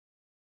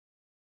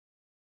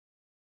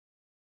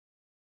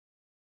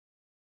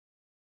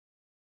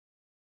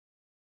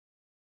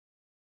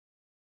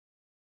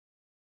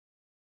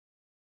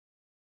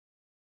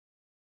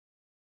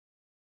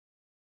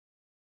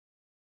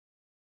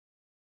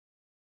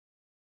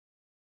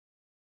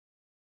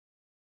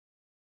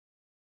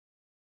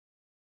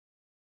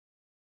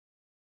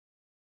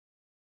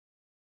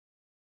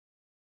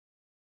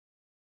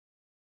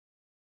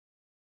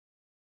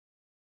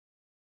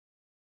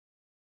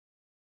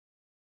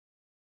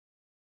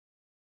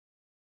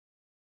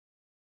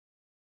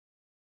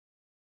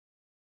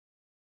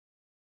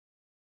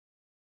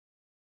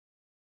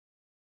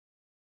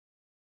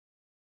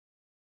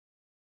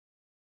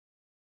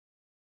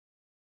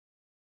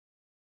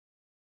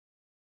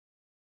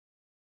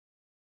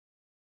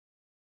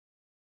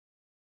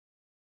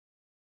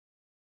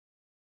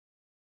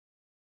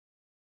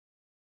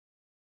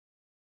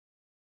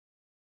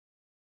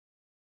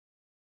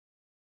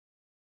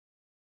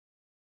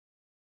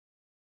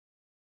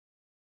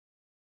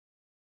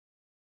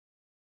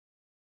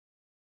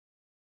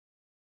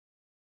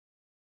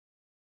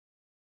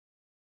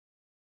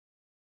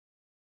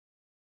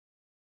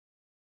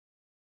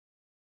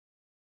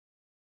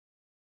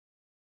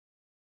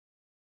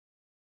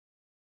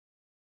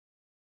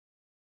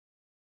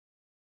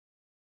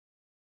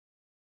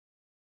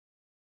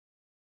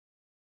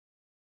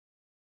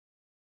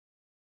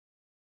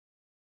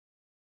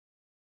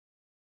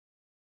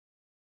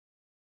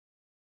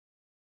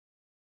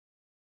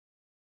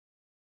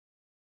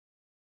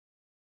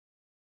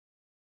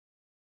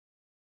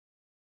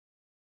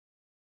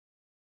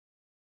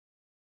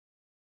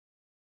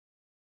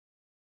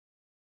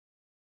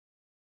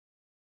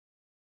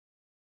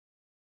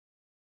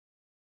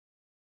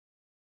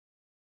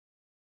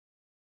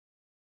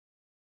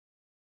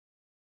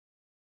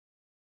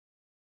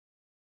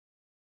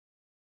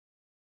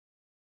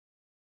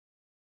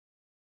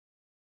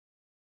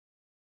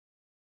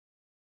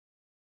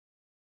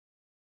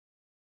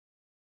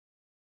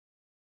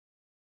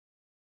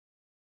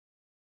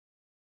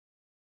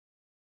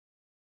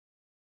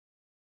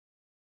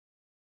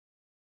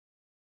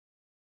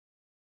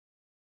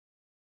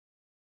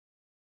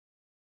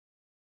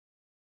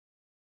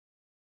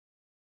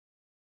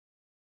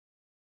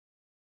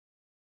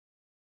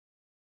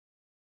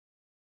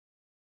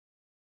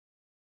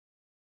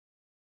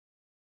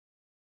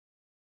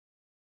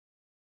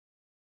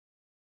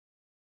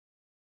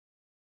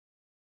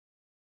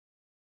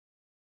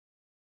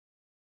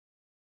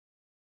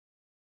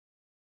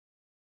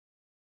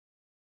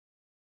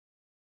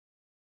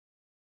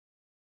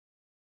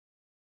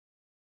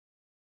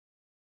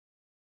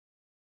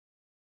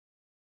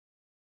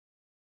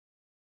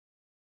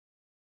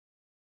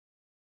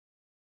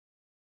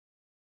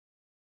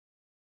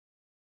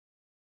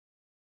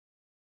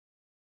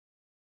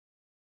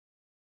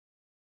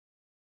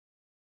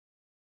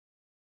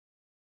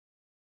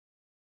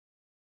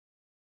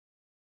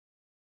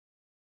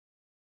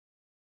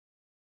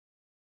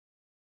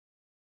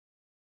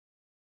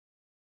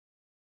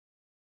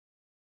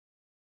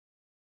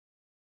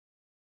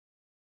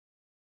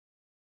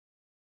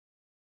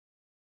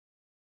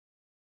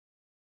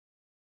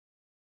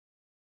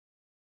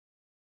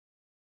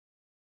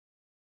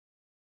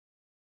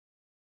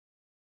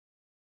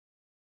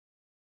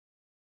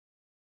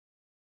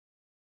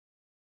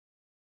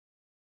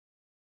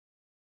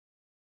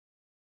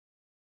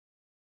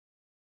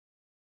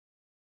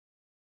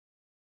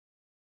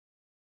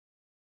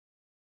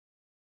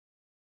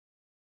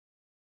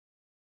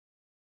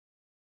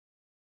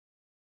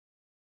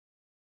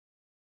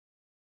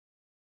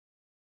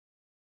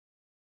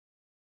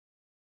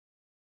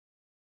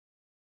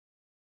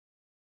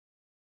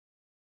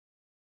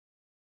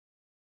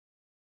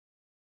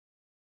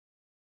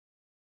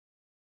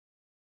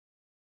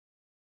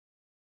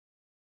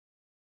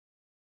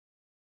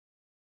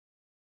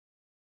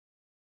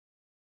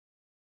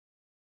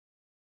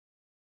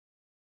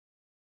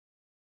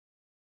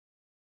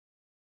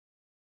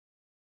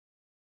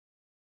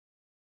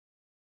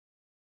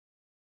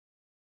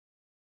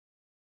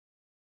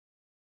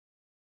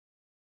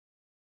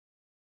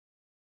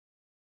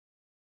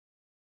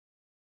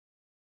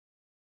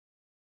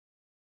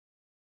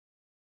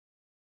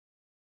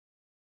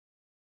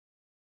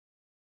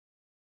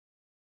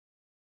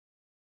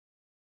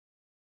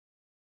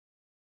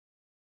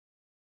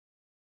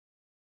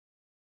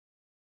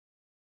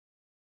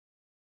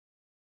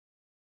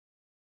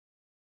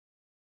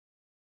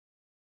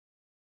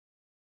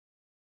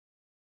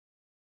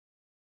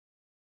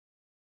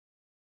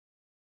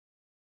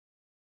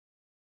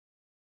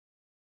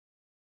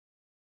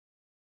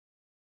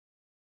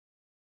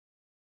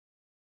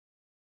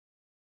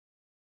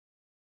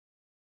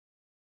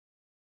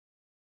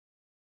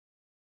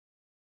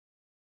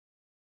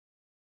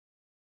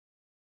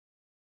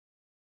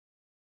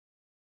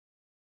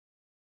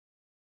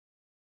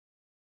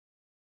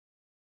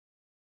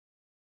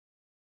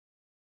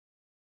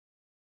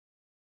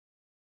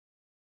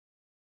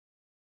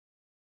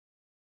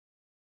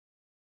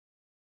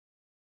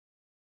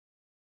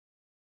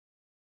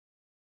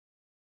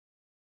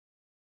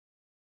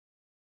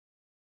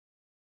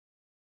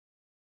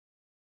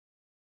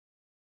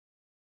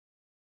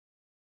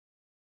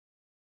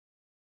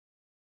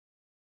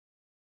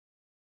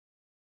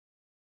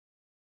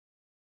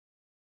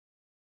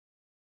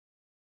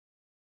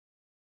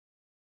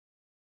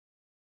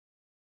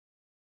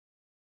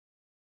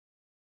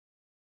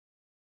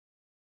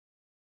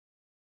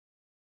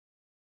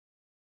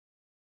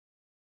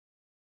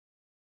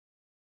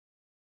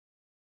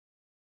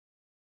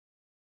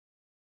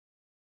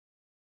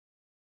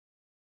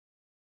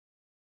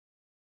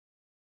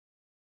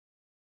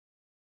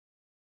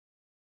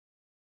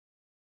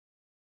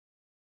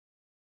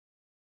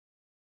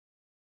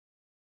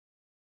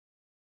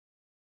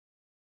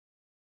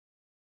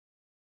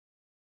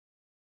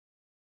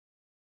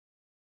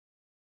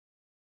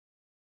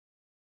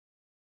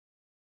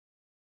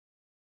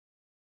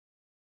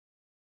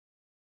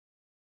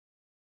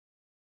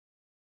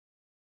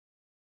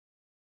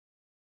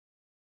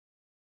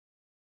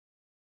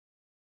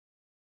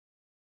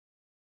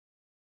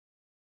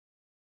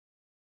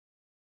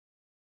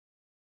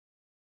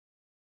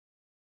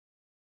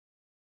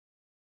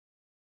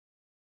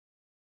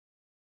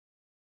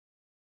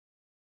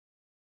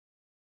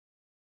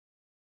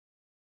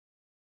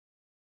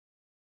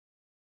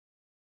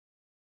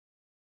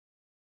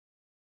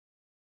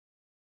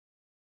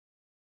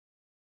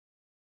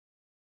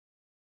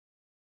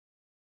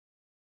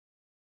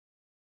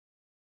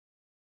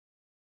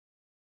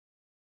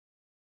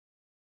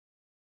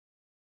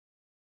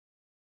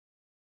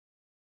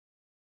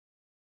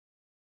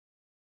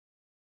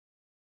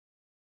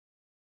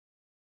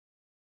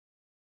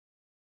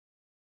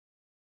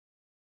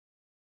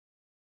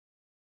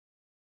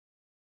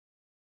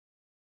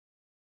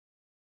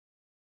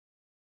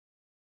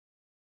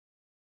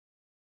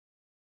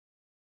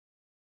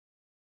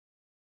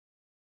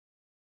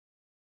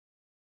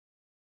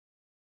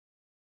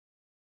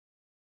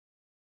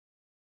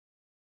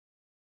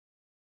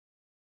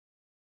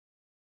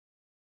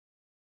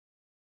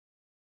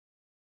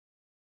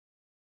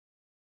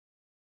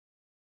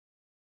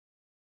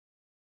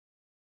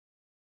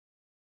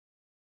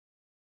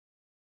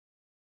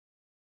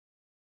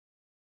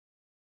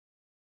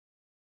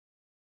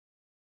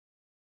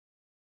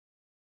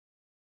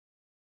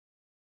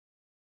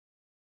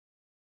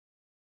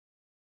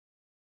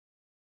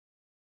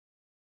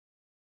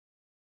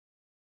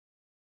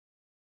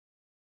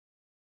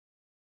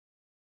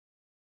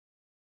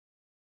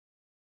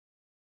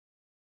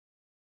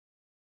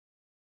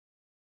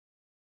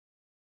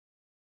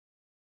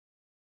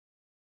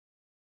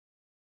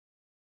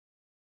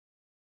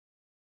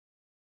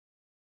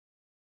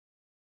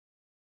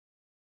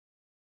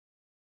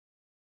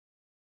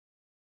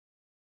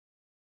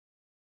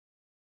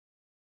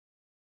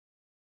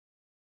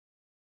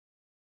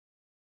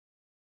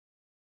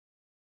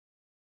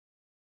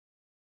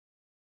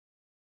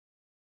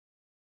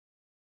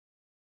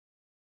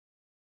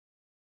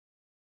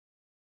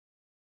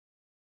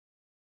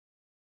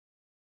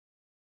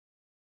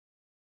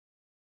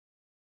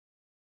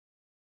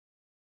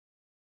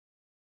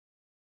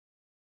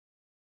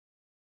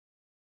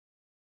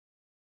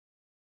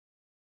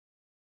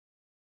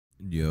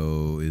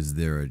Yo, is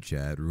there a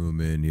chat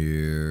room in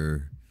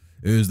here?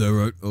 Is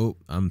there a. Oh,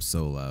 I'm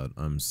so loud.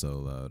 I'm so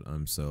loud.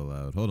 I'm so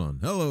loud. Hold on.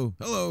 Hello.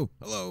 Hello.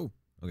 Hello.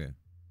 Okay.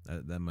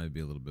 That might be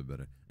a little bit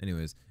better.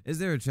 Anyways, is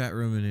there a chat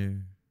room in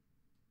here?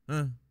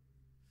 Huh?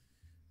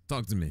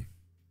 Talk to me.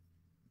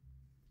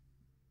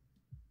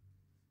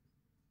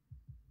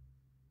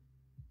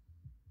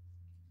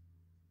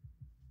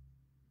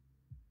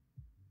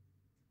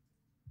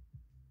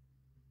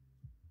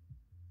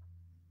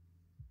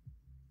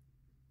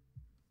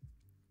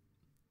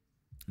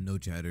 No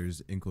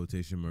chatters in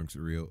quotation marks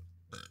real.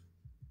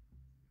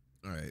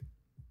 All right.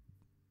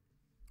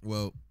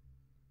 Well,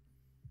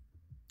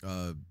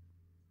 uh,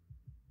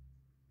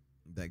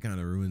 that kind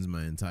of ruins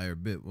my entire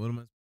bit. What am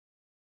I?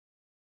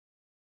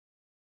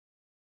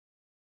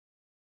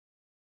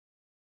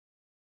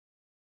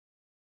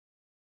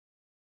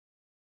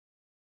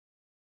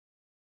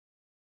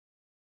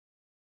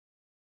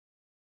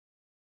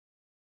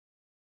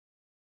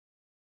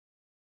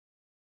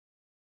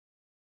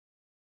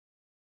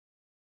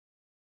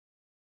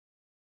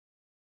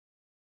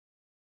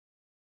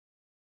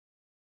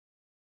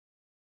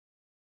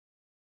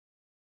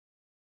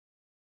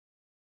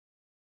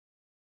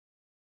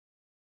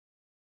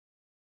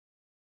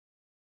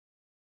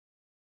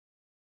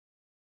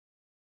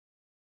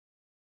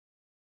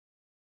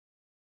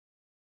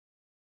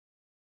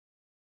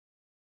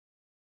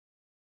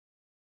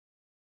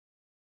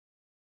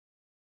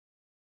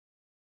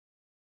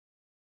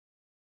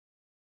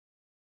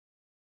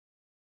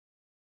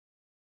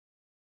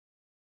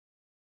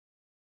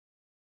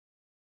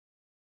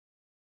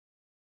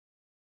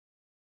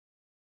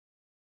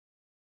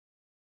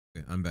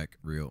 Okay, I'm back.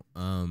 Real.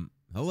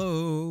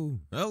 Hello.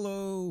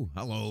 Hello.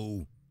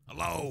 Hello.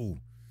 Hello.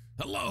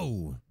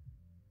 Hello.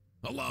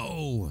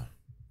 Hello.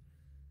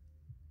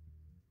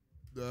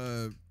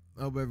 I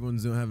hope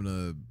everyone's doing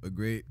having a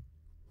great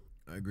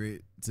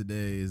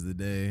today is the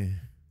day.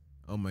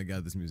 Oh my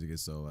god, this music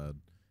is so loud.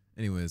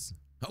 Anyways,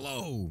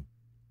 hello.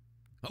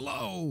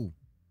 Hello.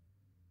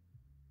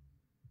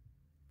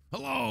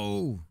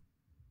 Hello.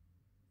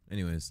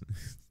 Anyways,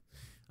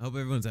 I hope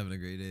everyone's having a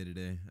great day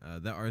today.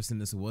 That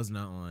arsonist was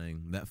not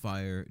lying. That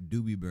fire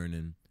do be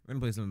burning. We're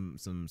gonna play some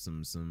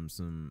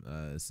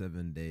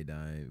 7-day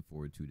die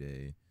for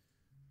today.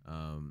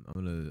 I'm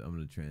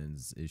gonna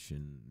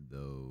transition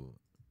though.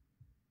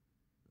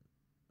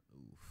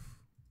 Oof.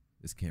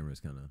 This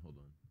camera's kind of hold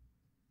on.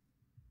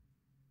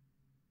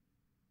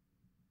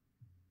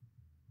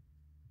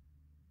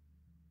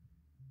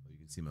 Oh, you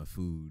can see my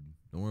food.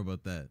 Don't worry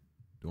about that.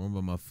 Don't worry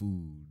about my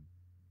food.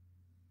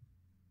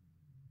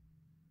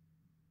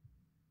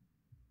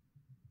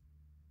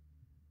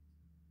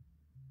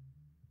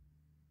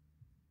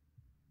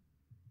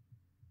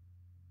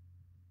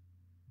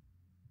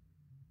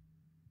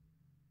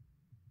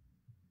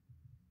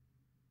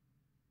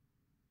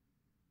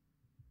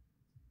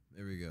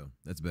 There we go.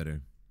 That's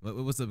better.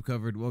 What's up,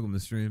 covered? Welcome to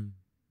stream.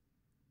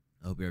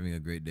 I hope you're having a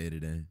great day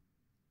today.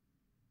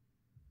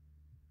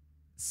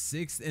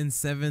 6th and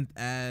 7th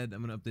ad.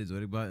 I'm gonna update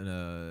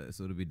Zoidibot,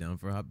 so it'll be down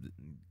for a hop.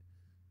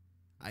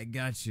 I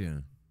got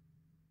you.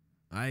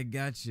 I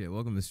got you.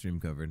 Welcome to stream,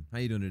 covered. How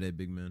you doing today,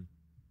 big man?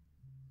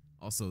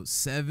 Also,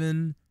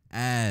 7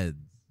 ads.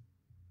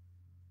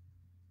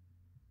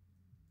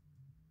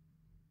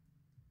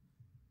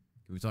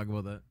 Can we talk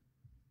about that?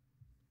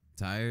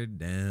 Tired?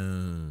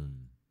 Damn.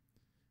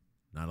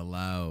 Not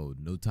allowed.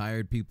 No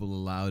tired people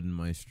allowed in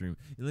my stream.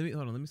 Let me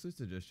hold on. Let me switch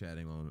to just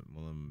chatting while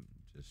I'm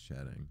just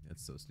chatting.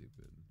 That's so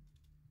stupid.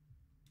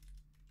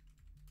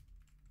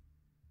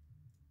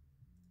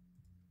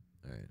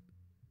 All right.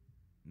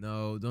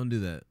 No, don't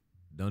do that.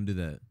 Don't do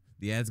that.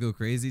 The ads go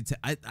crazy.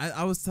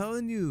 I was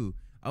telling you.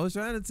 I was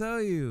trying to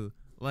tell you.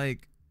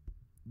 Like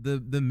the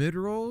mid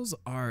rolls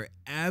are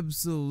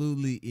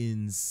absolutely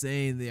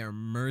insane. They are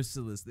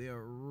merciless. They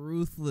are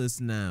ruthless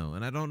now,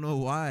 and I don't know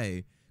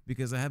why.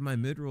 Because I have my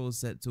mid rolls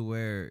set to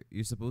where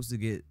you're supposed to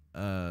get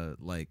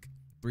like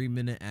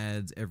 3-minute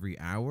ads every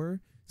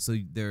hour. So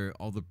they're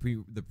all the pre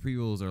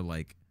rolls are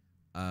like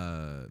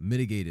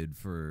mitigated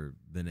for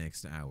the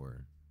next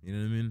hour. You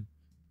know what I mean?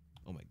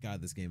 Oh my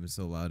god, this game is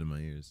so loud in my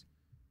ears.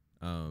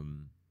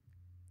 I'm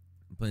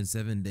playing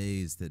 7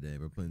 days today.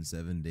 We're playing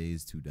 7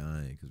 days to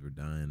die because we're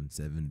dying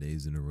 7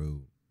 days in a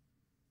row.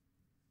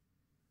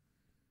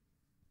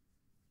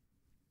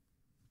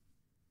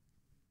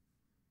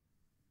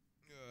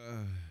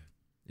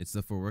 It's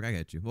stuff for work. I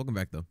got you. Welcome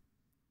back though.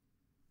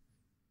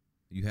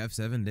 You have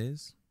 7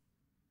 days.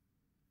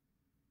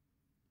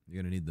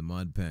 You're gonna need the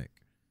mod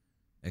pack.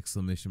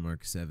 Exclamation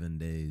mark 7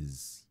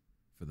 days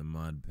for the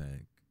mod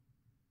pack.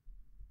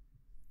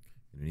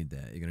 You're gonna need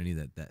that. You're gonna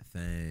need that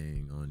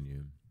thing on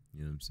you.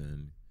 You know what I'm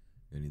saying?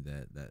 You're gonna need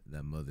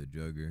that mother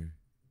jugger.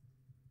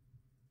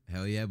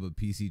 Hell yeah, but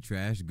PC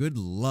trash. Good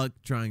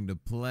luck trying to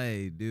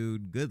play,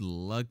 dude. Good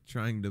luck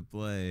trying to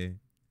play.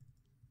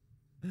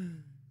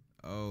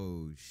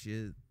 Oh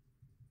shit.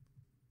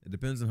 It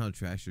depends on how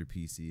trash your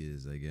PC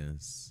is, I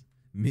guess.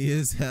 Me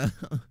as hell.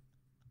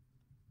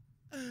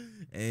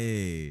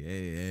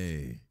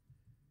 Hey.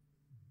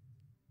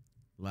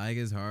 lag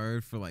is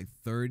hard for like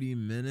 30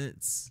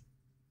 minutes,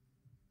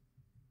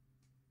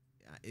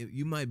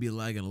 you might be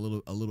lagging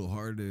a little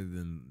harder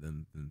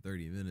than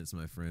 30 minutes,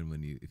 my friend,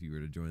 when if you were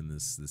to join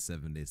this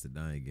 7 Days to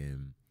Die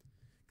game,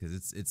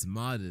 because it's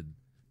modded,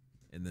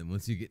 and then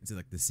once you get into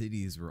like the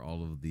cities where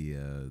all of the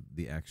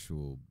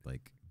actual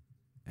like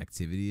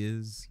activity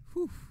is,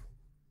 whew.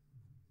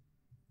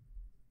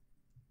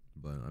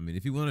 But I mean,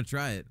 if you want to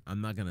try it,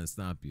 I'm not gonna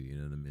stop you. You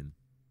know what I mean?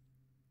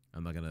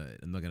 I'm not gonna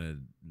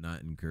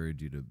not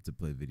encourage you to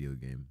play video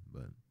game,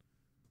 but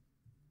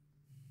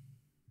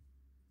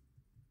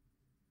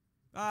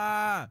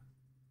ah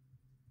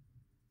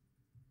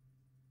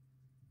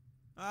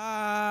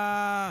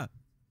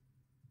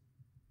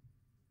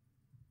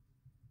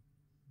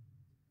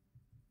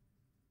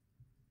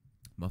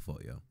my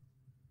fault, yo.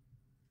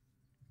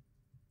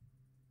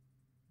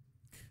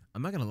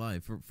 I'm not gonna lie.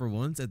 For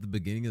once, at the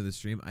beginning of the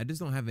stream, I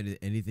just don't have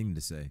anything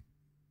to say.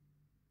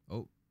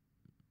 Oh,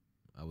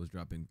 I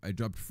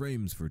dropped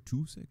frames for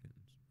 2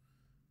 seconds.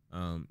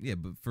 Yeah,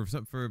 but for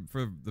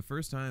the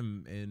first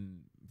time in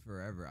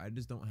forever, I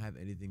just don't have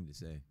anything to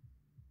say.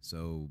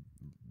 So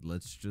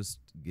let's just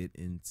get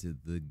into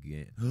the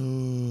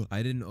game.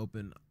 I didn't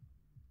open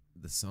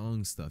the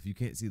song stuff. You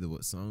can't see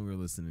what song we're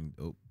listening.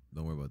 Oh,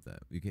 don't worry about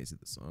that. You can't see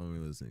the song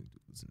we're listening to.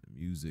 Listen to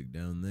music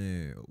down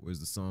there. Oh, where's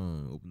the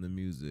song? Open the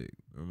music.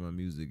 Where my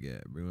music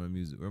at? Bring my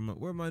music.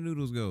 Where my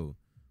noodles go?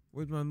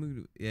 Where's my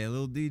noodle? Yeah,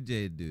 little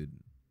DJ dude.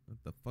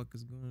 What the fuck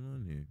is going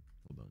on here?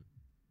 Hold on.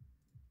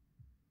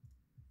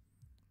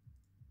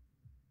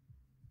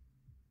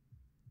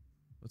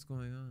 What's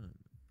going on?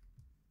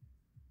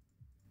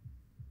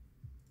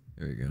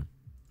 There we go.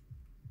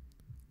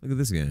 Look at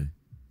this guy.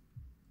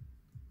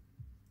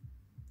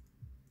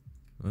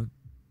 What?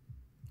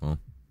 Oh.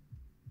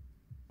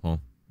 Oh.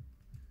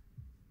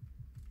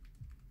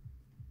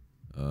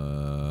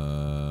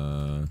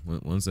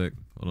 One sec.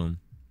 Hold on.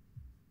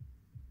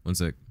 One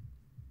sec.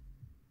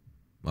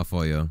 My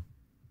fault, yo.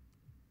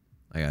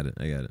 I got it.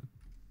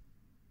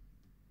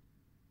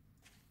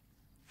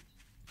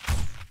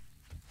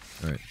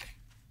 All right.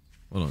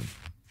 Hold on.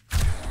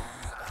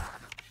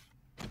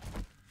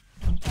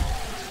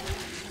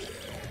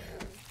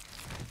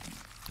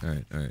 All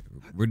right.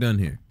 We're done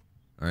here.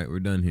 All right, we're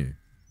done here.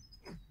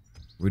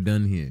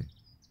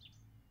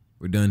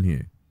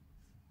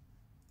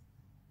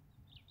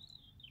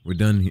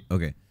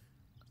 Okay.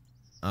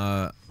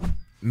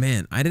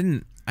 Man,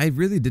 I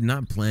really did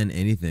not plan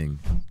anything.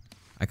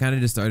 I kind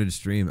of just started to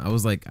stream. I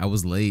was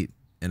late,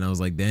 and I was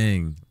like,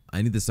 dang,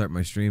 I need to start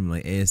my stream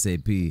like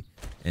ASAP.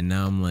 And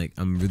now I'm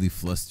really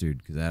flustered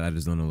because I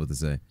just don't know what to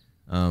say.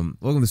 Welcome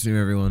to the stream,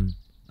 everyone.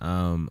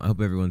 I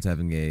hope everyone's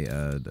having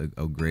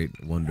a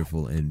great,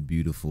 wonderful, and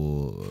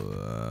beautiful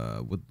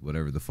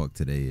whatever the fuck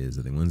today is.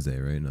 I think Wednesday,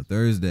 right? No,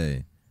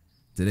 Thursday.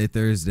 Today,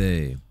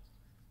 Thursday.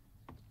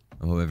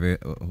 I hope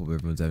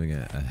everyone's having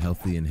a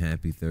healthy and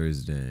happy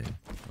Thursday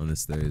on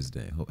this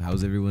Thursday.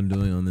 How's everyone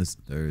doing on this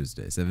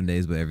Thursday? 7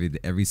 days, but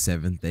every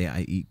seventh day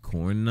I eat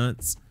corn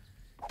nuts.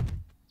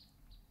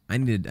 I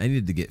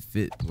needed to get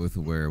fit with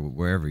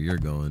wherever you're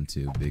going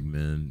to, big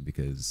man,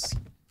 because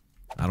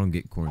I don't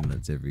get corn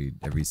nuts every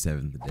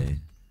seventh day.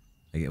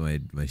 I get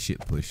my shit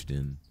pushed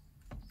in.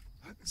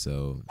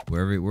 So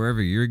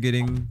wherever you're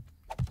getting,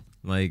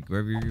 like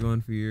wherever you're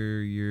going for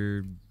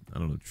your I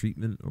don't know,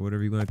 treatment or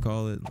whatever you want to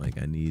call it,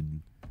 like I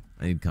need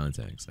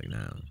contacts like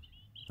now,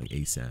 like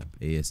ASAP,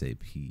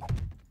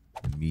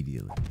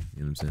 immediately.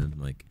 You know what I'm saying?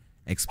 Like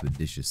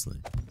expeditiously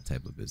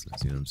type of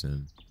business. You know what I'm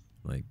saying?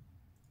 Like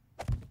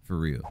for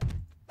real.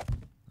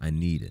 I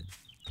need it.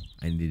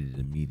 I need it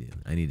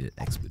immediately. I need it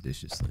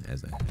expeditiously,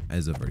 as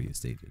I've already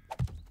stated.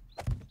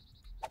 There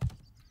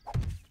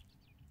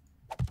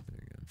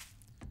you go.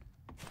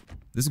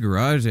 This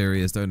garage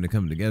area is starting to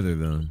come together,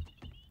 though.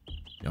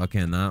 Y'all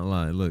cannot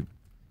lie. Look,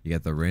 you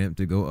got the ramp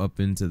to go up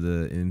into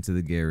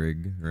the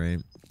garage,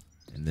 right?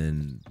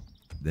 And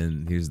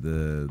then here's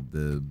the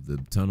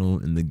tunnel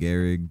in the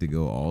garage to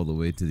go all the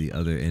way to the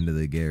other end of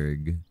the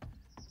garage.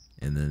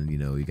 And then you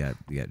got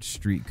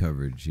street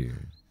coverage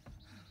here.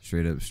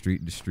 Straight up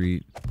street to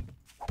street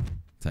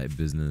type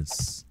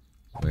business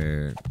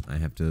where I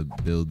have to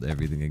build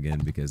everything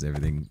again because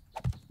everything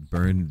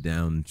burned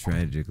down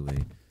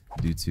tragically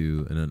due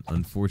to an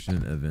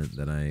unfortunate event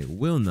that I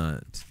will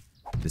not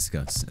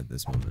discuss at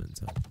this moment in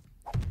time.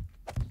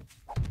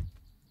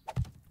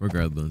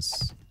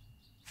 Regardless,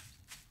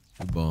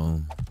 the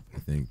ball, I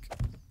think,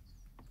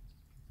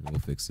 we'll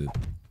fix it.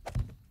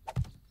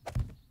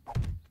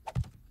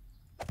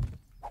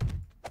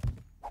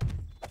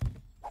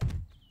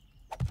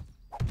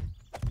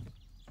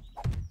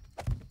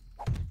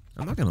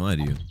 I'm not gonna lie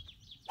to you.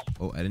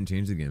 Oh, I didn't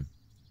change the game.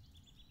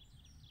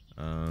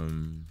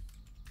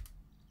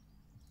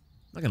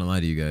 Not gonna lie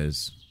to you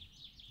guys.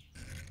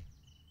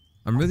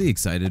 I'm really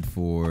excited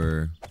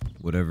for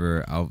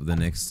whatever the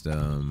next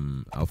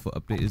alpha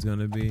update is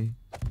gonna be,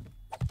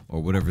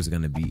 or whatever's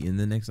gonna be in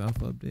the next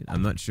alpha update.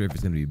 I'm not sure if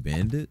it's gonna be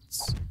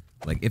bandits.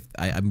 Like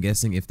I'm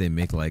guessing if they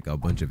make like a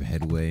bunch of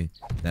headway,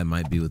 that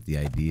might be what the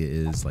idea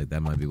is. Like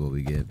that might be what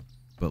we get.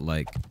 But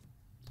like,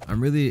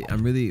 I'm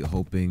really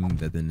hoping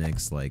that the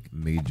next like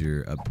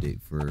major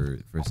update for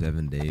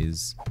 7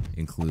 days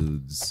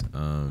includes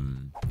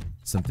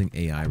something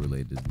AI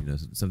related, you know,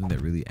 something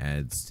that really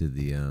adds to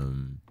the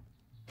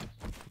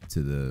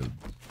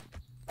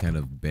kind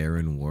of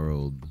barren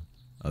world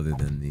other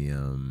than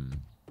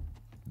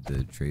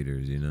the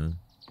traders, you know?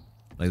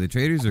 Like the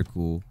traders are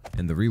cool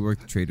and the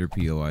reworked trader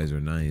POIs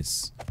are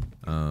nice,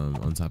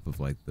 on top of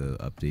like the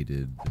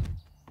updated,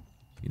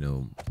 you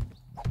know,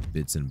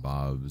 bits and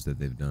bobs that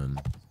they've done.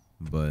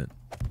 But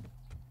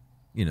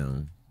you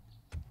know,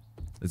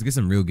 let's get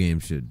some real game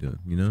shit done,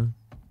 you know?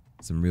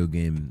 Some real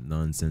game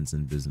nonsense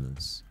in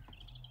business.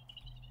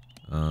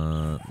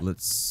 I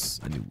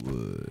need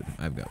wood.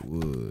 I've got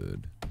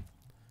wood.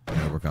 I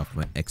gotta work off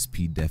my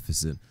XP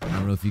deficit. I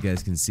don't know if you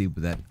guys can see,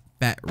 but that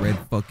fat red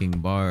fucking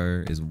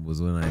bar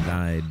was when I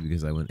died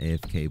because I went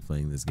AFK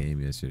playing this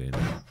game yesterday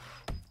night.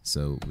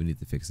 So we need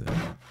to fix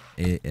that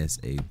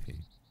ASAP.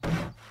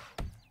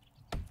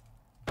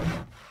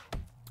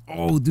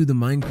 Oh, dude, the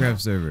Minecraft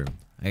server.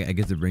 I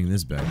get to bring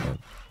this back up.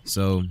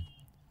 So,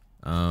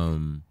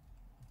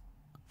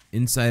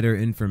 insider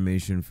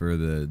information for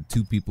the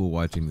 2 people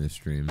watching this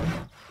stream.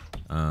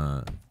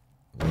 Or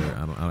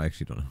I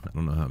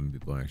don't know how many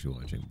people are actually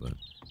watching, but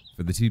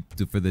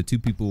for the two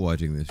people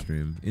watching this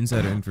stream,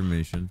 insider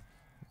information.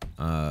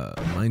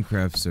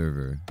 Minecraft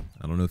server.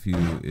 I don't know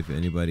if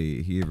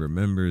anybody here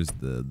remembers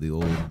the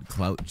old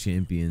Clout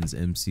Champions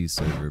MC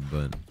server,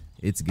 but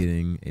it's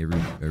getting a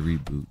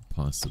reboot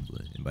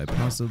possibly, and by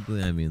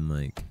possibly I mean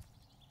like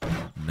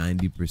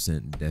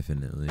 90%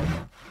 definitely.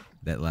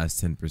 That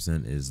last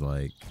 10% is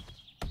like,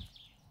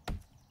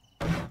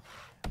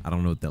 I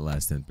don't know what that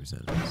last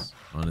 10% is.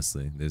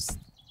 Honestly, there's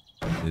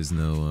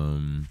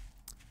no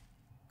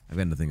I've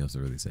got nothing else to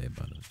really say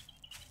about it,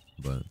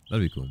 but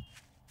that'd be cool.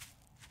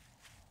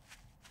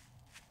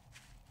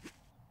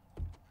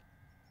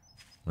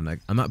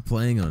 I'm not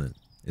playing on it.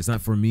 It's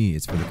not for me.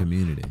 It's for the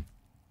community.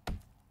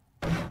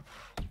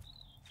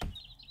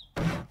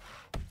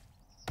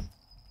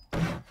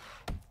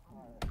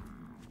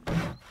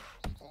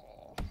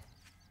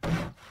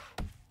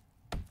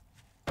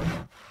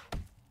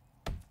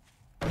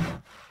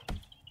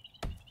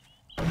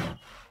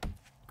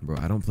 Bro,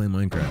 I don't play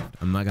Minecraft.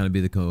 I'm not gonna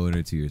be the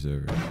co-owner to your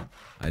server.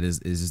 It's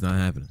just not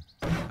happening.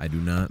 I do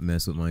not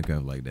mess with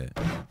Minecraft like that.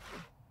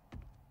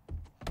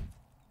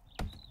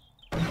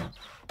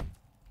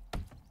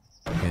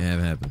 Can't have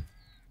it happen.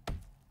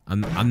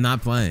 I'm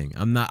not playing.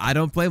 I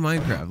don't play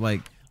Minecraft.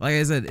 Like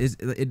I said,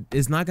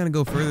 it's not gonna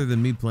go further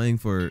than me playing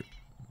for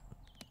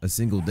a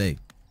single day.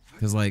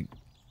 Cause like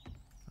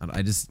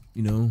I just,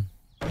 you know,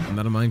 I'm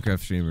not a Minecraft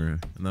streamer.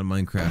 I'm not a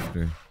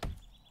Minecrafter.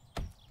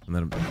 I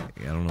don't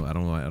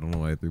know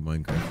why I threw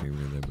Minecraft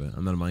streamer in there, but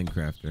I'm not a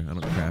Minecrafter. I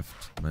don't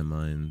craft my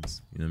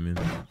mines. You know what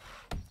I mean?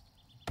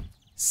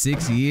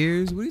 6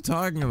 years? What are you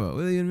talking about?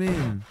 What do you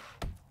mean?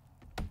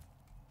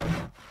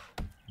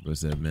 Bro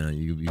said, man,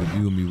 you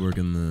gonna be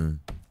working the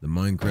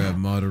Minecraft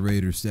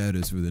moderator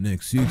status for the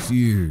next 6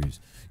 years.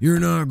 You're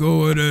not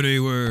going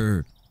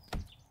anywhere.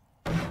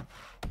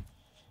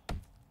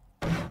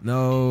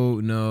 No.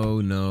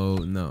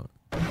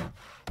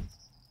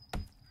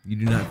 You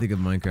do not think of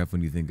Minecraft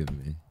when you think of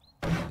me.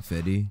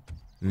 Fetty?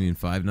 You mean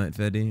Five Night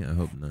Fetty? I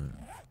hope not.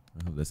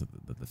 I hope that's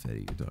not the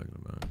Fetty you're talking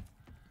about.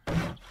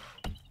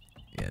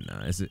 Yeah,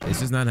 nah, it's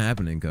just not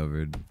happening,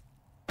 Covered.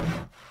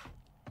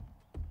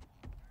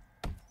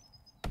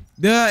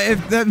 Yeah,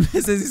 if that man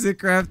says he's a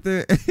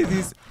crafter,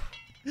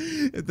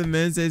 if the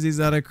man says he's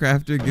not a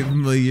crafter, give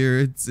him a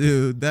year or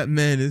 2. That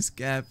man is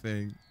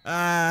capping.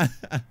 Ah.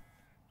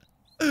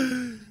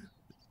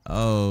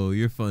 Oh,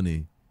 you're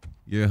funny.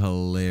 You're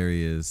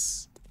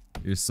hilarious.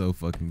 You're so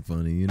fucking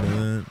funny. You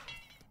know that?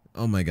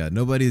 Oh my god,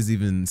 nobody's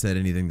even said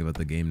anything about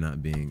the game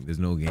not being. There's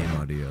no game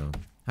audio.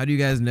 How do you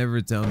guys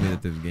never tell me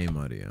that there's game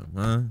audio,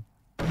 huh?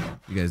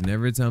 You guys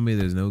never tell me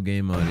there's no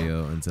game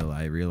audio until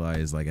I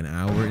realize like an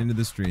hour into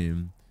the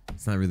stream.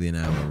 It's not really an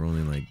hour. We're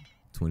only like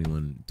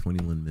 21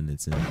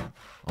 minutes in.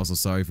 Also,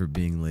 sorry for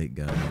being late,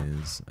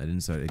 guys. I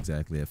didn't start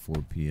exactly at 4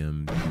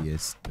 p.m.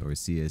 PS or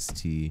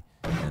CST,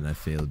 and I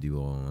failed you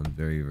all. I'm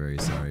very, very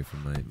sorry for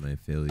my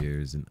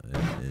failures and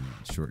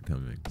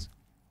shortcomings.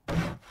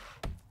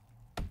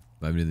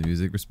 Vibe to the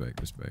music, respect.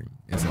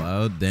 It's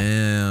loud,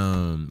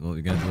 damn. Well,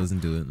 you're gonna have to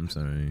listen to it. I'm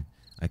sorry.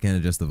 I can't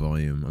adjust the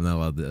volume. I'm not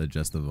allowed to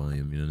adjust the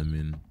volume. You know what I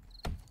mean?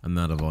 I'm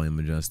not a volume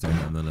adjuster.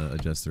 I'm not an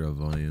adjuster of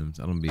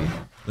volumes. I don't be.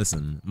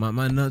 Listen,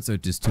 my nuts are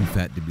just too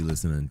fat to be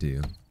listening to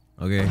you.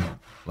 Okay,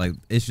 like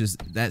it's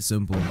just that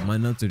simple. My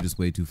nuts are just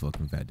way too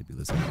fucking fat to be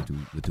listening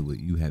to what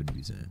you have to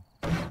be saying.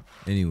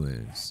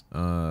 Anyways,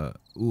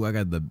 ooh, I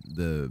got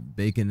the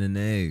bacon and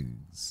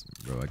eggs,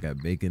 bro. I got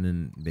bacon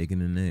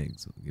and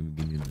eggs. Give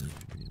me a minute.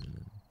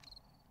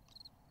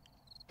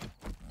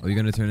 Oh, you're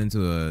gonna turn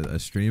into a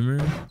streamer?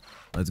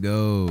 Let's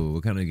go.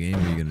 What kind of game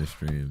are you gonna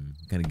stream?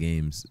 What kind of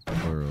games,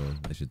 plural,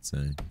 I should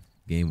say.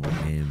 Game or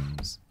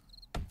games?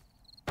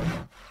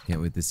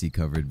 Can't wait to see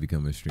Covered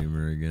become a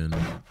streamer again,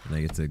 and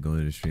I get to go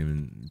into the stream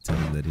and tell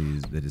him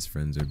that his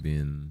friends are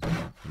being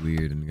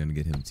weird and gonna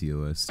get him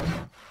TOS.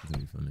 That's gonna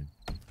be funny.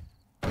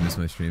 I miss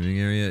my streaming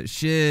area.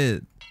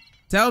 Shit,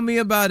 tell me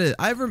about it.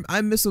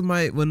 I miss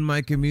when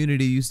my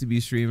community used to be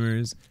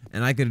streamers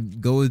and I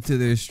could go to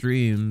their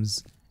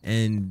streams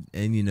and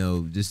you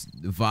know just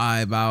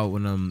vibe out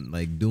when I'm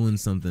like doing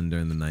something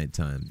during the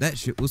nighttime. That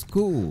shit was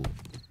cool.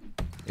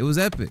 It was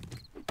epic.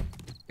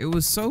 It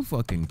was so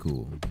fucking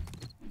cool.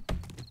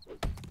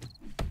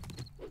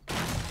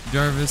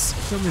 Jarvis,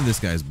 show me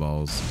this guy's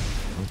balls.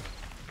 Oh.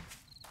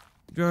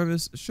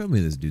 Jarvis, show me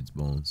this dude's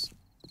balls.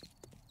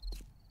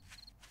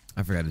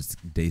 I forgot it's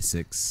day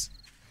 6.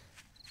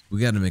 We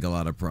got to make a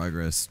lot of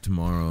progress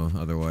tomorrow,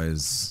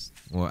 otherwise,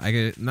 well, I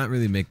could not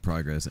really make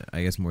progress.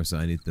 I guess more so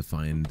I need to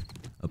find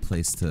a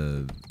place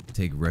to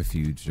take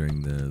refuge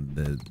during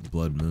the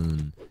blood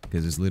moon,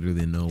 because there's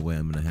literally no way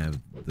I'm gonna have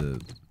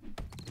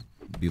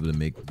be able to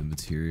make the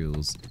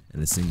materials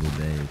in a single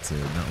day to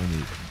not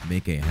only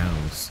make a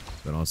house,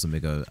 but also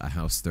make a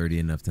house sturdy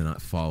enough to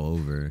not fall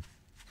over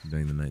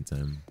during the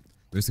nighttime.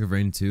 Risk of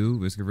Rain 2?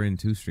 Risk of Rain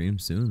 2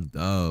 streams soon?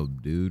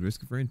 Dub, dude.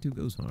 Risk of Rain 2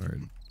 goes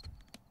hard.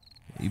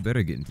 You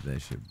better get into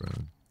that shit, bro.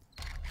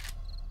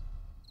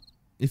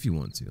 If you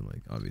want to.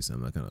 Like, obviously,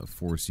 I'm not gonna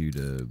force you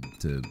to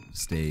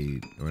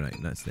stay, or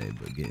not stay,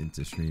 but get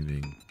into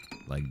streaming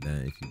like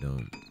that if you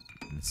don't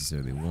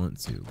necessarily want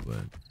to.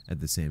 But at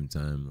the same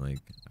time, like,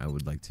 I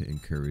would like to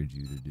encourage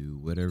you to do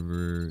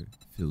whatever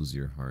fills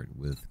your heart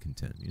with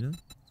content, you know?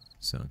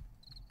 So,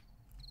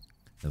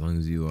 as long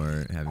as you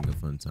are having a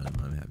fun time,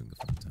 I'm having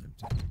a fun time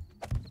too.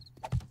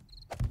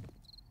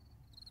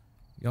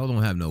 Y'all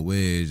don't have no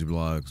wedge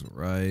blocks,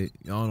 right?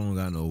 Y'all don't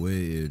got no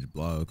wedge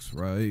blocks,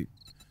 right?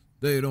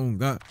 They don't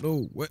got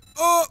no wedge.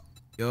 Oh!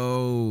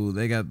 Yo,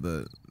 they got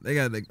the,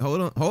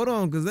 hold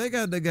on, cause they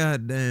got the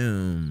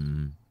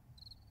goddamn.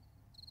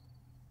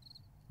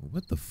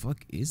 What the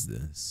fuck is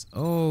this?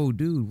 Oh,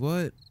 dude,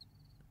 what?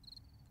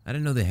 I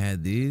didn't know they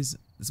had these.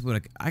 This is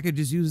what I could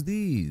just use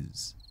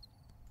these.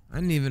 I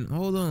didn't even,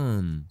 hold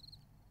on.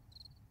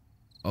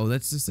 Oh,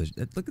 that's just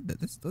look at that.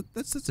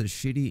 That's such a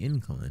shitty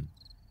incline.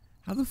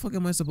 How the fuck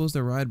am I supposed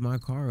to ride my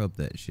car up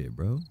that shit,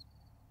 bro?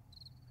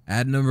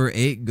 Ad number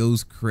 8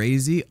 goes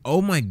crazy.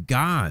 Oh my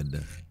god.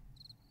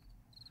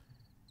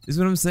 This is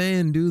what I'm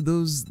saying, dude.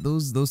 Those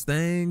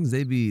things,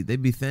 they be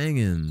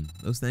thangin'.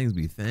 Those things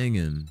be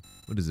thangin'.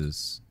 What is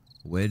this?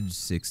 Wedge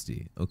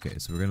 60. Okay,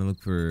 so we're gonna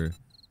look for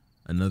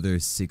another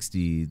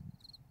 60.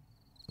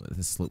 What is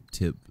a slope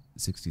tip?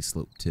 60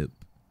 slope tip.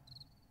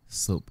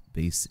 Slope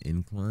base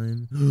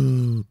incline.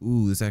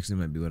 Ooh, this actually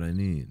might be what I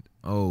need.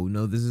 Oh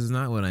no, this is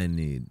not what I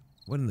need.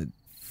 What in the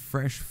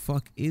fresh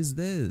fuck is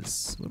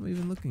this? What am I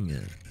even looking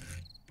at?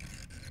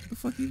 What the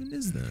fuck even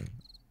is that?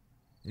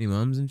 Any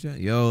moms in chat?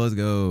 Yo, let's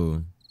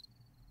go.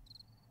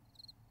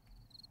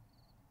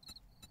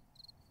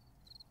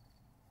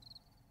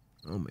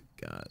 Oh my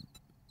god.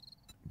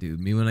 Dude,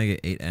 me when I get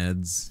 8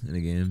 ads in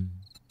a game.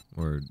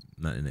 Or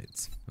not in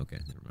 8. Okay,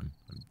 never mind.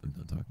 I'm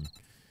done talking.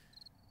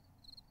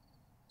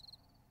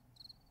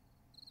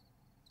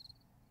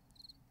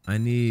 I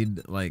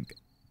need, like,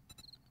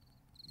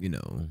 you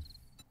know.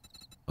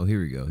 Oh, here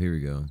we go. Here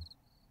we go.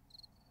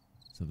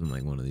 Something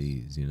like one of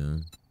these, you know?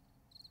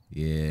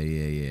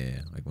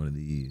 Yeah. Like one of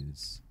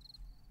these.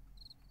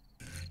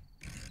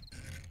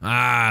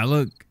 Ah,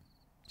 look.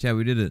 Chat,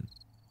 we did it.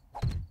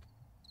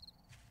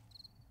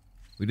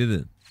 We did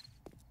it.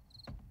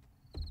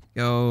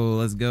 Yo,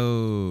 let's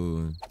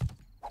go.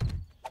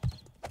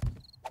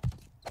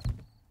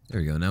 There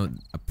we go. Now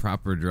a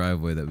proper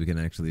driveway that we can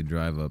actually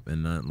drive up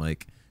and not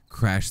like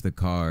crash the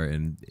car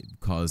and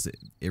cause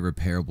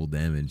irreparable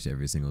damage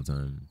every single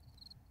time.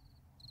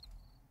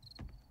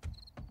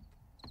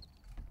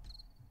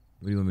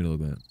 What do you want me to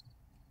look at?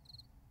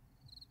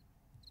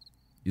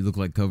 You look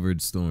like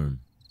Covered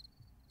Storm.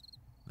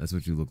 That's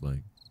what you look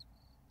like.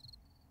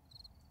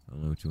 I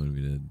don't know what you wanted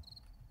me to.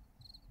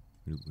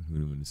 Who do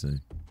you want to say?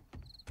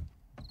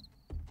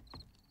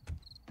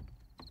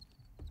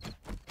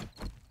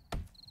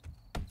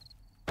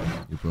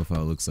 Your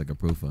profile looks like a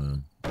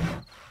profile. I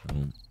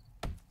don't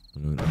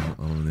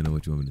really know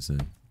what you want me to say.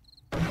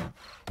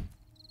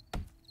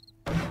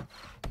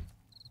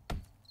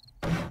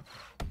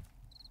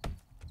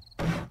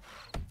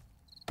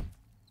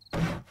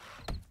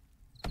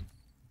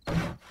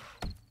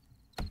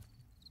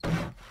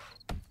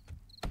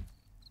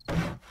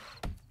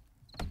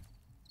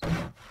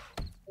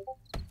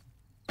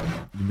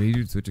 You made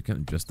your Twitch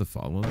account just to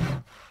follow me?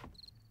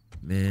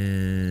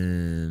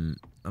 Man,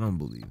 I don't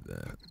believe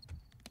that.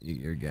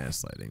 You're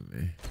gaslighting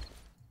me.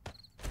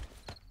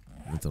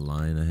 That's a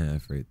line and a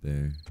half right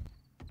there.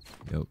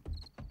 Yep.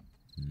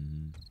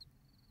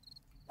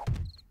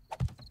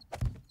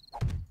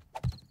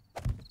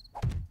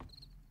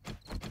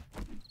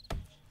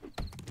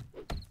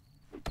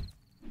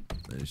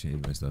 I just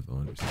changed my stuff.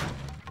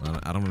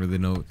 I don't really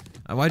know.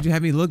 Why'd you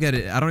have me look at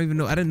it? I don't even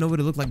know. I didn't know what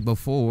it looked like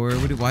before.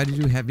 Why did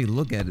you have me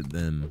look at it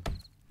then?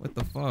 What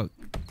the fuck?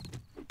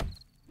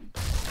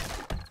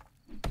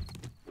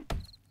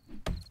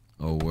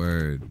 Oh,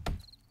 word.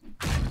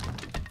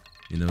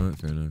 You know what?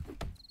 Fair enough.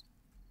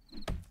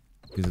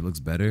 Because it looks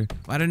better.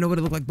 Well, I didn't know what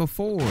it looked like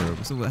before.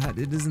 So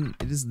it doesn't.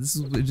 It just. This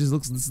is. It just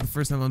looks. This is the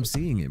first time I'm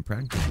seeing it in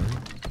practice.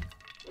 Right?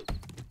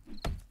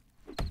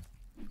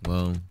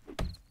 Well.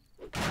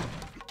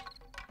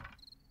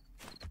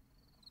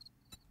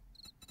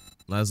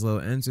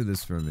 Laszlo, answer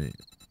this for me.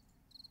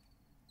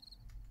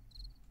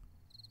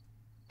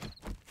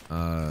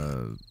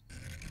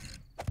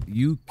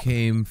 You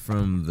came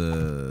from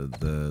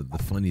the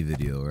funny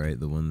video, right?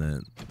 The one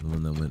that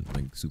went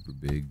like super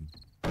big.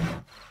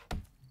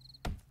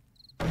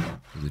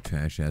 The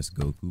trash ass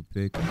Goku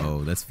pic.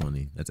 Oh, that's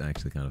funny. That's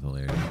actually kind of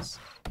hilarious.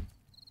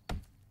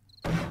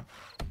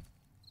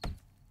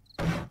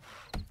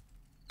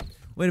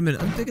 Wait a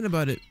minute, I'm thinking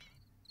about it.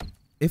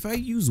 If I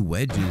use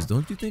wedges,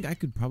 don't you think I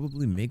could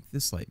probably make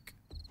this like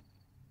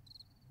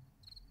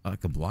a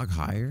block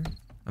higher?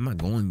 I'm not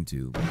going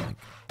to, but like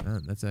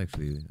that's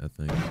actually a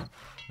thing.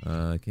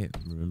 I can't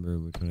remember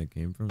which one it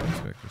came from.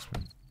 Respect.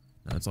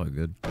 No, that's all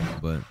good,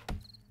 but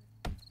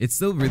it's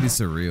still really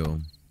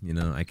surreal. You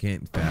know, I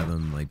can't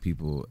fathom like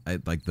people.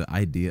 Like the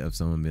idea of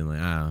someone being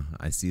like,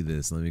 I see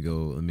this. Let me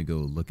go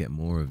look at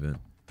more of it.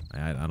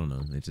 I don't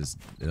know. It just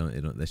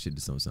that shit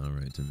just don't sound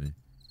right to me.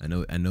 I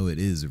know it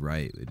is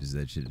right. It just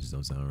that shit just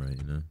don't sound right.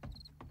 You know.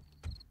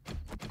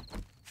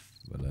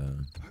 But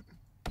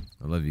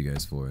I love you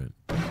guys for it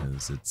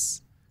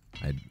because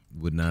I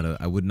would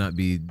not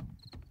be,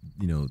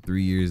 you know,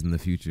 3 years in the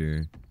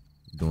future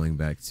going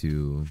back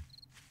to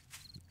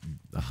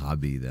a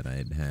hobby that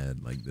I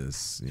had like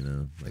this, you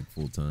know, like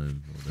full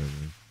time or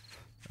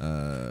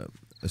whatever.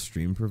 A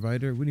stream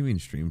provider? What do you mean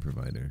stream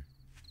provider?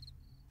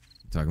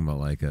 You talking about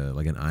like an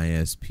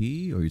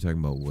ISP, or are you talking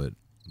about what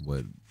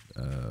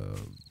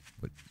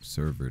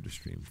server to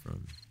stream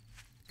from?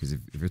 Because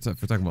if we're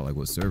talking about like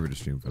what server to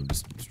stream from,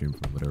 just stream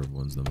from whatever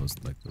one's the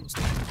most like the most.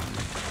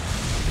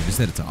 Just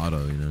set it to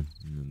auto, you know,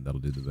 and that'll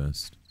do the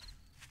best.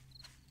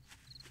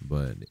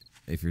 But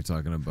if you're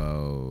talking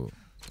about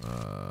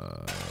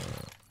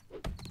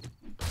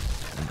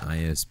an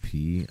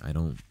ISP,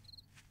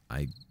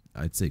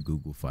 I'd say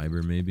Google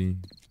Fiber maybe.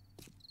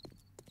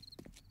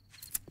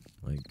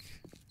 Like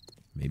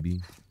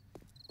maybe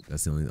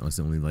that's the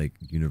only like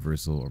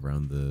universal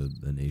around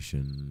the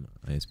nation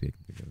ISP I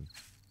can think of.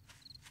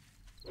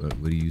 But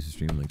what do you use to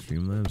stream? Like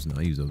Streamlabs? No,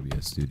 I use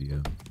OBS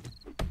Studio.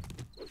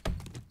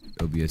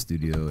 OBS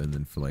Studio, and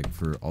then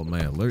for all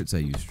my alerts I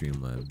use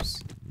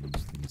Streamlabs.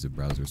 Use a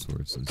browser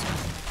source and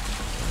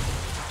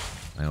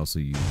stuff. I also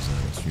use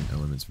Stream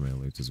Elements for my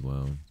alerts as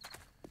well.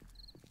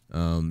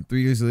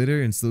 3 years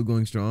later and still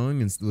going strong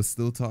and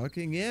still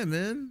talking. Yeah,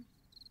 man.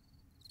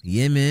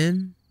 Yeah,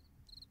 man.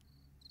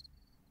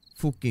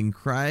 Fucking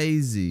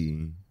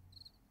crazy.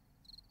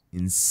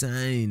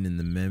 Insane in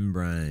the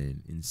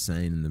membrane.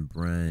 Insane in the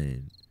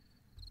brain.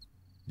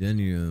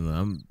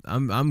 Genuinely,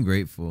 I'm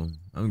grateful.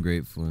 I'm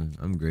grateful.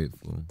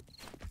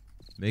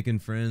 Making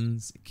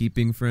friends,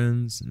 keeping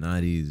friends,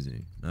 not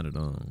easy. Not at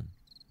all.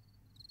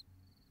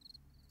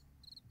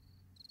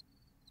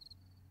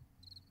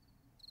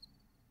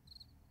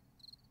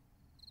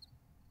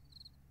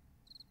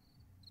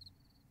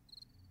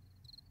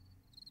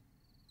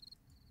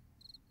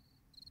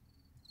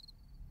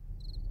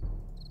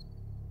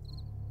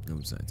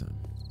 Side time.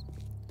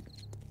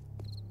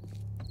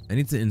 I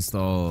need to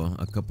install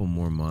a couple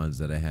more mods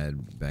that I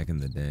had back in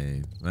the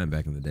day. Not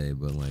back in the day,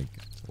 but like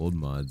old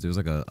mods. There was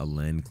like a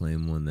land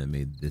claim one that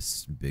made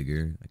this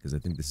bigger, because I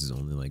think this is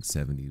only like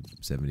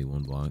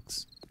 71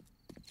 blocks.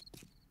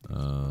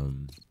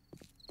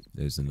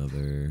 There's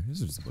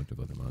just a bunch of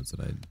other mods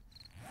that I'm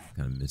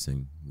kind of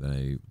missing that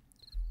I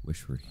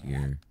wish were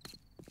here.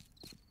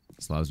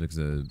 Slavs makes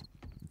a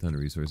ton of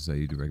resources.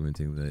 I do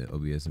recommending the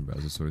OBS and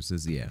browser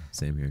sources. Yeah,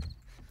 same here.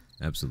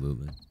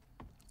 Absolutely.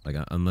 Like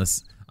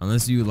unless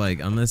you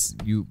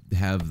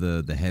have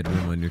the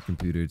headroom on your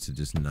computer to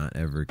just not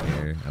ever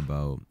care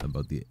about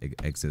the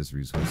excess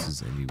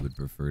resources, and you would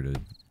prefer to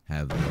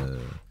have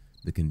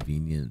the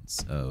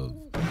convenience of,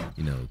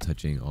 you know,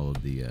 touching all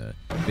of the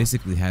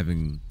basically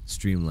having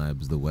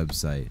Streamlabs, the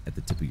website, at the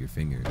tip of your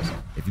fingers.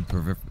 If you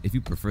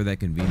prefer that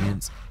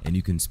convenience and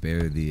you can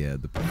spare the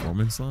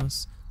performance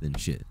loss, then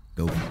shit,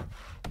 go for it.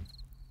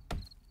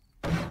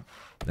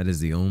 That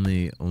is the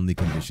only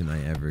condition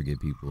I ever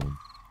get people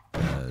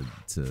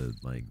to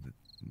like,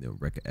 you know,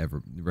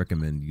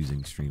 recommend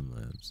using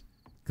Streamlabs,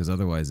 because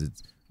otherwise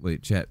it's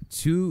chat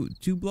two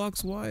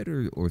blocks wide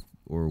or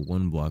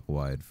 1 block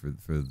wide for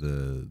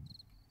the,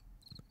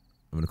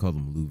 I'm gonna call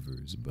them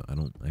louvers, but I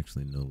don't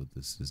actually know what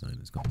this design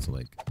is called. So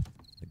like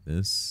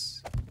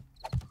this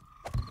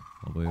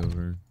all the way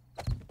over,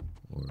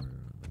 or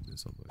like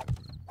this all the way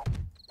over.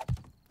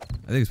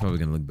 I think it's probably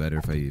gonna look better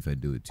if I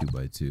do it 2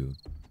 by 2.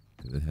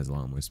 It has a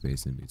lot more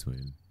space in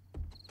between,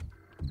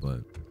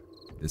 but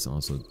this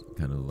also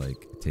kind of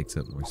like takes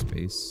up more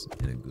space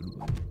in a good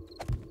way,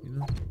 you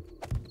know.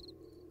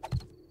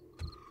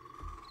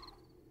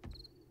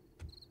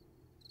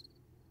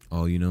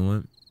 Oh, you know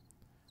what?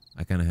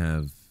 I kind of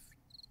have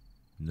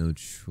No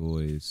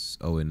choice.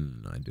 Oh,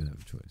 and no, I do have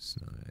a choice.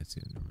 No, I see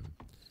it. Never mind.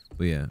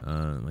 But yeah,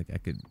 like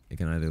it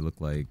can either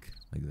look like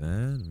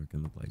that, or it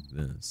can look like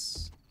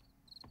this.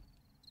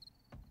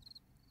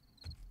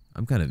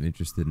 I'm kind of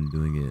interested in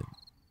doing it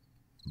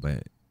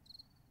by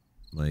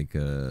like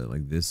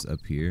this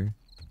up here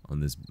on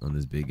this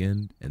big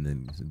end, and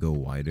then go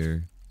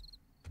wider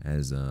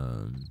as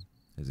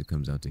it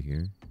comes out to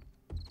here,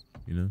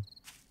 you know.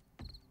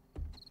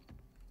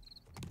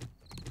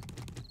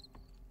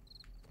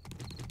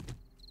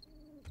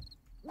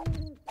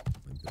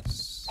 Like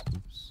this.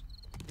 Oops.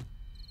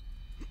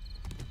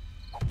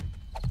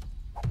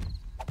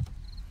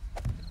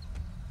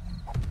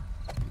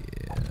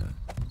 Yeah.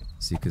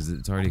 See, because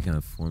it's already kind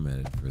of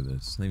formatted for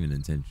this. Not even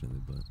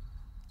intentionally, but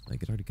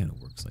like it already kind of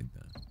works like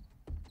that.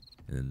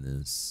 And then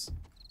this,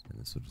 and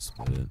this will just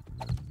split it, and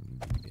then we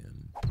do it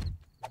again.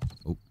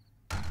 Oh.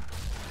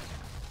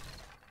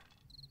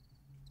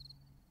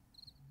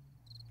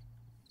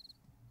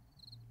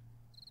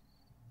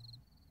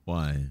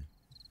 Why?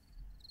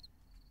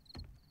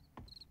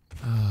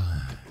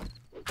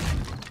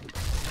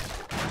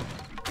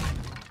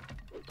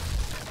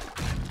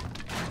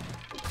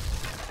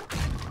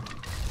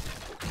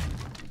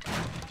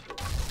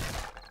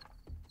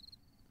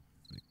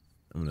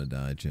 I'm gonna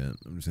die, chat.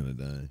 I'm just gonna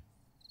die.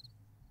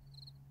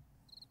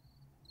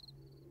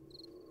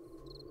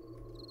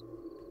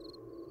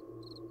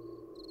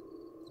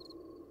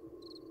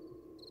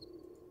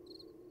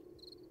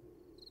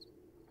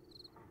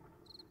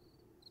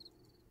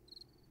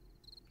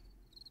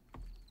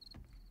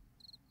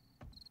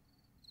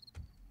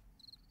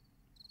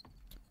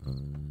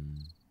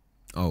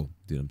 Oh,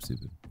 dude, I'm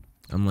stupid.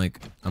 I'm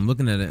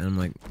looking at it and I'm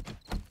like,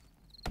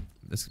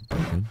 that's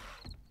broken.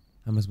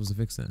 How am I supposed to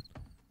fix that?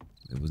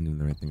 It wasn't even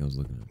the right thing I was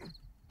looking at.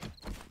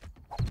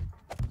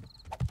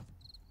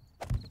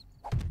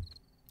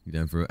 You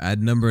down for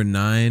ad number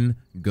 9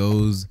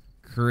 goes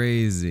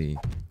crazy.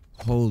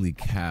 Holy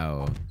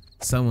cow.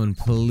 Someone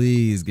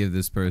please give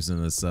this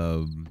person a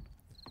sub.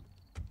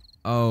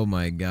 Oh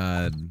my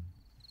god.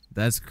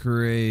 That's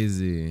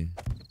crazy.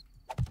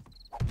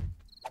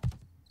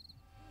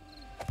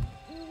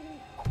 There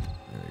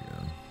we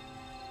go.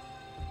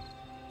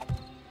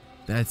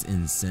 That's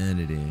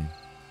insanity.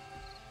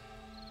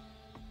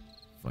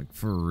 Like,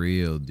 for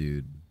real,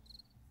 dude.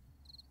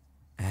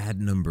 Ad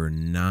number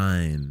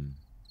 9.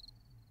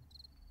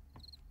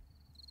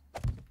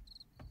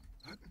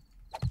 There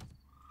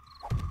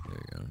we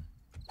go.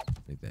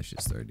 I think that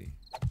shit's 30.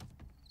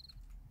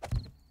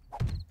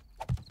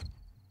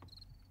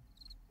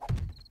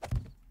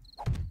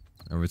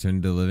 I'm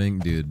returning to living,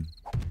 dude.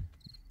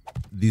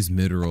 These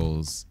mid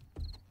rolls,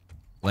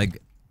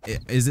 like,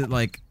 is it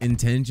like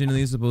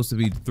intentionally supposed to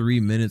be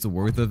 3 minutes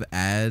worth of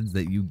ads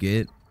that you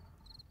get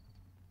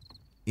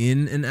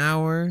in an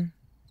hour?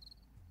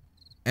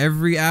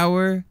 Every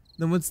hour?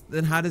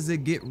 Then how does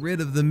it get rid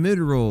of the mid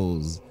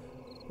rolls?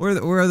 Or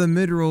are the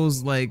mid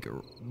rolls like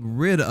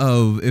rid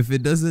of if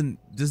it doesn't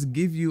just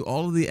give you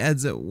all of the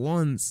ads at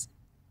once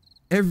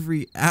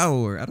every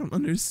hour? I don't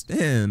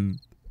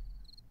understand.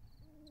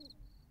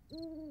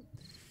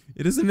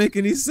 It doesn't make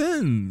any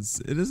sense.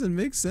 It doesn't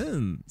make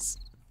sense.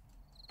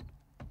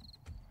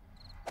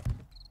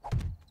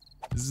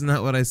 This is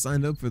not what I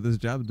signed up for this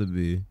job to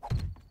be.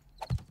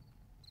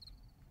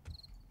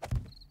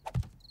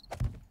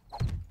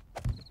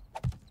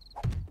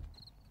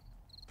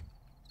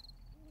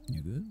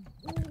 You good?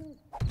 Okay. Okay,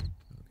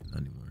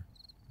 not anymore.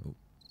 Oh.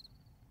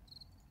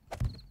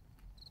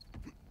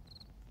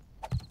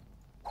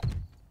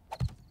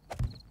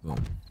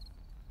 Boom.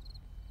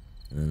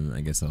 And then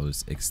I guess I'll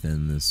just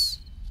extend this.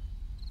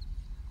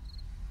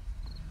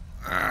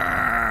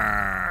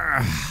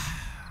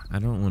 I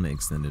don't want to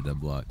extend it a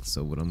block,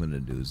 so what I'm gonna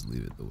do is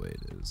leave it the way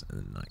it is and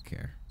then not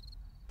care.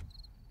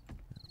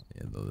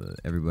 Yeah, though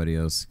everybody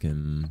else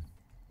can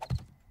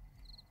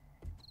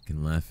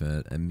laugh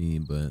at me,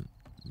 but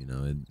you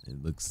know it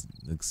looks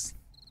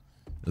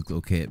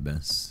okay at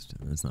best.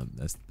 And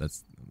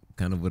that's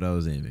kind of what I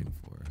was aiming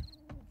for.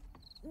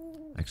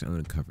 Actually, I'm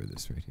gonna cover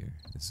this right here.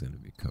 It's gonna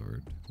be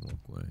covered. Walk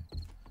away.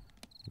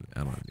 I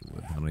don't have any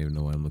wood. I don't even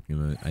know why I'm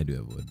looking at it. I do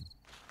have wood.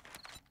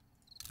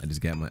 I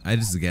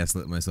just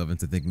gaslit myself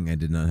into thinking I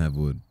did not have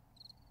wood.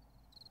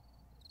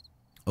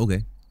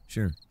 Okay,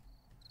 sure.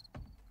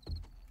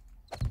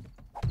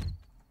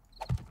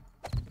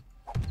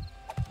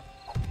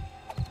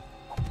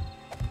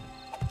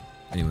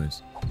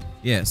 Anyways,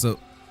 yeah, so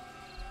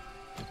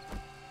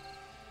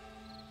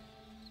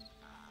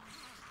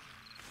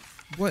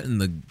what in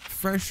the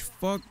fresh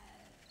fuck?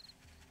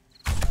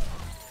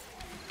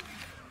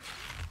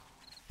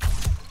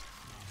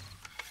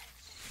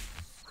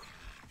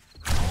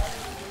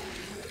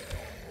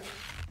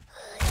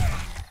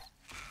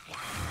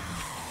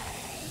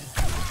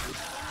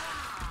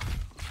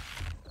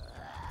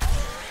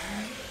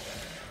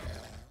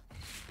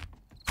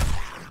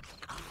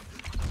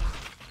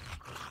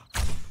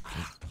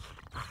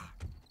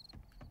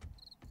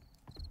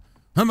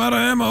 I'm out of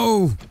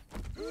ammo!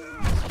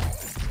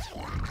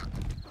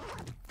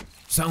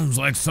 Sounds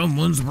like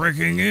someone's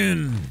breaking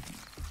in.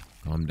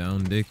 Calm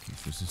down, Dick.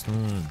 It's just a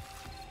storm.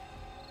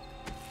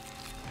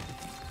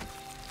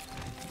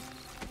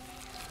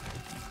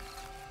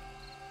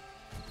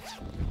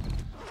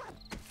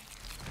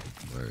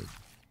 Word.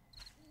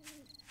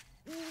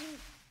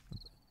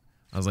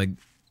 I was like,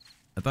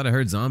 I thought I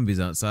heard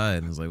zombies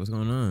outside. I was like, what's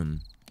going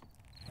on?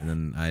 And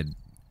then I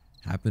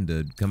happened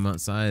to come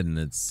outside, and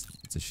it's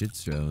a shit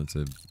show. It's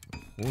a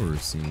horror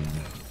scene.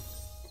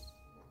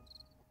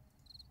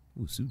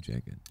 Ooh, suit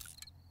jacket.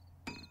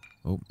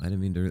 Oh, I didn't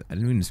mean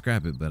to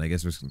scrap it, but I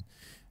guess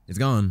it's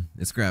gone.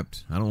 It's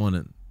scrapped. I don't want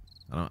it.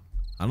 I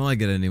don't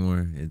like it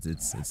anymore.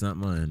 It's not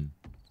mine.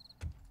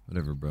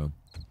 Whatever, bro.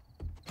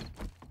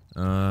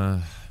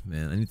 Man,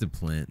 I need to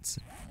plant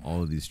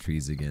all of these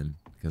trees again,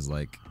 because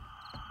like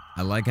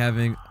I like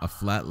having a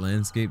flat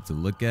landscape to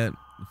look at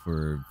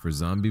for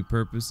zombie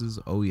purposes.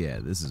 Oh yeah,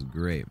 this is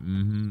great.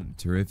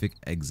 Terrific,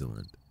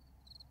 excellent.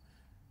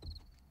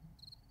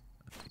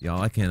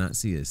 Y'all, I cannot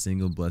see a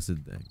single blessed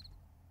thing.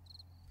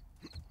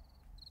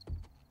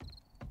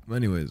 But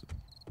anyways,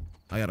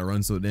 I gotta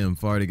run so damn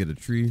far to get a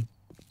tree.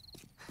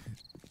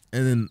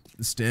 And then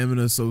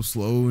stamina's so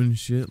slow and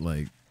shit,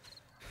 like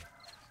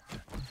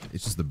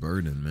it's just the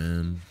burden,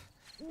 man.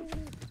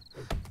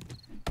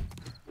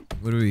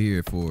 What are we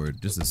here for?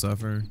 Just to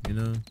suffer, you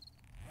know?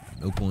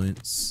 No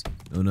points,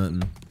 no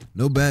nothing.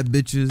 No bad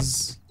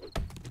bitches.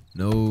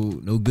 No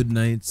good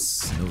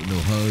nights, no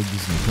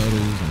hugs, no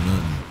cuddles, no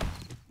nothing.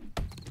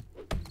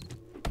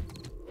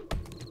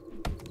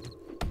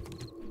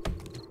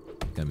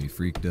 Got me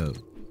freaked up.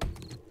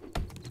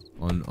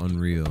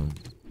 Unreal.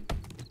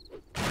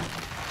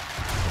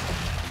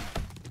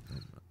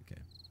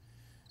 Okay.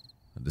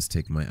 I'll just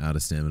take my out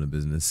of stamina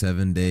business.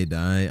 7-day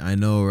die. I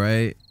know,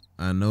 right?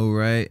 I know,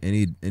 right?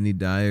 Any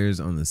dyers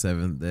on the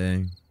 7th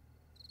day?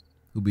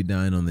 Who be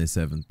dying on their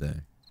 7th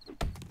day?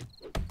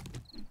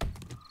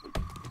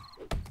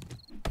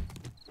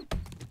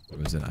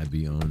 Or is it I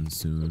be on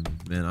soon?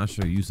 Man, I'll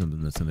show you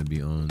something that's gonna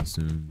be on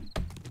soon.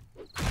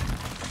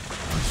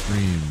 My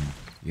stream.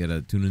 You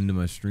gotta tune into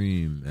my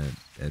stream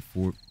at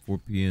 4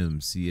 p.m.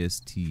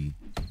 CST.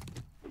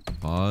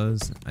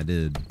 Pause? I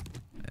did.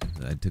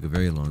 I took a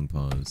very long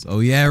pause. Oh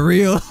yeah,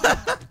 real.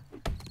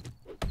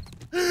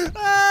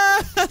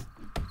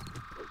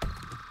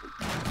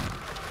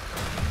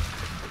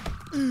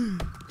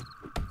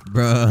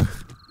 Bruh.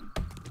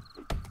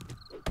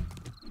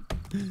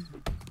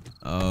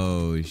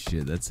 Oh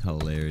shit, that's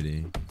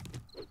hilarity.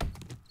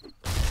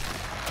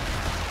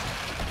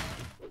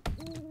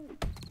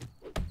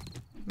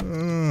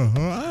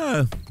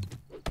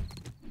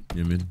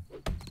 You know what I mean?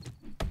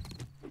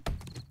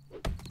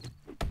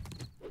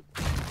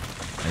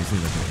 I just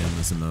need like an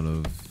endless amount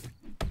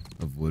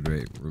of wood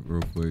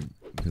real quick,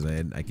 because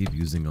I keep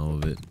using all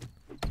of it,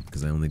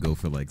 because I only go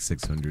for like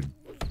 600, and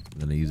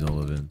then I use all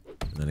of it, and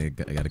then I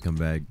gotta come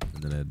back,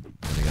 and then I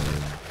gotta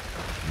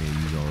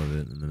use all of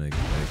it, and then I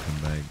gotta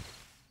come back.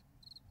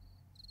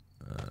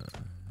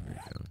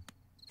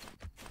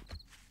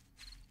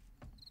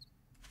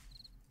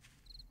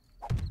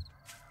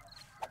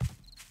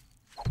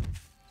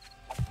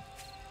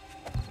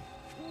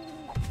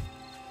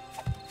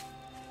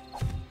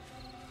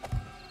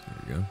 There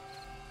we go.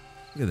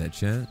 Look at that,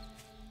 chat.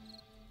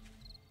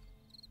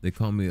 They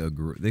call me the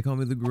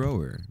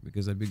grower,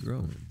 because I be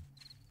growing.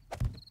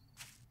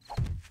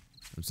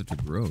 I'm such a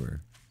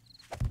grower.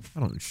 I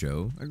don't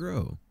show, I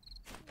grow.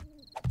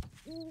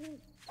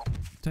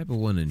 Type a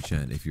 1 in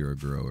chat if you're a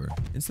grower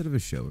instead of a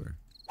shower,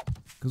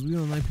 because we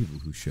don't like people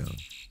who show.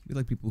 We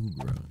like people who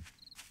grow.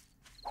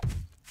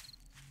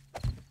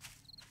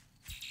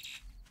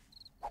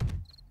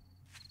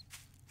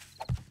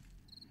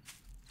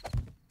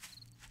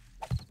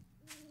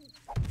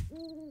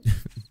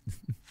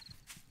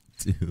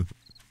 Dude.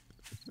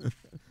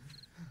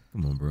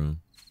 Come on, bro.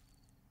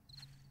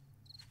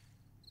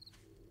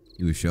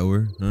 You a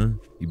shower, huh?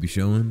 You be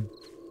showing?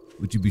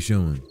 What you be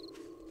showing?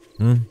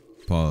 Huh?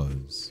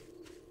 Pause.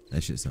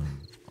 That shit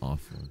sounds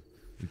awful.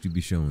 What you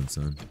be showing,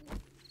 son?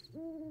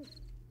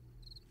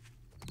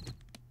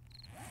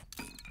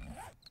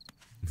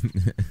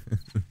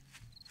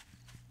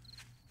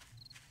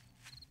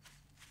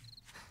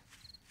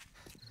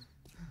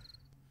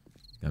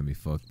 Got me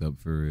fucked up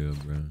for real,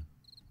 bro.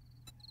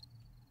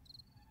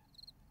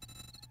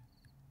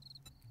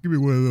 Give me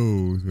one of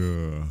those. You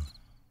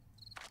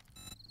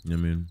know what I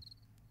mean?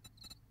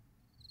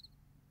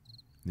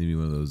 Give me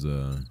one of those. You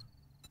know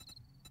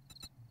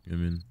what I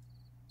mean?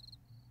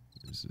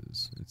 It's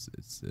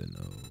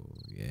no,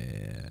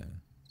 yeah.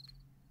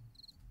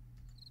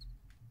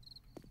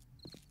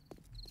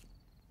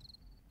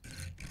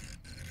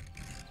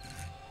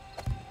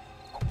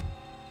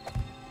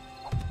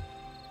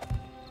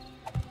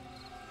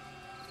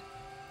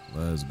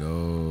 Let's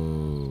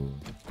go.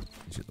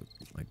 It should look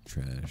like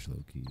trash,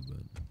 low key, but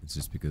it's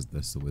just because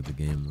that's the way the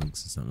game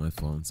looks. It's not my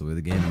fault. It's the way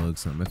the game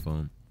looks. Not my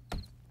fault.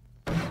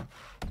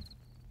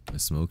 A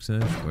smoke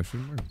sesh?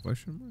 Question mark?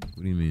 Question mark?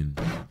 What do you mean?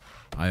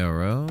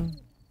 IRL?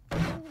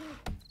 I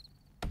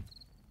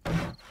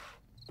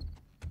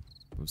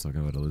was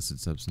talking about illicit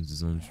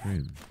substances on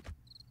stream.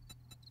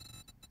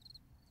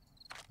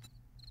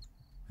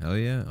 Hell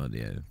yeah. Oh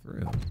yeah, for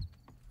real.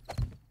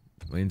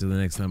 Wait until the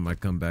next time I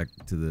come back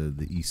to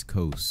the East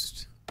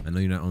Coast. I know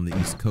you're not on the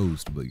East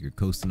Coast, but you're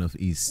coast enough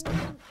east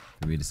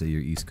for me to say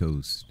you're East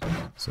Coast.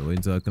 So wait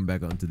until I come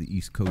back onto the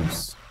East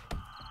Coast.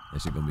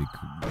 That shit gonna be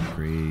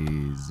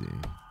crazy.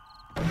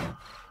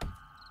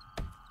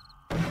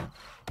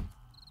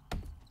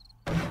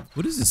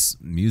 What is this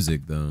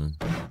music though?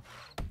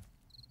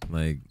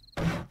 Like,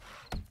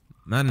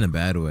 not in a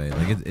bad way.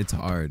 Like it's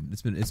hard.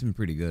 It's been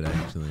pretty good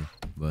actually,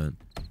 but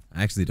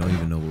I actually don't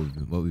even know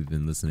what we've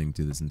been listening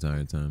to this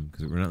entire time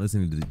because we're not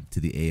listening to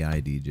the AI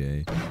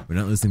DJ. We're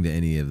not listening to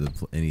any of the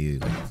like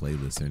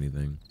playlists or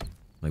anything.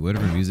 Like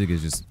whatever music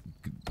is just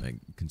like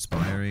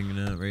conspiring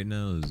right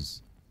now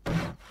is.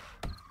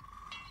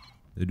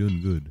 They're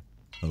doing good.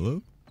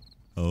 Hello?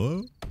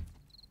 Hello?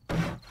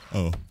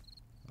 Oh.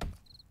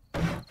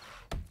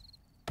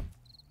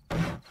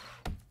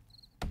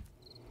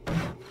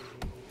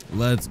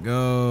 Let's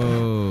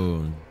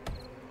go.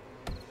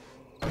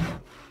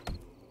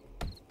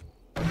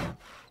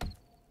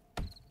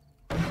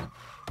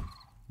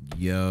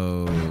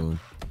 Yo,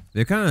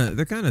 they're kind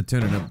of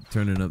turning up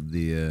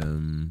the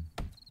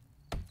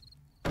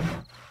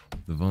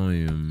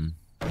volume.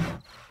 I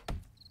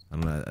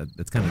don't know.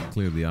 That's kind of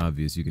clearly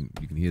obvious. You can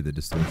hear the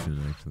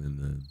distortion actually in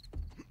the.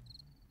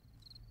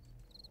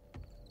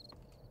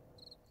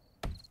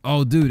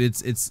 Oh, dude,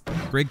 it's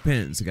break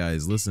pants,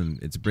 guys. Listen,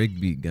 it's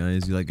breakbeat,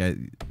 guys. You like,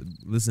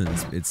 listen,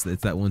 it's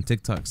that one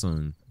TikTok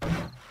song.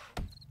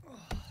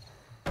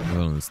 Hold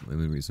on, let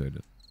me restart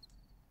it.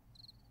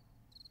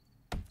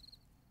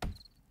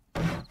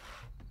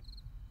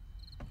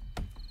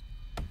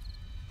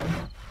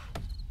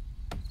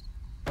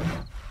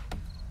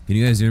 Can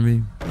you guys hear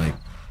me? Like,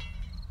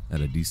 at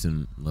a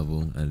decent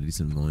level, at a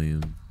decent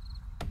volume.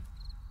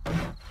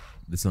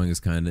 This song is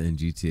kind of in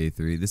GTA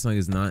 3. This song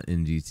is not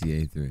in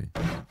GTA 3.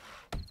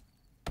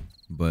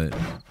 But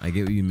I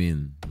get what you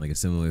mean. Like a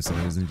similar song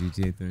is in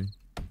GTA 3.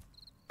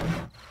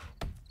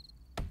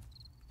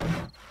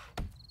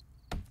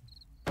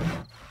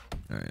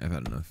 Alright, I've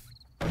had enough.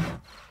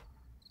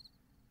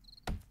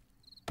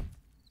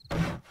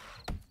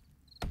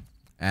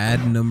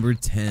 Ad number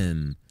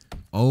 10.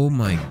 Oh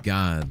my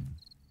god.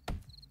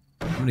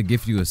 I'm gonna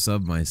gift you a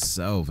sub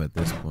myself at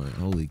this point.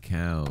 Holy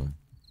cow.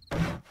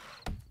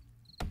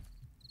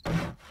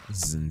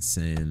 This is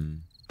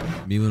insane.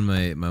 Me when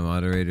my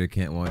moderator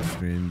can't watch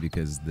stream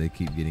because they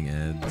keep getting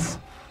ads.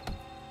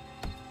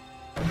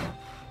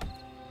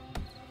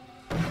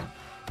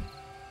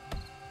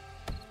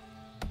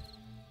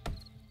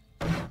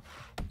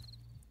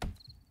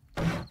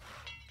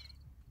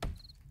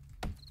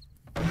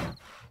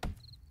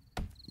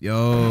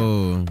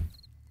 Yo,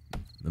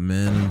 the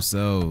man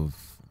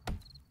himself.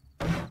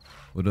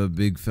 What up,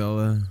 big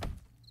fella?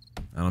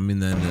 I don't mean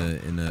that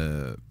in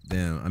a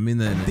damn. I mean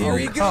that in an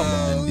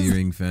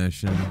endearing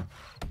fashion.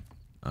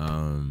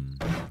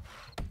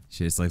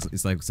 Shit,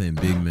 it's like saying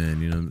big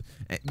man, you know.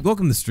 Hey,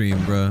 welcome to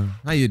stream, bro.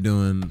 How you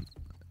doing?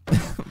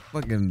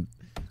 I'm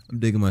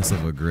digging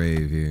myself a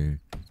grave here.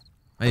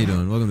 How you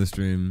doing? Welcome to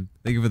stream.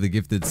 Thank you for the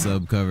gifted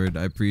sub covered.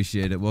 I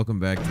appreciate it. Welcome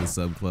back to the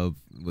sub club.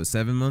 What,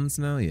 7 months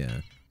now?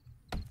 Yeah.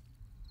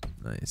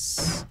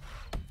 Nice.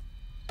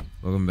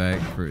 Welcome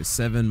back for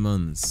 7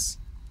 months,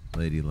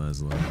 Lady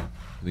Laszlo.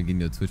 We can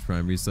get a Twitch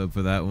Prime resub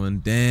for that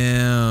one.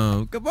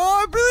 Damn. Come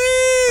on,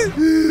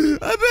 please.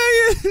 I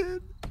beg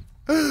it.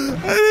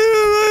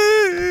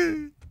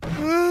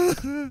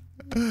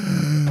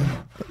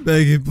 I'm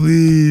begging,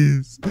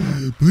 please.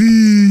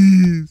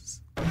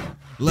 Please.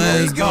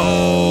 Let's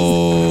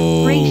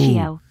go.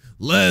 Ratio.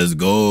 Let's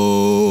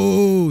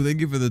go.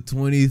 Thank you for the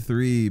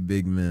 23,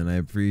 big man. I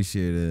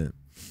appreciate it.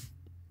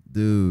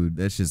 Dude,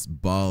 that's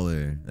just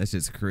baller. That's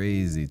just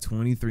crazy.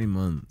 23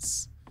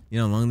 months. You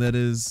know how long that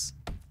is?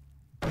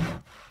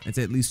 It's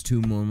at least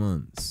 2 more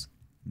months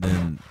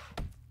than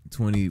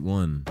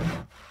 21.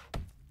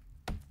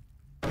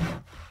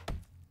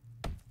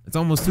 It's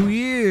almost 2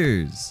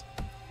 years.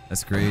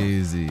 That's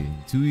crazy.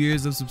 2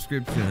 years of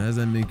subscription. How does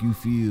that make you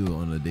feel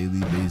on a daily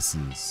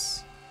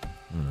basis?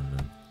 I don't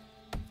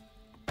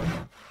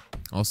know.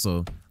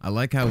 Also, I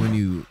like how when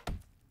you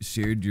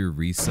shared your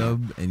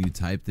resub and you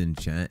typed in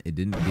chat, it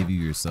didn't give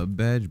you your sub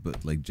badge,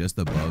 but like just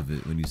above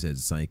it when you said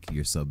psych,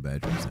 your sub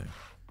badge was there.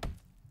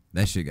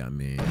 That shit got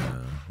me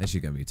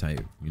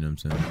tight. You know what I'm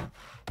saying?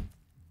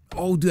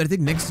 Oh, dude, I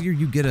think next year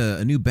you get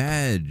a new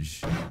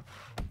badge.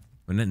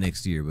 Or not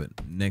next year, but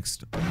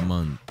next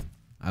month,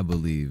 I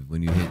believe,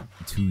 when you hit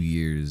 2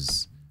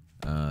 years,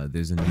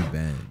 there's a new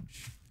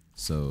badge.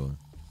 So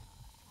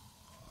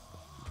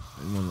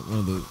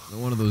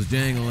one of those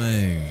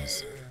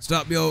jangalangs.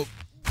 Stop, yo.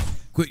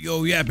 Quit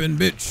yo yapping,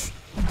 bitch.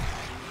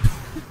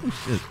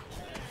 Shit.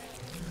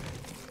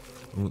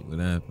 What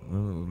happened?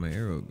 Where'd my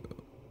arrow go?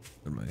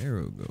 Where'd my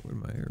arrow go?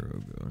 Where'd my arrow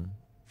go?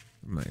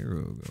 Where'd my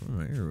arrow go?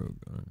 Where'd my arrow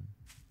go?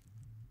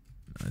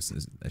 Nah,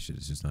 that shit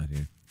is just not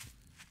here.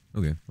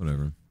 Okay,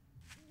 whatever.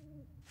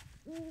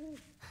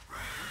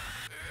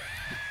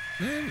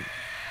 Man.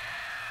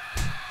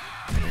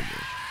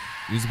 Okay.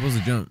 You're supposed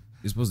to jump.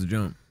 You're supposed to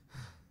jump.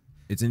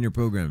 It's in your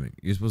programming.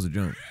 You're supposed to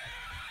jump.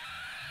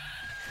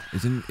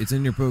 It's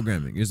in your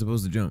programming. You're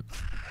supposed to jump.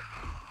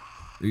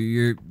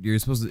 You're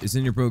supposed to. It's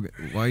in your program.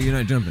 Why are you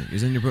not jumping?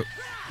 It's in your pro.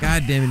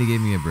 God damn it! He gave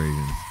me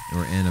abrasion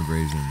or an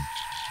abrasion.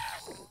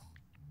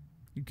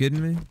 You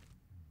kidding me?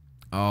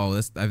 Oh,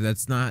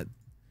 that's not.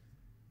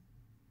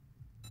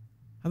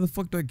 How the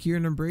fuck do I cure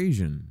an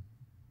abrasion?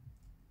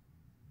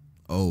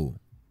 Oh.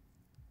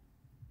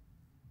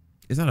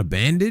 It's not a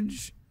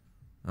bandage?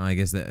 Oh, I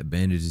guess that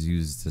bandage is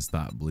used to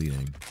stop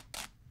bleeding.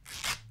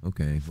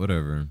 Okay,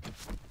 whatever.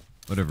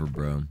 Whatever,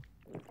 bro.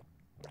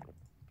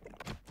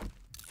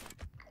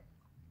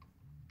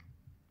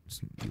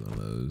 Just eat one of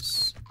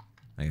those.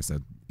 I guess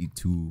I'll eat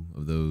 2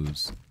 of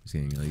those. Just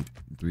kidding, I'll eat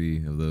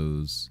 3 of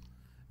those.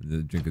 And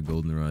then drink a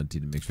goldenrod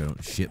tea to make sure I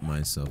don't shit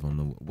myself on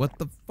the... What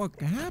the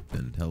fuck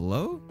happened?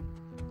 Hello?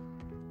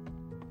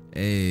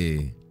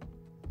 A,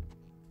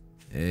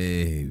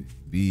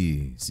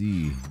 B,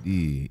 C,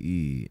 D,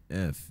 E,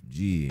 F,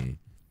 G,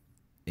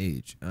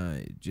 H,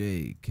 I,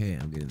 J, K.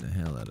 I'm getting the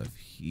hell out of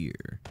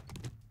here.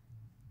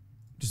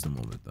 Just a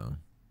moment, though.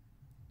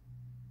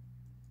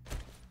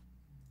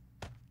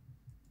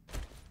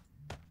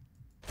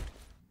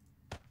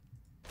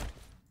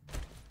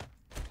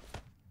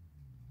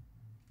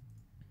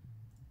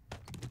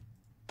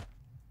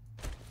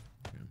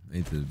 I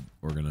need to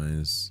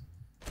organize.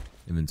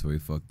 Inventory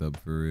fucked up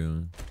for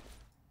real.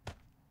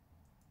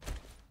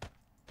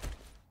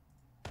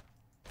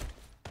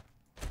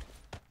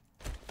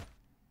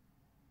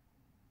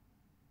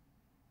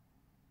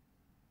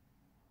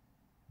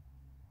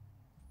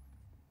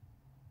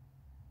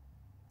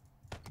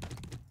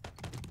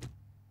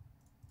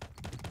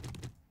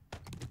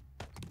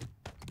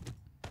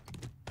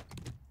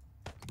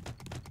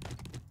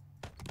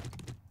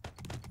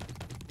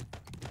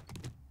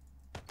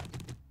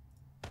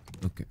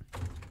 Okay,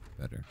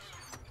 better.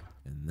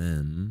 And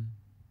then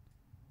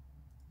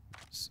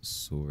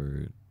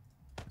sword,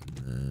 and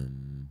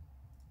then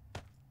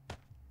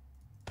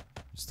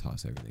just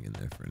toss everything in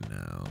there for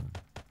now.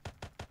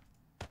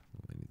 Oh,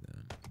 I need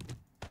that.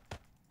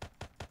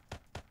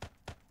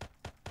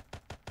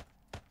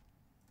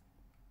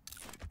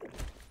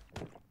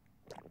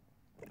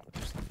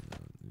 Just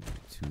need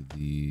 2 of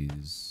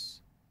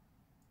these.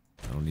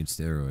 I don't need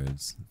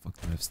steroids. The fuck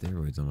do I have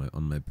steroids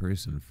on my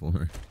person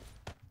for?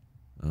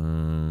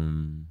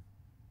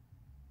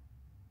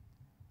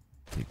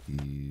 Take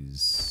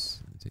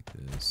these, take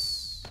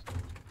this,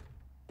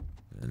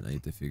 and I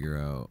need to figure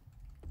out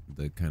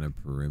the kind of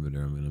perimeter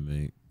I'm gonna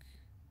make.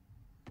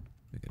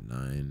 Make it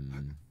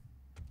 9.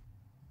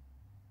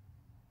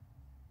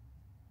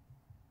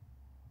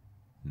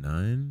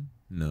 9?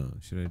 No,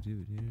 should I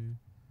do it here?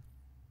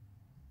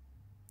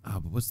 Ah,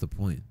 but what's the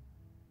point?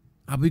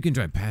 Ah, but we can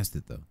drive past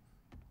it though.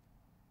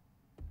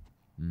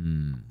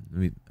 I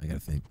gotta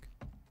think.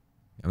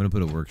 I'm gonna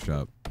put a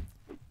workshop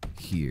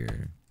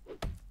here.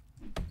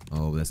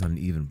 Oh, that's not an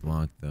even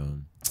block though.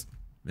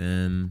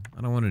 Man,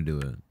 I don't want to do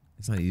it.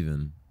 It's not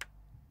even.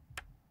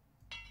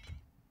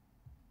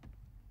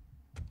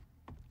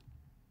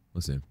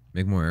 We'll see.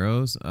 Make more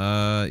arrows?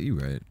 You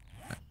right.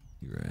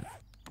 You right.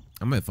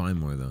 I might find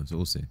more though, so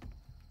we'll see.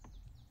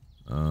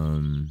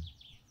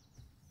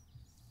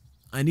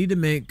 I need to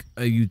make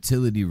a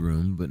utility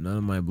room, but none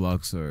of my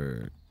blocks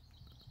are.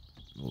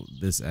 Well,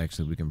 this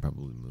actually we can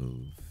probably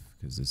move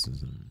because this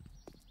isn't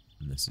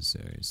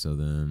necessary. So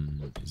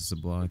then, is this a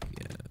block?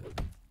 Yeah.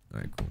 All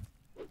right, cool.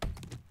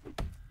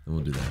 Then we'll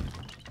do that.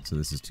 So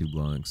this is 2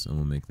 blocks, and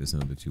we'll make this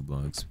another 2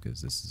 blocks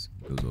because this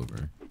goes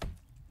over.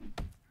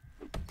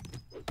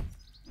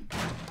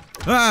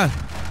 Ah!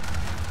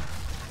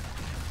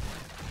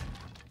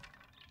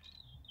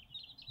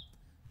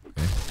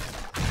 Okay.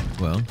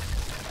 Well,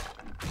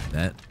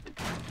 that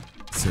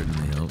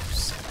certainly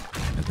helps,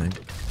 I think.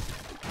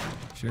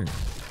 Sure.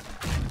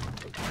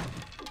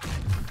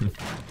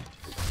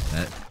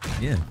 That,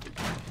 yeah.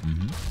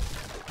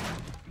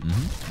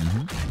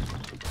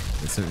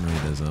 That certainly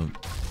does help.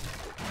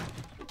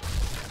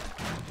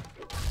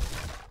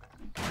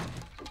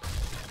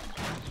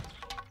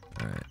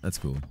 Alright, that's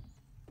cool.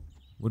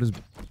 What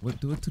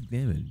took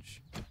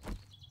damage?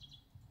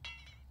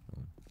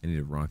 Oh, I need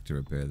a rock to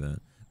repair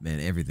that. Man,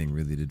 everything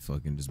really did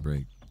fucking just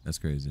break. That's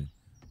crazy.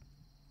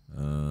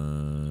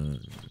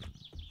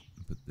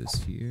 Put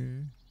this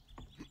here.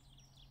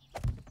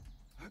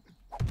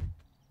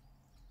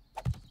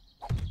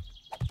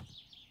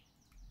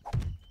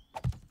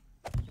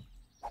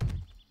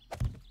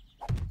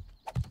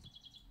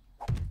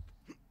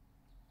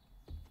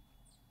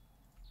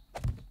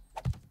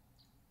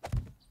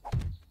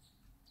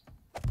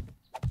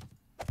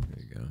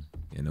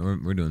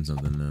 We're doing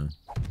something now.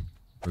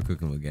 We're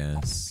cooking with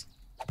gas.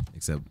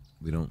 Except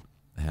we don't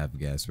have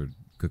gas. We're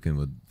cooking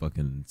with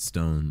fucking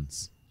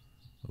stones.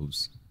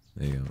 Oops.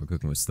 There you go. We're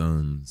cooking with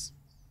stones.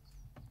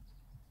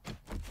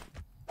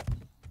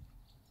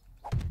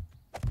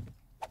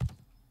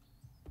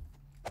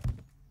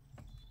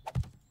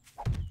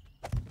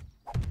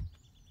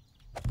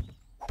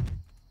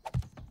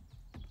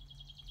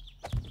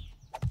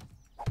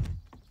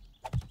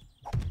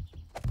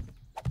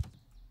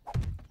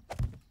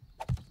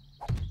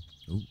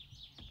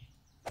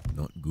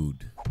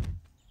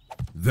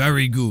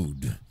 Very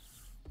good.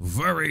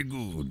 Very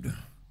good.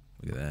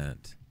 Look at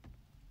that.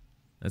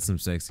 That's some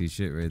sexy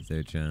shit right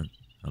there, chat.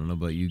 I don't know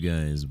about you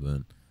guys,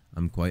 but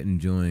I'm quite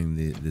enjoying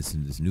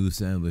this new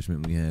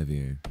establishment we have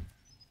here.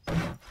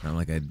 Not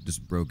like I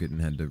just broke it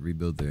and had to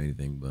rebuild it or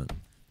anything, but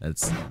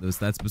that's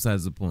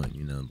besides the point,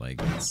 you know.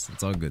 Like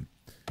it's all good.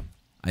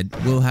 I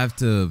will have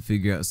to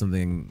figure out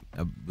something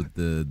with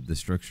the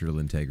structural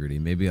integrity.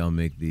 Maybe I'll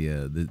make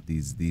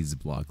these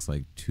blocks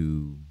like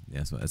two.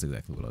 Yeah, so that's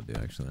exactly what I'll do.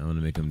 Actually, I want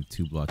to make them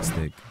 2 blocks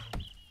thick,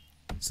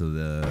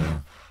 so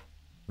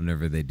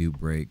whenever they do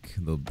break,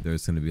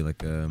 there's going to be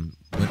like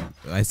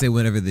I say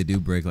whenever they do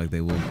break, like they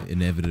will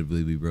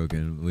inevitably be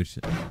broken, which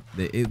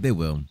they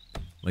will.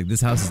 Like this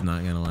house is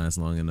not gonna last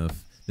long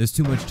enough. There's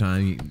too much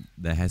time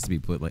that has to be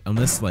put, like,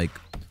 unless like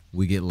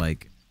we get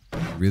like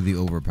really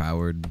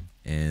overpowered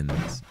and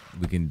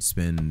we can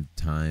spend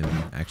time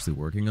actually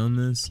working on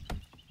this.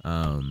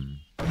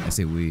 I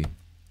say we,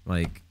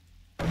 like,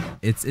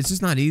 it's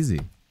just not easy.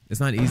 It's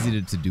not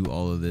easy to do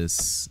all of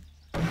this.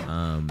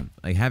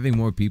 Like having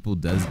more people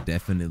does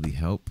definitely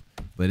help,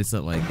 but it's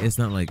not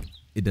like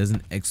it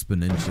doesn't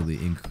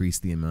exponentially increase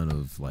the amount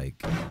of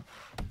like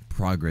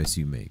progress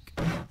you make,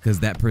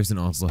 because that person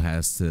also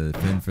has to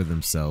fend for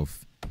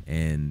themselves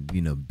and,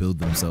 you know, build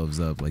themselves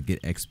up, like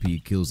get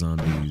XP, kill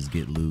zombies,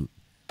 get loot,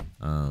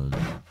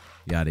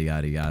 yada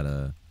yada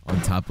yada,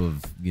 on top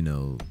of, you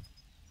know,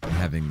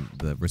 having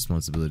the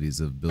responsibilities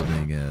of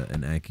building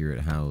an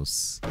accurate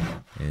house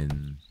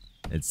and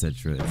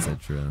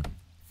etc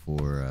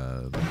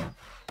for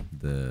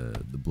the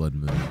blood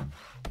moon.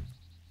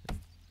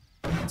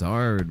 It's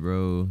hard,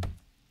 bro.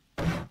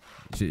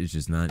 It's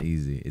just not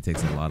easy. It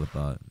takes a lot of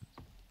thought.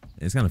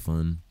 It's kind of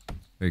fun,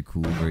 very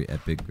cool, very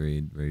epic,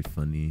 very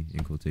funny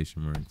in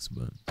quotation marks.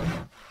 But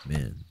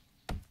man,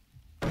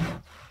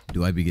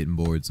 do I be getting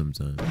bored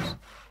sometimes?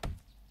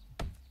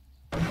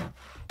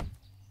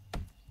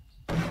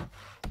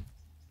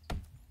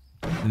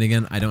 And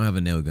again, I don't have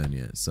a nail gun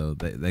yet, so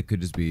that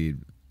could just be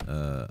you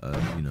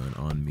know, an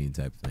on me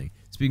type thing.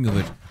 Speaking of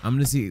which, I'm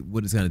gonna see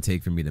what it's gonna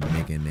take for me to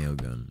make a nail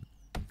gun.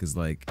 Cause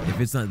like, if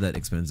it's not that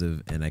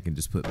expensive and I can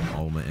just put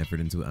all my effort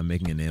into it, I'm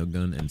making a nail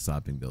gun and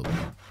stopping building.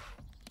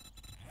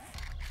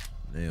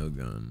 Nail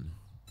gun.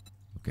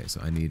 Okay,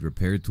 so I need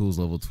repair tools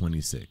level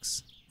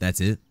 26.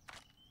 That's it?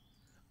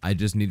 I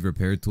just need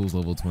repair tools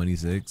level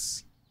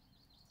 26.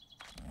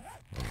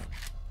 Hold on.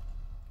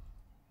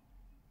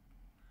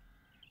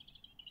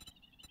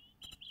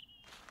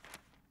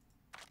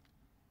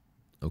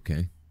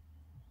 Okay.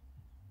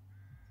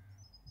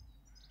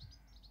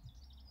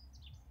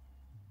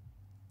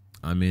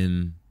 I'm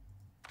in.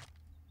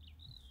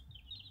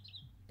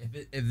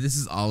 If this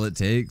is all it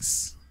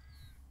takes,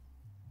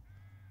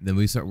 then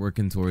we start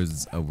working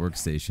towards a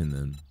workstation.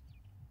 Then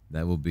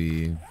that will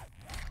be.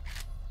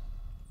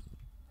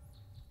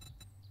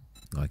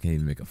 Oh, I can't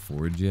even make a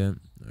forge yet.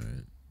 All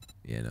right.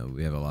 Yeah, no,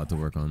 we have a lot to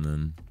work on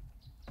then.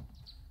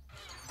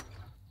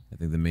 I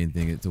think the main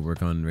thing to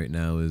work on right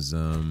now is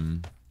what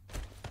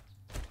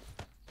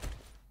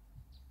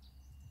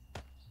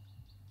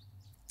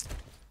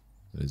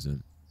is it?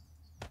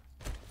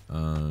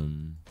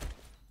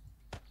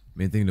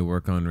 Main thing to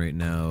work on right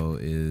now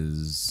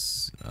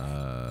is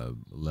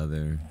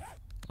leather,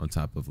 on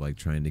top of like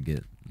trying to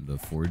get the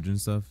forge and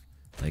stuff.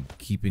 Like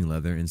keeping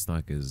leather in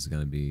stock is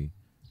gonna be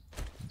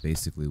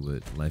basically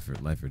what life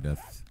or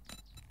death.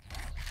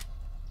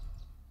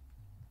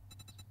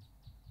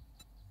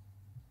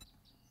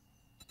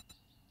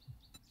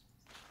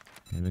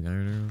 Can I make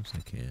iron arrows?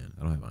 I can.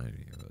 I don't have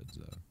iron arrows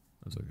though.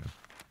 That's okay.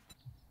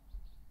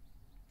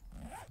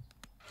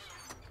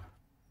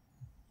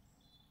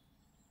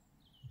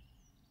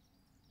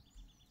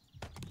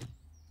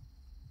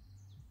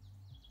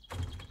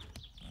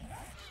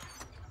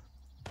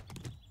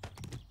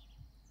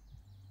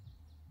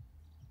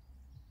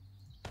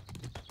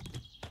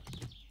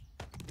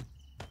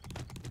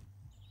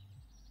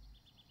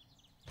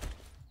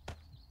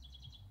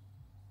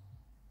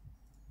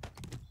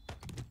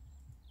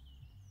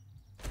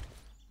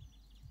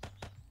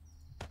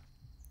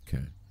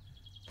 Okay.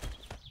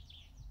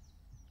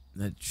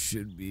 That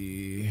should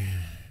be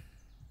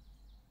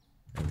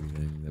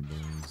everything that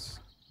belongs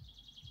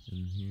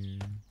in here.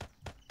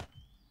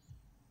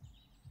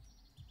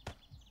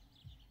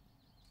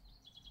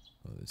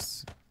 Oh,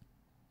 this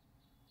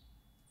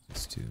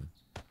too.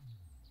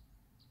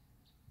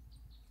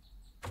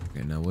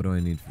 Okay, now what do I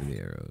need for the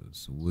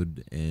arrows?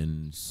 Wood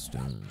and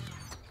stone.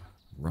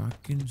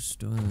 Rock and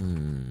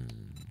stone.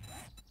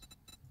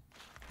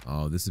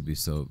 Oh, this would be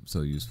so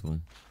useful.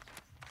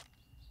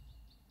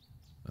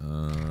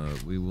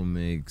 We will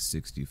make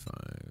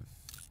 65.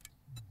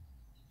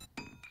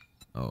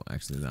 Oh,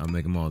 actually, I'll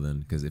make them all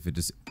then, because if it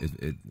just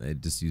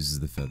uses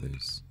the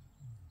feathers.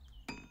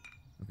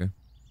 Okay.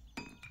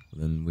 Well,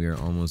 then we are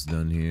almost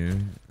done here.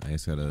 I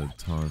just gotta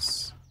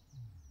toss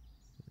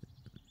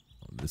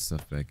all this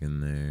stuff back in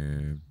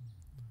there.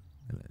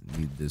 And I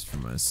need this for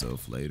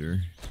myself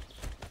later.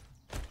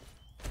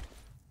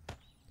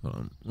 Hold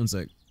on, one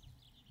sec.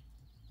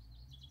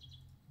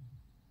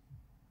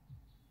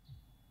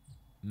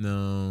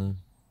 No.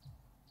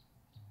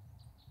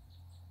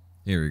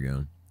 Here we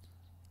go.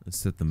 Let's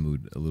set the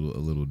mood a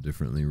little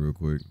differently real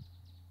quick.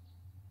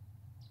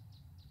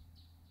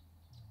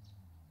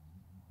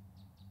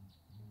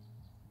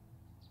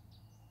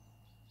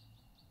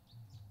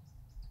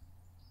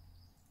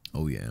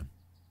 Oh yeah.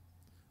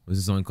 What's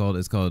this song called?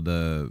 It's called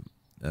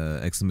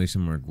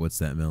exclamation mark what's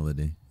that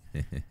melody?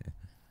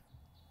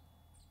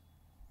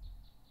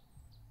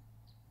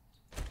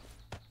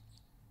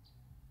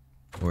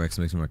 Or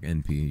exclamation mark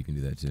NP, you can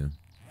do that too.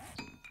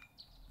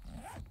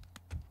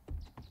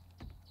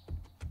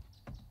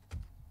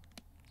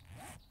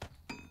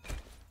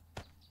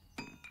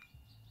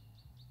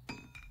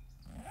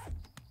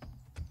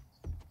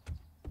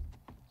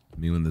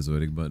 Me when the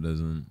Zoidic bot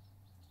doesn't.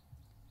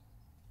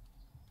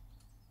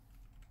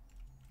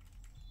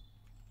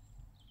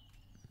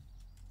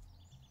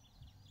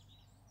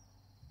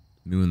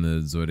 Me when the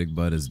Zoidic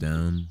bot is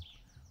down.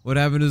 What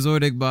happened to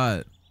Zoidic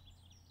bot?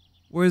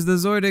 Where's the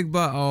Zoidic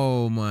bot?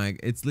 Oh my!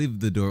 It's "Leave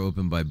the Door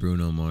Open" by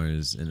Bruno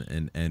Mars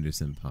and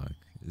Anderson .Paak.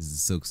 This is a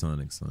Silk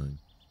Sonic song.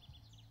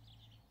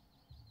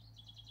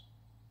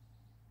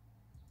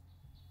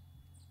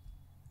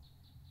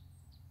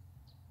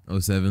 Oh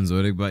 07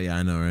 Zoidic bot. Yeah,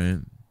 I know, right?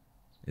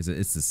 It's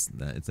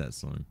that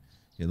song.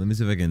 Yeah, let me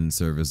see if I can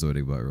service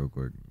Zoidic bot real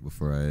quick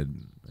before I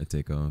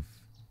take off.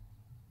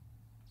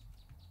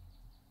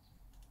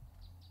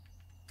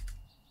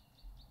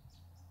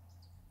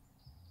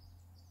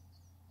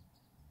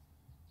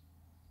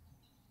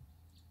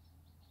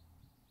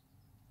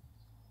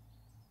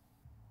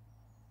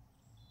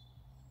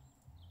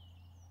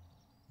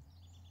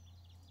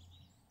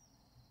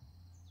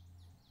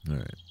 All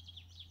right.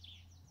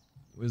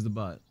 Where's the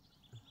bot?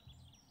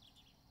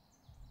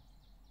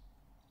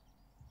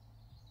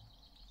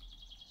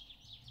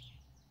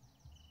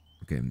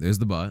 Okay, there's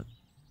the bot.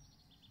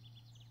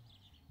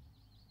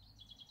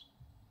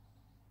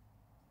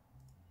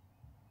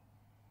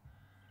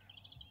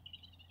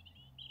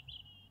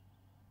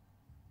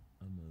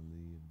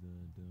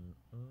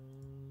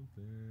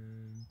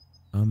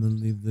 I'ma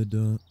leave the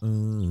door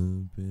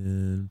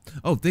open.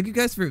 Oh, thank you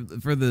guys for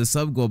the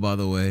sub goal, by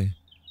the way.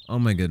 Oh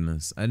my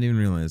goodness, I didn't even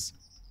realize.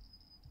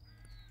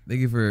 Thank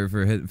you for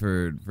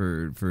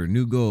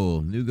new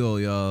goal,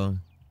 y'all.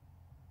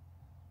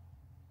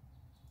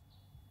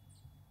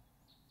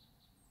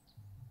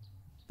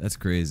 That's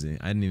crazy.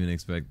 I didn't even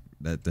expect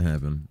that to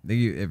happen.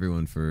 Thank you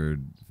everyone for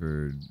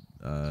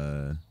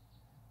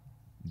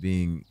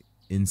being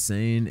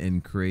insane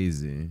and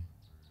crazy.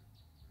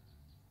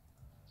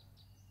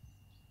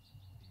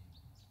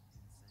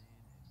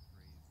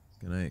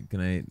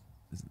 Can I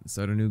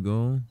start a new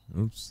goal?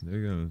 Oops,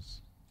 there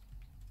goes.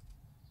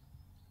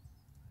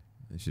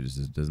 That shit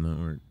just does not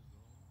work.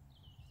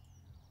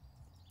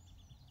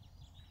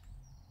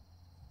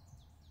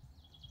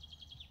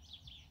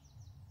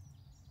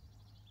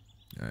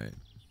 All right,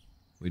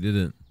 we did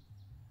it.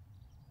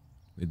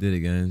 We did it,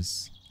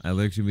 guys. I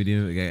lurked you,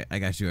 medium. I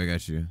got you. I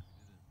got you.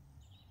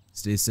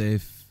 Stay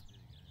safe.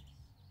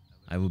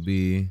 I will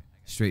be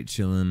straight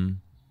chilling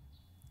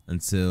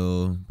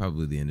until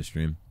probably the end of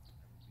stream.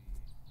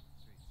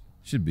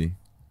 Should be.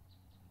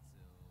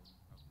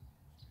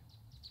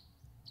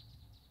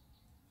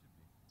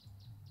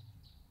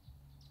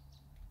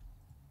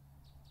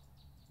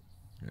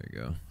 There you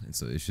go. And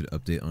so it should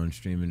update on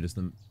stream in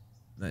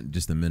not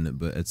just a minute,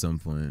 but at some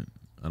point.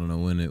 I don't know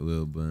when it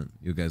will, but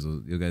you guys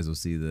will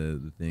see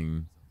the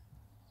thing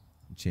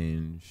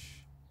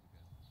change.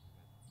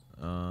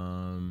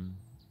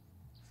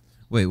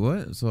 Wait,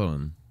 what? So hold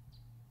on.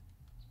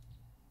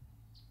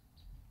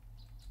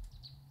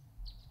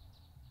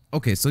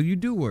 Okay, so you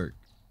do work.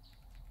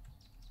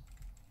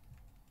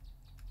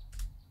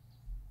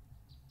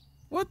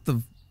 What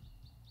the?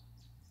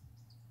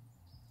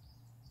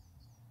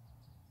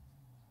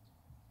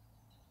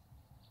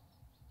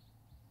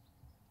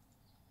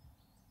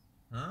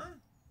 Huh?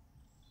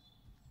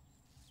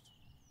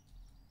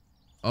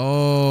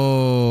 Oh.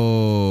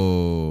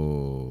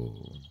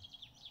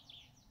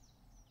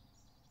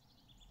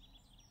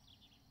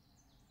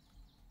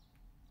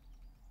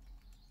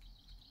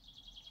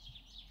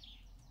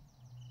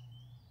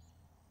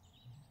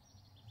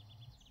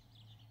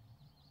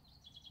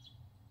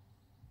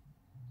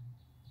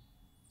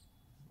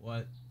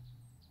 What?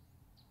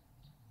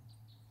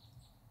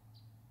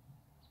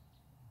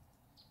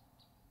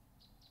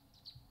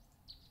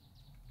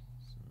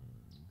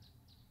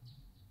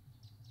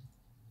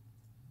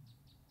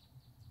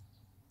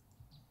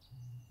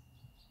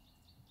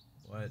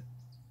 What?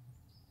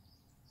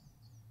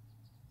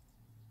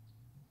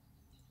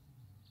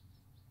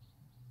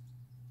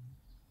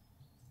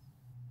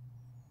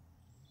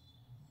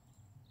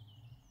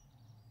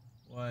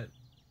 What?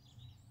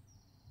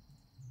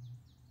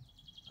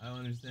 I don't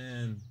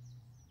understand.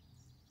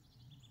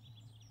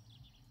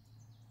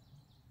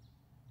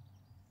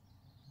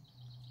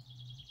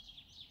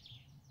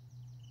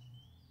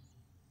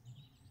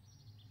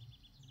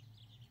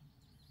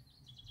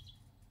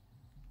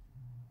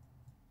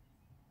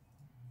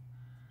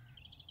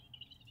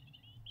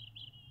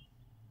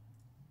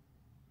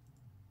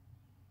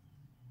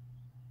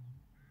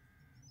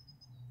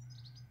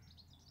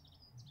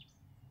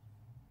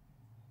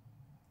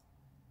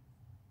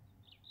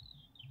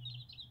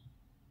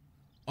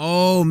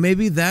 Oh,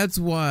 maybe that's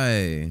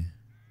why.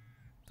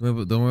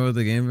 Don't worry about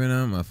the game right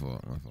now. My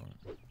fault. My fault.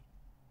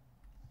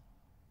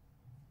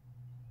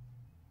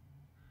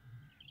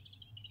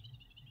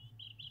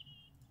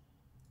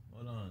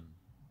 Hold on.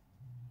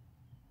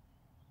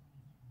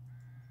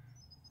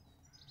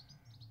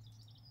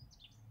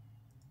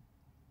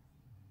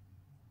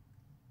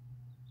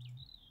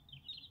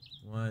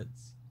 What?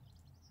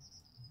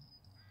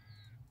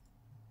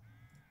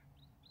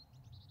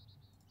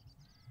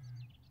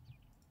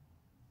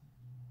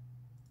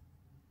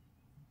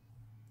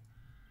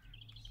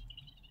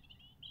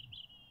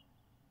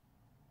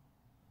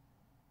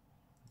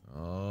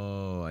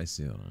 Oh, I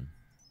see. Hold on.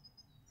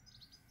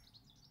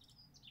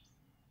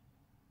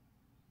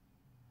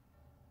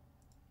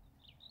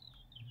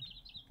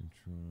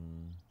 Control.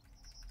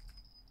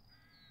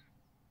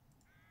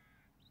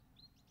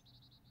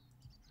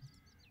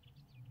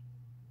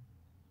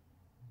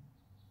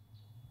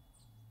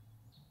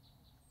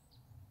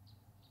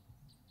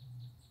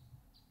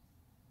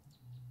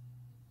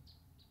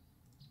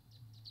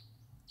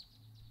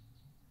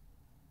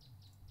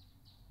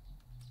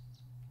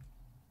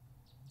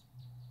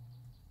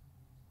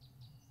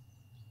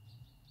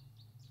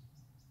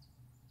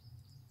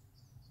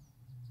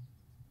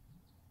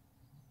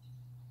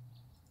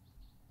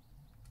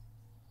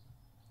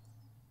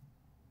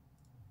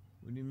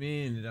 What do you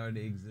mean? It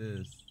already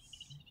exists.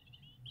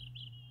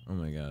 Oh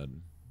my god.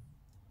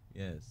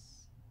 Yes.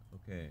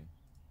 Okay.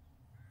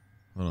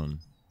 Hold on.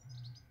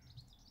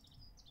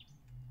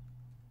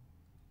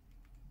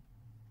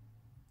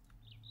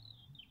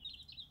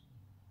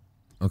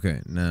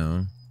 Okay,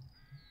 now.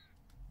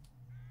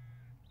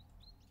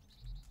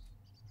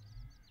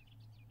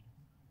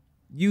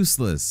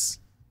 Useless.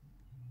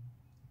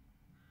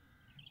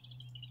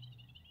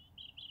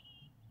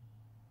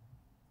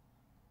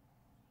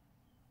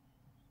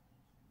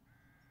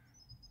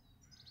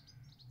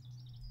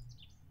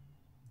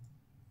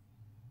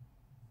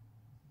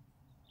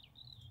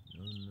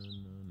 No, no,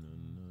 no, no,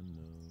 no,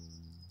 no.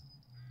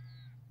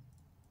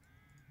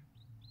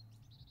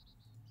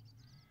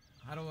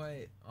 How do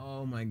I?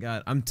 Oh my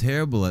god, I'm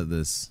terrible at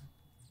this.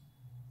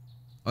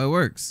 Oh, it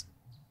works.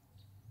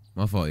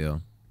 My fault,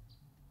 yo.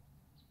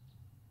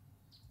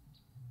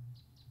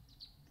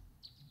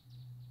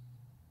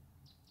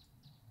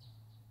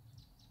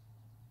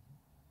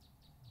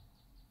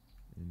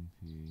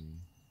 NP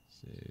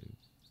save.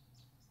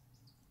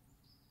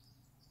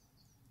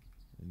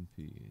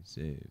 NP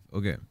save.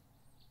 Okay.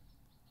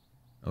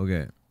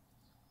 Okay.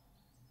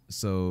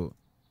 So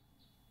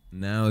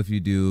now if you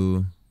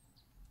do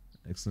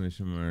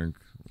exclamation mark,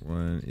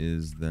 what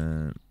is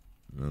that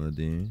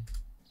melody?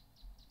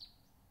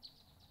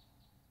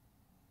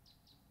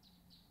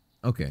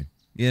 Okay.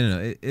 Yeah,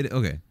 no, it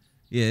okay.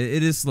 Yeah,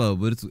 it is slow,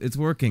 but it's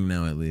working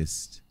now at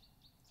least.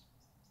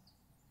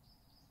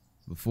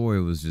 Before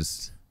it was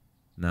just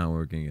not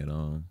working at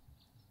all.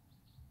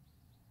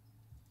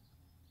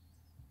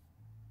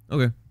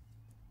 Okay.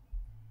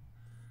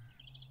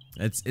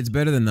 It's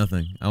better than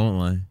nothing. I won't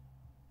lie.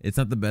 It's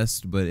not the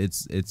best, but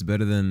it's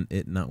better than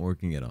it not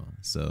working at all.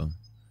 So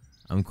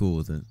I'm cool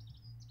with it.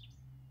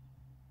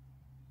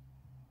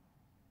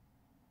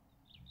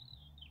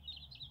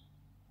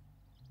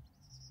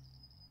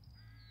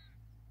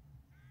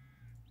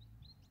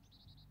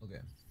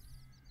 Okay.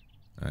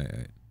 All right, all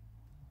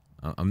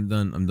right. I'm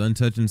done. I'm done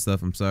touching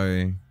stuff. I'm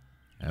sorry.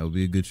 I will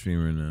be a good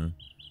streamer now.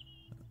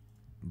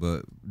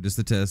 But just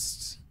a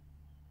test.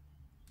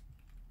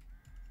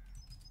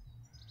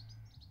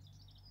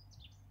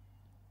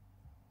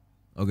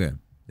 Okay.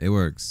 It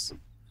works.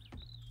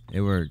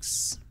 It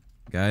works.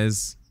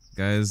 Guys,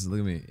 look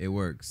at me. It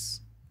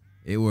works.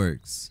 It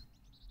works.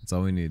 That's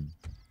all we need.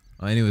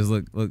 Oh, anyways,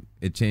 look,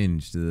 it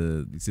changed.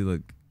 You see,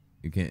 look,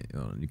 you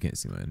can't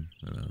see my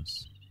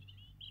mouse.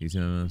 You see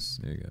my mouse?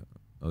 There you go.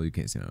 Oh, you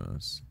can't see my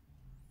mouse.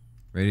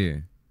 Right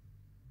here.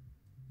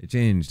 It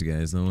changed,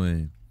 guys. No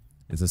way.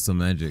 It's just so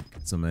magic.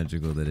 It's so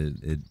magical that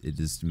it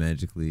just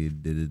magically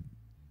did it.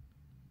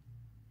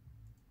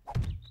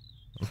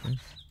 Okay.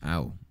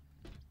 Ow.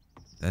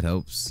 That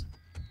helps.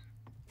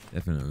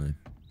 Definitely.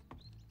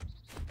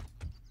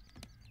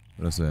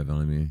 What else do I have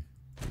on me?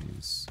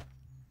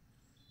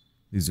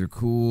 These are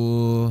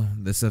cool.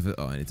 This stuff.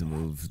 Oh, I need to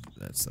move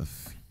that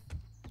stuff.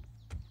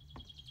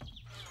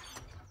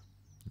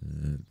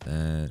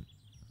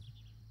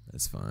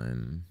 That's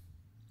fine.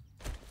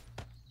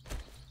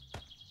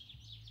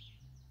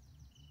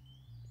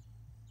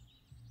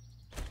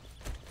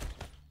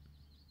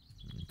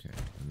 Okay,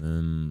 and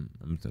then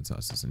I'm gonna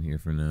toss this in here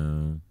for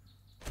now,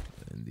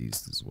 and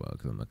these as well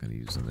because I'm not gonna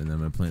use them. And then I'm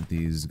gonna plant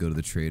these, go to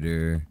the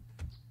trader,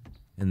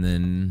 and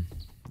then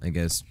I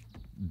guess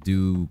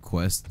do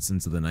quests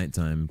into the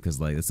nighttime because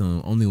like that's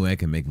the only way I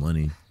can make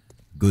money,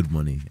 good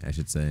money, I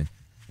should say.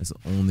 That's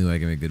the only way I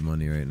can make good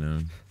money right now.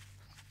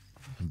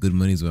 Good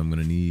money is what I'm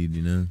gonna need,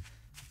 you know.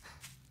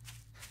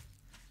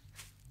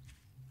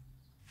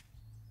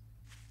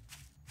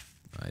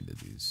 I did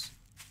these.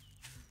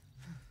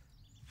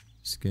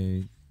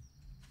 Skate.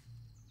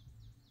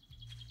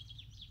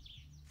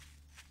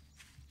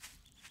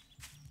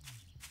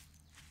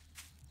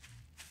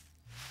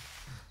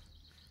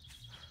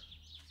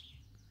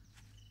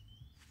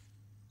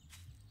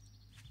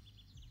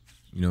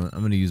 You know what?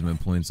 I'm gonna use my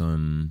points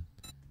on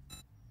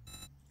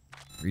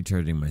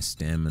recharging my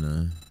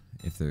stamina,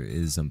 if there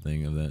is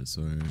something of that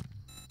sort.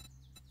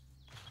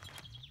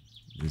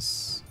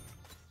 This.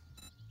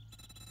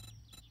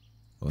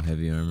 Oh,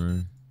 heavy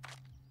armor.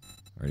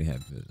 I already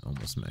have it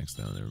almost maxed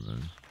out. Never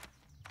mind.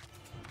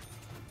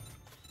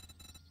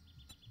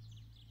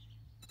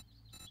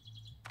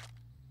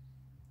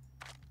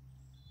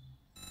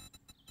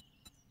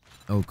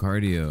 Oh,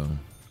 cardio.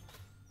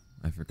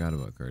 I forgot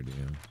about cardio.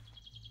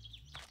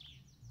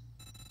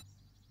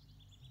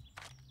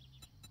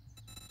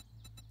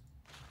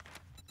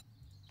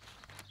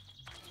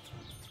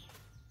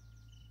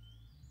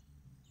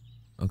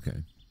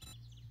 Okay.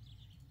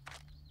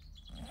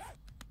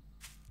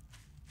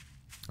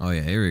 Oh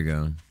yeah, here we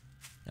go.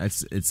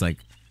 It's like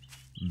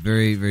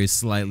very, very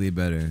slightly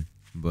better,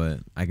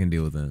 but I can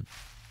deal with that.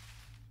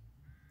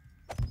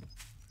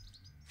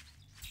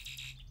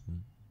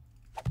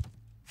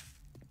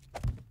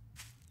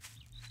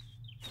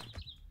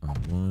 I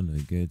wanna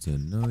get to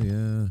know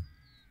ya.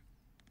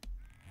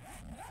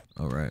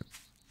 All right,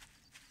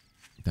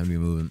 time to be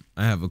moving.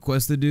 I have a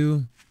quest to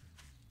do.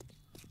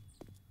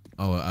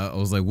 Oh, I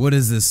was like, what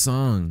is this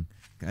song?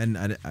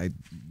 I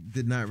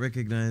did not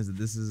recognize that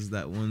this is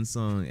that one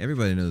song.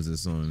 Everybody knows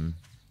this song.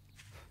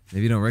 If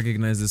you don't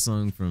recognize this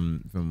song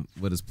from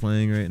what is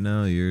playing right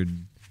now, you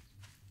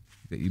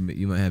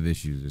might have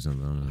issues or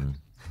something. I don't know.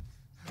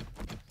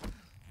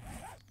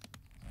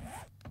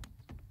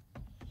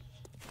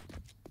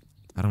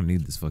 I don't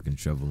need this fucking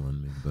shovel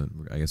on me, but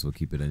I guess we'll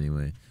keep it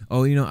anyway.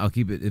 Oh, you know, I'll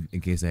keep it in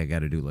case I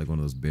gotta do like one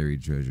of those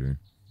buried treasure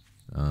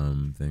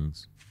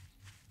things.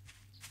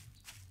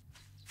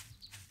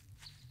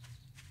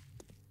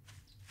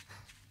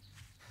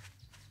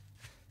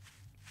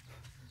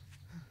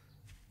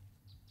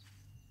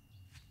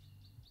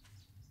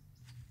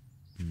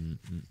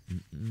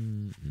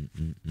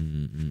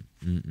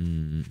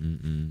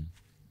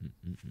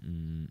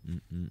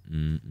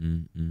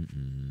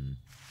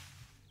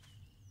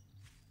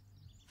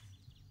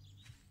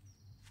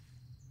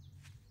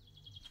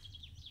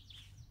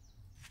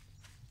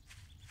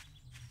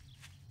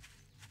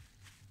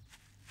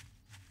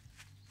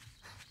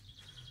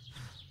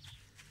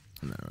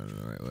 I'm not running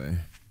the right way.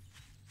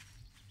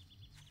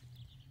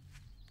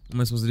 What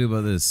am I supposed to do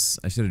about this?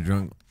 I should have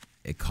drunk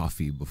a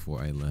coffee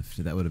before I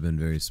left. That would have been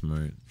very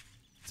smart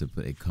to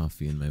put a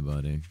coffee in my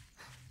body.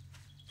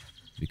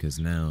 Because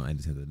now I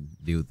just have to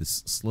deal with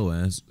this slow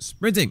ass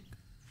sprinting.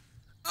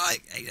 I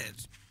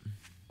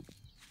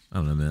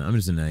don't know, man. I'm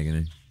just in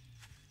agony.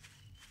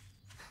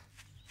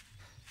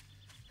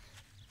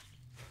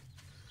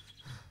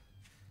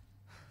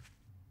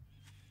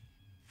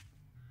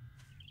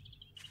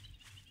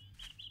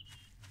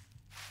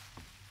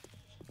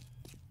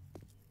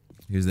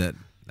 Here's that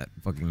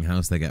fucking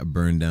house that got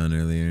burned down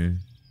earlier.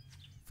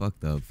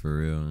 Fucked up for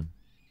real.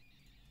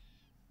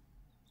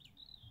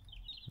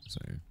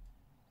 Sorry.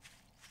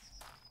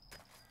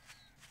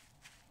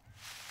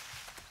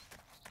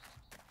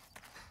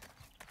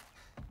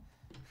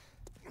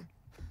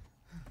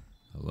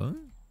 Hello?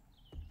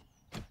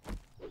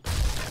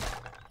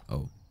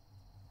 Oh.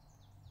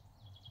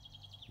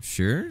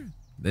 Sure?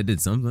 That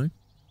did something.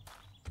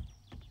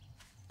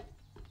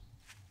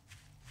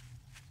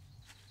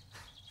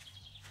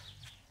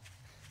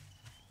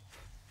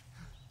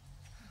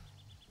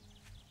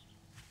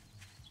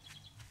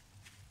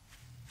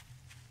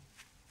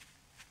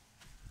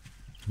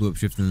 Who up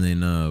shifting the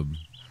knob?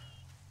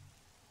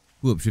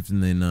 Who up shifting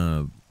the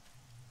knob?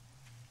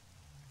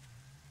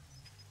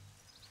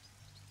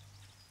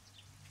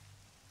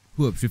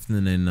 Who up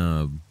shifting the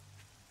knob?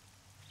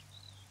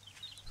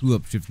 Who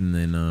up shifting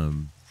the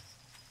knob?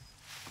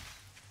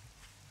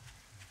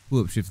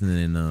 Who up shifting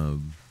the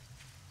knob?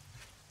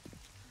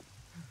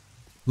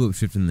 Who up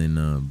shifting the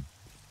knob?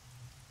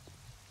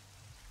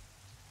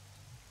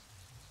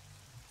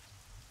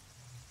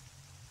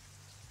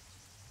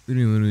 What do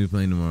you mean when are we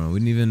playing tomorrow? We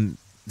didn't even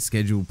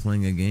schedule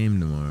playing a game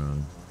tomorrow.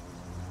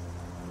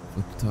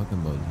 What you talking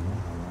about, dude?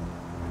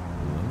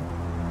 Hello?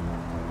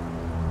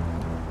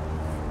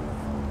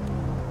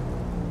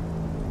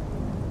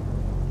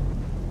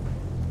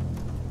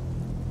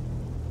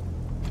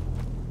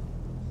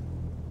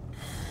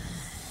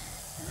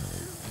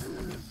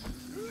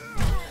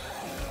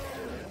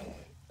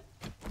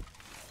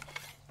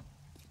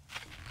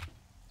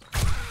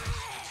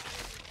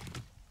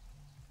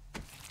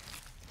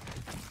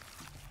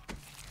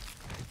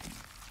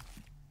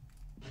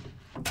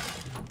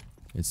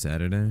 It's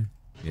Saturday?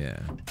 Yeah.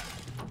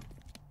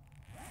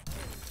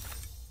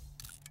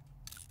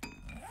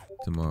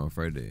 Tomorrow,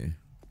 Friday.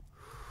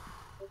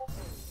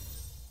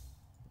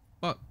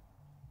 Fuck.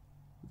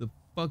 Who the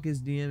fuck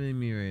is DMing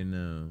me right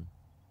now?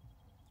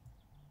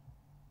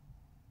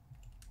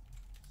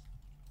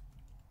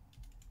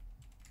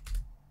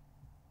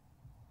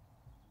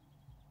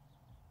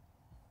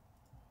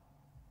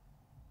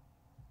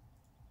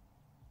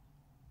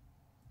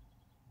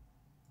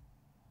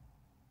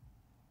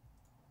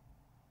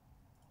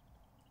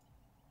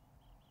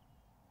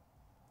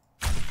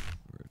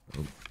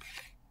 Oh,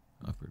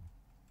 awkward.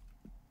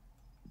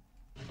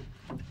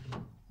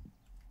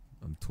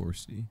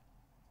 240.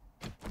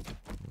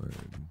 Word.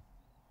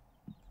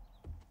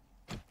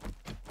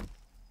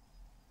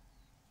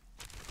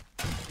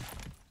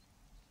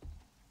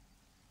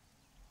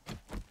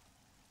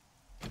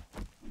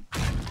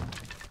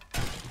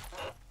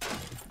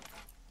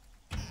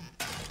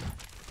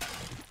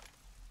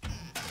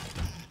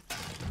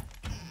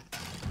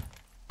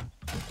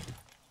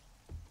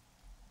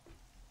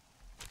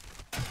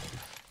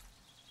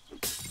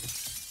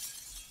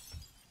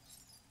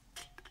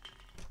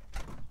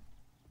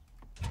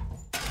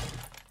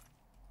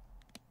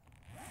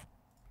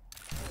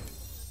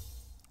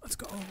 Let's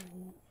go.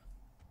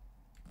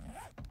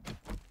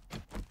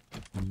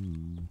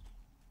 Ooh.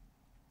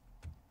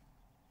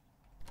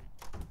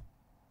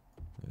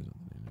 There's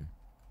nothing in there.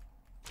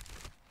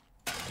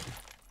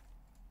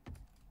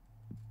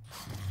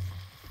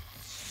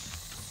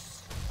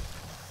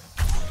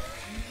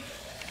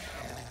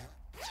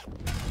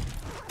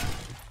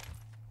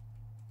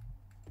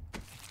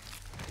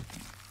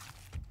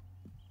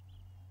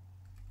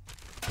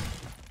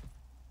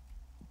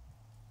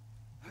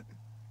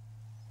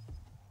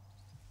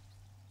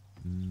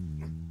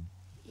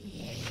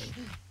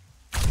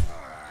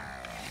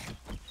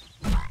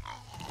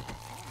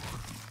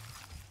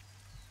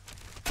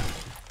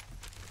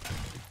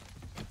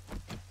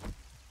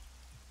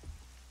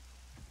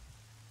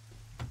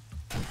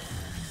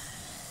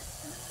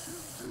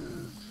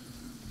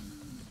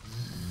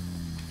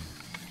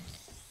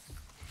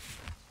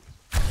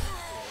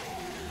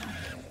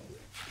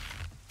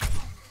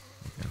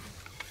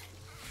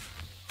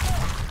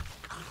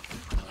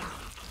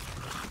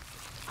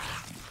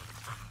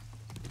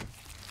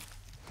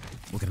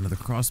 Look at another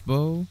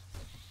crossbow.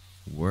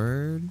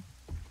 Word.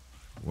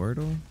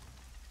 Wordle.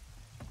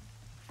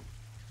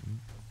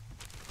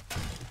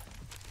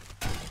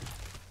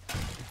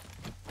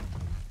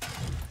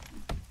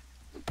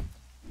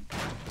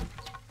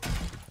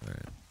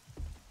 Alright.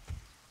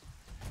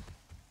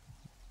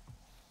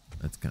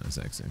 That's kind of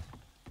sexy.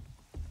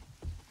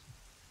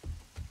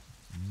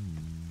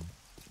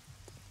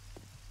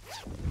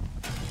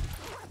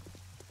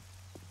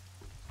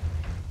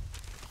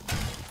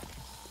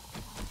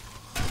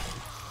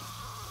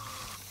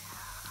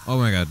 Oh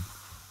my god.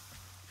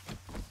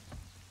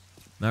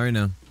 Not right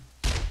now.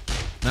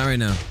 Not right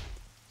now.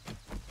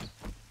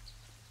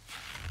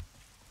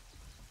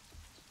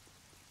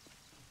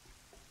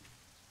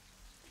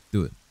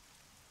 Do it.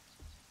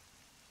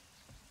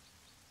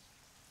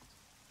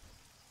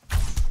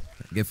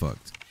 Get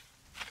fucked.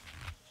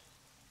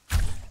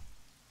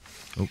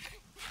 Oh.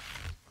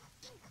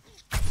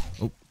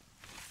 Oh.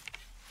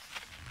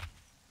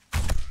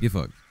 Get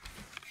fucked.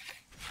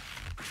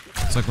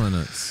 Suck my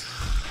nuts.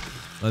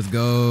 Let's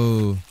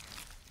go.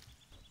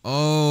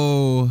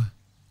 Oh.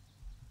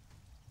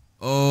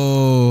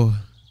 Oh.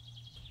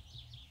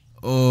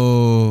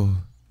 Oh.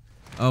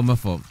 Oh, my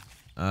fault.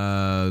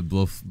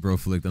 Bro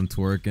flicked. I'm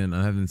twerking.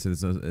 I haven't said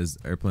this as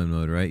airplane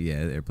mode, right? Yeah,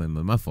 airplane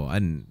mode. My fault. I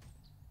didn't.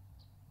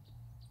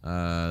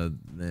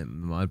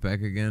 Mod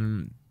pack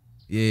again.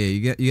 Yeah,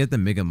 you get to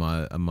make a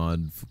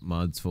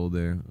mods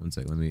folder. One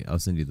sec. I'll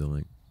send you the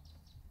link.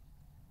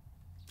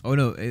 Oh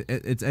no,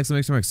 it's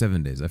exclamation mark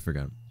 7 days. I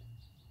forgot.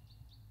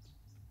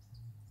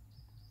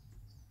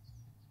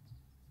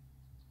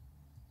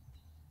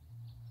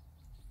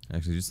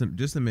 Actually,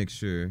 just to make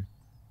sure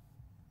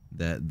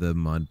that the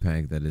mod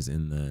pack that is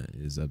in that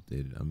is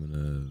updated, I'm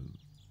gonna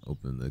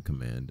open the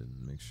command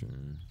and make sure.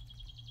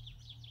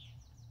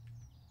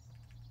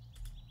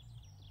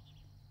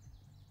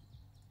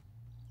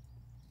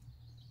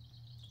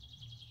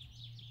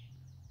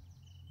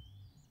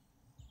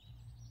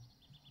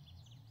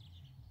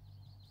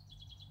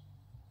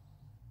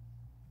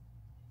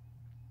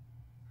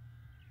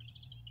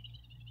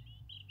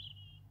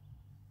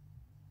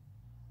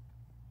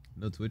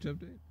 No Twitch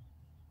update?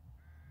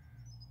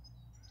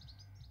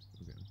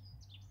 Okay.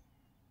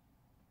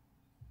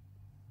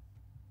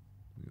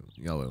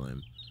 Y'all are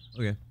lame.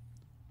 Okay.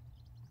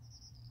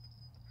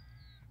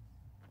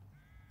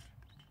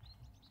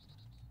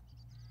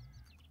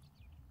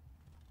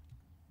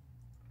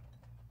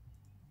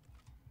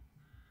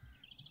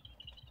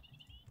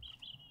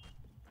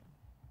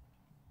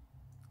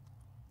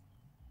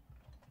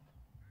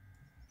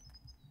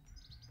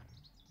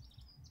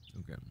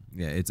 Okay.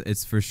 Yeah,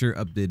 it's for sure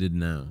updated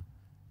now.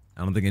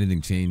 I don't think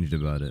anything changed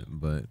about it,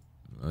 but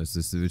it's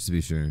just to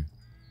be sure.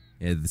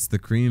 Yeah, it's the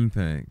cream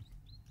pack.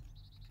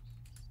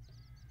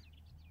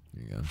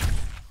 There you go.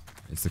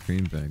 It's the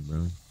cream pack,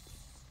 bro.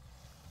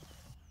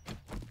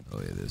 Oh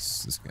yeah,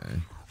 this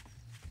guy.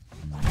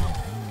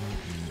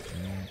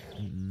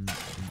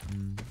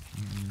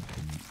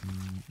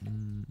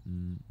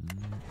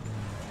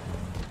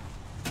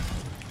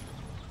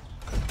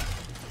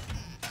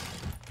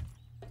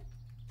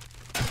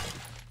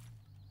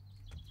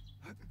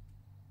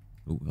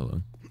 Oh,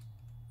 hello.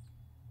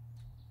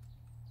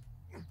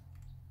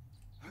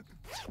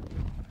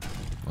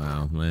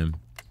 Wow, lame.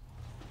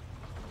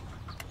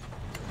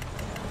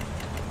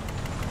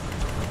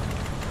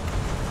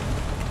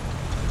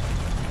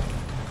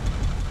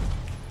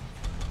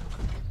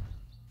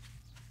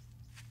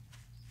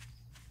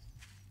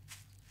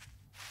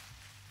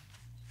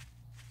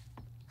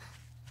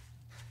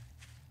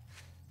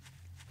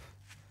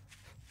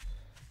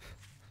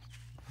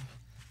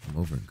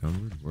 over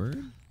encumbered.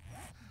 Word?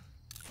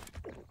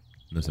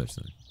 No such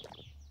thing.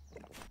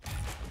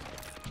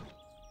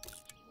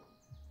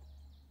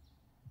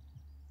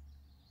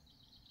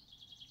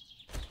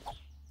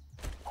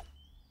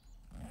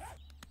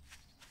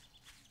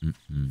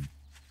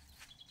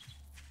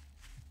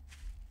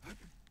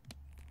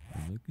 I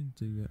look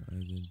into your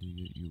eyes and do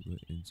you were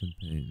in some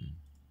pain.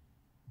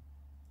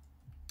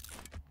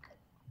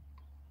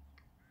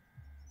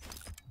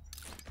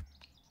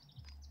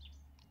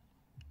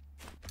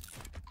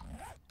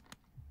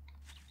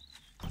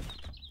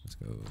 Let's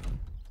go.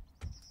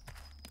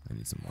 I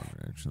need some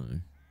water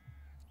actually.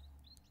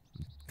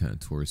 Kind of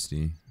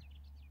touristy.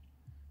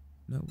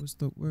 Now what's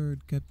the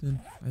word, Captain?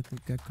 I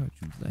think I caught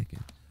you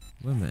lacking.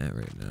 Where am I at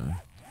right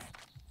now?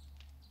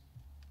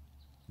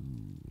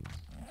 Ooh,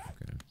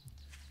 okay.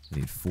 I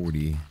need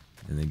 40,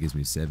 and that gives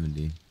me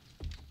 70.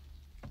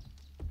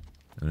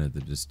 I'm gonna have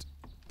to just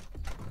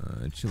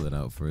chill it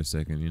out for a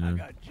second, you know?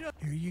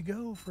 Here you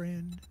go,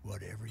 friend.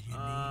 Whatever you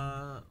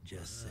need,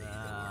 just say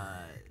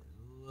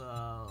the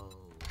word.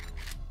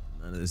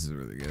 None of this is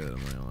really good, I'm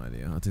not gonna lie to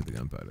you. I'll take the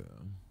gunpowder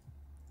though.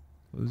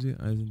 Close your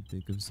eyes and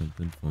think of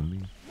something for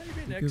me. Maybe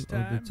Think next of all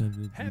the time. times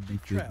that Happy you'd be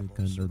feeling travels,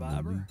 kinda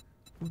survivor. lonely.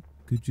 What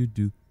could you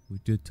do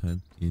with your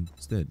time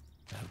instead?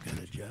 I've got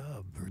a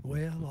job.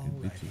 Well,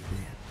 alrighty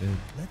then.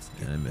 Let's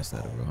get I messed the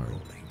that up ball real hard.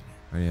 rolling.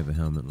 I already have a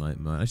helmet light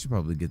mod. I should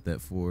probably get that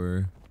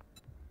for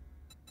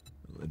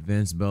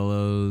advanced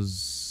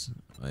bellows.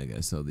 I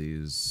gotta sell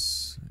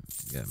these.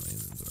 Got my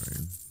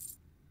inventory.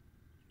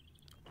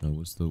 Oh,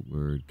 what's the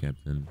word,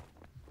 Captain?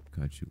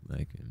 Caught you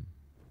lacking.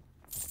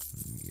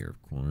 An ear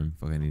of corn.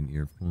 Fuck, I need an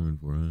ear of corn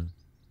for, huh?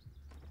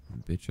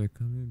 Bitch, I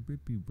come in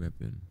brippy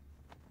reppin'.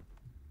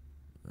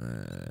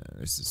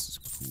 This is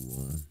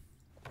cool.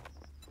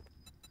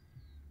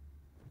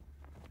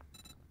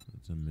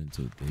 What's a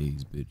mental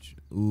daze, bitch?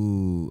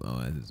 Ooh, oh,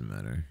 that doesn't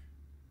matter.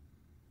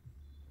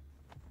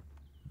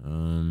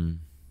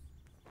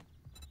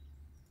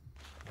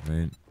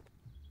 Right.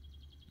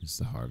 It's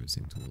the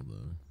harvesting tool,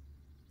 though.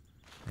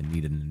 I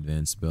need an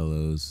advanced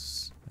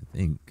bellows. I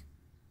think.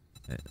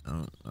 I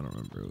don't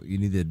remember. You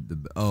need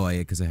the oh yeah,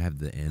 because I have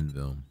the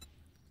anvil.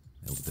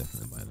 I will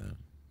definitely buy that.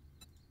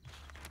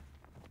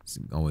 It's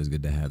always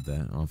good to have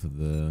that off of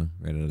the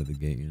right out of the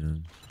gate, you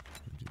know.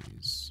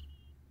 Jeez,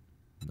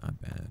 not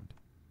bad.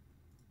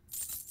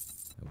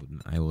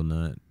 I will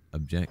not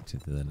object to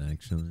that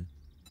actually.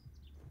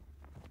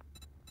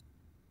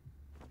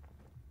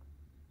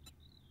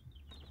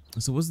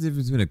 So what's the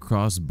difference between a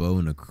crossbow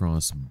and a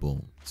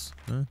crossbolt?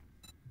 Huh?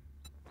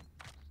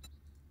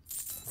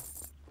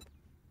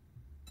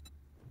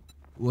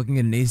 Looking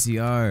at an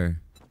ACR.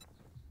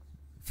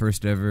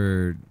 First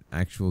ever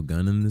actual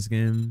gun in this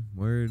game.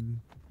 Word.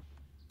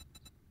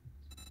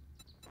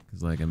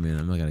 Cause like, I mean,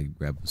 I'm not gonna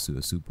grab a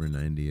Super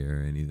 90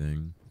 or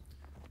anything.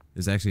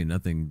 There's actually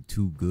nothing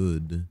too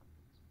good.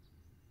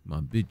 My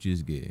bitch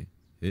is gay.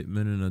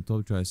 Hitman in a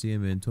top try, see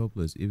him in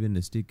topless. Even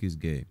the stick is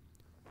gay.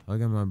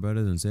 Hug at my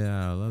brothers and say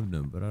I love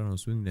them, but I don't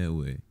swing that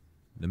way.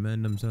 The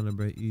man them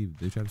celebrate Eve.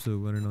 The trap still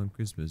running on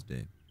Christmas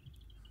Day.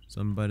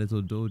 Somebody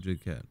told Doja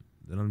Cat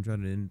that I'm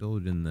trying to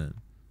indulge in that.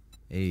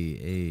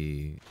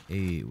 Hey,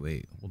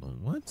 wait, hold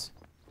on, what?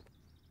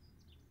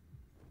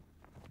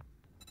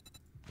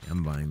 Yeah,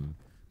 I'm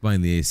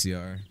buying the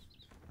ACR.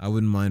 I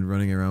wouldn't mind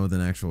running around with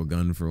an actual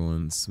gun for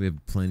once. We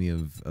have plenty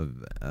of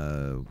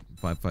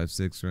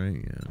 5.56,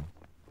 right? Yeah.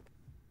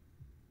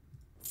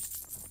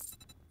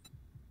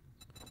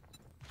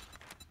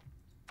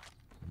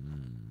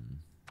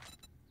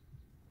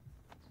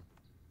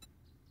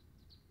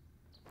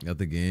 Got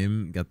the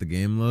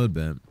game load,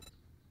 bet.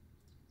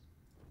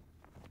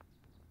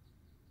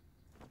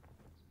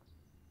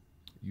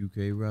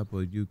 UK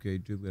rapper, UK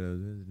drip, we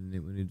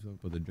need to talk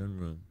about the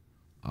genre.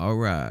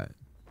 Alright.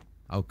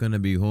 How can I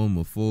be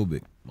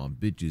homophobic? My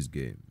bitch is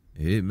gay.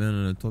 Hitman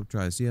on the top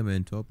try, see a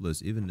man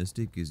topless, even the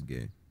stick is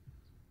gay.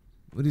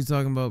 What are you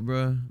talking about,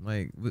 bruh?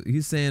 Like,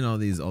 he's saying all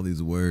these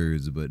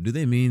words, but do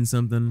they mean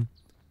something?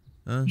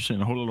 Huh? You're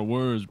saying a whole lot of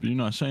words, but you're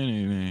not saying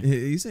anything.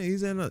 He's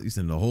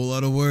saying a whole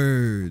lot of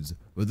words,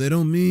 but they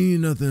don't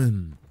mean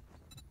nothing.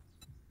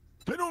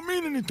 They don't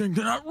mean anything.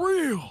 They're not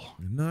real.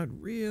 They're not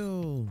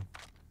real.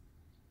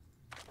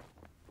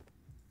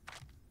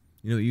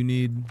 You know what you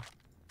need?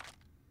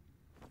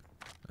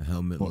 A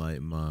helmet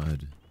light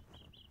mod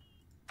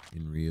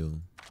in real.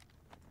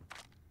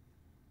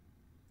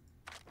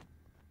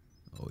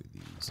 Oh,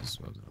 these is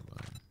what I was gonna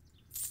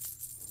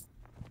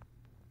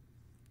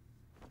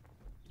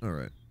buy. All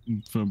right.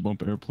 For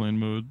bump airplane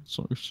mode,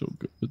 song's so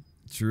good.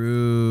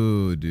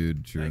 True,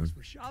 dude. True. Thanks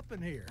for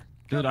shopping here.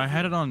 Dude, I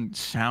had it on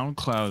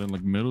SoundCloud in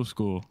like middle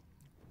school.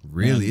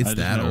 Really? Man, it's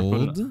that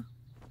old?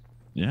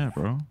 Yeah,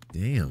 bro.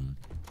 Damn.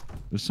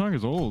 This song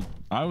is old.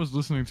 I was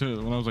listening to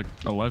it when I was like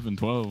 11,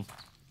 12.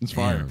 It's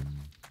fire.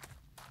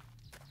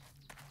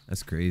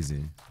 That's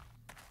crazy.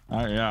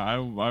 I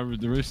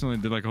recently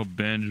did like a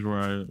binge where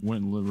I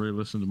went and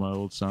re-listened to my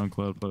old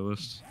SoundCloud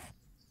playlist.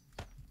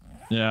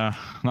 Yeah,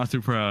 not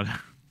too proud.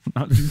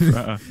 Not too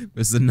proud.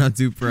 Mr. Not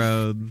Too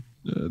Proud.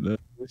 Yeah,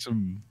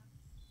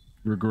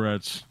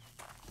 Regrets.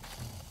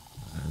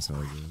 That's all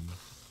good.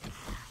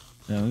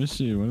 Yeah, let me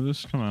see. When did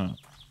this come out?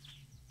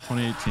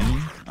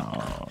 2018?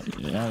 Oh,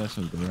 yeah, that's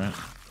a regret.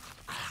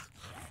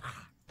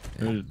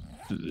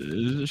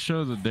 Does it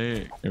show the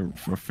day it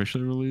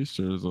officially released,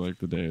 or is it like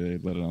the day they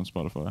let it on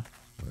Spotify?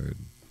 Word.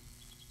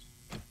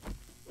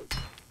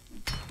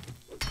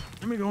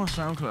 Let me go on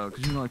SoundCloud,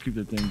 because you know I keep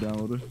that thing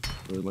downloaded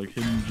for like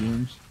hidden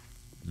gems.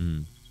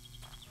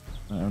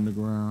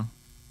 Underground.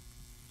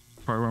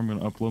 Probably where I'm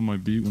gonna upload my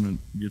beat when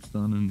it gets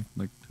done in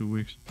like 2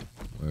 weeks.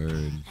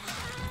 Word.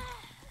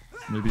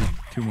 Maybe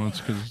 2 months,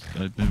 because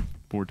I did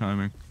poor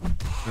timing.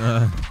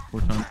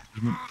 Poor time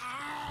management.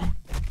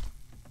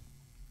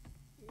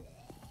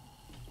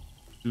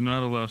 Do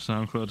not allow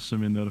SoundCloud to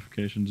send me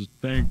notifications.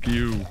 Thank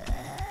you.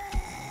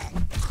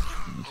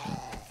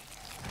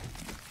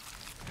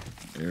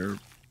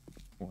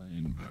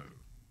 Airplane mode.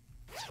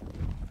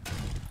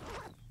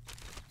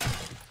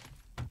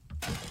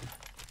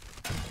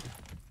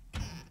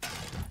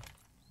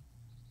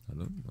 I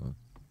don't know.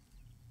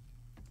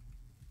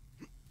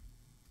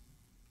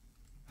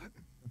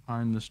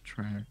 Behind this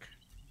track.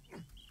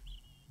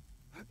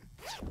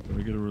 Do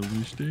I get a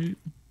release date?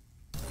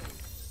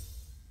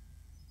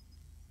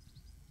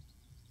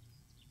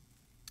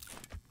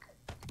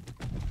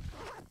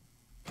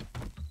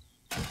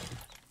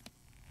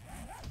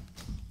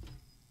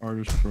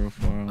 Artist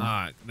profile.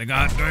 Ah, the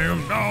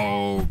goddamn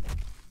dog.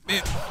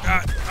 It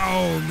got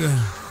dog.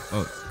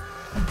 Oh.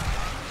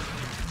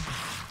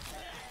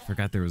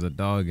 Forgot there was a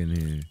dog in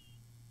here.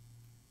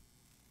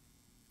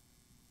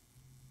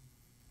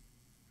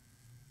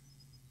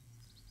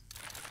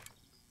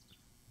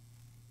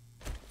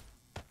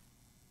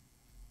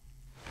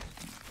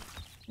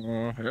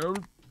 Help.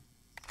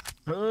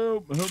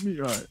 Help me.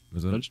 Alright.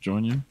 Let's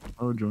join you.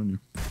 I'll join you.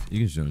 You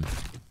can join.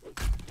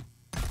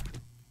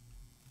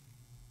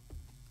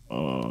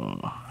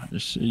 I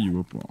see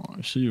you up on.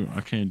 I see you.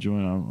 I can't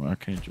join. I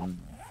can't join.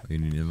 You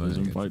need an invite.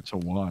 Invite to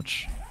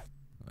watch.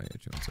 I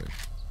got you. I'm sorry.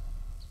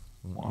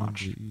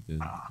 Watch.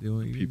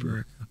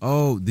 Peeper.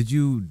 Oh, did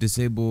you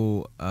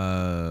disable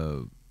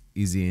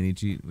easy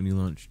anti-cheat when you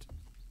launched?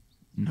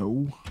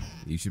 No.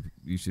 You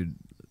should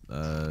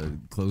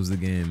close the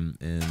game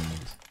and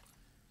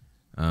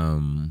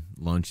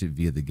launch it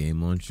via the game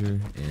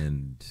launcher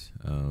and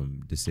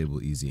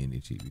disable easy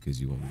anti-cheat because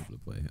you won't be able to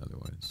play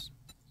otherwise.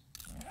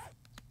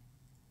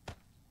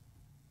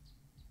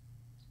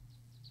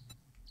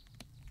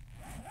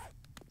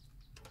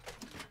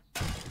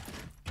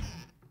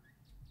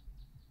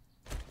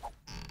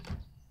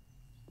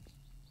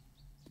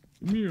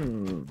 Give me a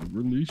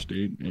release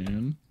date,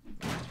 man.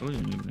 I'll tell you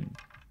anything.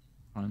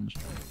 Behind this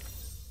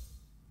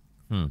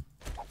track.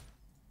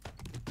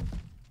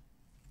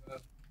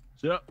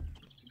 Yep.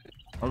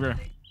 Okay.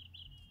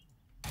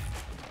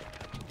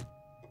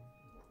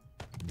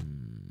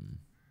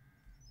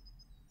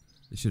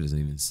 This shit doesn't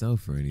even sell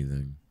for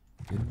anything.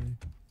 Kidding me?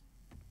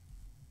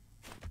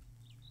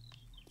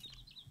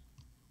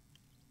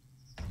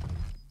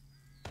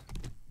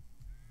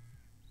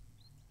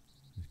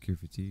 Cure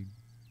fatigue?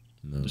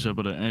 No.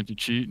 Disable the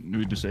anti-cheat.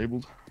 We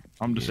disabled.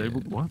 I'm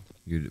disabled. Yeah. What?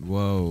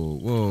 Whoa.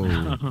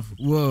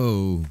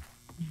 Whoa.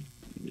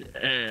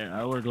 Yeah,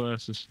 I wear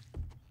glasses.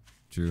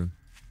 True.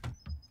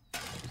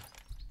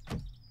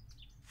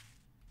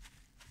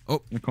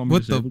 Oh, You call me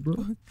what the disabled,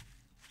 bro?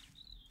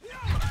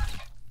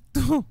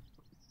 fuck?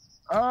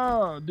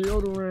 Ah,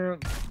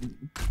 deodorant.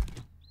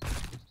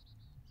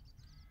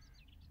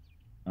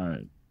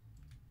 Alright.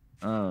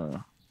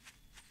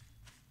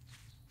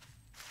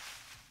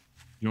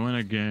 Join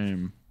a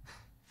game.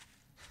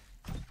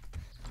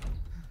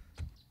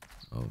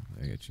 Oh,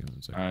 I got you.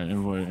 One second. Alright,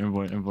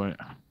 invite.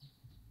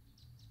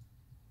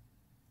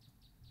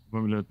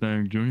 Put me that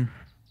thing, Junior.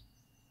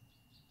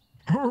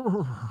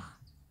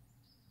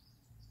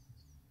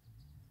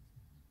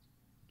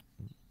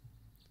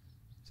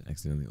 Just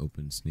accidentally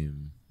opened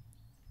Steam.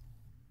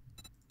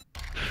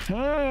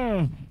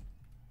 Yeah,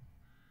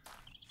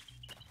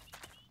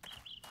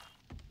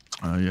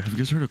 have you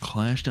guys heard of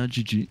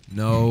Clash.gg?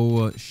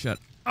 No, shut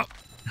up.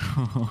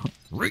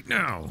 Right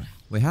now.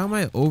 Wait, how am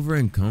I over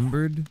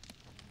encumbered?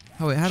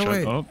 How do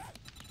I?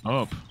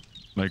 Up.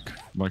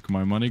 Like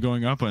my money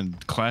going up on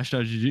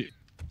Clash.gg.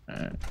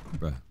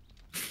 Bruh.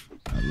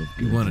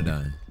 You wanna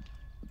die.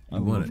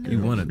 You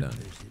wanna die.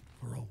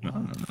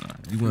 No.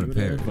 You wanna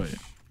perish.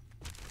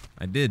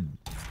 I did.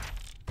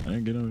 I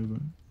didn't get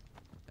anybody.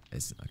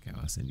 Okay,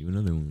 I'll send you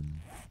another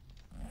one.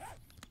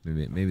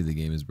 Maybe the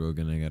game is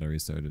broken. I gotta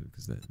restart it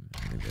because I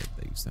think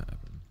that used to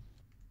happen.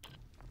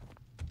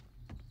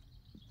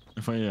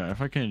 If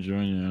I can't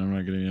join you and I'm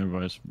not getting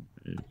invites,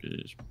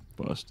 it's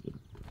busted.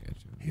 I got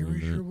you. Here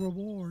is your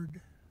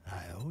reward.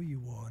 I owe you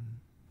one.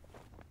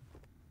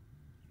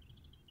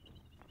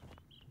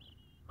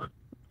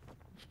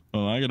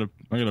 Oh, I gotta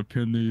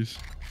pin these.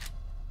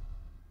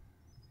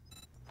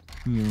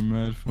 These are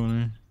mad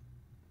funny.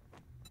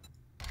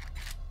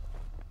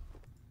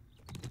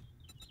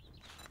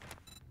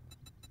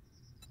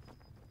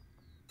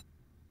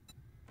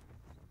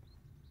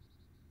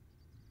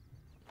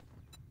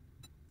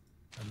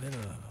 I'm in a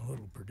little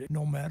predict.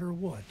 No matter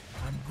what,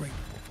 I'm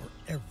grateful for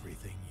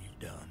everything you've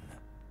done.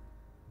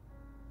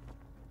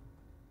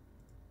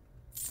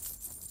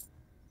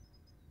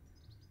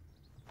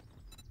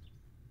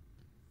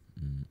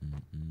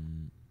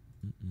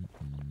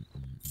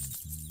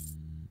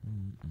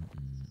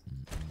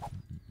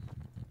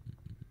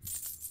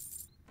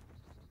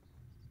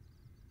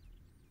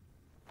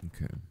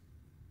 Okay.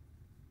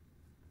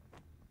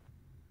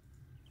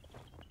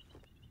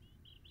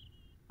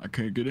 I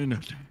can't get in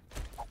it.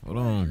 Hold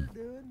on.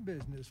 Doing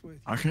business with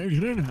you. I can't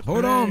get in it.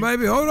 Hold on,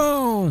 baby. Hold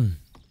on.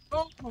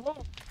 I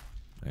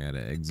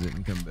gotta exit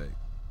and come back.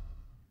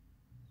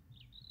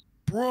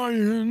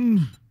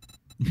 Brian.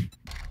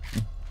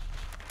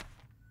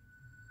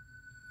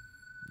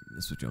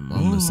 That's what your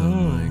mama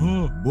sound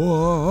like.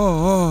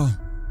 Boy.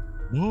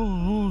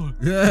 Whoa.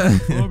 Yeah.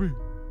 Bobby,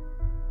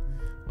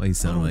 Why you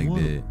sound like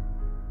that?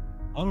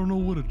 I don't know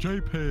what a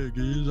JPEG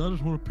is. I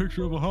just want a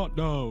picture of a hot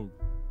dog.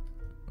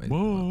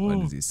 Why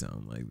does he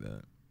sound like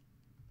that?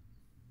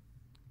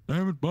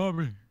 Damn it,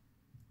 Bobby.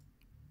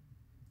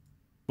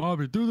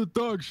 Bobby, do the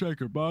thug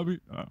shaker, Bobby.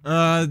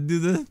 Do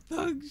the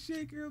thug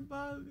shaker,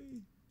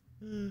 Bobby.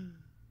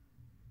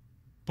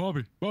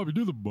 Bobby,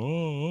 do the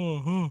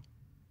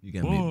You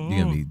got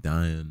me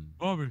dying.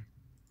 Bobby,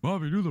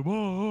 do the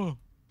All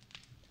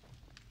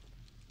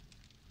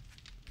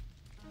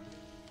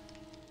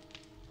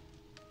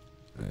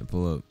right,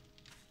 pull up.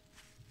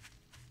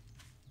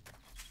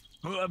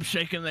 I'm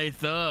shaking they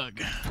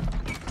thug.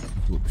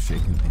 Whoop,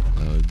 shaking the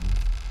thug.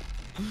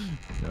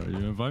 Yo,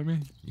 you invite me?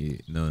 Yeah,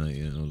 no, not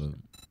yet. Hold up.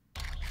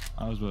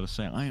 I was about to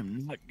say, I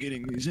am not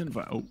getting these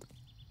invites. Oh.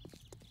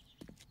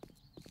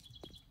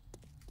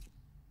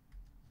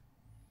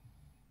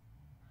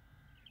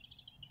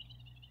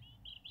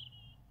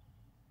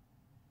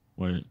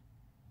 Wait.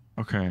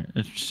 Okay,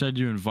 it said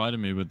you invited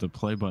me, but the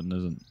play button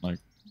isn't like.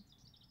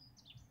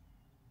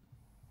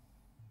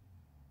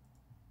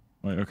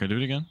 Wait, okay, do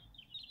it again.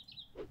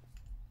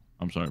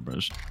 I'm sorry, bro.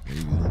 There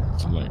you go.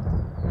 It's late.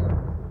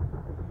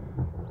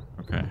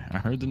 Okay, I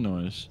heard the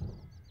noise.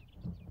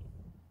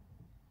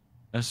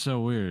 That's so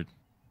weird.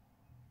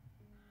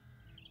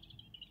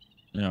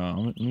 Yeah,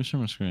 let me share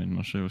my screen.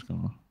 I'll show you what's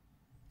going on.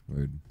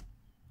 Word.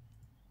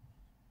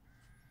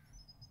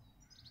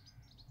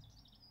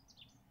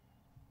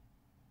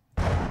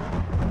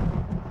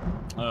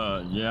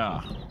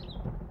 Yeah.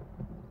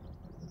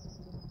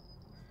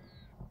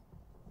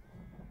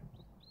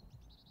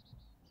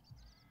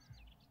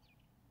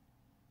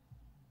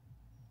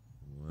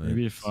 What?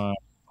 Maybe if I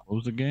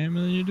close the game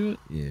and then you do it?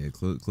 Yeah,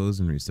 close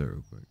and restart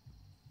real quick.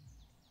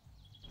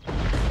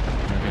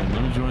 Okay,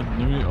 let me join.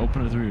 Let me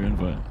open it through your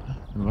invite.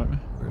 Invite me.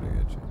 Where'd I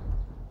get you?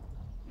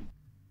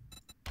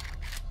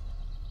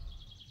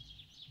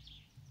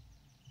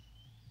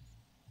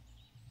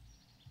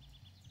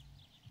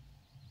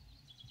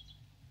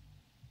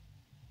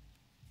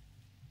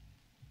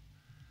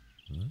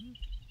 What?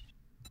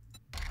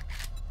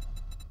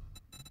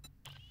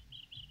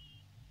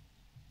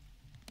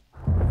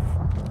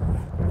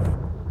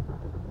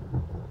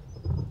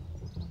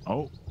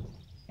 Oh,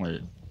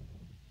 wait.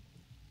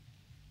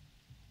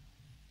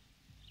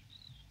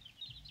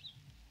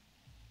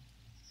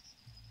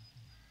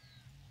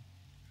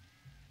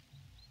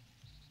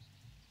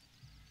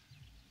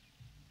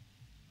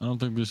 I don't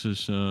think this is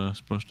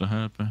supposed to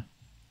happen.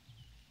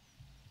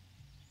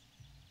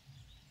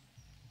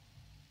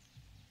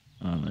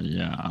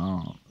 Yeah, I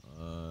don't.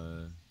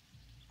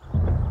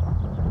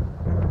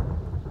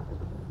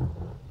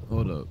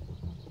 Hold up.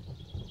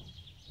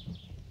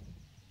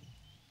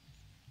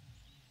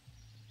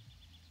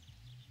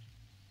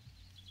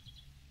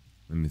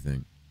 Let me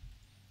think.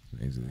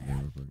 Exit the game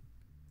real quick.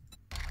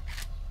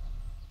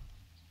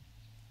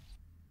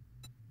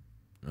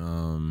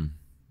 Hold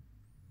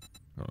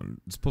on.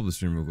 Let's pull the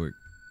stream real quick.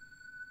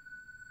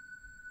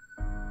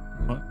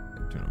 What?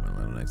 Turn on my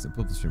light on accident.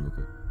 Pull the stream real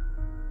quick.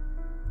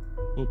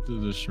 Up to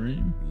the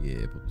stream.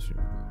 Yeah, pull the stream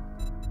real quick.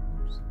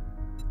 Oops.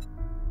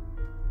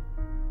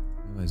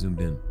 Oh, I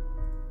zoomed in.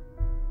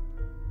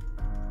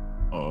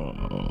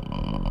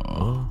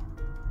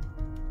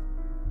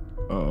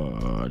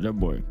 That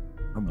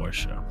boy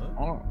shot.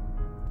 Oh.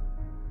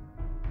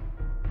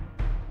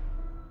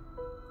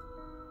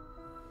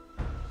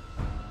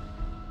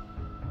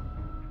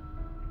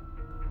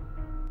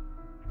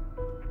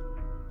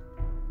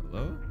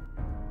 Hello?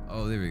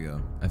 Oh, there we go.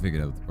 I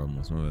figured out what the problem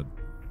was. My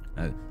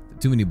bad.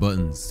 Too many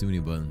buttons. Too many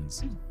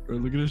buttons. Bro,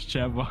 look at this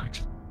chat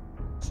box.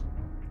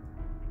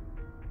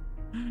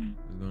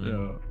 What's going Yeah.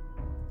 on?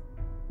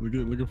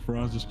 Look at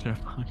Franz's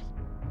chat box.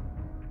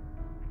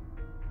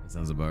 That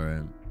sounds about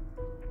right.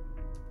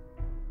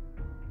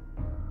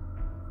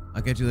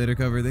 I'll catch you later,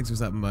 Cover. Thanks for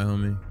stopping by,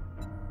 homie.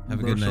 Have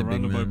a good night, big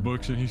surrounded by man.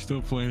 books and he's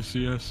still playing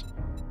CS.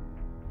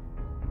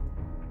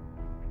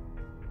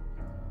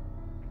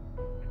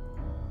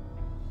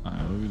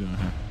 Alright, what are we doing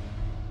here?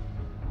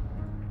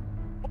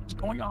 What's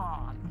going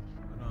on?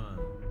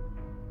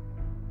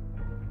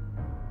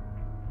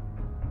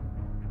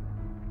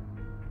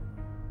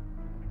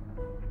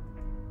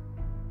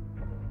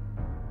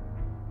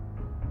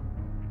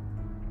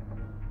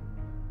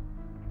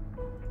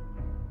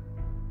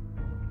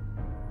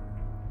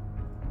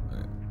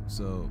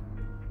 So,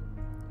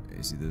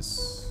 you see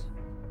this?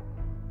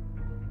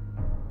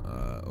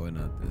 Oh, wait,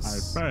 not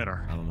this. I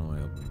better. I don't know why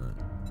I opened that.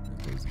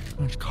 I closed it.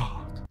 Oh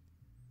God.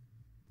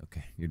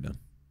 Okay, you're done.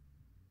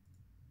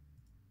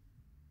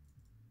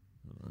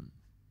 Hold on.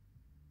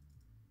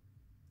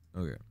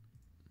 Okay.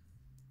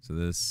 So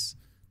this,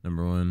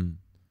 number one,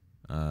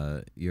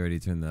 you already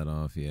turned that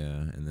off,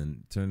 yeah. And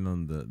then turn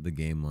on the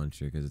game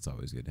launcher, because it's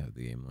always good to have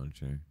the game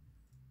launcher.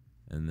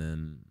 And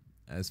then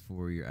as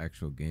for your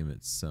actual game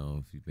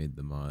itself, you made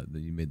the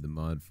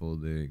mod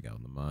folder, you got all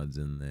the mods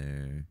in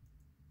there.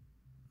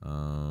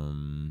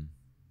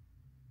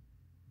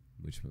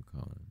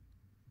 Whatchamacallit?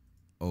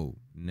 Oh,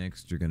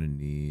 next you're gonna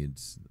need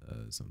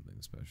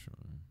something special.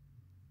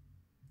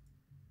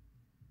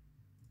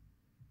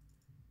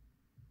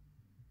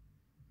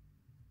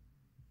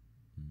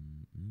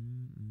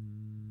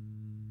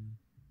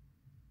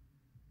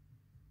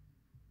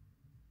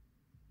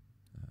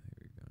 Here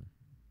we go.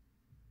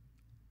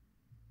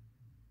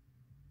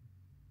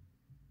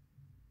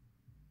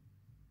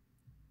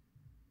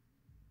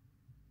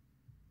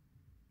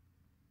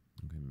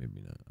 Okay,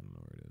 maybe not. I don't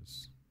know where it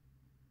is.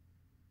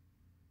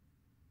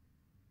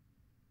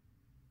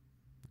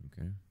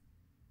 Okay.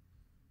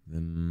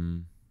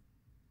 Then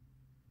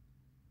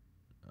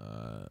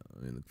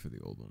let me look for the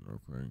old one real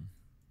quick.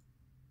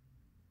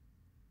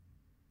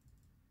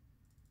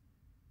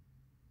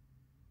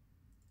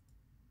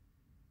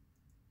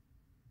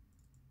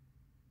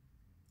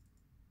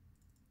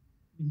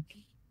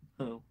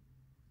 Oh.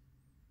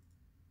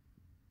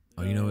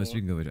 Oh, you know what?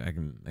 Speaking of which, I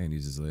can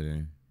use this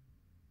later.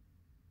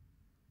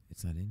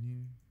 It's not in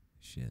here?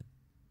 Shit.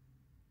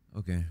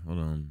 Okay, hold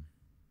on.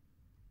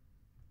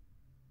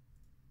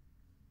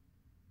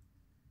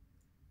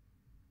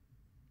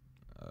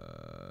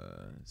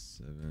 Uh,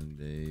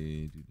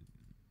 7-day.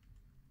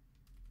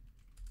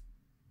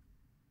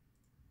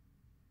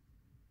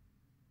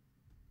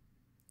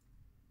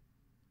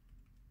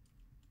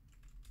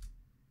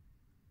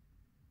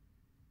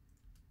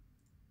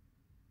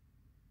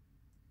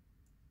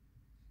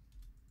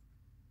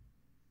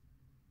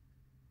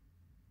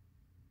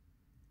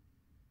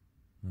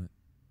 What?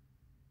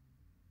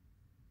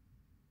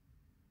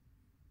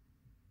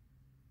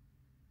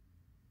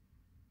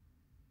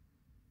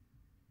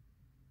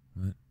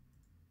 What?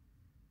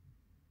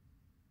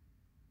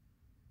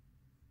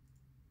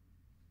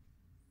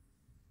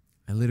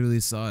 I literally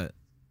saw it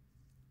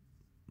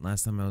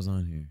last time I was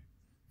on here.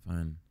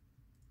 Fine.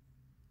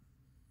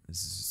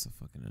 This is just so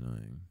fucking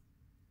annoying.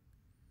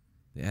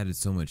 They added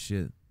so much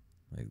shit.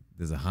 Like,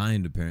 there's a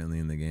hind apparently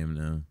in the game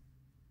now.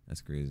 That's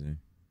crazy.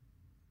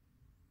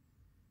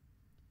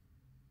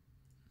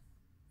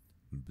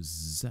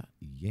 Bzz,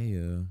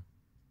 yeah.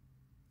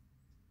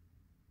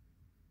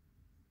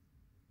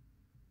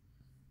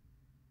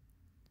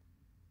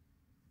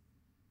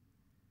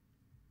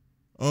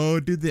 Oh,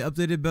 dude, they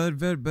updated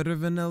better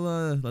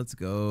vanilla. Let's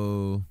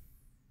go.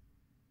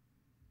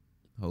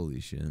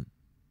 Holy shit.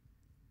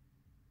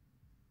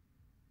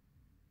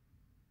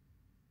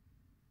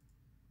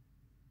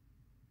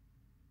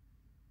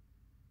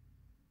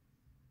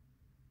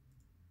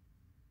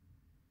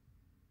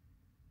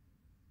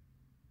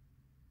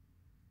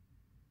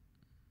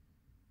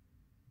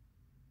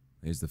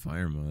 Here's the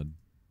fire mod.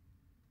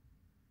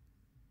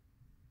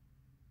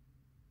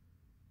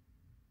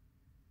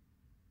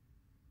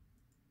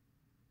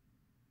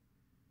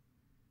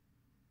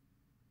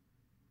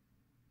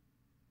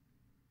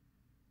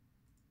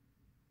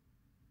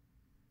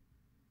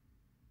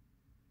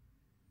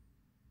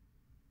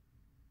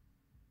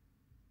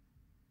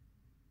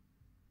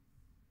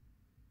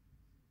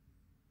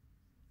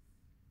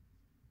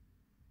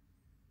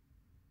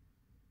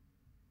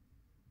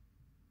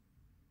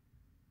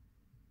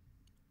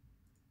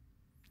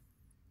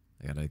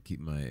 I gotta keep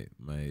my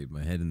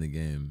head in the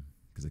game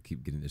because I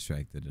keep getting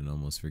distracted and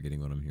almost forgetting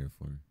what I'm here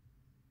for.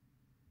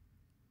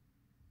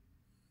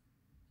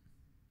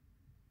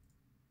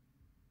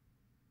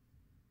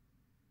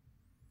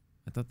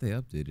 I thought they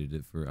updated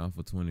it for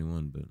Alpha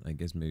 21, but I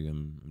guess maybe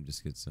I'm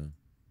just schizo.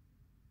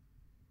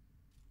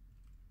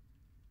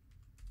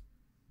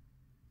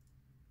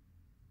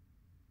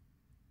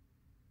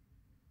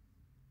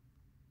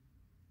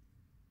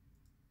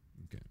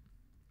 Okay,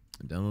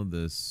 download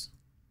this.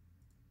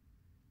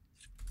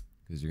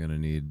 Because you're gonna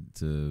need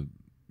to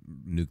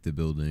nuke the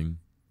building.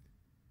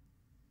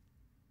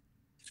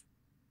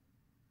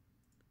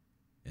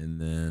 And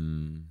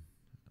then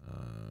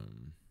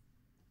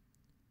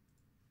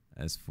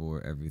as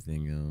for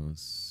everything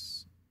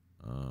else,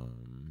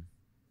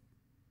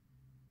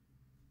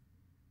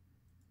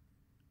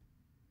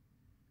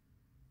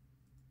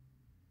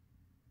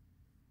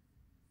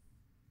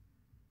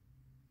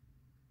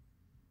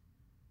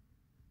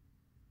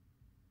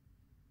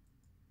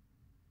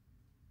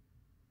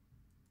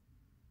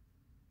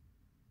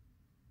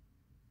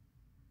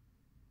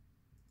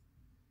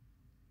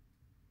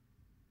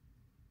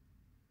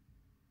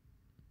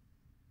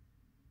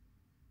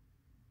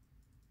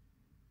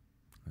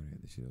 I already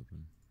had this shit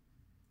open.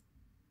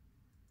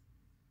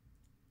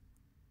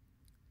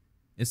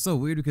 It's so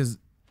weird because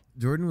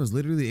Jordan was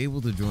literally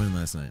able to join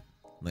last night.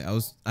 Like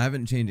I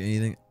haven't changed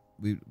anything.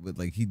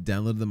 Like he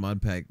downloaded the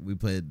mod pack. We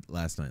played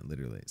last night,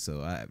 literally.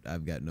 So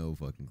I've got no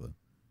fucking clue.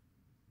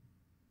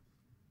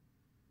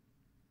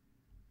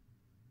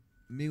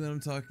 Me when I'm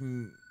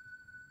talking,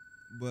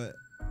 but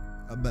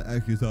I'm not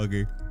actually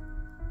talking.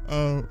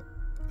 So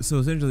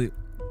essentially,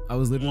 I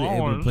was literally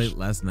able to play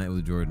last night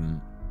with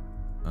Jordan.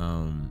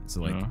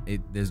 So like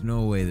there's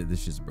no way that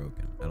this shit's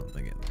broken. I don't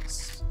think it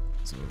is.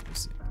 So we'll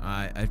see.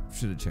 I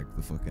should have checked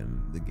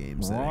the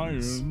game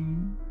settings.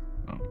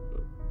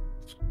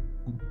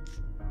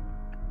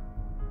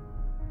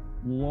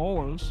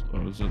 Wallace.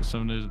 Oh, is that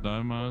 7 Days to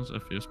Die mods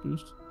FPS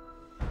boost?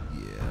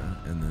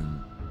 Yeah, and then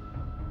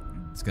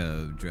just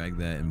gotta drag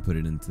that and put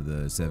it into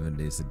the 7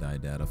 Days to Die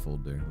data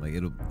folder. Like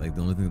it'll the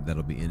only thing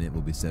that'll be in it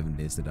will be 7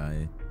 Days to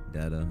Die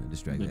data. And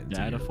just drag that into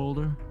data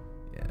folder.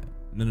 Yeah.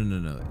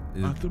 No.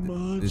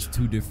 There's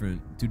two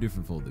different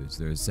folders.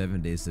 There's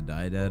 7 Days to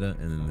Die data,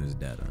 and then there's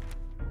data.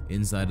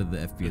 Inside of the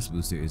FPS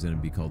booster is gonna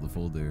be called the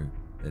folder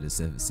that is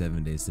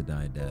 7 Days to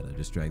Die data.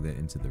 Just drag that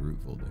into the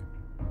root folder.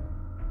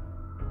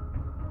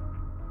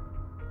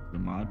 The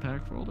mod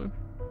pack folder?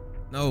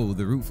 No,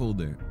 the root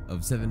folder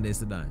of 7 Days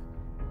to Die.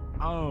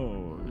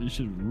 Oh, you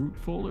should root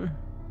folder?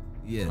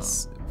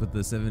 Yes. Put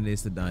the 7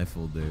 Days to Die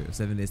folder,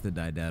 7 Days to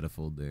Die data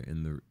folder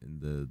in the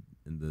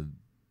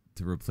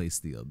to replace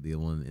the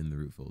one in the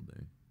root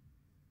folder.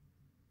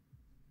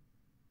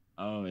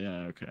 Oh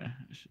yeah, okay.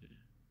 I see.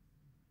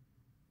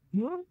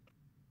 What?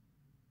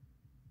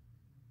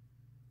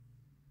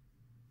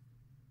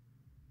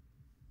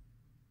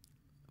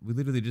 We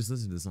literally just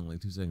listened to this song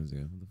like 2 seconds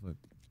ago. What the fuck?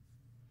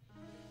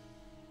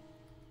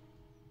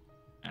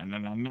 And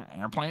then I'm in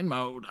airplane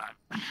mode.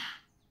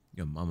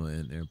 Your mama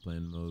in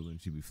airplane mode when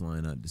she be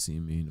flying out to see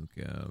me. No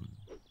cap.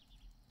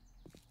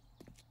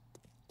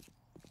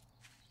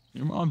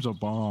 Your mom's a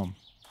bomb.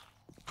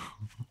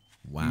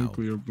 Wow.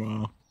 Nuclear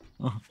bomb.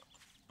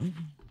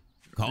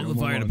 Call the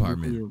fire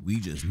department. We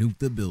just nuked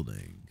the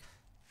building.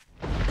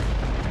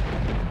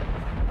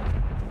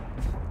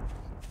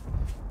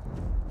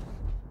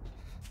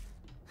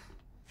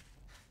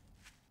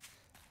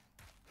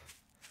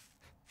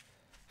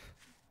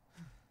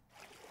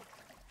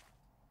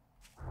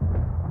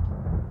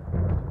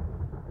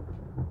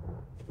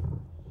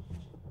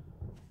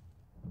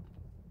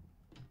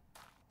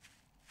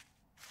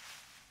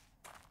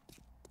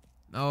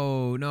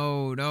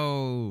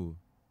 No.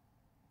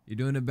 You're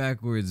doing it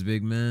backwards,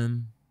 big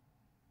man.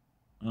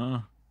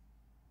 What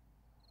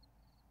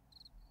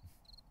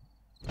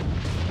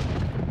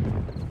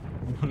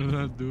did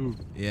that do?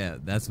 Yeah,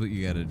 that's what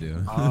you gotta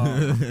do.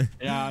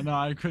 Yeah, no,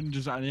 I couldn't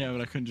just, but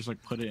I couldn't just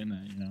like put it in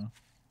that, you know?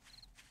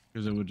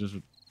 Because it would just,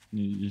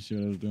 you see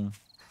what I was doing?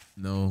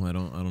 No, I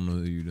don't know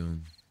what you're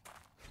doing.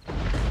 I'm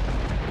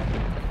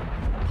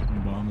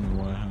bombing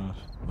the White House.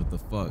 What the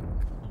fuck?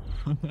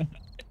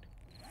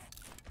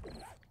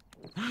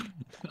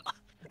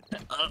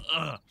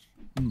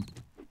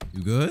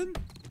 You good?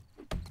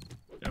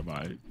 Yeah,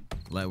 bye.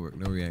 Light work,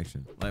 no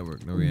reaction. Light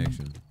work, no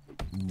reaction.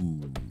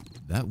 Ooh,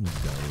 that one's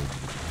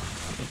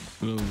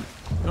dope.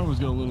 That one's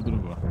got a little bit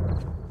of a.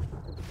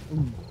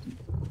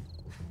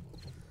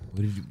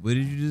 What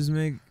did you just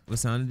make? What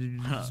sound did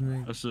you just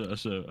make? I said,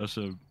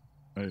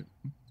 right.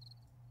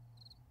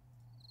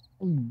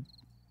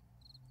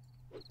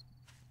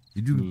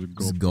 Did you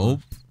just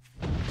gulp?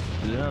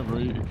 Yeah, bro.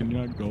 Can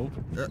you not gulp?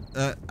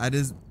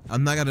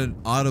 I'm not gonna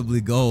audibly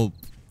gulp.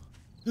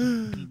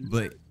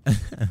 But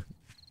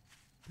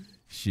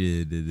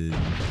shit, it is. You know?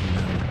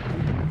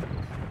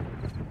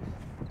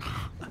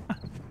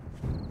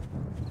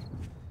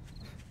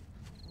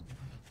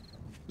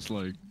 It's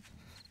like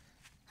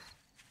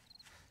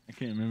I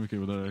can't mimic it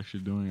without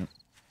actually doing it.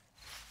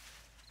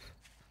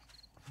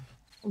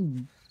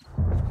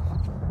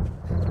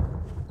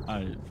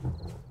 I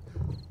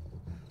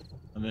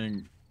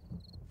think.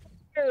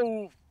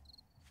 Oh.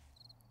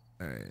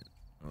 All right,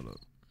 hold up.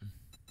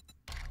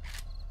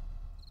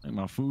 Ain't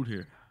my food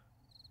here.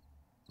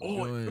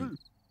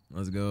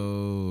 Let's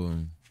go.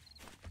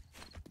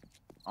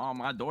 Oh,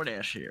 my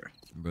DoorDash here.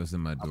 Bro,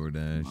 send my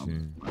DoorDash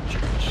here. My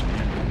chicken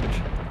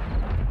sandwich.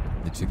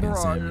 The chicken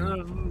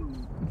sandwich.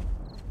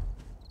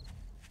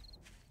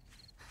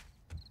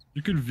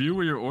 You can view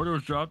where your order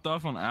was dropped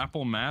off on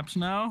Apple Maps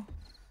now?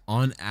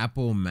 On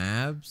Apple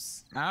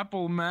Maps?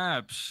 Apple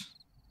Maps.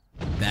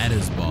 That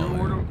is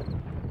baller.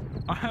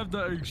 I have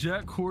the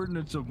exact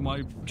coordinates of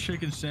my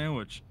chicken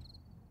sandwich.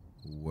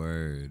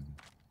 Word.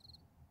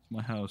 It's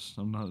my house.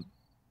 I'm not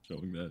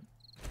showing that.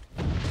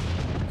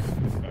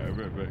 Alright,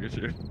 right back at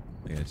you.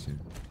 I got you.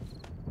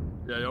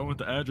 Yeah, y'all want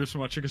the address for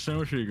my chicken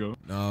sandwich? Here you go.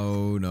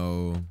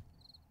 No.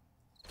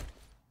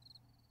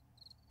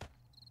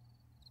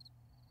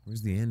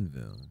 Where's the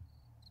Anvil?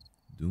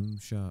 Doom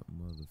shop,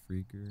 mother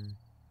freaker.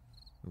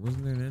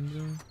 Wasn't there an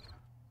Anvil?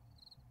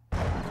 I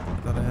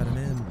thought I had an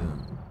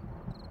Anvil.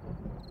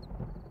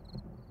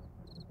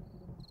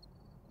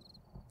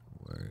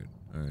 Word.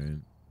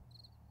 Alright.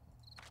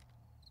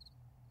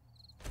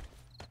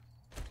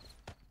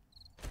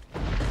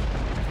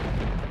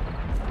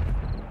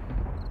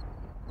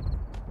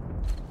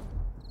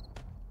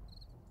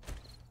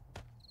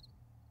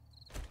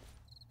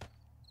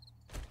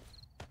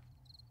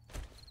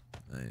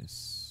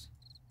 Nice.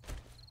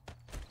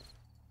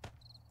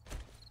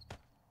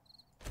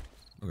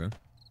 Okay.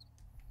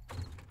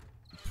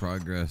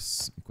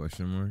 Progress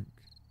question mark.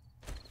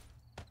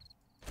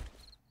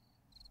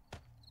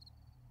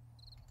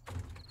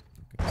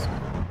 Okay, so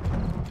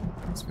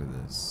thanks for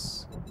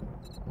this.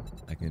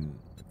 I can.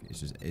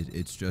 Okay,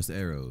 it's just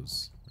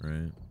arrows,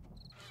 right?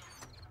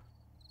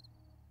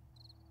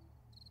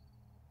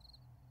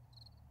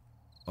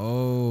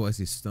 Oh, I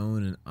see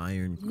stone and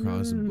iron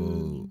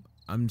crossbow.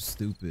 I'm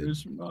stupid.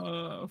 It's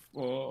my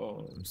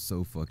fault. I'm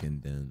so fucking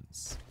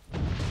dense.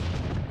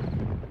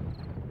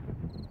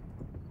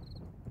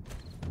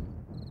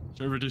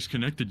 Server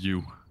disconnected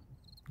you.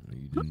 Oh,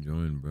 you didn't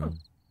join, bro.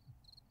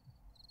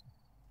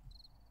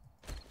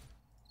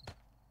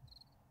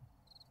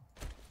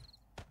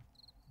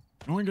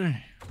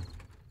 Okay.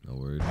 No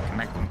word.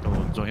 Connecting to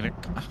Zoidic.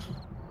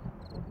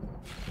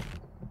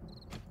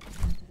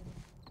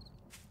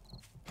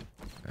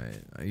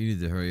 Alright, you need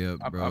to hurry up,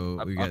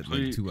 bro. We got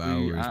like 2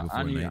 hours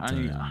before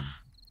nighttime.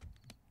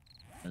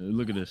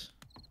 Look at this.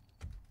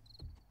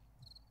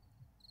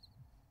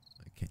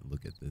 I can't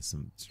look at this.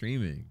 I'm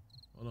streaming.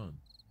 Hold on.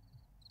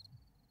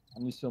 I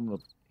need someone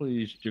to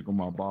please jiggle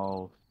my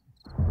balls.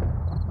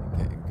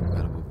 Okay,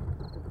 incompatible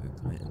with the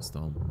client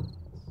installments.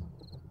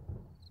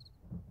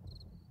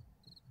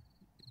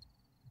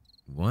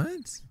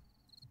 What?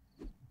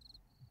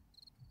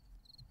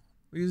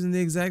 We're using the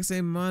exact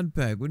same mod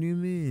pack. What do you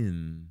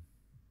mean?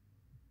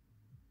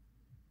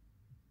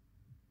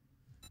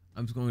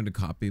 I'm just going to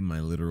copy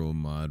my literal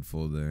mod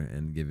folder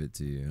and give it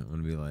to you. I'm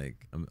gonna be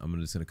like, I'm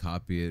just gonna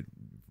copy it,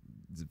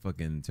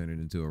 fucking turn it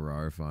into a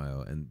RAR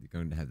file, and you're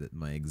going to have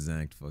my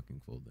exact fucking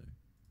folder.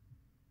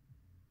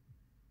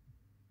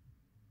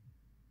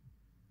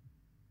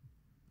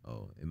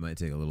 Oh, it might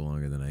take a little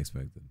longer than I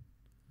expected.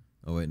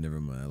 Oh wait, never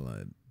mind, I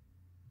lied.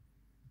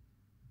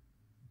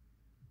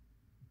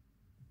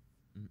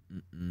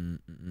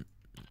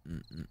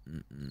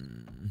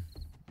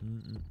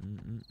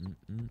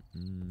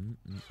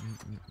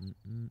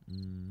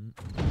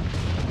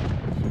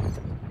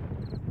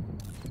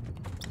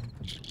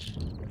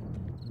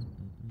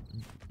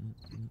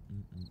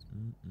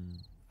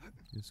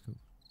 Just go.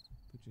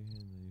 Put your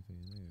hand on your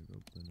face. There you go.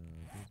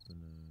 Open.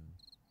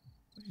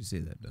 Why'd you say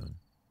that, though?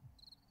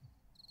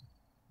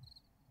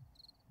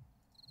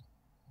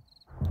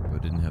 Bro,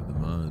 didn't have the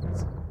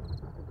mods.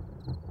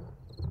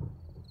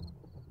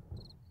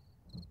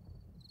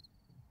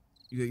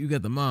 You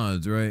got the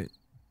mods, right?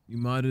 You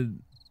modded.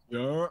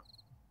 Yeah.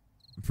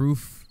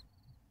 Proof.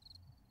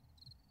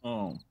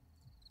 Oh.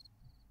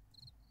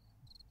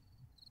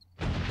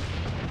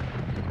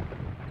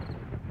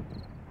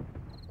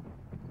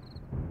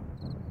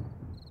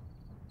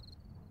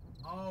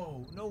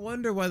 Oh, no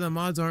wonder why the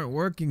mods aren't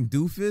working,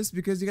 doofus.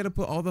 Because you gotta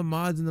put all the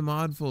mods in the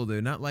mod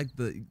folder, not like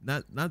the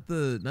not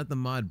the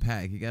mod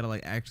pack. You gotta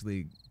like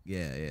actually,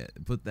 yeah,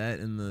 put that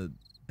in the.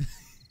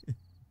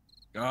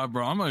 God,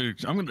 bro, I'm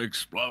gonna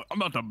explode.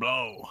 I'm about to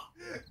blow.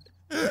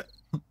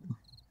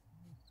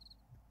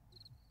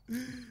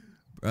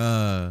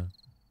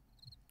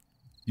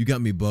 You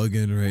got me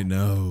bugging right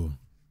now.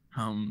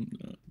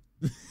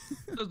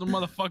 There's the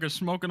motherfucker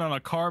smoking on a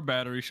car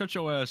battery. Shut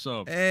your ass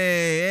up. Hey!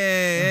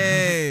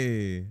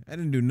 I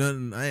didn't do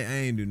nothing. I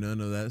ain't do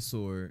none of that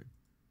sort.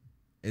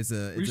 We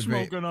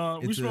smoking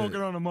on a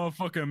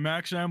motherfucking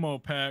max ammo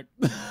pack.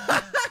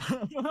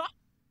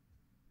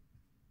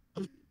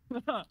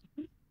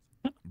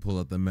 Pull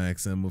out the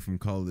max ammo from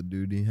Call of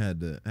Duty. Had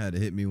to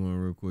hit me one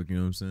real quick. You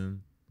know what I'm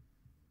saying?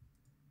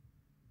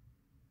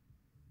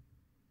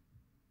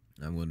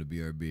 I'm going to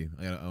BRB.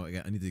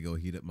 I need to go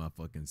heat up my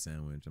fucking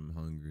sandwich. I'm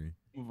hungry.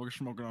 Motherfucker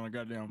smoking on a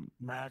goddamn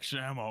max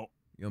ammo.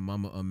 Yo,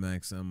 mama a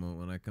max ammo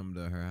when I come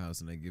to her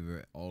house and I give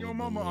her all. Yo,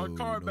 mama load, a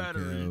car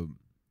battery. Cab.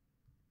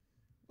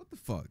 What the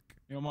fuck?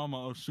 Yo,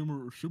 mama a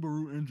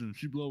Subaru engine.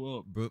 She blow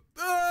up. Bro.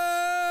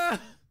 Ah!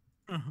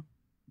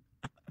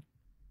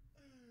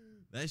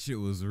 That shit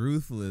was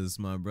ruthless,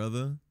 my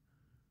brother.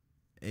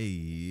 Hey,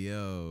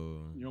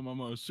 yo. Yo,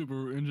 mama a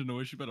Subaru engine. The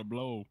way she better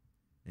blow.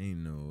 Ain't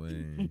no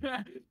way.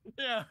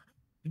 Yeah.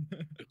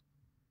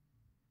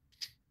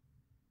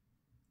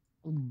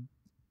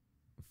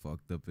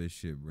 Fucked up as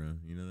shit, bro.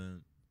 You know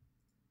that?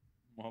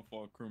 My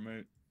fault,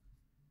 crewmate.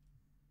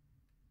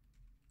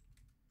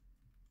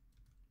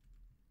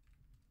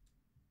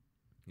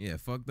 Yeah,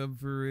 fucked up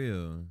for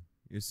real.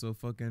 You're so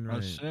fucking right.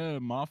 I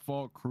said my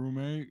fault,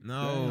 crewmate.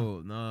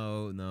 No.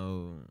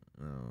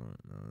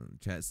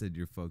 Chat said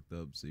you're fucked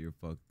up, so you're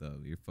fucked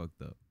up. You're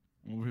fucked up.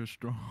 Over here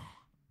strong.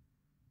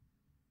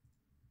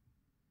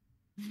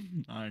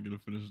 I ain't gonna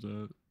finish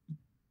that.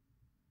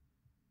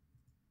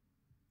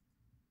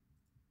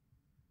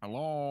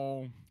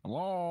 Hello.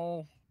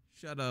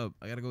 Shut up.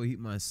 I gotta go heat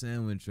my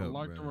sandwich up, I'd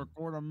like bro. to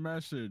record a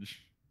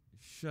message.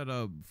 Shut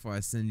up before I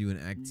send you an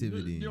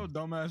activity. Yo,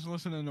 dumbass,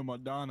 listening to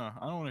Madonna.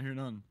 I don't want to hear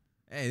none.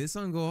 Hey, this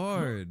song go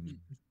hard.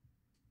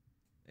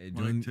 Hey,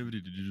 What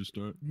activity did you just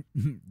start?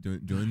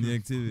 join the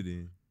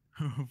activity.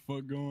 What the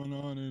fuck going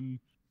on in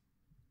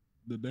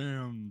the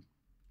damn...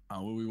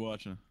 what we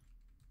watching?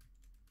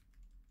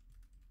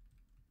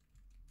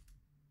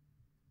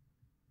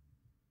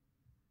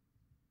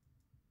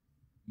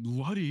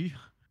 Luddy.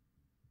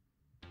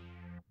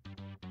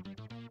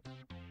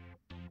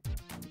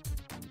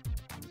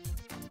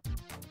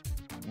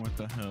 What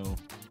the hell?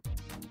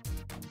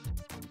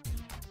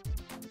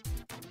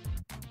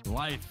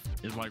 Life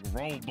is like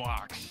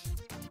Roblox.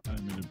 I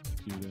didn't mean to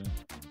do that.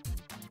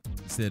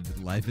 You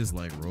said life is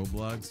like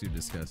Roblox. You're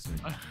disgusting.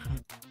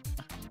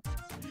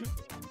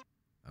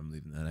 I'm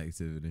leaving that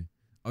activity.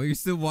 Oh, you're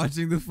still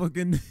watching the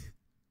fucking.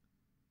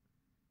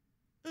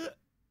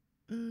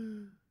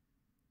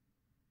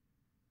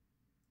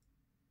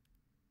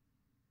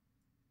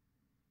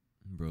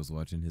 Bro's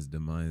watching his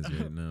demise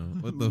right now.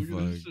 What the Look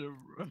at this fuck? shit,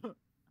 bro.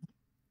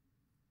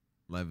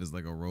 Life is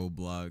like a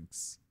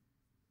Roblox.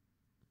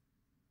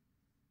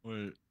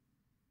 Wait.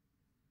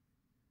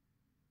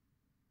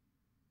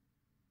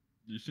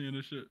 You seeing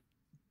this shit?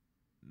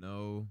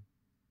 No.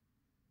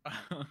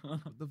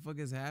 What the fuck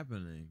is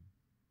happening?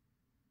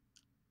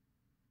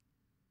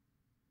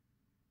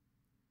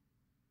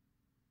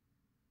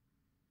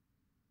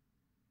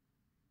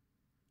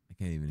 I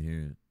can't even hear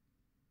it.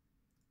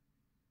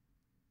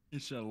 He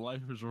said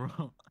life is wrong.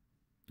 Oh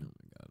my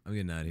god. I'm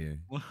getting out of here.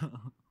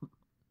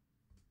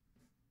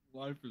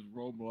 Life is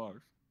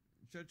Roblox.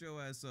 Shut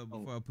your ass up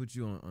before I put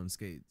you on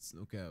skates.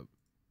 No cap.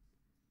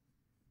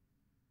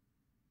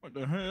 What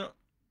the hell?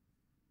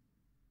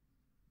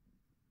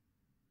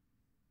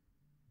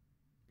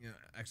 Yeah,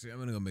 actually, I'm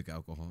gonna go make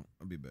alcohol.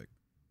 I'll be back.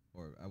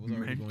 Or I was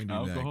already Make going to be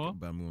alcohol? back,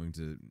 but I'm going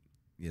to.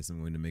 Yes,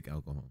 I'm going to make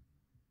alcohol.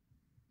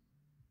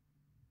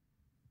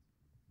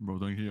 Bro,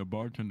 think he a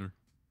bartender.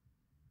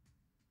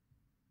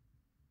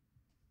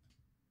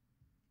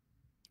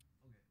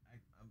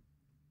 Okay,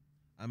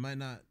 I might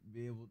not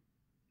be able.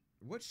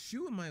 What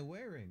shoe am I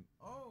wearing?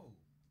 Oh.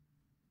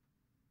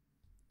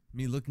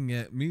 Me looking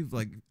at me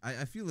like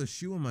I feel a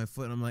shoe on my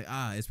foot and I'm like,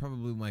 it's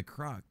probably my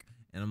Croc.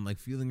 And I'm like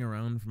feeling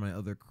around for my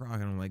other Croc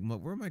and I'm like,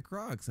 where are my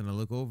Crocs? And I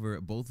look over,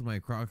 both of my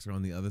Crocs are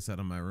on the other side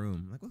of my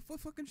room. I'm like, what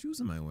fucking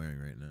shoes am I wearing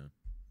right now?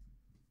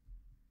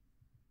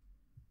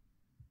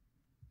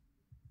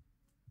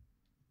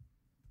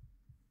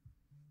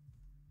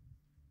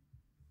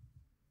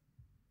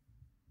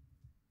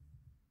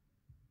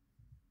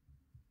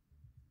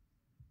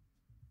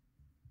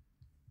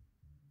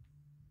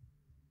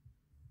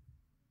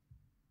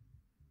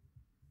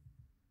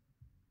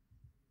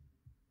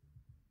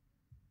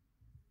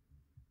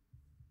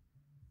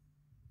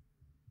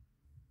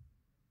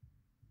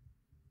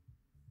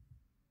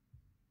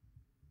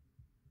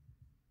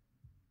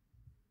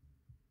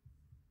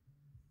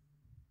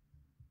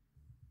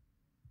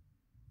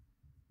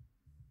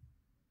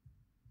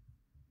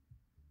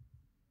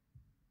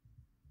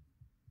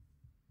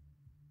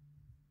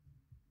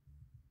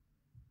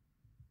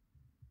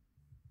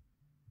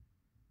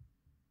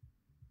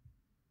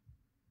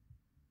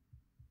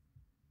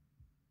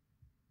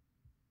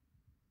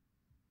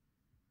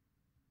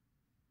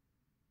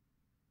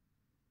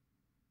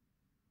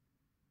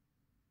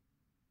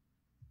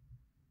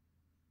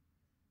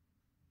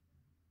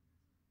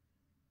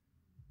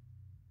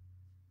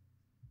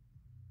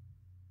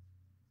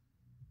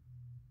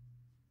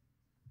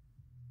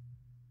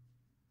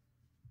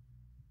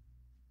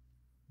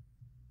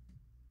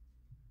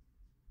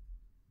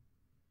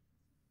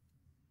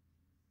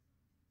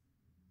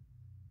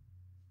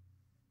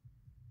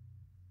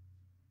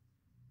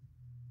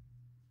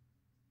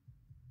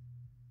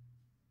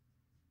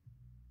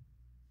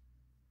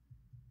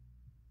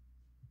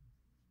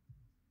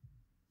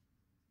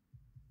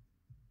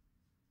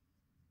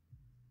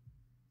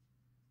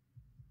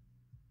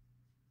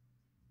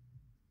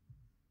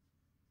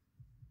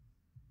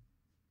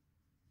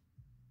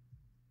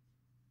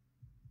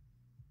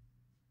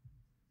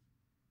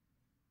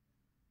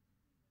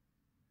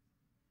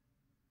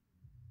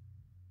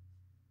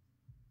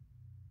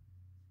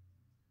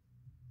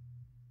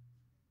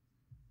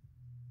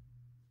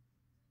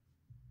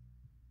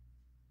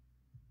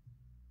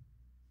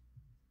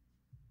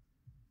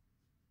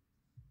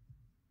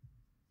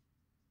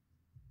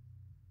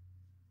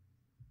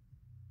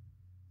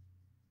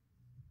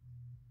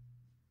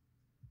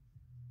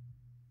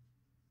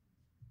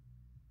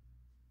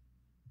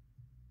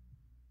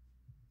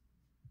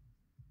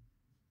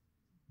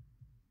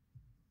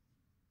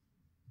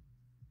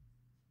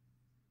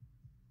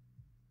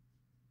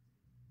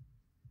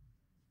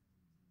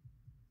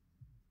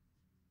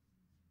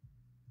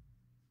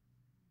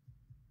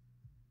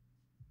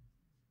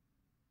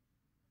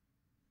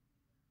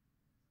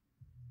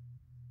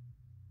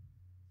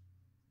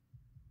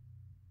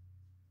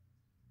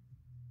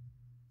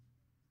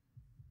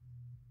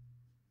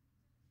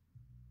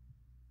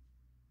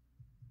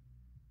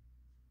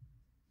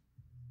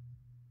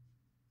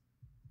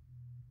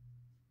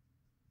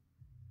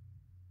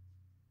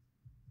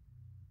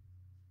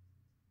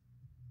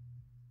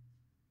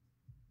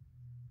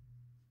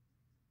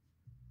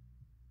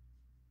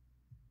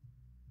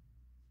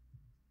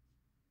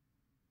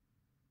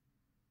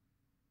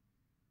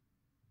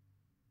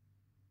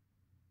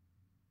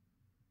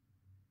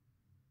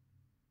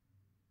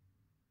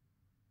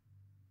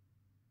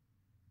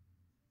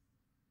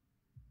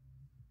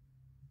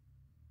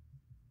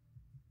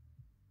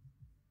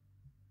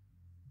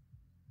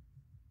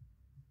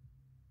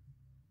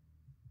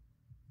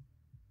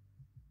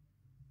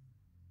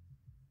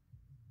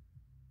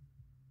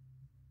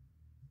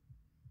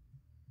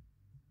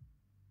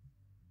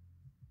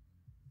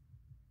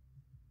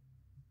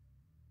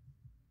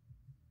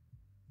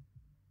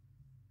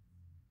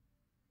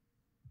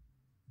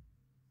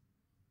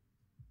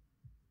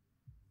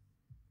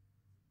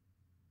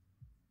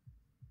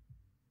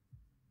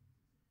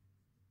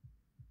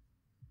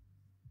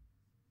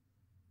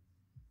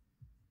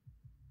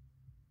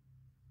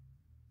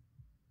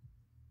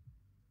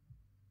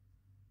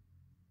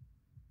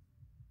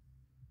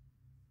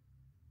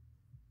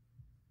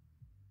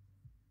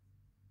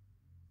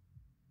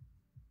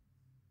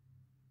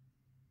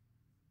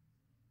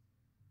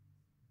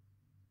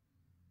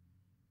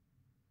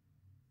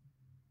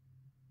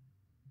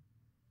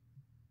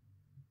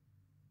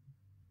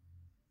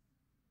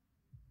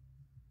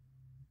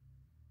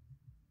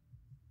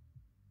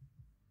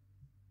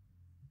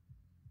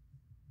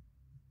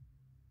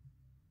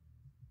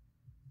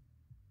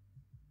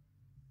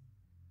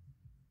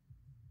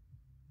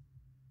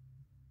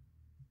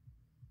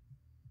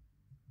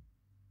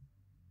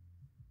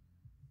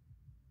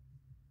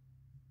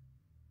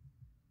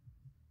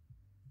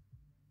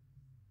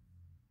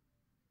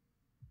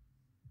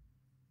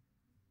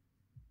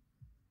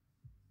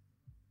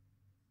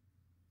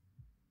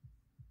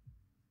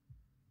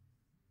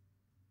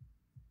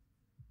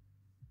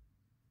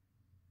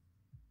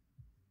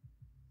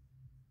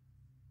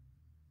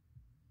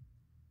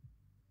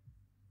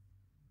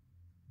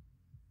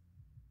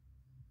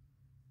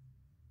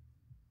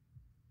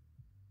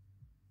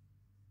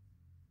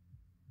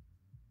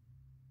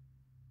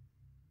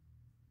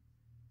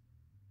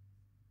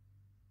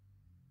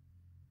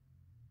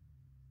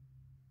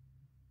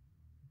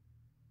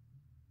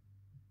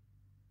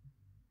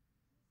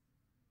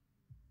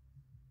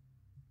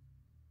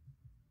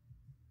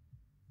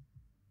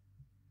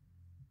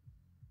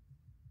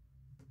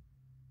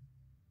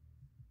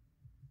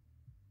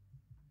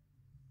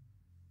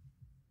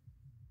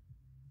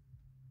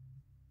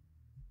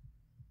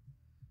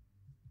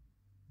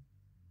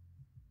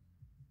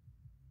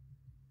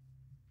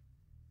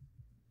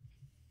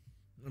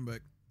 I'm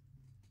back.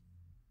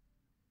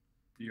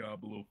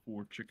 Diablo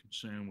 4 chicken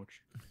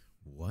sandwich.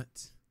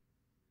 What?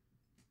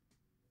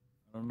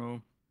 I don't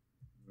know.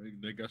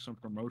 They got some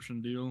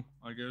promotion deal,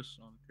 I guess,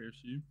 on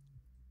KFC.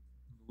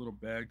 The little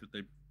bag that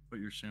they put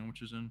your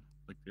sandwiches in,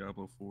 like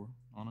Diablo 4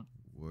 on it.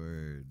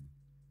 Word.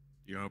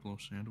 Diablo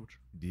sandwich.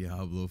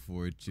 Diablo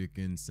 4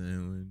 chicken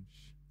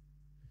sandwich.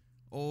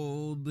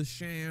 Oh, the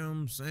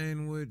sham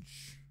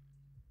sandwich.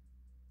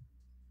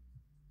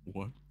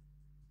 What?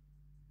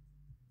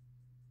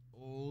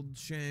 Old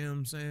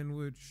sham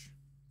sandwich.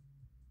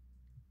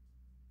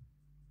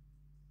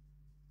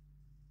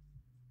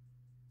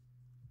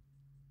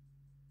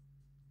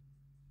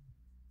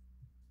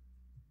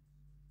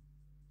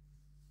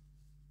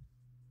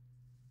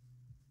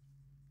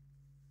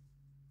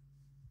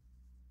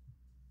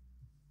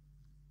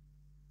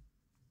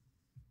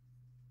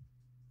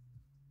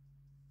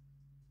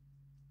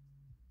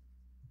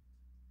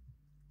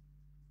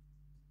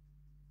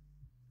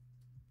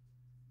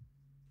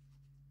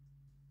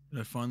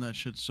 I find that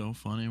shit so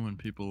funny when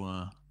people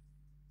are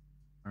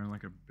in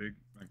like a big,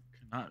 like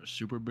not a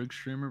super big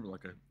streamer, but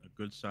like a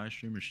good size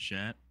streamer's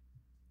chat,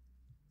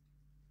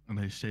 and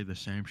they say the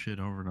same shit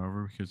over and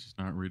over because it's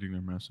not reading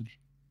their message.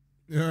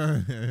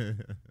 That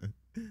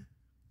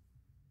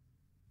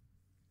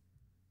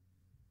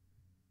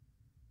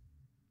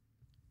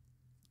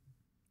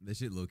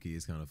shit low key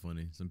is kind of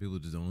funny. Some people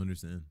just don't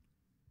understand.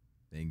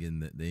 They ain't getting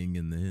the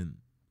hint.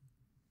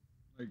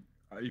 Like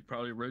I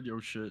probably read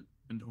your shit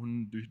and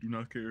do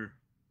not care.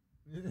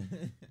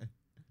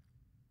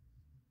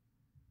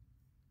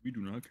 We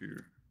do not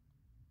care.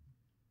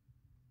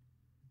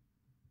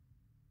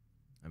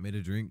 I made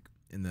a drink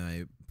and then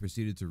I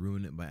proceeded to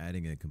ruin it by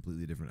adding a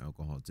completely different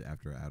alcohol to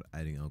after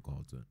adding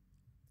alcohol to it,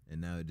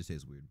 and now it just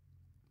tastes weird.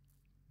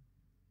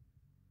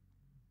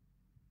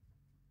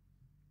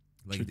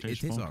 Like it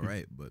tastes all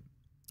right, but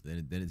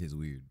then it tastes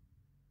weird.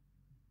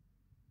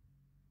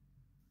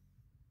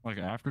 Like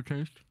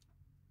aftertaste.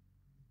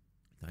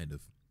 Kind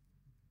of.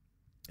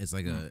 It's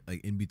like a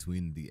like in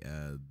between the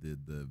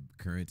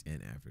current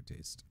and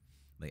aftertaste.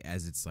 Like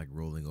as it's like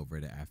rolling over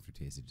to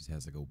aftertaste, it just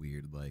has like a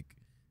weird like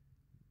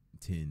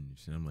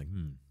tinge, and I'm like,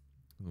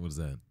 what is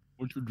that?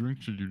 What your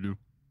drinks did you do?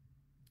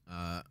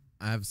 I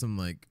have some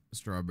like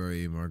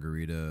strawberry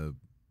margarita,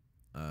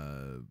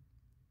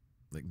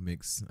 like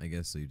mix, I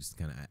guess. So you just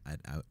kind of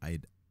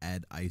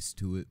add ice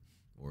to it,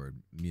 or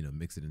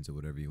mix it into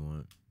whatever you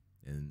want,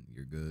 and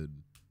you're good.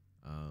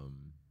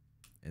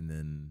 And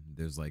then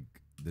there's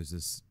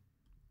this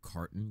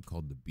carton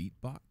called the Beat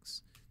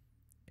Box,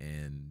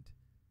 and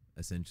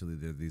essentially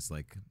they're these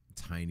like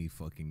tiny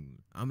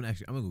fucking. I'm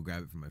gonna go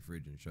grab it from my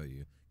fridge and show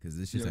you because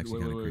this shit's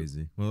actually kind of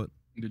crazy. Well,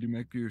 did you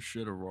make your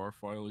shit a RAR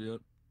file yet?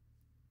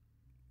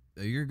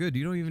 You're good.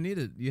 You don't even need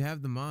it. You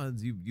have the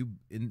mods. You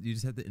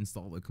just have to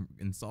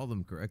install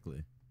them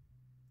correctly.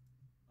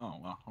 Oh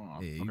well, hold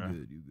on. Yeah, you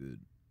good. You good.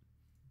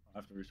 I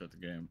have to reset the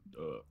game.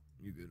 Duh.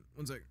 You good.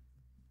 One sec.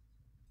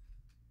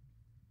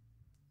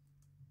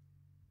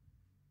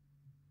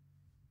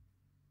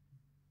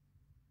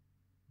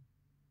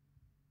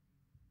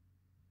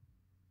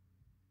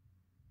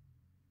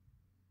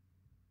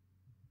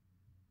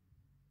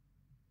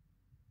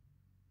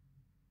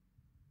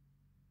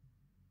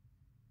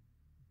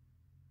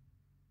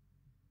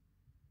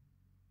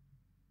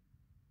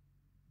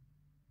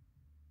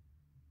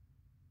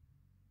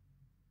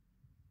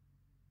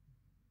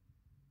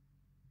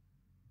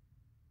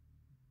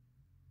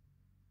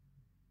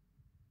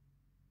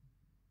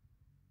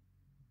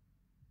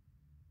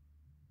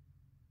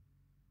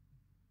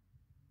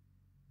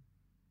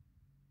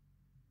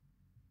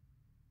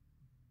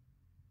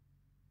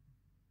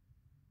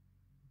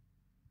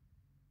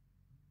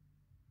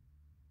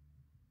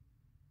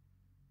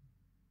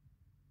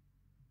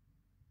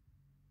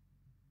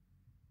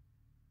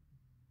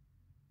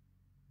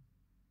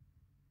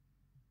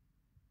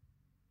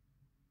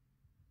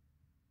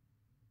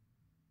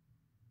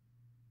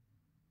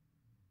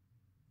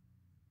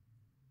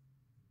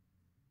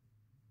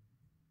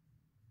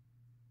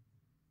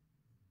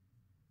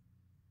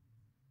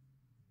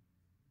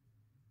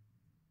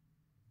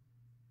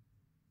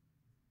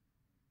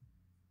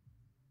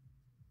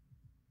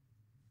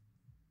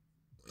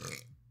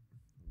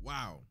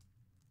 Wow.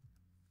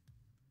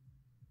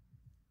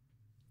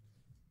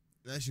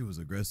 That shit was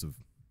aggressive.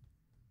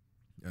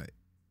 All right.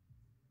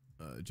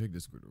 Check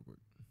Discord real quick.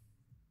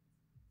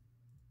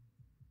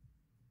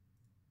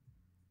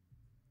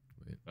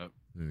 Wait. Let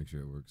me make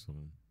sure it works. Hold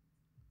on.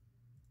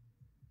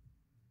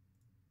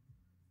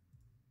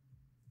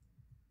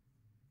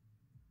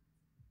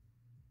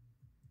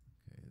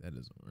 Okay, that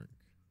doesn't work.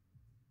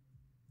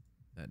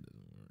 That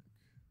doesn't work.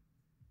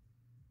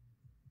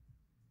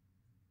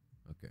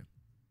 Okay.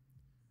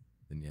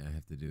 Then yeah, I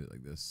have to do it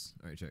like this.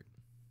 All right, check.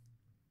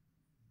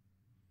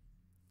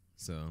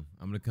 So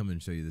I'm gonna come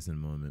and show you this in a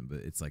moment, but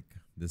it's like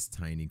this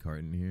tiny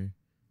carton here.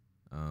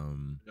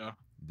 Yeah.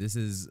 It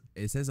says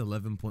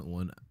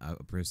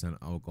 11.1%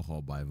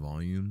 alcohol by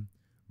volume,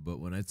 but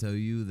when I tell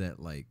you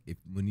that like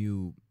when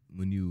you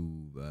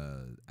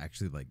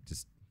actually like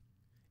just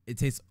it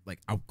tastes like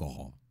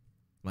alcohol.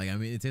 Like, I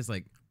mean, it tastes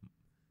like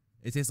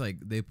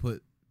they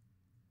put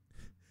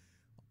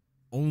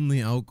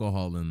only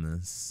alcohol in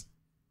this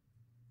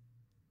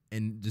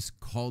and just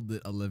called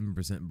it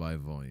 11% by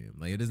volume.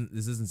 Like, this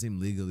doesn't seem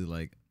legally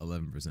like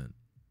 11%.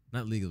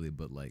 Not legally,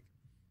 but like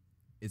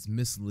it's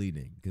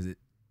misleading because it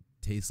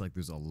tastes like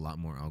there's a lot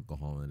more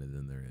alcohol in it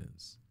than there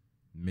is.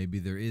 Maybe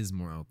there is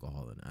more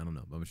alcohol in it. I don't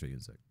know. But I'm gonna show you in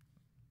a sec.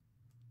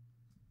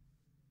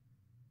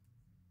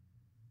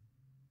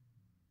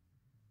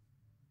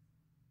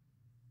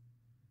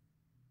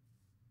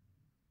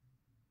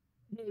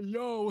 Hey,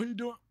 yo, what you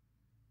doing?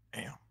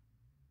 Damn.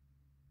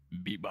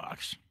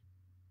 Beatbox.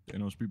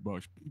 Thanos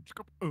beatbox.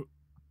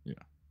 Yeah.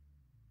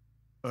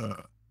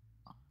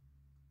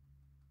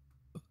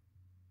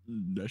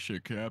 That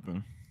shit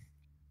capping.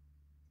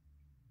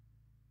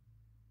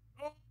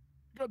 Oh,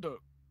 got the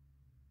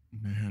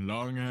man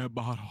long ass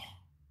bottle.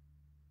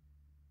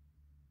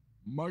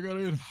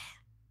 Margarita.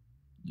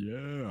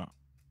 Yeah.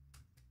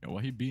 Yo,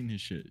 why he beating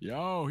his shit? He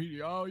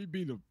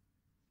beat him.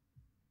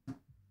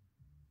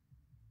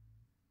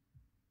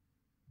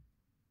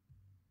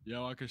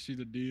 Yo, I can see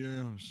the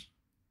DMs.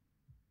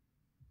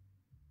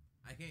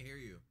 I can't hear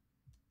you.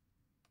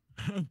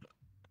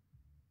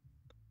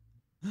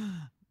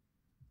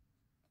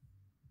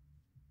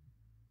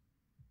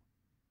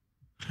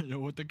 Yo,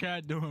 what the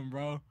cat doing,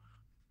 bro?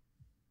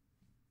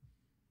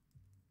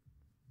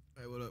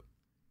 Hey, what up?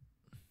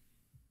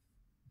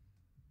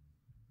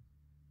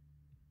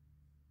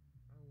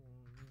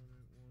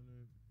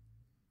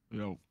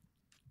 Yo,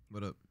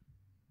 What up?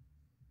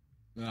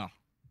 yeah.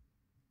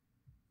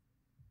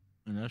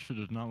 And that shit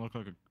does not look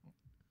like a.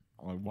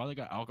 Like, why they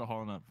got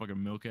alcohol in that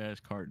fucking milk ass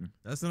carton?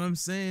 That's what I'm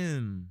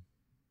saying.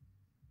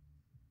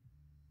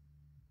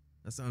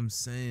 That's what I'm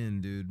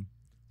saying, dude.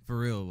 For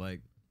real,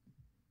 like.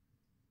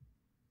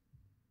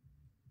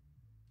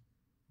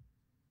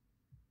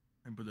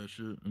 And put that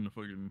shit in the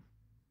fucking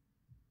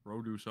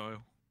produce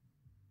aisle.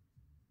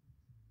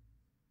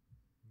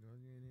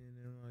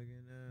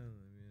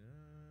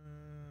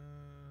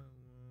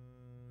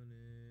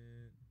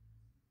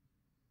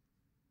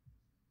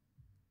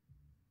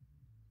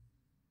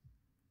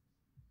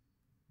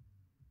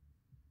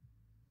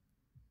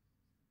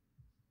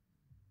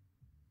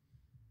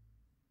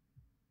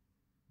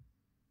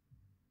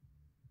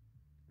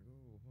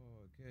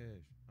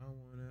 Cash. I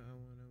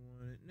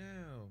want it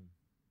now.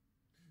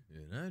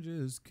 And I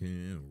just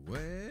can't wait.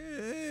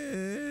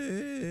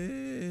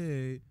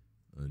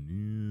 I need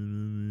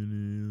a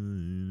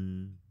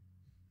minute.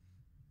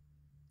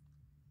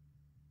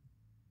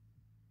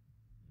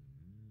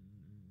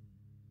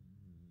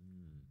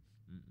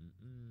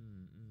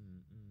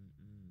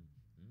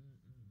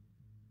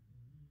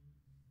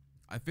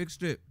 I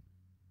fixed it.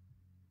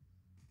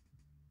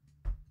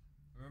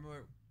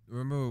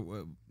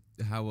 Remember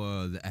how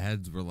the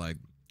ads were like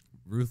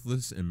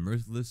ruthless and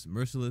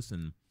merciless,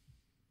 and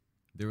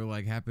they were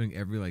like happening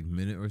every like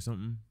minute or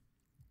something.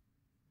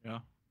 Yeah.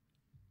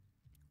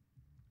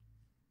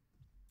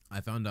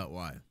 I found out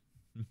why.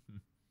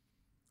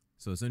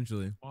 So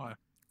essentially, Why?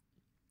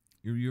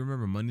 you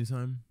remember Money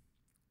Time?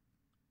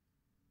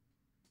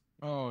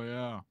 Oh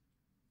yeah.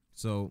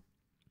 So,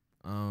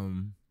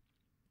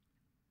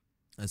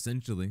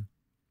 essentially,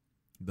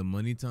 the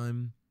Money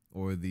Time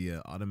or the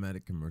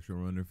automatic commercial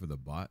runner for the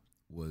bot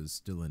was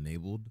still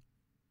enabled,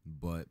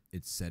 but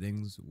its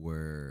settings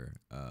were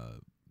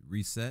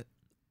reset.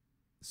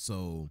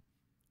 So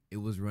it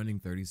was running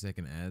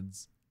 30-second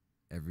ads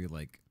every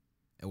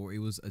or it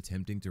was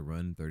attempting to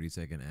run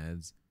 30-second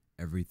ads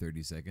every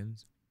 30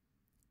 seconds,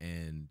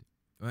 and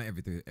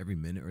every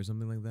minute or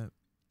something like that.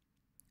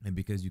 And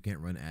because you can't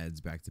run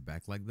ads back to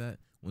back like that,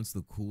 once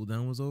the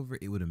cooldown was over,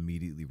 it would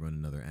immediately run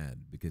another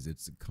ad because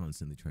it's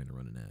constantly trying to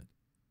run an ad.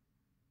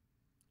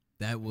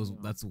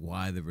 That's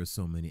why there were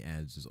so many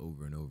ads just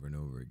over and over and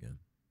over again.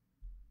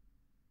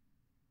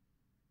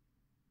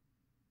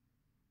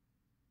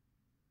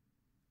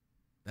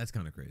 That's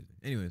kind of crazy.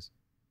 Anyways,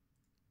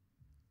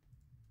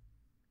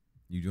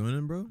 you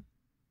joining, bro?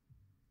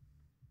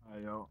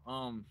 Hey yo.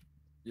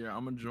 Yeah,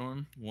 I'm gonna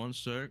join. 1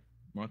 sec.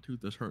 My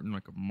tooth is hurting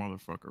like a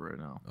motherfucker right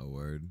now. A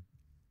word.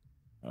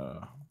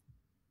 I'm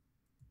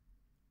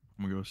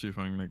gonna go see if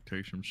I can like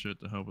take some shit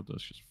to help with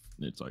this. Cause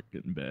it's like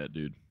getting bad,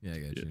 dude. Yeah, I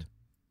got you.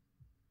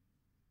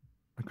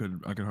 I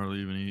could hardly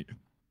even eat.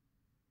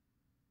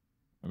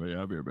 Yeah,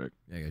 I'll be right back.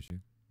 Yeah, I got you.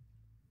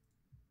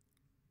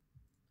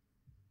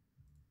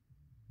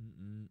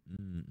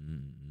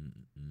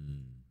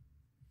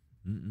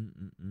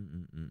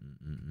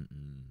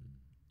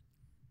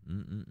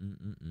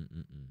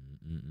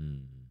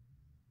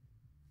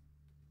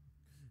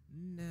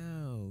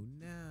 No,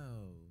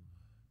 no.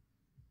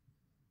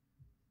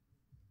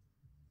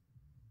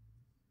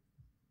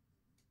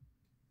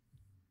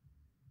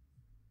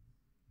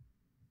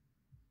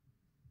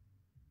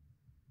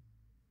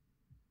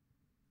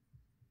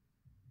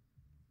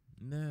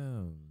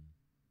 No.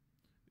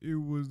 It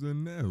was the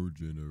now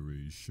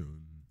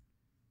generation.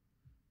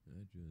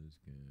 I just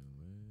can't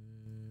wait.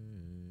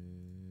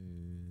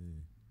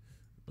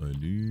 I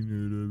need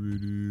it a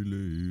bit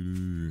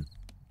later.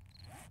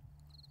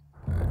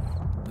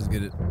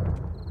 get it.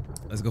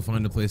 Let's go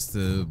find a place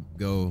to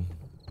go.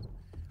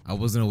 I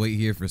was gonna wait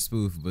here for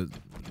Spoof, but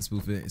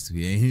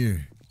he ain't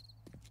here.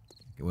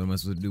 Okay, what am I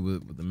supposed to do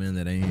with the man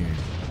that ain't here?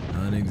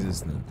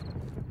 Non-existent.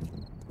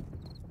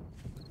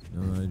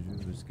 No, I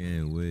just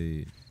can't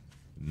wait.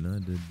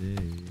 Another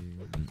day.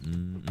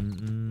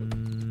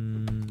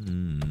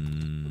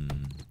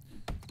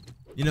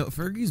 You know,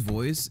 Fergie's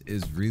voice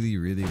is really,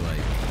 really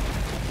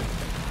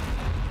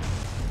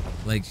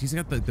like she's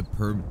got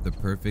the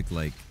perfect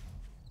like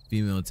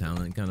female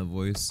talent kind of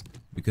voice,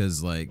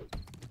 because like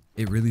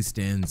it really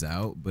stands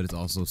out, but it's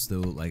also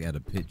still like at a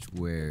pitch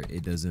where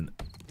it doesn't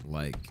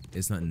like,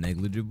 it's not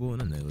negligible,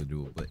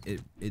 but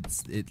it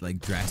like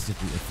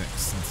drastically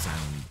affects the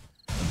sound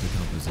of the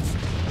composition.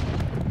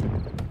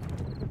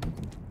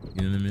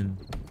 You know what I mean?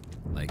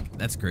 Like,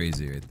 that's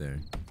crazy right there.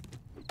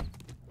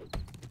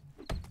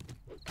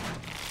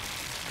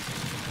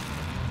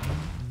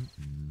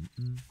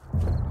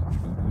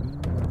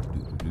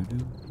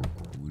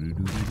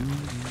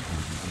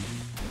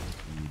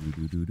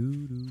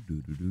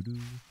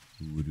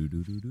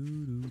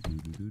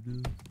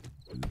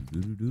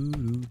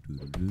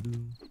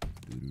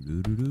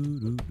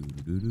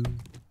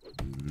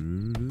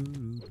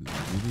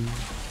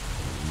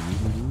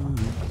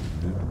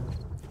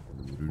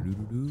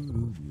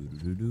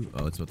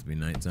 Oh, it's about to be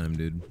nighttime,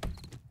 dude.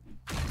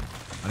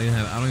 I don't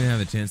even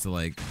have a chance to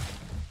like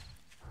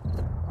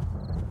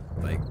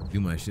do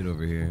my shit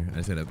over here. I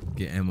just gotta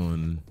get ammo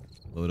and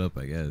load up,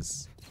 I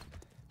guess.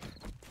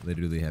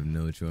 Literally have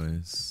no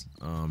choice.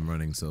 Oh, I'm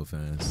running so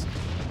fast.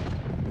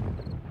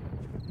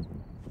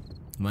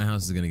 My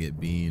house is gonna get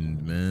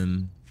beamed,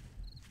 man.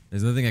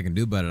 There's nothing I can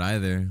do about it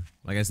either.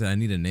 Like I said, I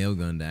need a nail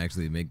gun to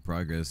actually make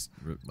progress,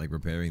 like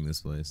repairing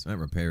this place. Not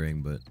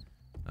repairing, but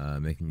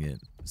making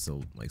it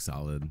so like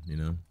solid, you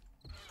know.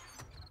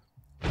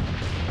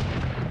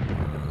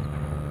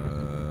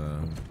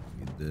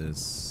 Need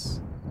this,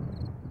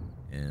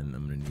 and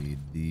I'm gonna need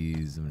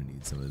these. I'm gonna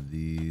need some of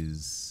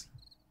these,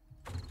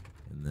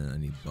 and then I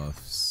need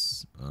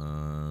buffs.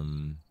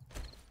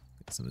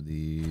 Get some of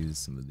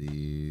these,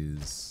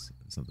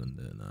 something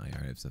to. Nah, I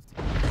already have stuff to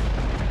do.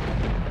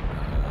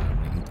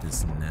 I'm gonna eat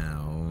this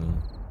now,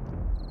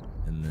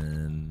 and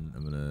then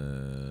I'm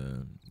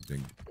gonna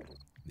drink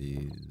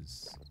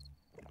these.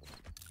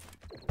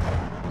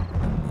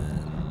 And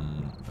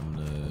then I'm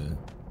gonna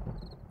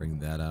bring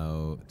that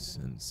out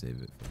and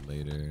save it for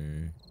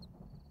later.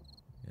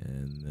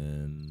 And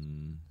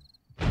then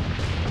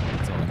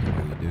that's all I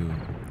can really do.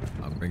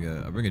 I'll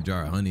bring a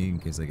jar of honey in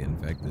case I get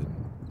infected.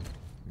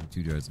 Bring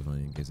 2 jars of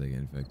honey in case I get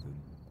infected.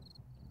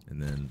 And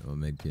then a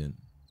med kit.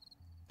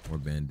 More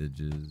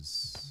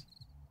bandages.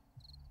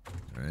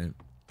 Alright.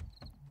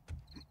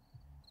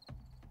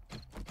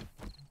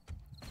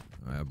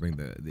 Alright, I'll bring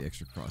the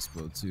extra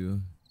crossbow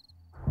too.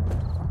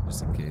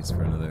 Just in case,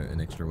 for an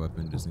extra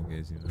weapon, just in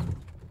case, you know.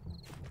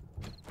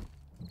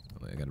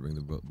 Oh, I gotta bring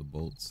the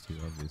bolts too,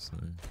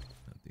 obviously.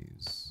 Not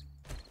these.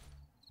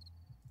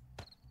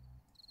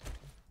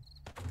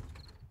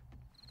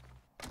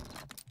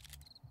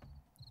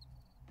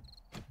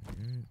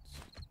 Alright.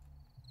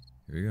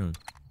 Here we go.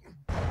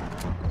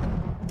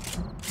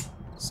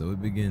 So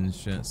it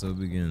begins, chat, so it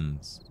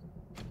begins.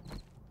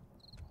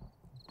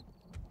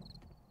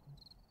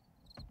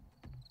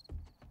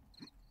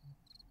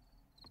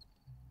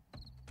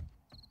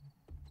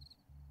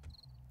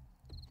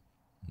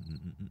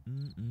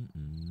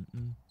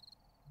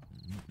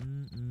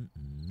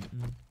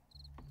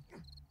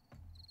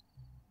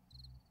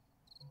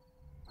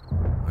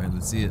 Alright,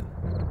 let's see it.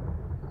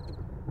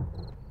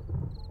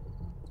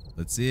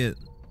 Let's see it.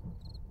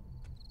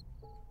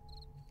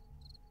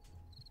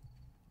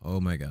 Oh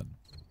my god.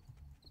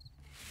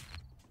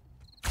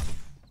 Oh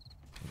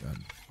god.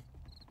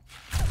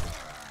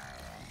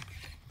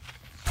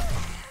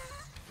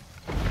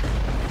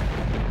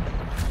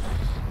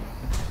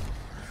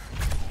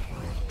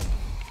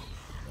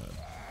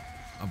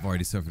 I've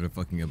already suffered a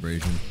fucking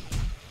abrasion.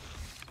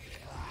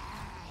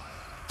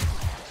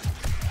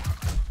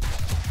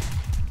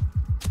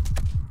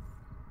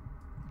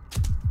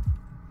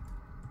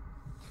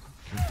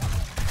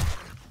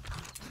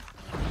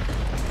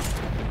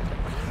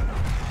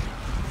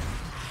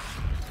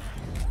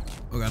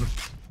 Oh god,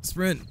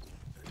 sprint.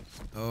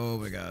 Oh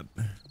my god.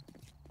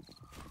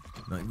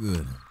 Not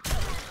good.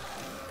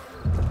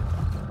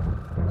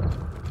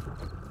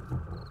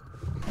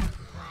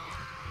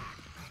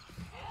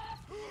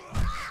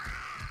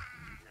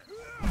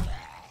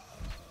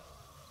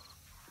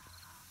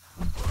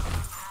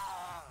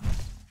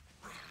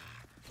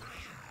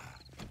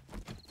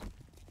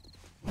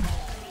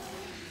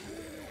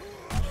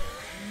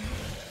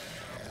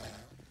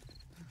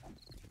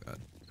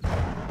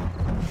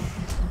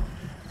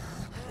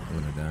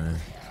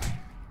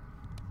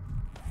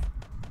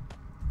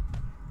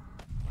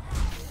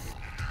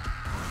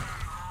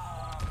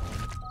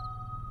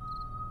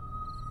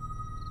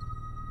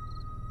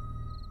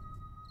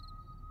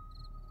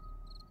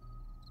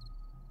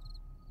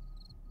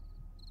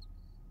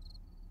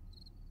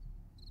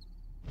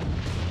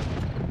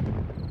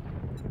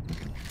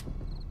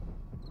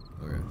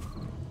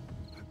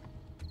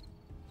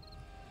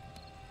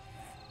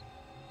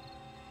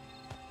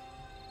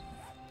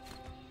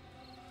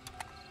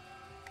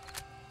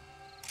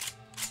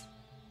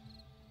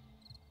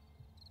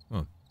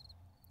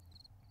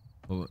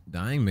 Well,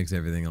 dying makes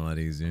everything a lot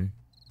easier.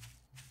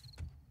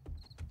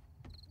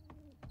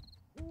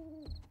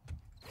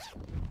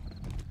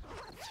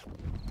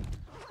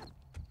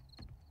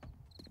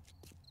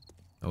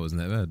 That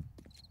wasn't that bad.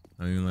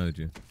 I don't even lie with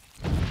you.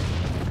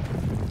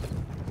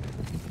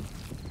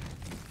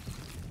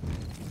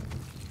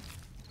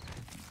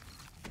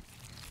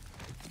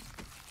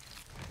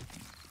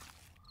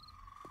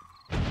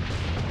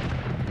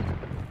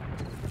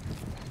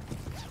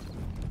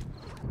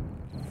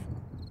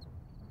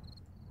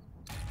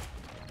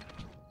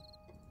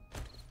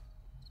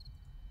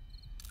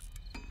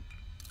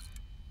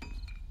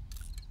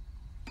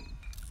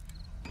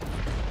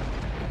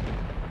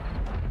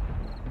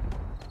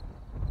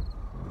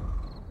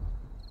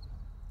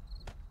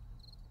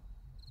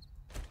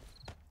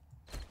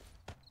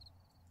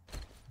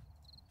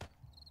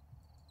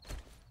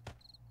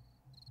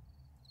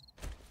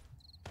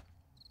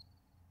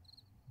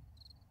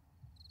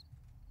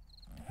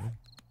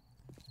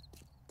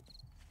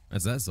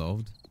 That's that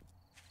solved.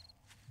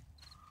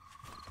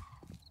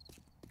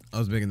 I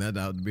was making that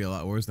out to be a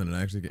lot worse than it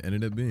actually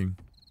ended up being.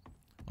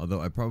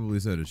 Although I probably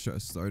said I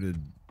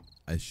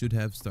should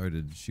have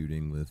started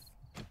shooting with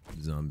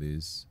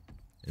zombies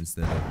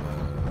instead of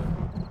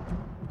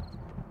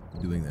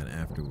doing that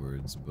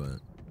afterwards. But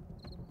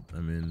I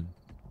mean,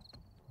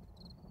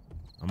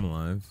 I'm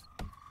alive.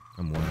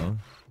 I'm well.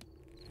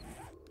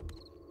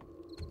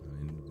 I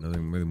mean,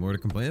 nothing really more to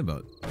complain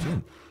about.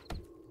 Shit.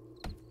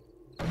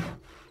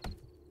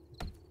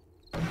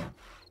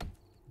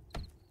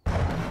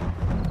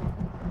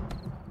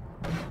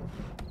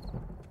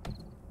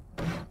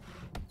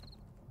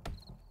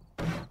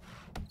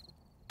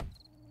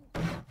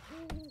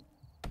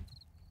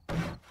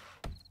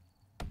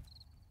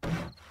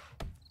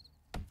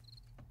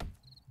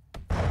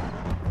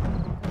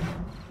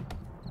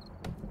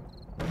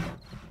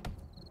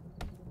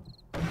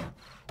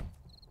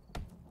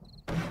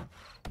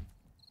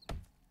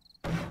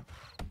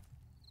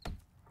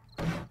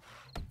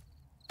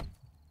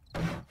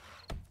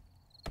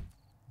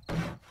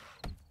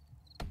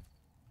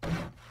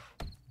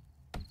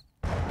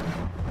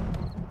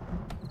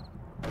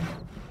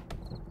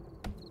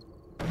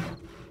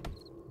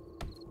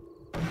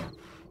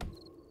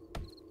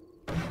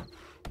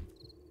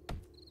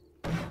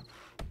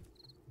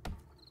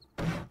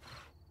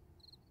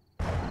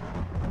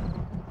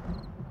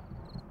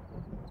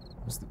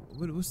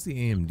 What's the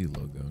AMD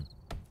logo?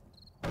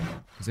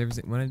 Because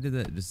everything when I did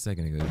that just a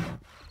second ago,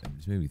 it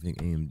just made me think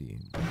AMD.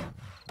 I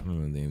don't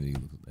know what the AMD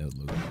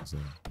logo looks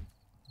like.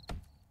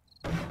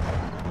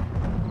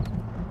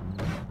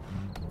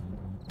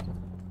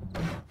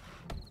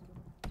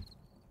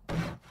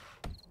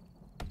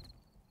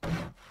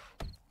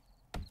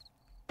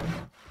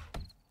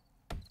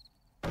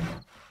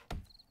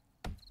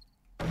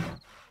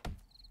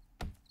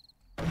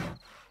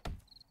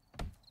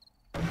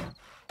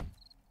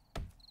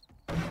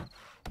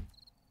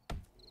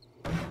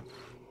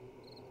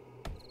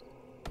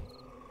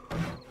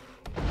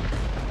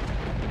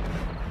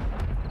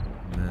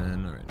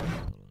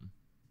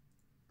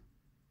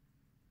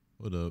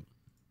 What up?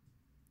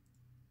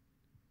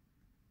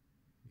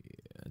 Yeah,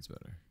 that's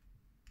better.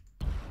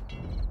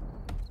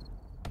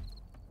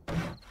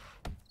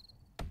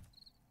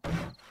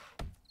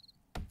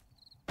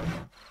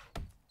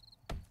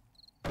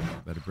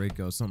 Better break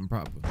out something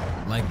proper.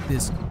 Like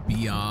this,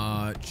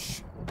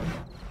 biatch.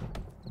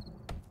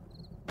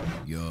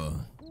 Yeah.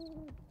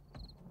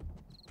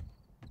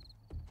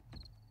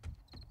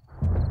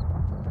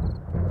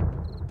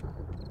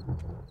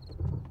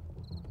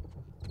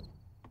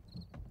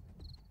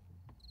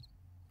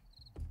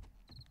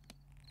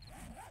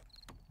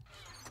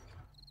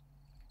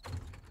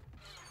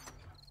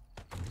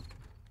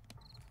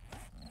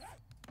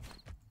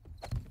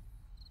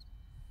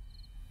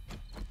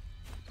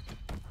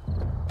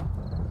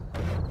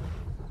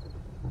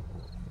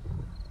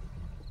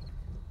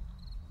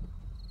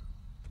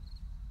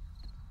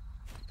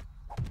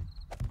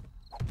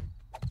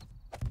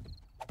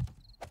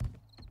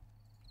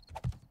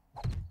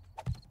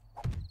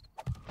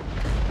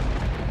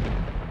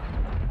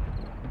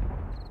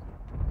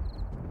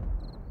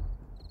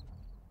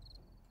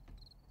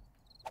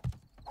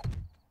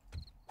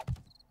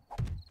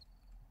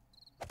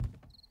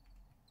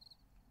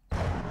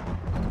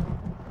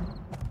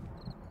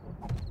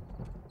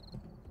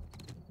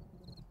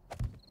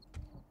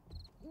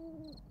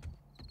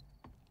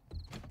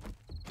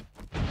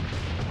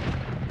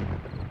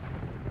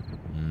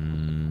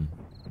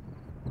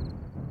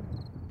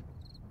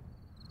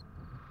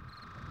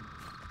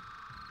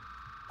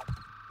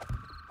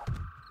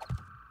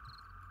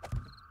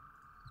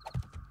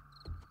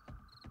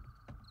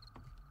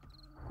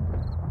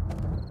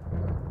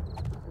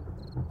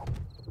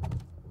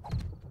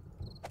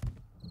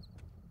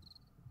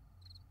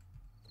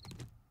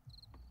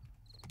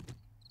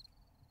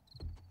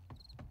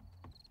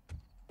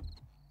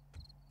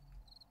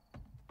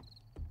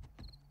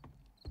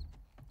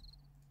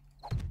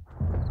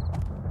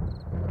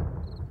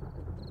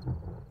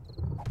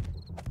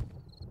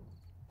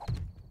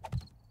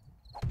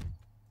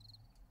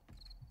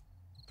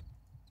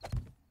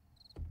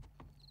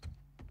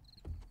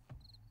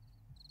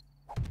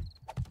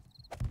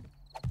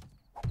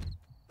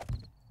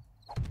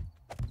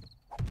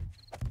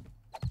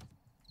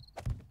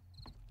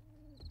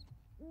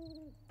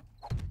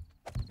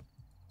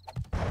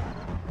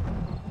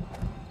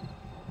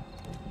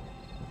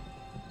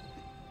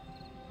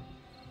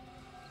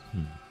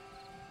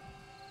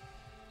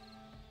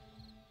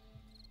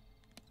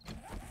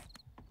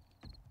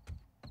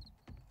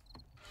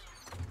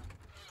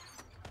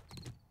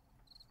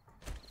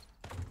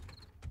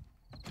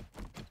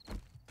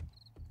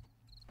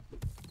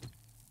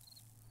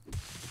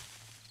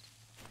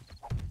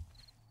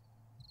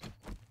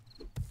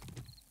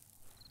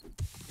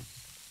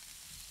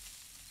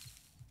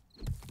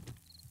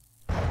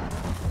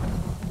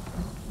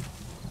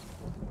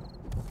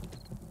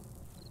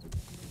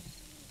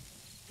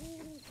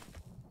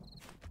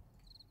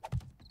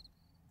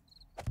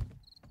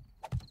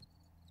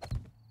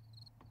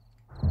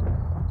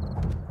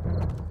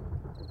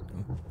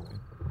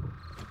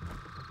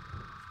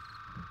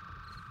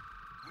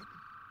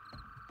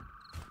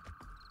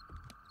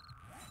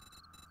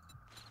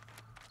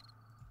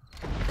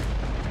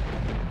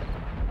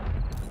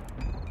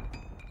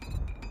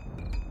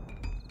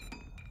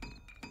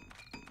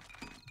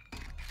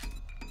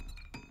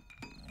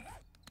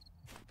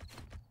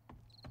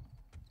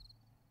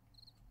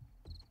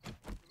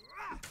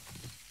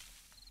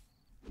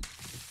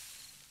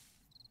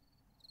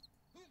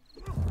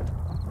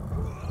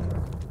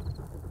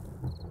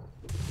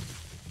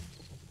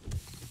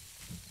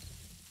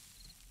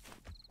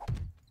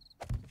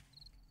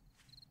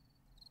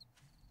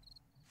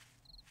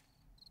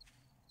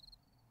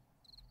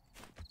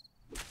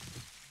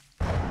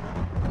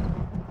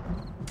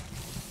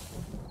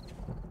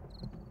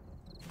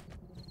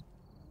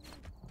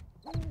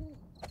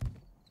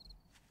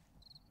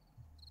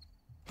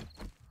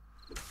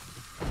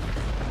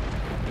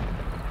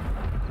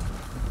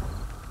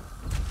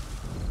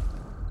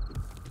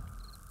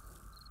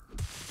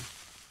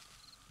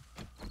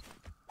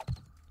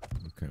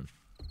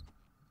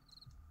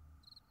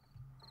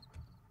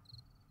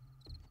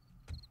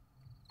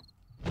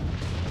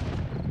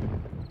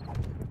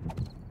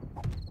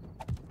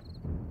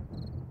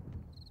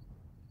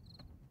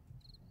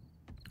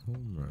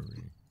 Home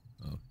robbery.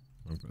 Oh,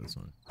 wrong for this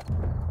one.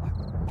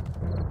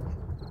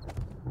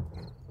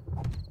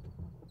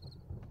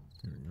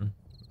 Here we go.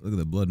 Look at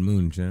the blood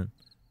moon, chat.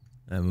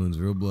 That moon's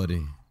real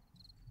bloody.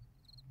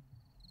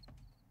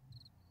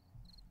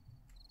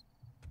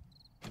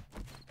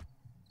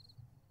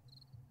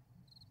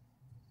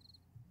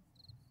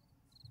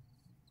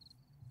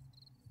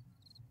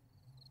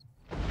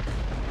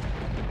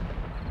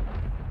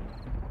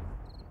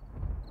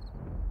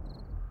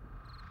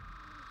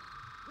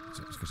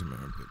 Scratching my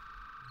armpit.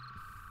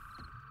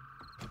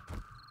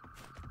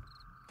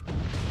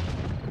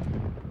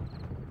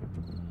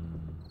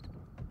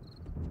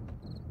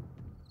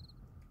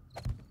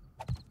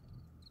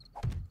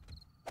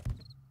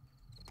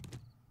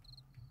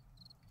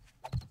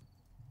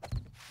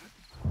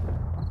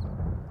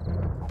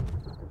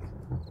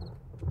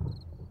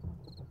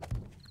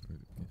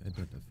 It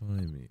tried to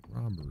find me.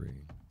 Robbery.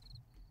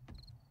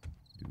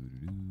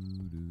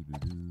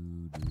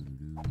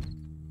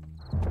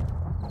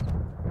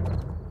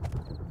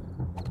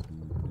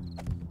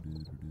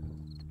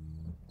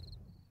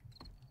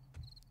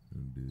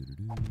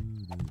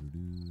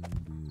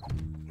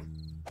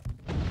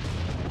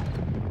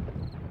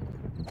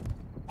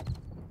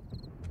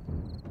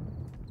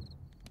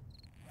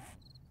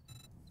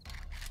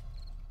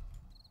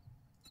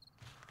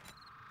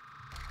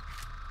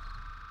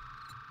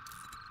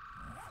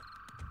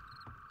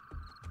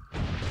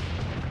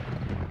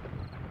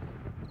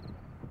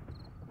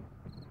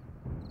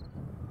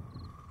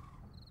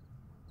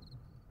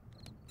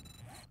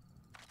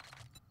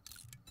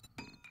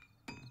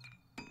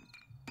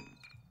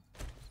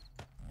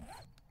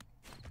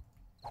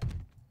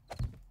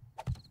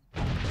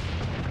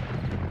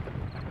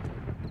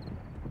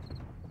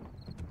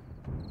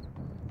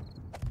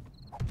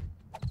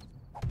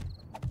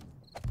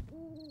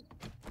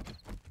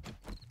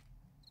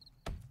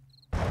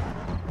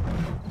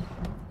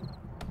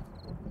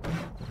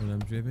 And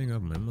I'm shaving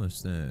off my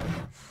mustache.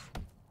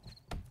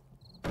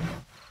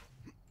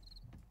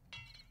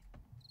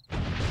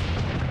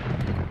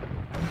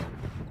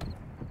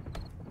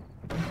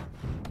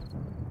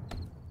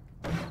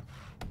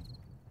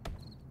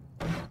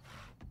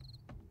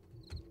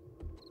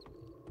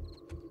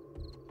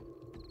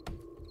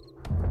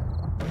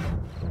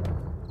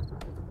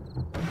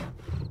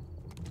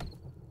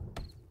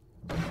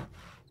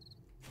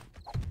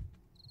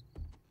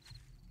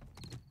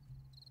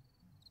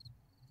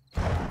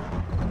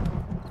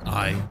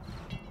 I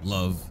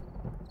love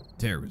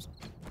terrorism.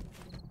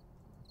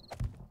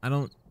 I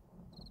don't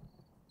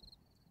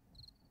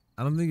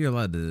think you're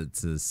allowed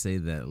to say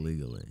that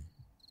legally.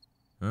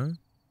 Huh?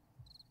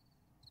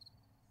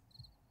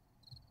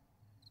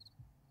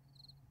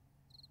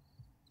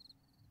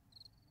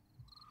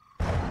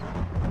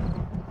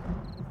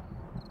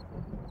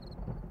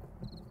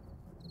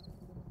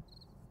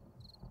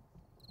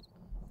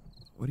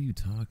 What are you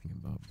talking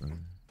about, brother?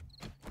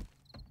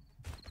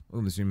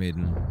 Welcome to Stream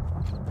Maiden.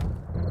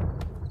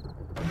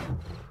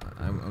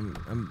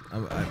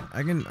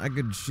 I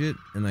can shit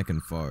and I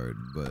can fart,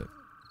 but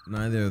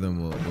neither of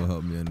them will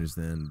help me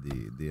understand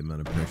the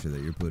amount of pressure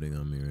that you're putting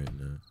on me right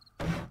now.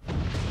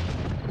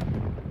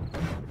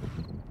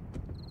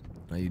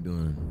 How you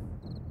doing?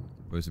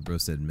 Bro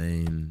said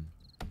Maine.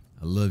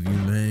 I love you,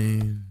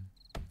 Maine.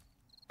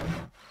 How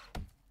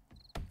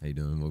you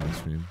doing? Welcome to the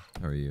stream.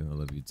 How are you? I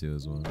love you too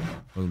as well.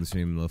 Welcome to the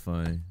stream, Lo-Fi.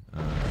 I'm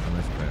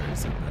not sure if I already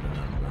said that or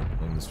not, but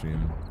welcome to the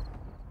stream.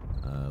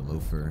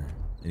 Loafer.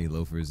 Any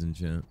loafers in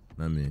chat?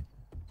 Not me.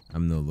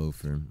 I'm no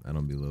loafer. I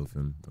don't be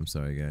loafing. I'm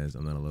sorry, guys.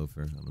 I'm not a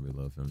loafer. I don't be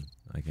loafing.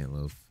 I can't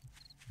loaf.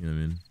 You know what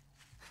I mean?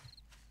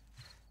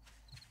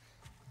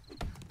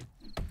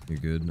 You're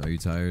good? Are you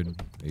tired?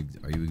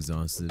 Are you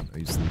exhausted? Are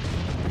you sleepy?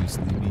 Are you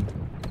sleepy?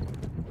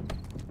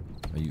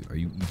 Are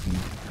you eepy?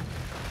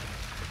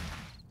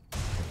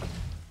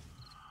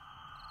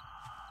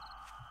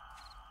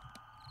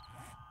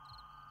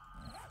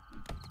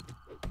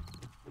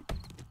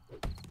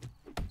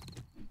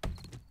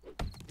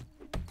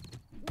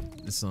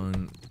 This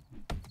song.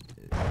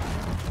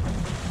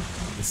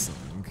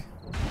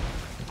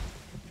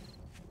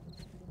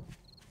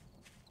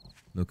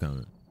 No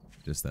comment.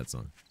 Just that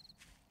song.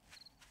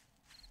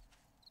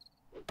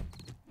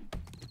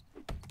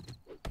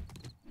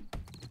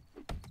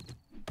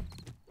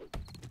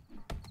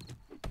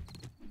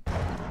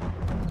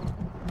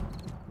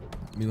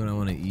 Me when I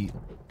want to eat,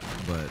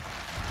 but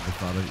the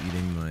thought of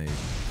eating my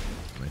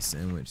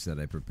sandwich that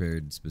I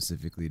prepared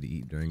specifically to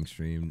eat during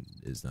stream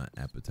is not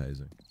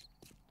appetizing.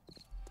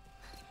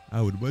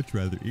 I would much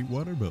rather eat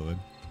watermelon.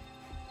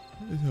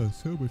 It sounds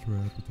so much more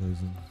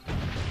appetizing. I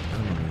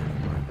don't know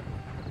anymore.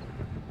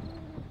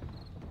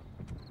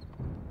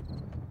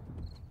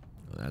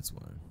 Oh, that's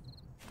why.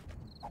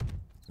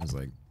 I was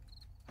like,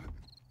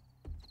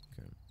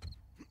 okay.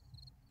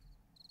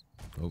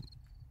 Oh.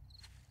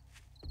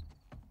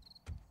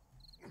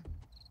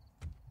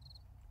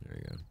 There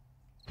you go.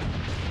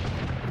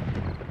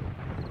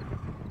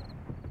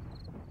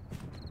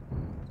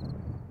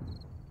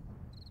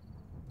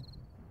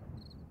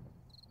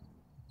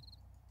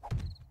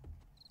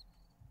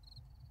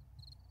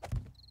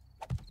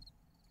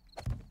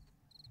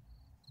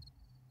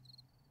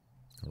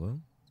 Hello?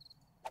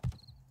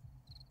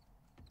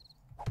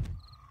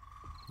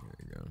 There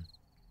you go.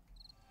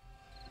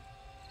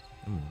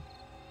 Come on.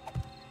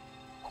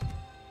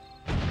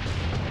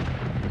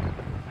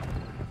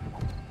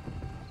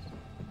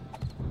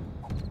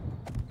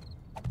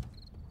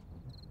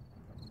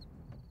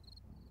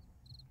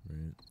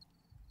 Right.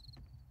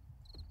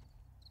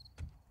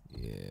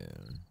 Yeah.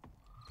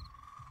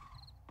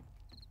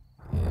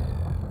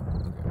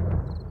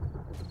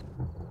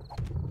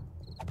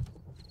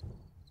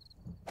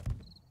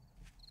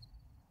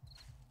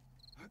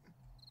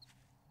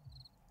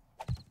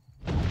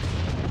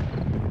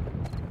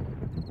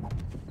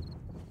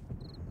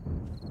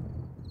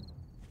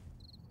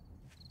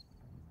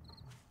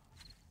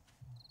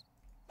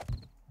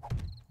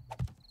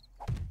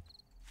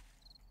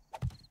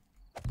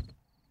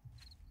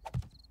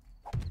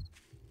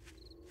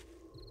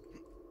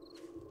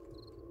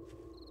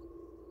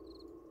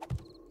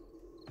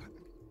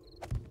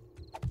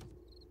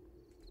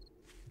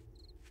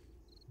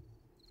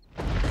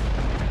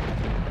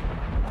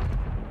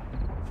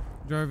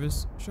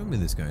 Jarvis, show me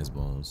this guy's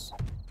balls.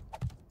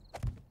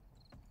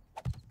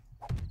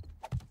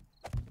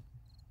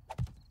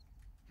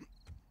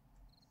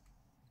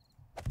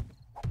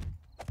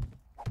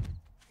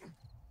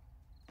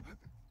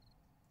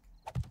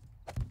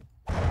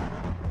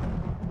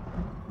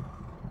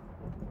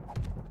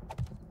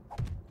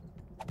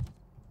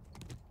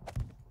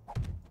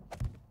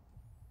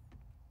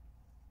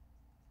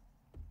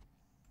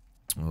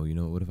 Oh, you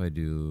know what if I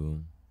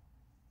do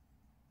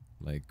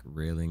like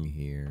railing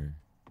here?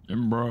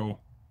 And bro,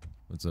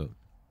 What's up?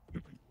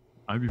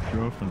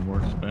 ibuprofen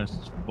works fast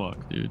as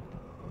fuck, dude.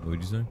 What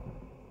would you say?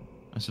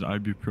 I said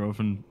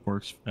ibuprofen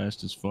works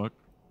fast as fuck.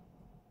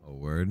 A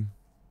word?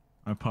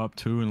 I popped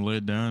 2 and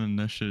laid down, and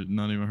that shit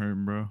not even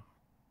hurting, bro.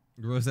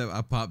 What's that?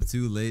 I popped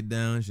 2, laid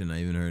down, shit not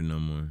even hurt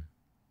no more.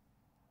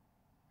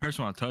 Hurts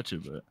when I touch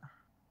it, but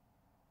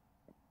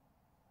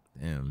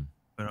Damn.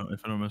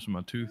 if I don't mess with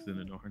my tooth, then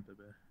it don't hurt that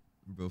bad.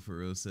 Bro for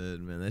real said,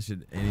 man, that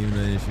shit ain't even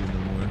an issue no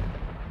more.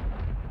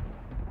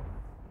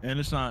 And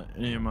it's not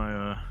any of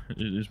my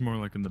it's more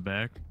like in the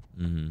back.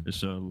 Mm-hmm.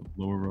 It's a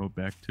lower row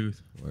back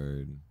tooth.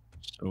 Word.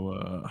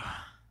 So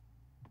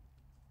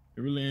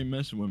it really ain't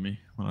messing with me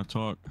when I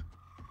talk.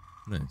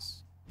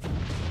 Nice. I know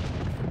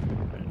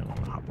I'm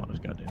gonna hop on this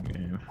goddamn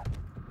game.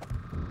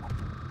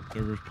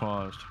 Server's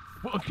paused.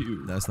 Fuck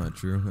you. That's not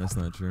true. That's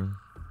not true.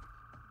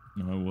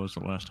 No, it was the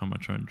last time I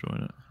tried to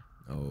join it.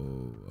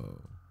 Oh.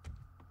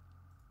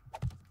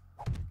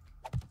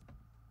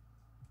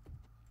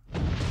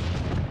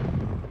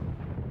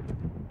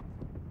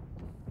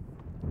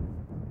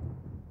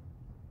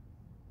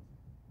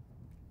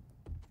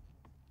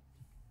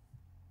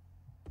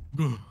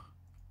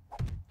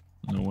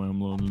 No way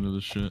I'm loading into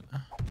this shit.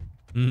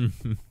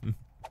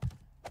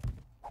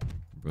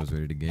 Bro's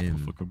ready to game.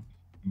 Fuck a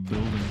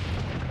building.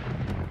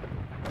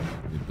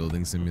 Your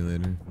building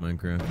simulator,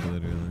 Minecraft,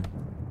 literally.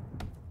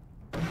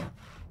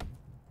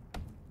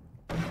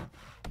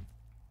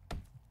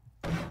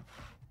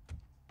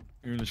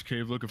 You're in this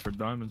cave looking for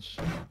diamonds.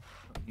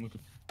 I'm looking.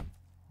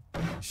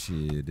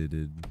 Shit, it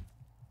did.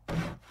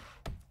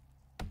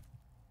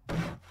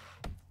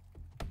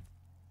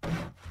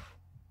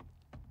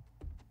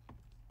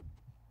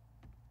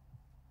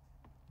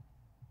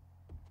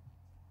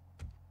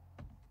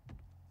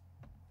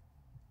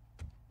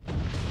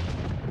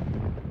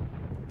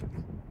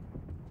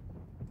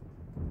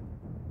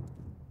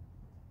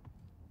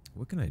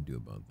 What can I do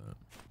about that?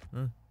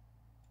 Huh?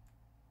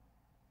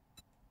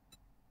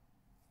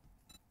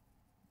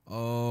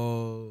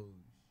 Oh,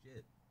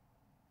 shit.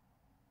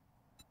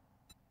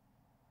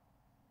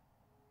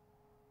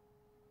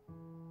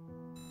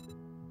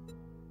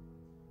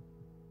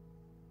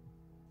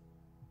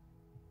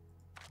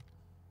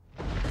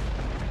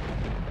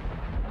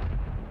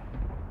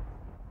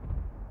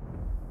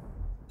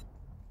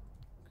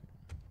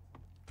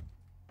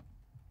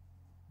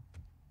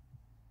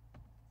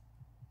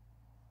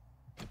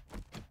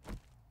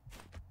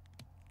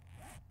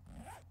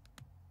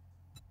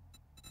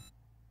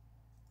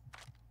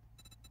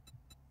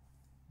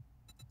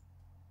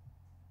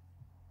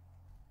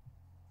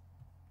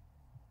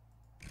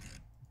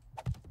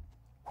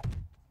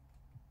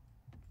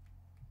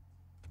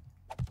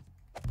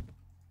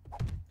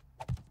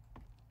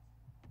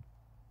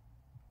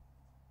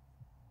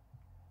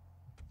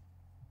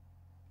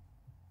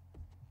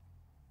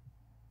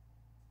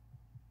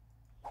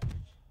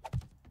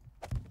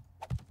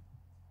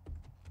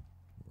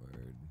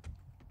 Word.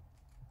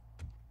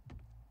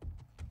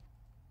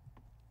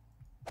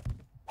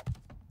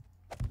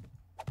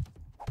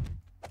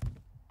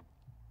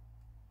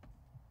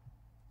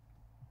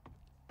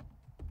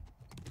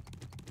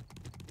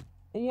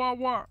 What?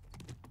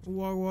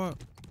 What?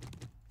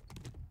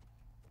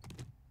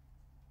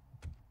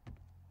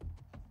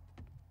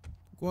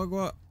 What?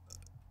 What?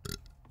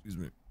 Excuse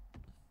me.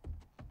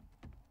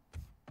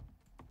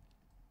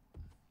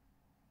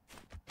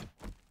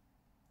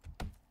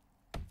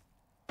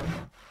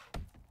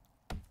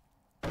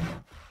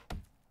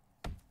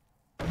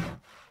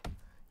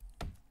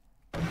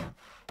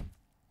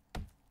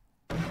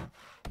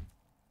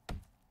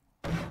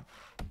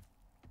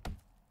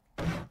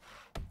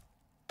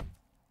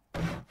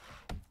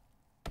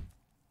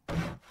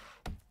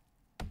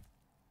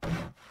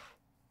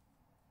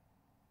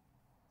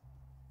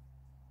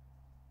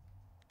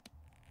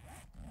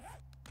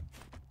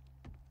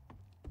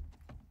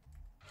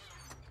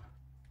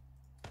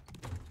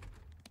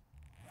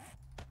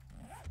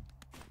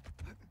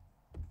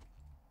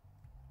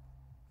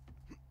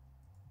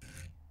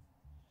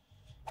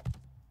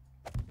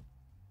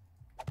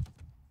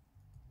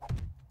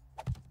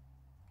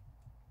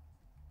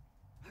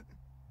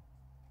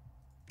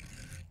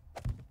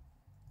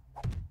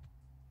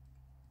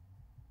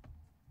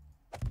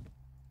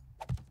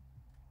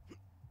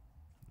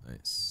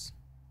 Nice.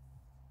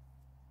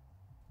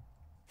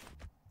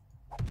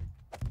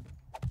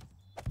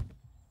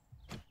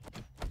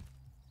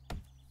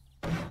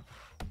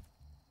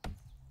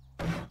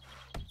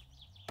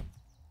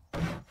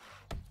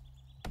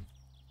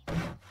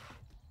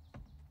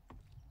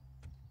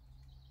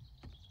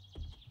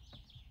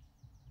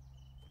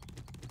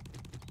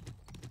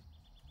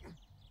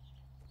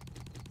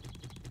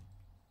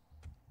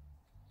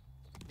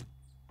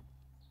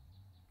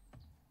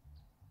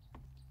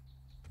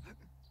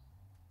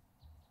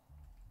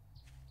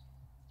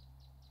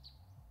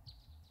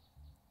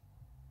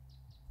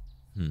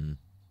 Hmm.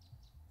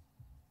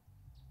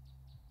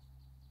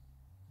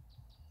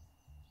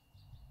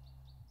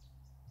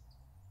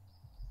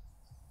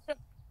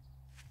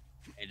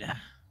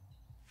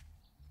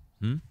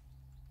 Hmm?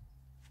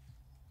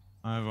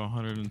 I have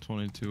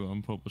 122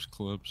 unpublished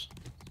clips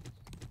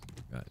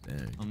God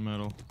dang. on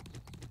metal.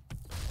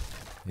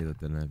 Hey, let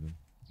that happen.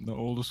 The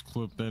oldest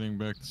clip dating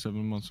back to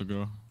 7 months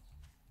ago.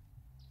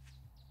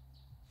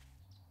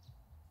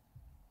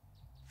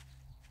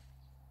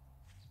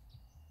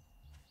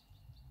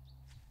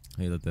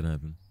 Hey, let that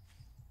happen.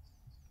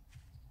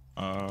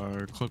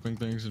 Clipping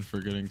things and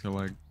forgetting to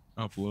like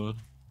upload.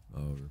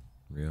 Oh,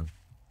 real?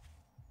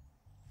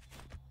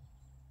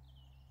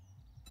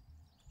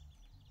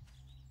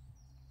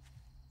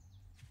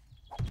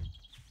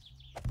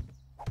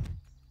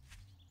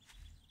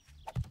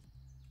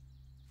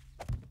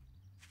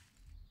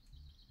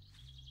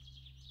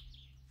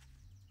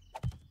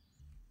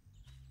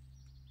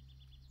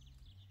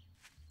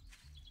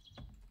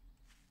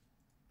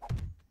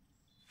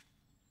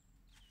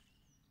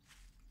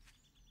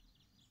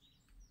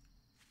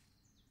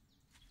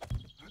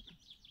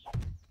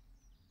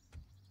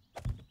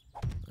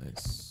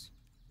 Nice.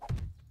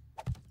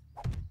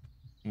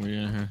 We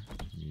in here.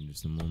 Give me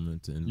just a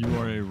moment to. You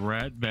are a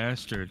rat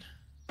bastard.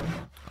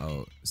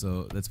 Oh,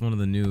 so that's one of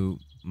the new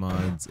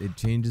mods. It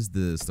changes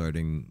the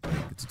starting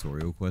like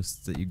tutorial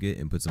quests that you get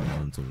and puts them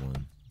all into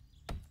one.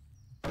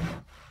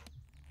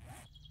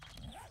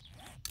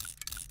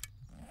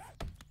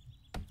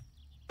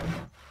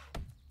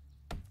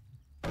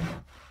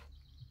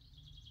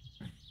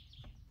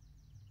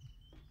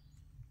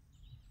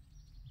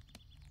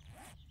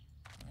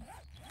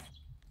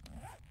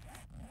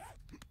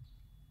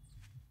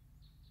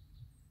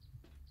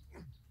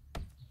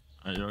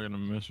 Hey, y'all gonna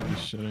mess with these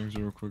settings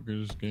real quick.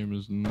 This game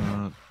is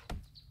not.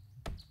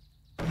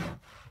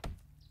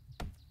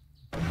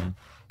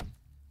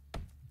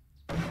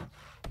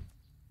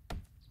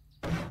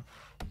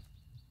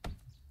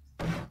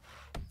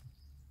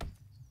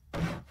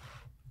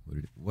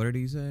 What did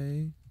he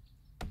say?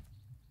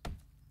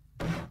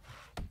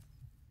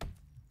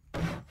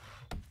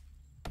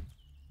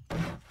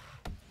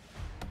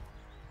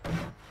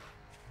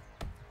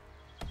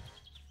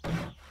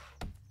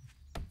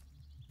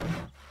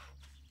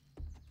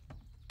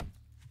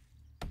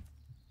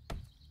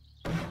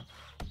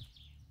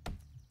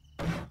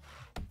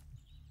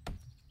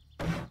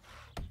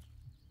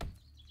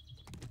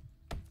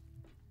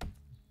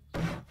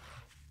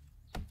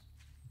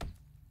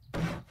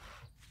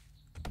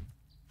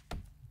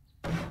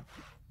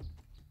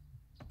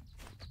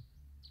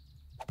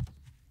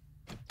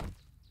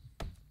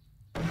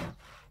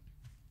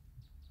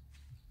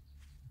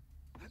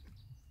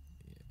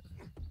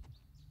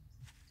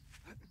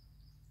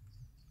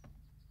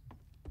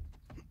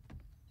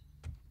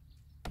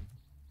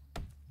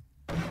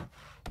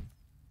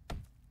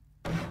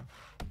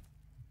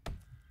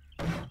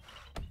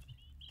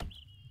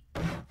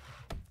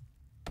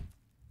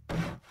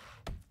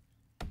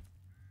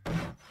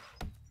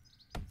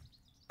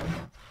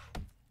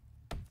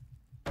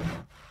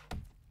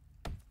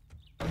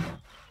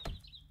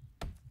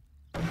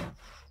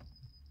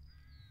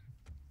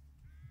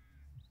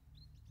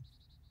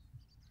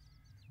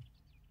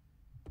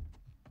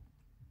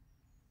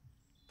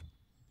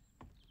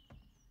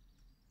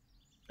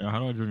 Yeah, how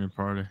do I join your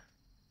party?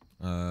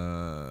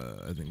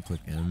 I think click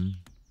M.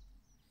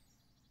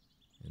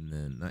 And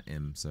then not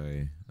M,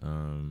 sorry.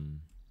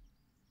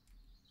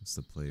 It's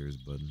the players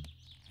button.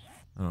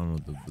 I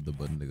don't know what the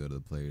button to go to the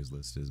players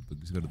list is, but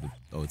just go to the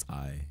it's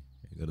I.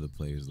 Yeah, go to the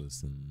players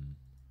list and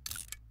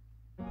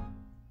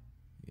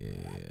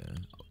yeah.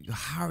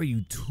 How are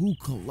you 2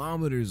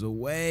 kilometers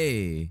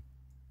away?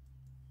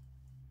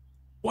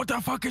 What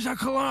the fuck is a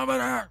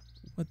kilometer?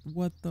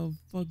 What the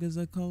fuck is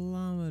a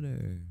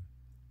kilometer?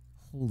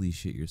 Holy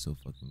shit, you're so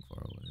fucking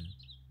far away.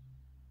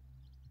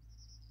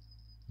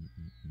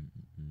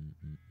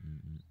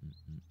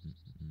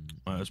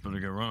 Alright, let's better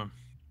get running.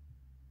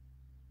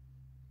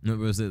 No,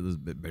 bro, said let's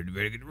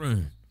better get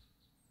running.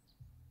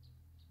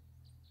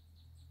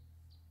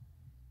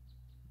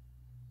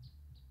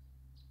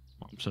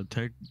 Mom said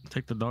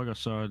take the dog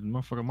outside.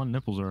 Motherfucker, my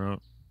nipples are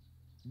out.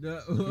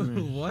 No,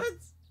 mean? what?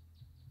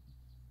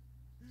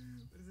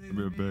 I'll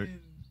be right back.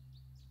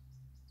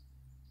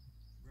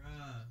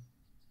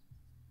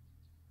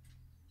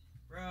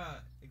 Bruh,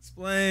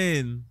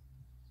 explain.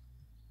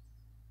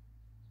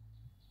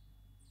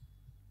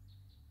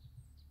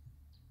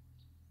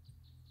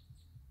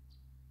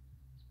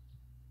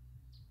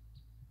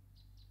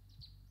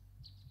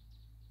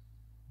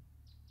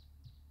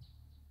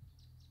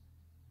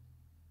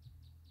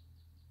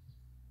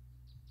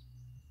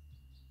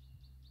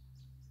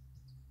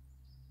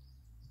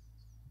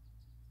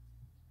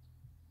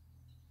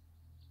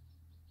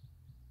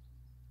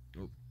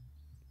 Oh.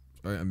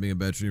 All right, I'm being a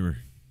bad streamer.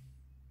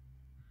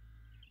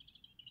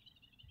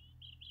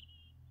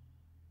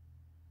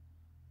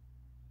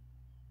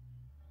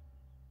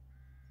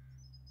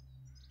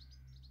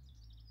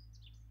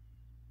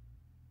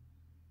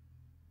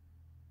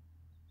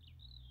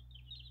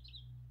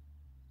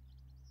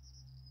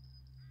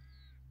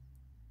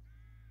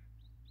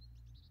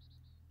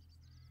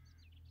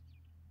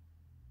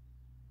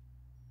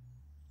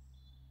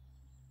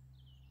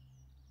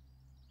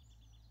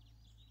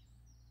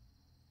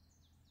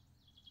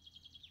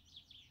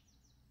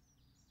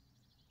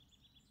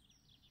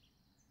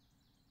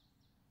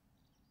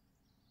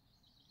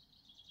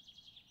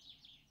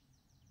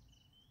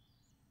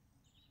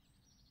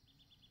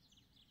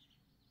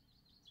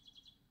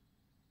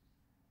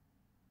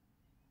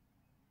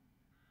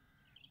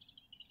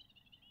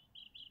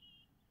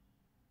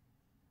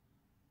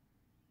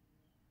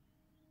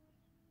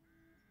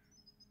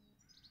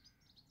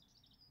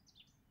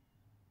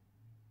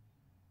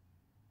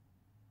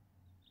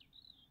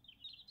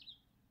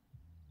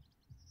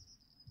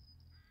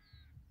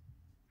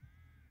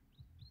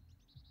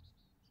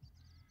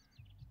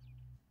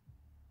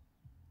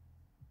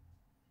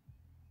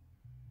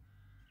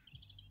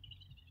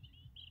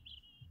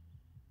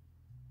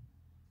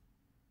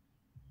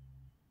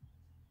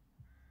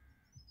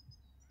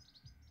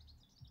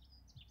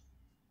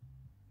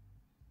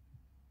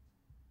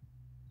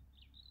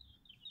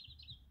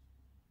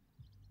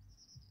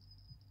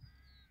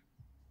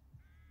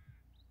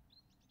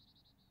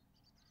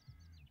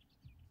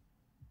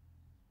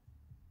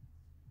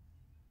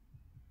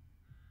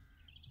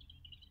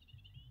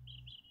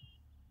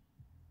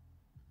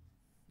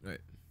 Right.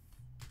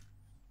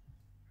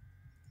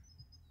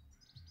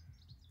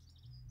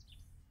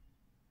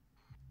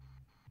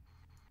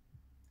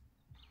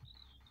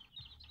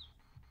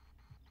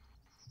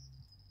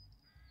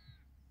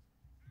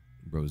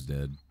 Bro's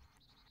dead.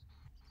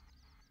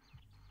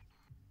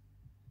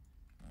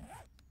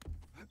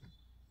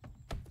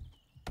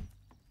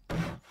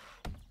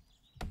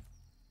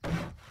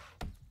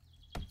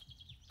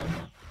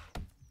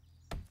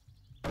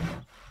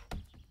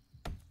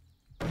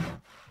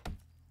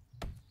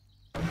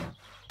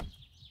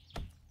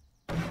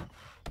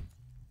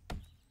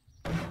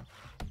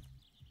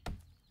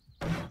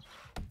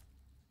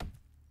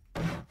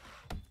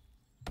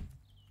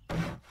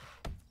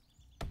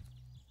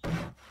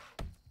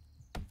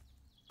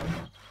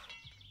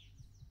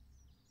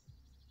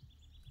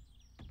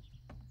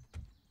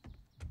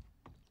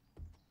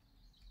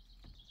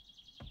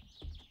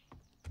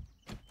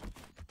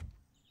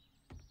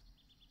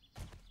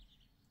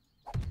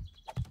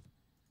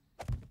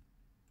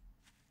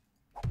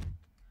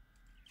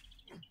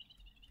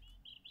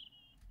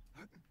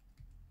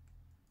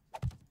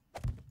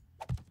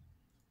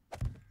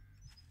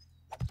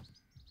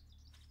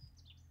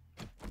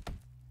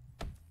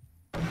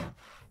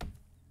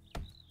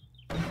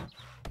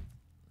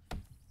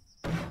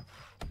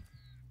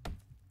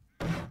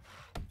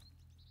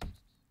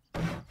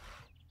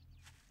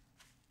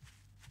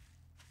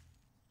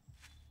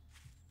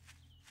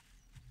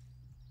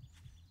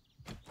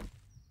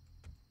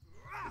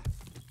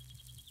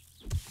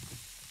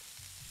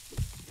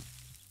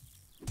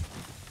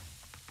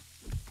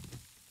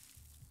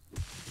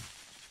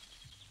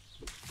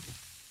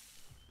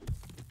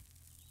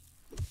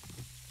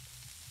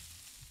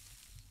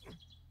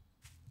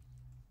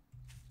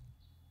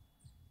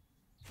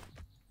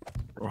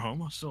 How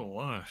am I still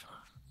alive?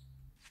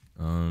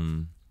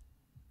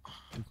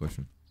 Good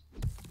question.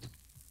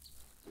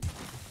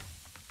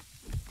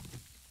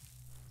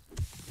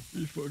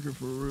 Be fucking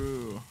for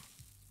real.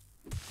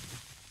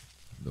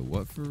 The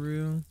what for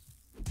real?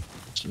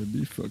 Should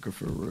be fucking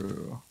for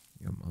real.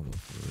 Yeah, mama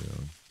for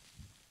real.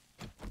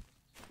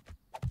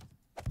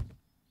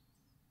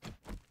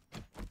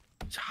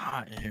 It's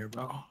hot in here,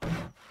 bro.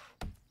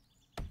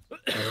 Oh,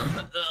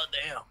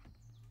 damn.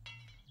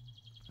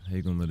 How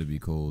you gonna let it be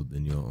cold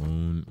in your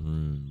own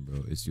room,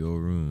 bro? It's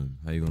your room.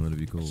 How you gonna let it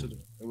be cold?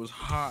 It was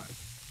hot.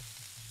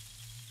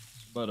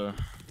 But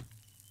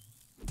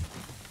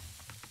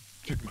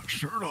take my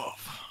shirt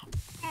off.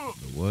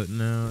 The what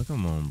now?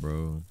 Come on,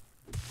 bro.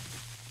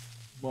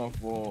 My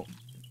fault.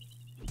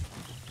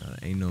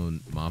 Ain't no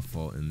my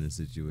fault in this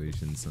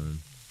situation, son.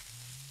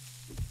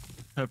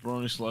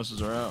 Pepperoni slices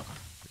are out.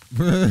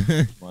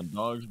 My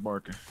dog's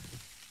barking.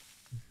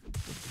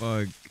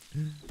 Fuck.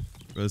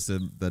 Bro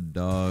said the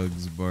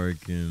dog's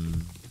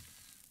barking.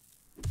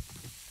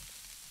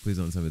 Please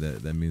don't tell me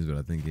that means what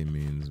I think it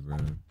means, bro.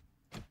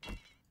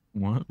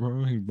 What,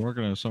 bro? He's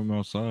barking at something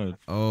outside.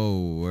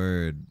 Oh,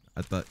 word.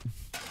 I thought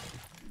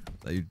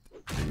you.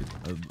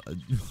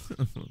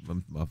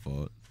 My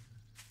fault.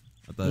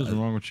 What's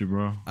wrong with you,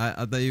 bro?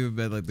 I thought you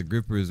meant like the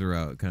grippers are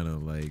out, kind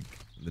of like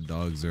the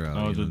dogs are out.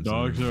 Oh, the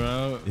dogs are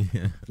out.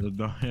 Yeah. The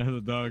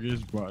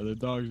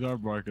dogs are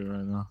barking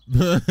right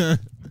now.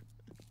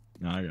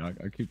 Nah,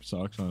 I keep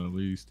socks on at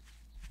least.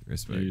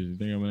 Respect. Hey, you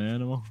think I'm an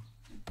animal?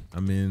 I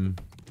mean,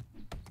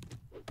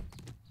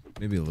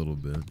 maybe a little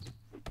bit.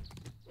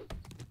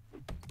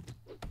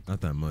 Not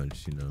that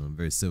much, you know. I'm a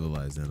very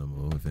civilized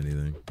animal, if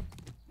anything.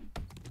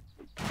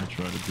 I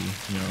try to be,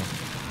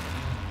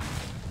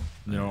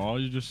 you know,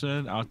 all you just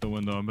said, out the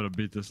window. I'm gonna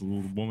beat this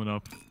little woman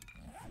up.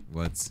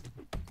 What?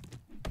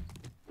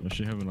 Is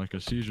she having like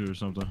a seizure or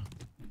something?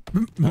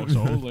 Oh, it's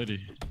an old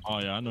lady. Oh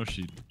yeah, I know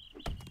she's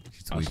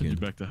I'll send you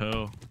back to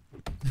hell.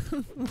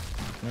 I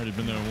already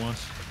been there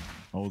once.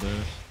 Old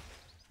ass.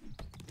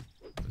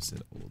 I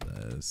said old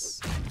ass.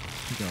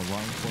 She got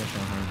rotten flesh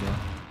on her, bro.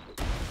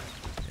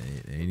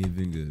 Ain't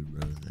even good,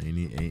 bro. Ain't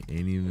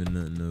even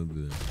nothing no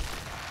good.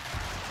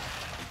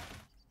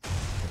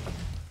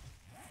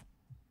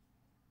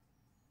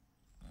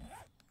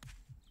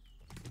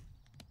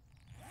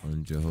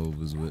 On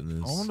Jehovah's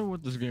Witness. I wonder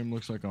what this game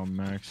looks like on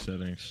max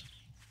settings.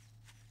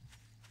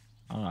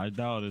 I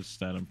doubt it's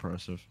that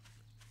impressive.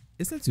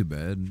 It's not too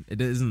bad. It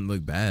doesn't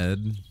look bad.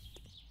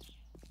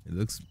 It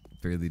looks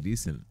fairly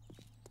decent,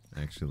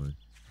 actually.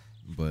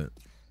 But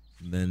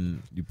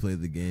then you play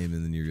the game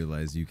and then you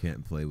realize you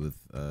can't play with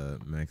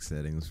max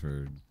settings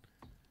for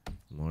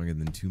longer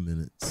than 2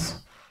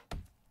 minutes.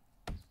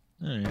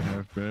 That ain't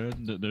half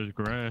bad. There's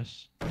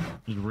grass.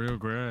 There's real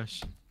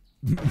grass.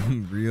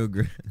 Real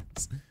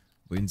grass.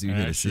 Wait until you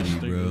hit a city,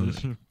 bro.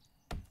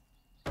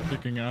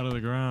 Sticking out of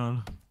the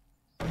ground.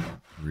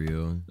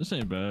 Real. This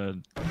ain't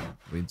bad.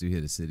 Wait until you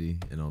hit a city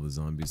and all the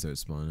zombies start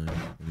spawning,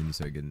 and then you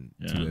start getting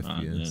 2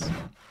 FPS.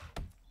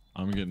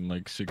 I'm getting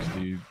like 60,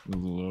 a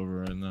little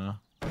over right now.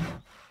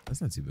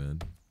 That's not too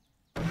bad.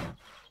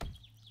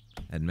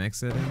 At max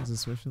settings,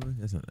 especially,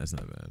 that's not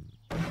bad.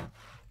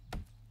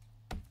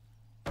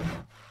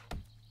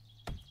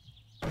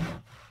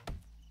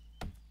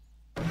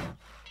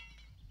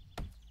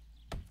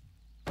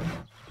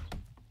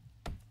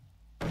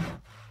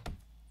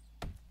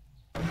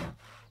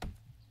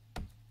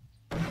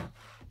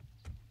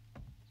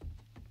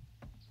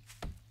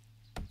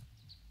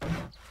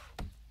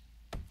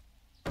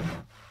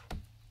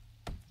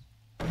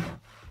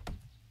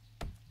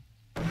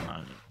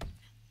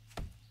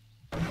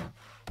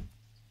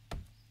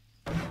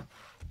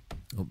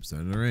 Oh,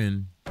 starting to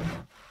rain.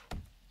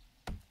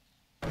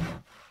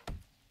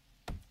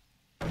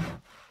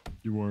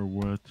 You are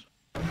wet.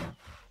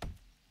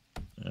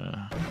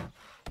 Yeah.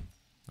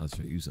 I'll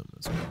show you something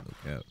that's wet, no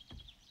cap.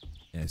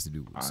 It has to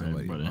do with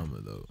somebody's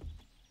mama, though.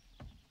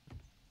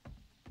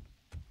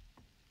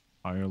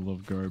 I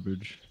love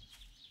garbage.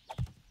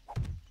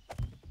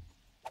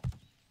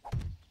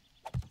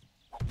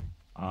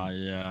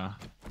 Yeah.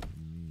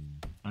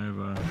 I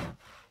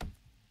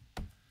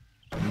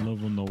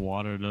love when the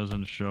water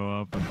doesn't show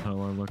up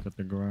until I look at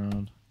the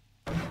ground.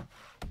 I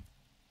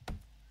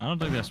don't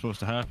think that's supposed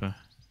to happen.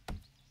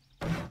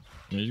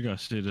 Yeah, you gotta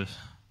see this.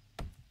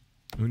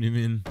 What do you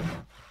mean?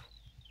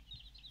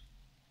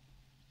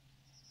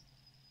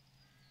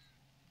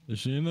 You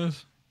seeing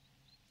this?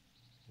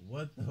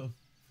 What the fuck?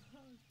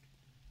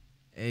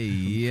 Hey,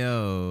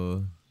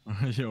 yo.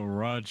 Yo,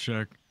 Rod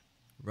check.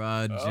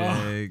 Rod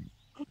check.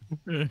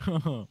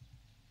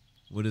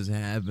 What is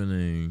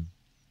happening?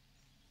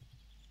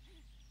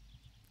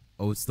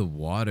 Oh, it's the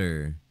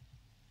water.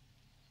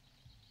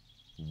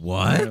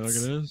 What? Yeah, look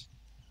at this.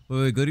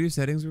 Wait, go to your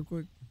settings real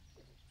quick.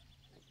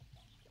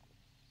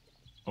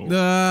 Oh.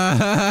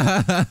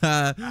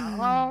 I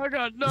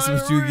got That's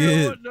what you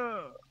get.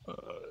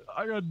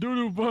 I got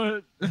doo-doo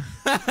butt.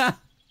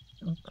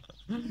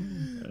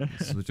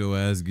 That's what your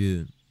ass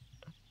get.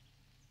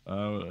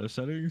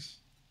 Settings?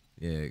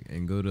 Yeah,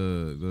 and go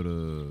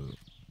to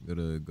Go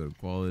to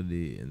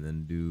quality and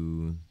then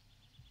do.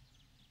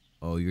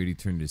 Oh, you already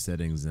turned your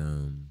settings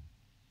down.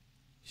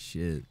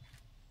 Shit.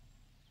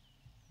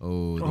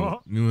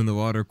 Oh, you in the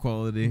water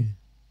quality.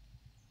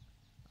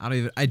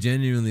 I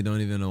genuinely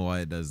don't even know why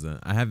it does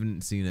that. I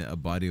haven't seen a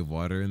body of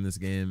water in this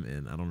game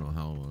and I don't know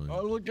how long.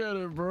 Oh, look at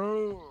it,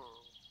 bro.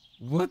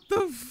 What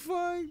the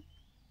fuck?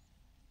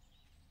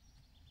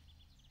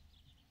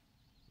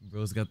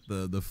 Bro's got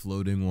the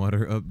floating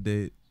water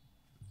update.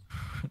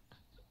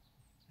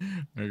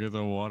 I get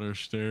the water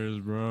stairs,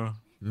 bro.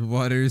 The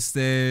water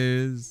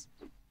stairs.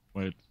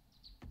 Wait.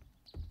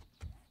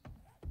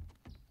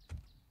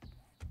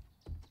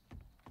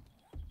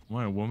 Am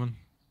I a woman?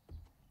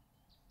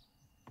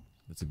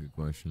 That's a good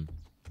question.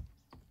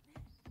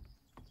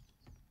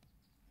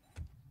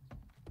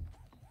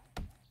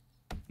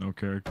 No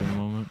character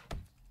moment.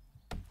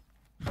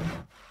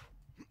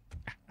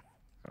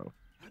 Oh.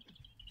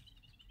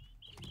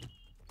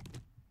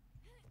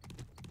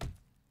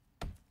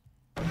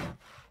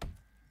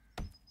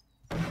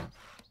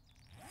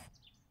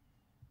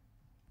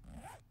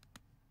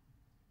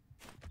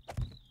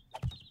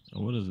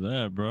 What is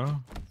that,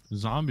 bro?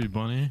 Zombie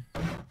bunny.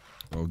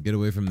 Oh, get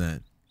away from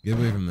that. Get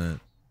away from that.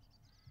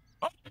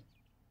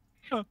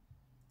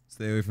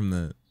 Stay away from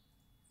that.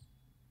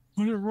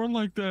 Why did it run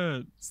like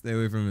that? Stay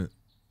away from it.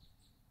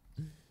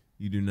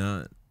 You do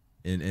not,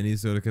 in any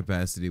sort of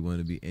capacity, want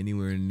to be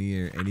anywhere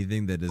near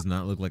anything that does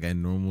not look like a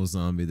normal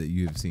zombie that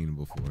you have seen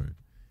before.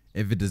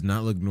 If it does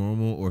not look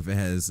normal, or if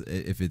it's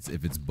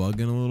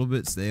bugging a little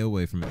bit, stay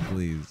away from it,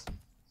 please.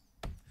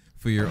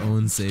 For your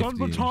own safety. Stun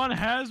baton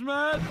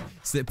hazmat?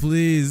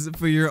 Please,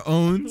 for your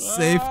own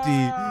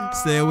safety,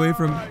 stay away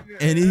from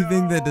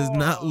anything that does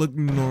not look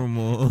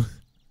normal.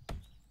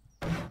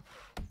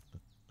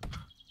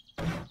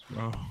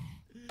 Bro.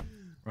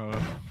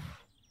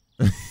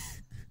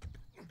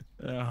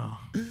 Yeah.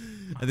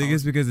 I think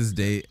it's because it's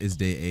day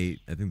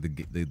 8. I think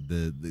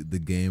the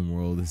game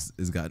world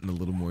has gotten a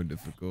little more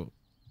difficult.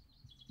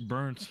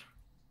 Burnt.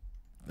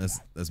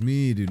 That's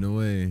me, dude. No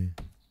way.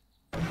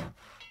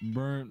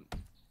 Burnt.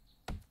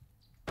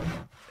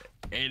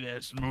 Hey,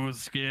 that smooth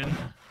skin.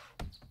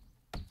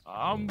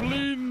 I'm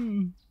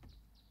bleeding.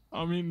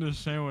 I'm eating this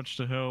sandwich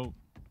to help,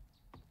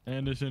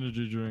 and this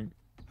energy drink.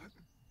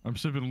 I'm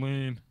sipping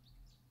lean.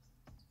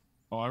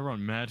 Oh, I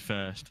run mad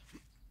fast.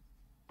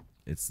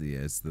 You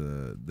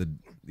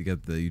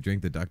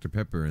drink the Dr.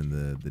 Pepper and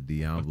the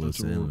Diablo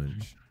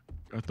sandwich.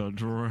 Got the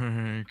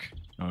drink.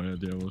 Oh yeah,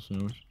 Diablo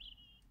sandwich.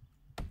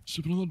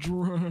 Sipping on the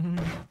drink.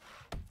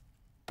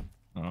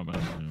 Oh, I'm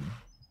asking.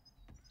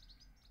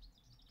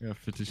 I got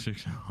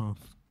 56 health.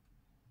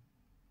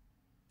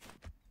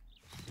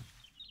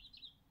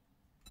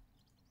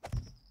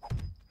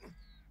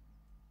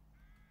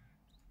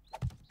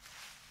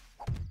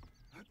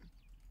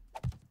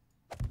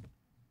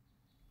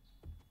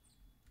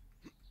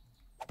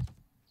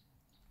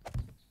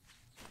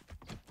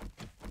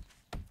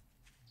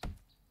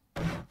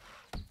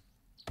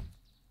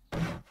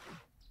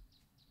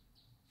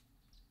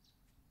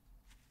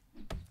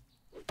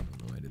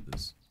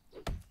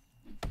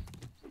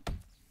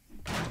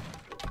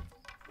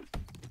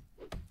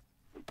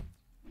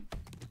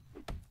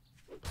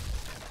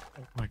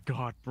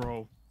 God,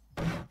 bro.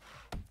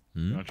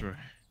 Not right.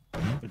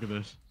 Look at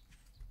this.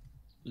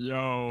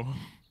 Yo.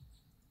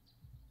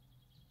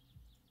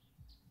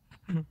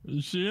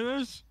 You see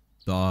this?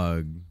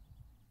 Dog.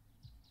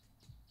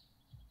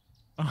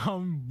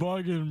 I'm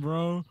bugging,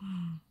 bro.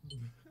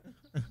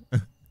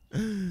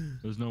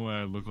 There's no way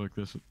I look like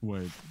this.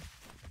 Wait.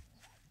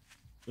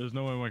 There's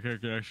no way my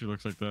character actually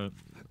looks like that.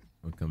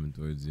 I'm coming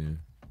towards you.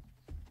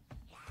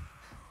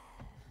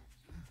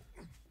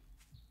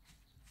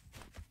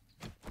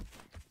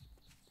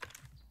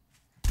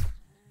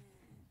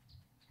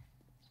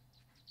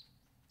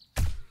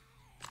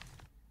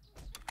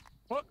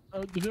 What?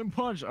 They didn't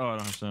punch. Oh, I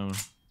don't have stamina.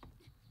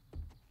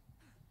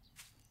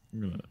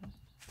 Look at that.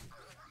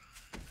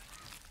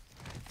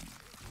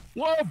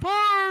 Whoa,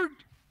 bird!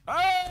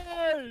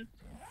 Hey!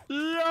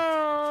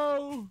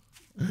 Yo!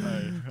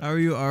 Hey. How are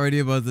you already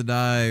about to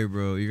die,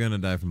 bro? You're gonna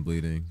die from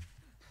bleeding.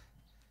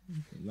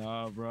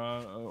 Nah,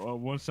 bro.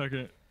 1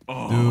 second.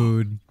 Oh.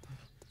 Dude,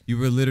 you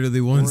were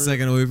literally 1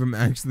 second away from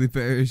actually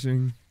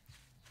perishing.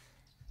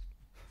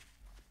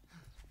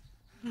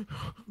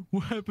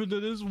 What happened to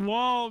this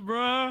wall,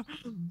 bruh?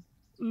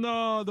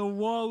 No, the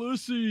wall,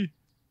 Lucy.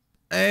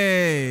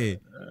 Hey,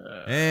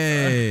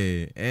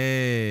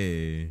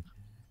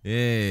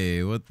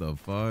 hey, what the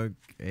fuck?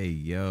 Hey,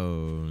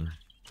 yo.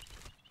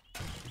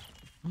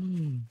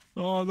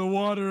 Oh, the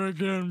water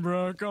again,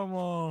 bro. Come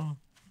on.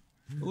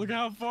 Look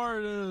how far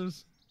it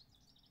is.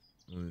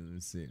 Let me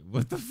see.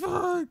 What the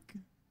fuck?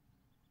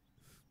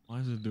 Why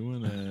is it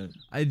doing that?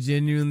 I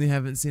genuinely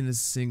haven't seen a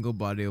single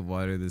body of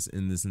water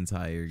in this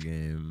entire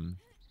game.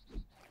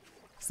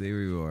 Stay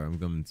where you are. I'm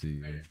coming to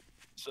you.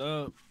 What's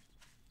up?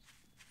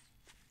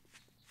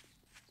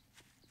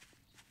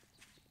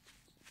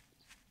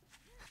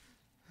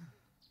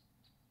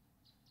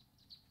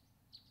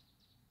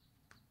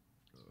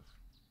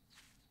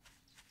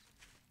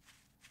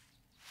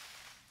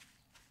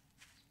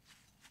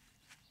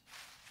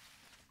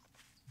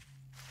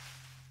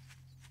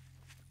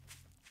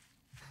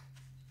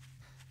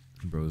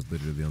 Bro's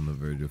literally on the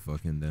verge of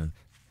fucking death.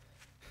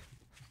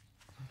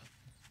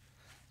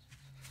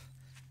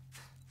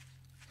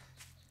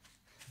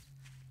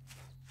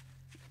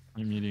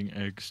 I'm eating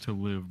eggs to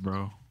live,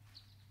 bro.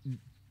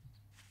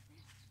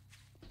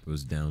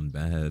 Bro's down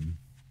bad.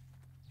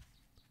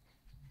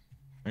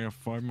 I got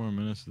 5 more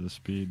minutes of the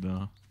speed,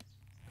 though.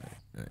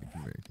 Alright,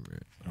 come here, come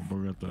here.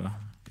 We got the.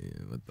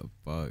 Yeah, what the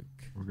fuck?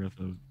 We got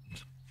the.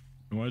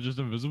 Am I just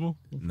invisible?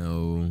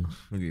 No,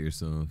 look at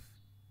yourself.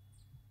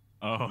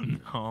 Oh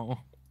no.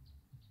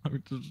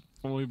 I'm just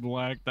fully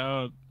blacked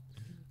out.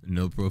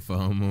 No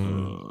profile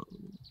mode.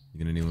 You're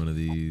gonna need one of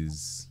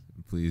these.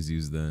 Please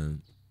use that.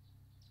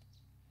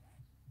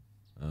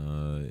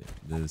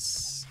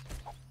 This.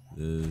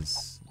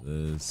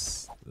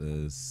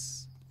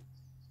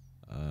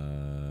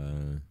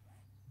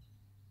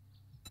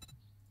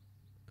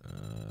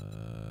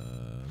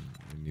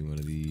 I need one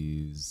of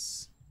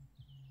these.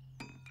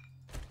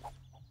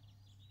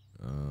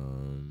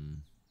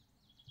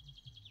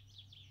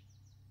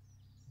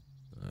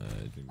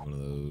 Drink one of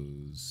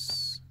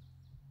those.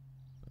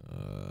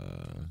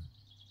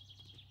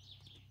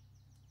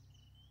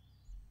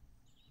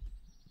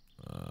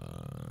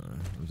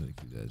 I'm gonna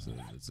keep that as a.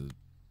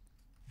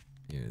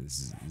 Yeah,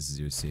 this is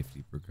your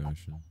safety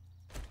precaution.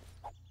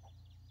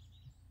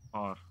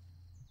 Oh,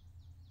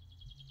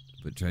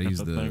 But try to use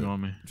the thing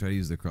on me. try to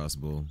use the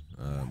crossbow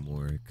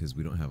more because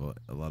we don't have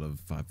a lot of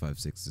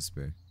 5.56 to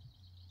spare.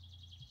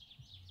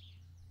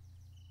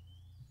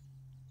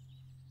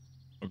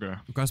 Okay.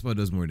 The crossbow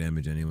does more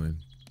damage anyway,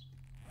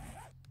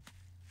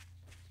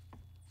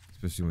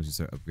 especially once you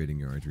start upgrading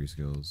your archery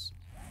skills.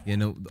 Yeah,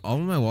 no, all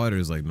of my water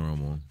is like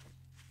normal.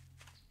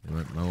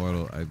 My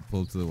water, I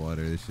pulled to the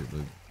water. This shit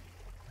look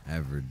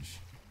average.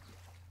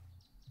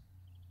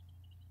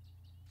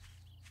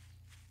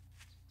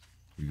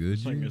 You good?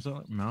 It's like, G? is that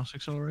like mouse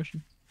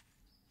acceleration?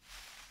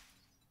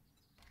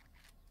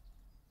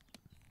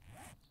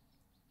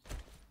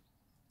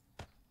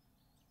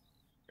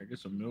 I get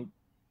some milk.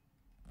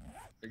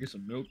 I get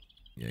some milk.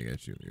 Yeah, I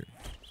got you. Here.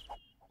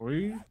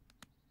 Please?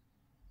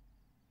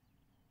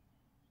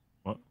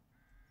 What?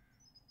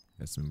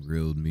 Got some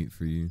grilled meat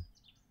for you.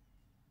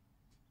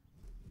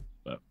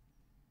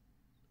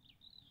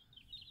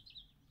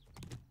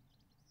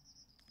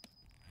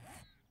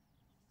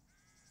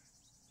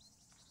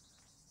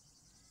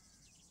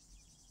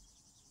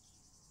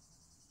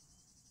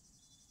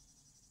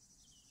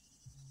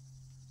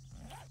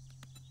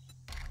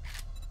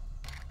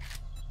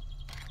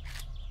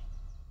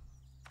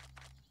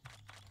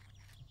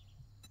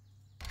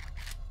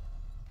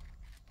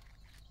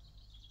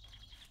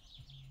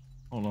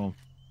 Hold on.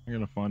 I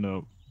gotta find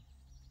out.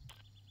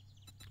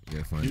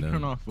 Yeah, find You out.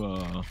 turn off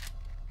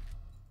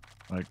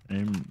like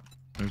aim.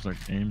 There's like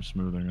aim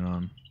smoothing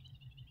on.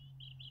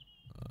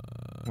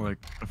 Like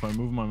if I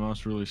move my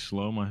mouse really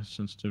slow, my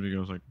sensitivity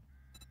goes like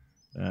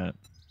that.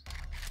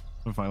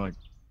 If I like,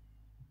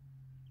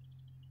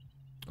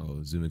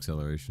 Oh, zoom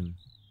acceleration.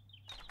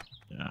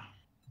 yeah.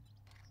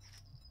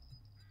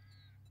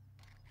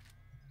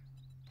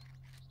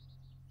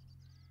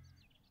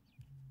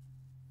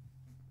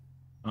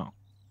 Oh.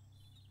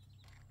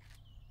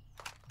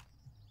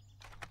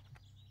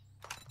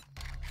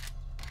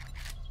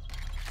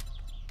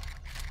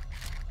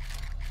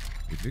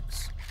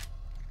 Fix.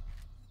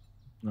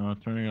 No,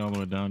 turning it all the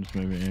way down just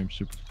made me aim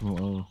super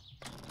slow.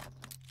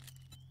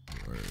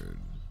 Word.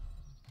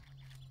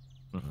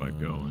 If I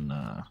go and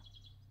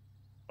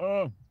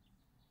oh.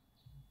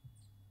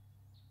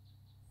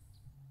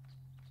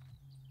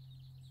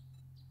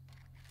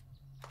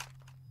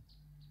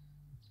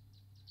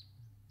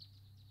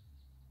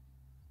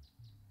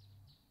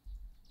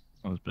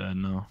 That was bad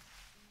now.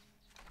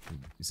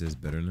 He says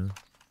better now.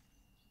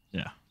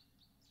 Yeah.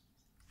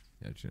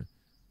 Gotcha.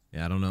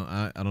 Yeah, I don't know.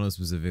 I don't know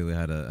specifically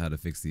how to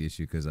fix the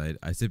issue because I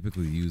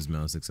typically use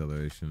mouse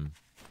acceleration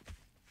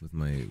with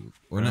my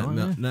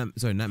Really?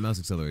 not mouse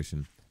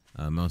acceleration,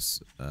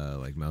 mouse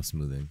like mouse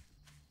smoothing.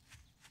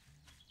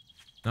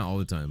 Not all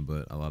the time,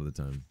 but a lot of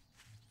the time.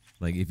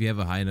 Like if you have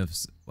a high enough,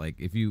 like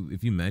if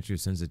you match your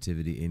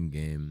sensitivity in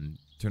game,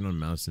 turn on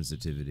mouse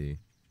sensitivity,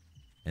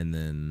 and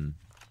then,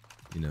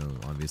 you know,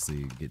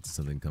 obviously get to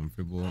something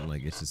comfortable.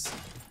 Like it's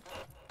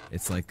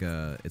like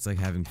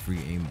having free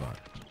aimbot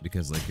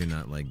because like you're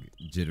not like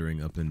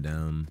jittering up and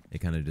down. It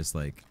kind of just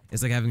like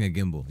it's like having a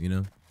gimbal, you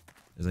know.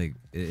 It's like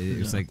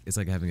it's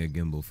like having a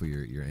gimbal for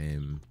your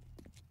aim.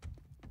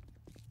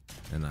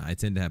 And I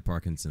tend to have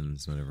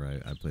Parkinson's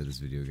whenever I play this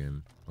video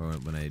game, or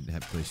when I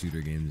play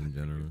shooter games in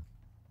general.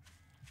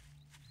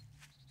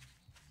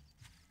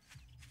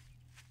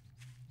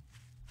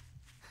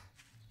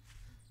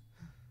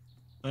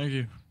 Thank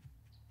you.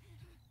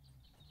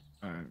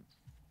 Alright.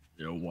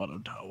 Yo, water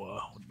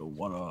tower. The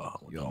water.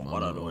 Yo,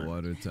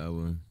 water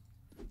tower.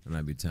 And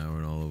I be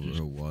towering all over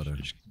her water.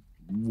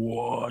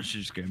 Whoa, she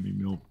just gave me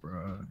milk,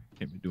 bro.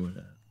 Can't be doing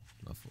that.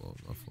 My fault,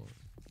 my fault.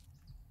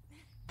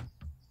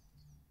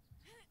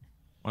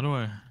 Why do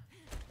I?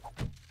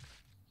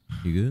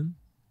 You good?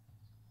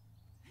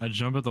 I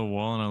jump at the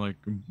wall and I like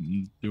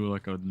do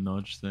like a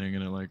nudge thing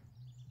and it like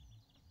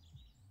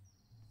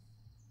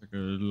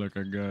Like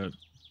I got.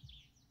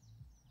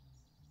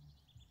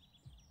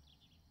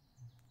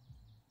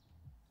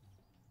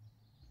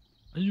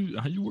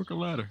 How you work a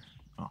ladder?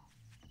 Oh.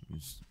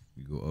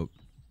 You go up.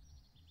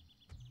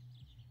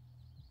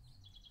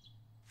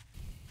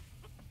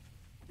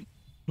 You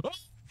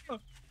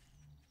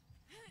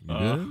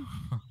good?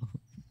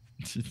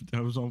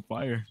 That was on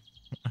fire.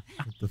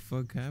 What the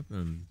fuck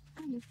happened?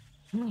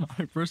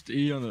 I pressed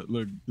E on it.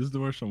 Look, this is the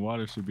where some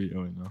water should be.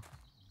 Oh wait, no.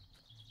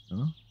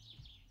 Huh?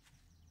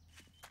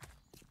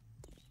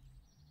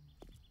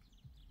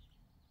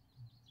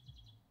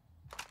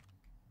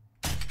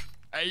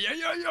 Hey,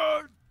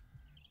 yeah.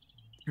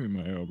 Give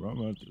me my arrow, bro.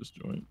 I'm out to this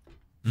joint.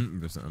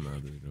 There's something out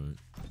of this joint.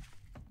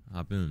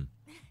 Hop in.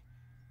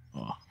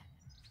 Oh,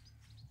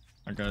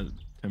 I got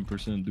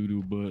 10%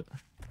 doo-doo butt.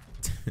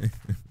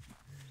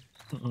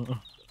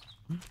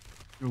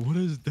 Yo, what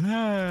is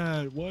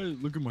that? What?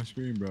 Look at my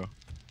screen, bro.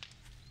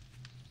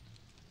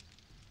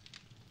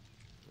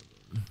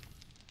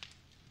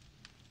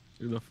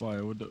 Look at the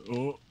fire. What the?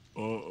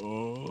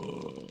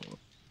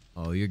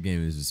 Oh, your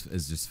game is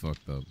just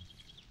fucked up.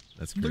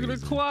 That's crazy. Look at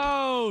the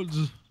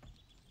clouds.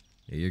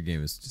 Yeah, your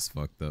game is just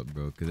fucked up,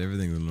 bro. Cause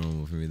everything's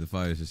normal for me. The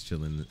fire's just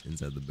chilling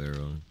inside the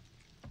barrel.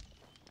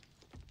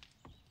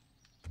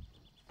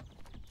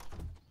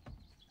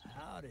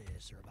 Howdy,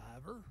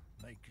 survivor.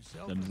 Make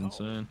yourself That is at home.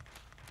 insane.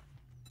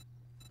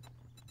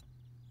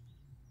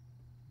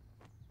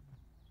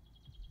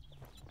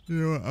 You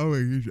know what?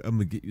 I'm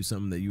gonna get you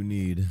something that you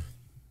need.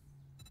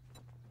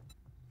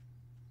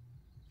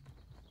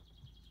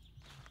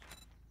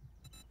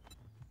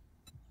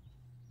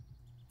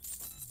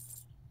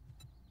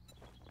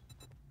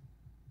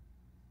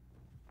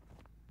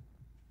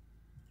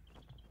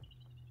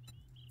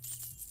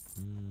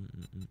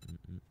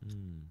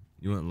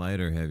 You want light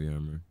or heavy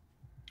armor?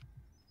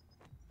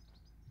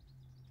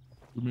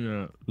 Give me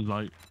a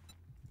light.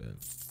 Bet.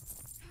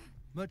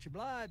 Much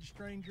obliged,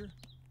 stranger.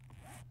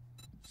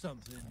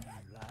 Something you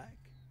like?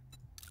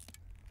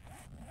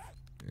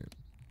 Yeah.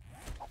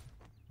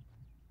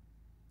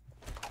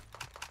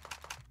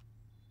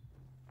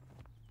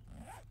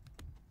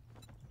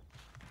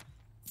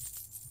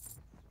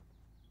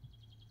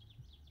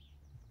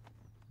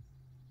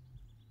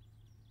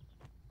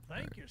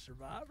 Thank you,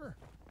 survivor.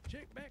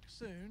 Check back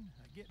soon.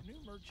 I get new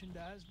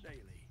merchandise daily.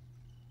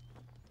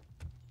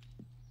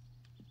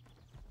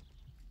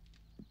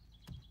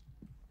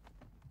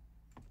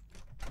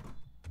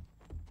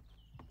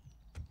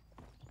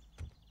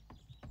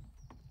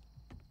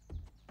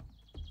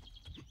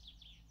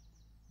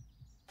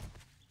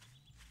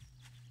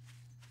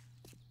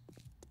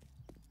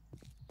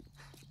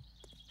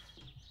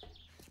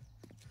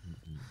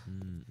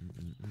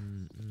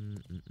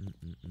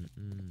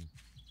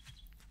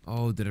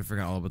 Oh, did I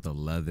forget all about the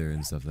leather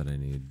and stuff that I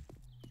need?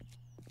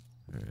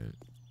 All right.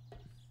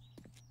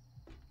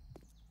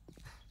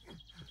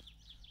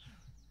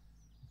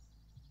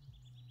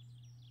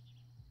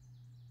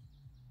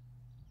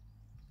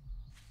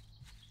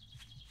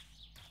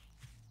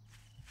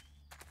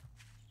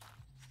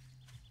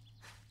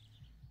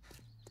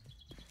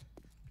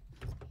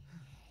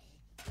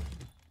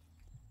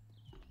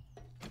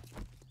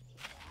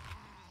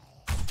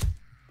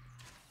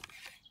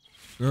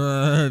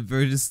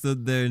 Bird just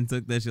stood there and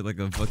took that shit like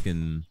a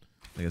fucking,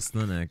 like a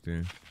stunt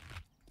actor.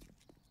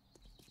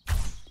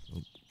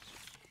 Oh.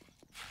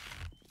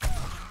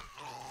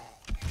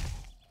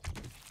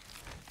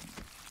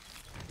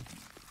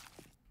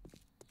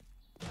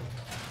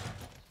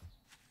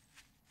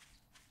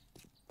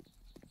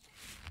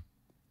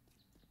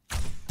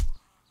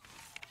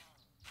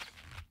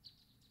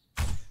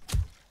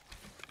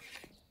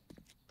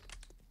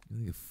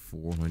 You get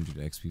 400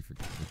 XP for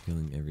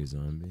killing every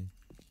zombie.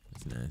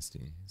 That's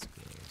nasty. That's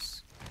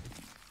gross.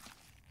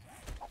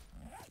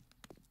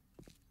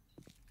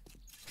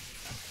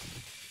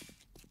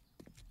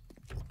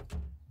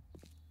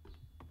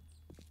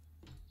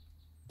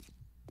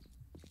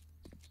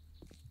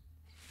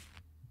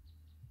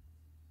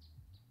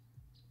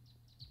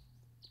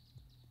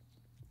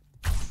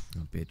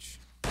 Oh, bitch.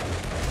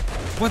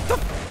 What the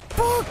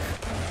fuck?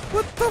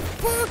 What the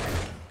fuck?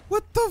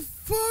 What the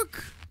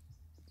fuck?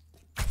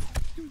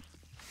 You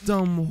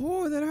dumb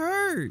whore, that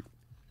hurt.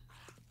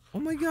 Oh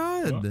my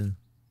god.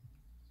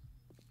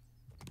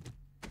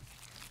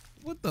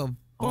 What the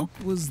fuck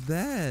was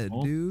that,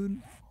 dude?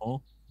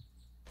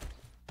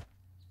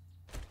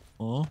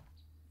 Oh.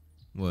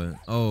 What?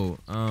 Oh,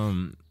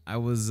 I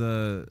was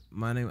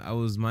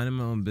minding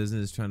my own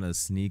business trying to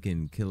sneak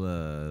and kill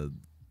a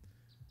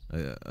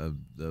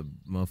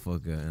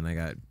motherfucker, and I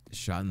got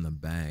shot in the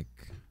back.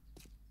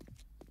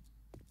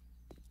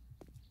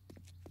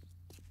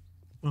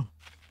 Oh.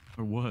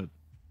 Or what?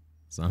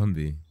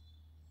 Zombie.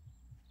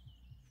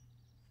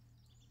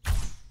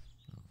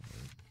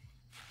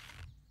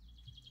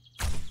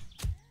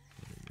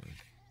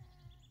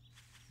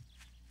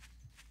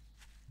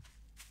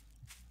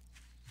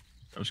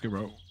 Let's get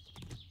bro.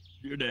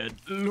 You're dead.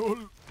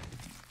 Lol.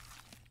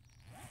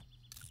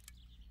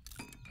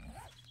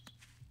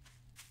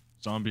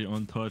 Zombie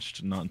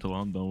untouched, not until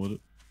I'm done with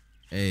it.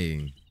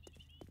 Hey,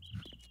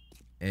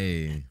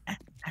 Hey.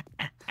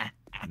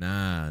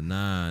 Nah.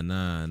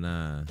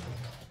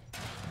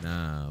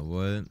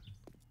 What?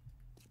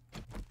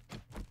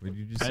 What did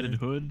you just Padded say?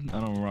 hood? I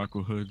don't rock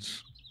with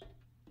hoods.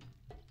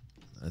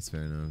 That's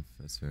fair enough.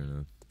 That's fair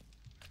enough.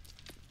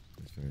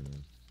 That's fair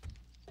enough.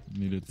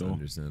 Need it It's though.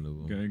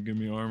 understandable. Okay, give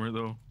me armor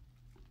though.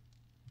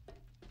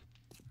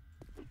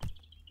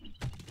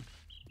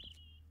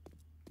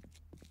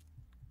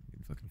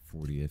 Fucking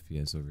 40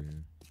 FPS over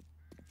here.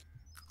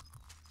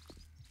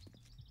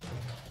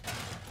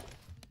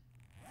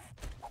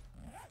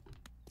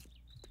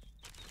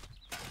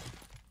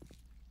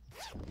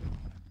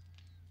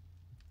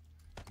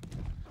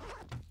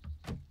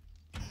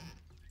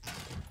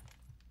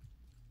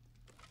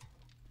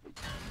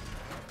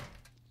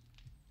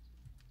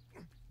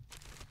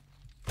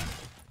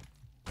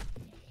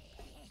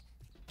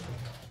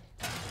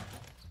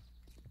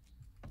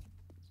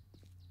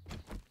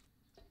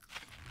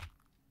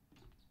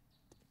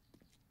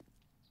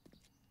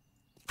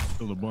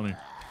 Kill the bunny.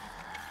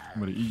 I'm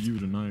gonna eat you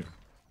tonight.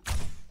 Come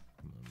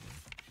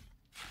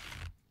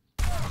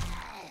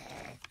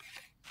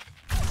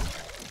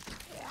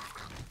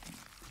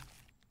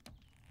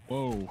on,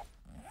 man. Whoa.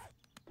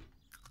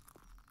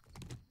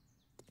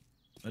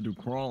 That dude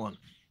crawling.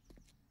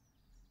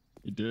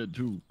 He dead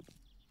too.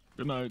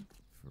 Good night.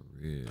 For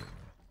real.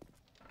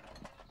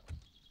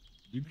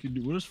 You can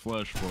do what is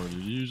flesh for? Did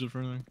you use it for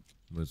anything?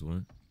 What's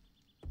what?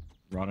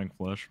 Rotting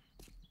flesh.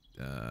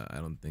 I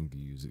don't think you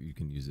use it. You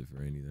can use it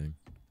for anything.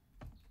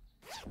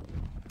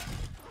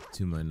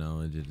 To my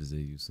knowledge, it is a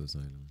useless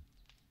item.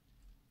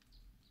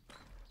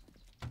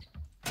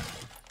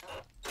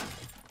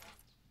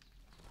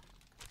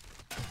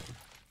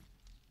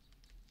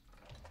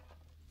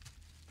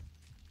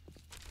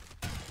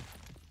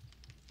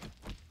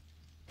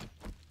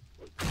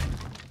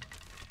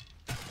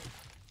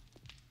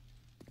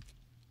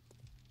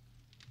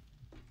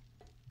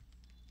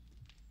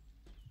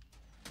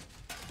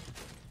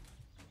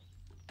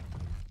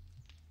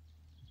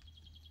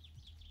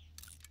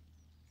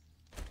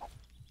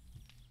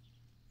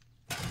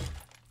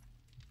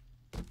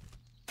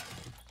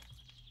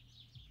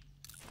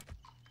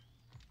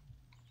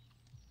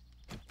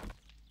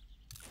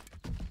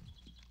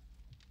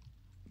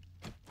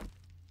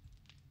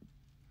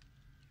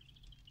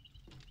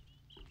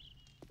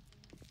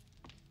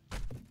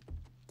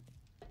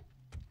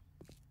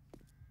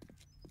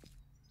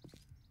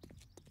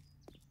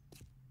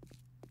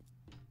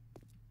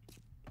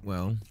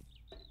 Well,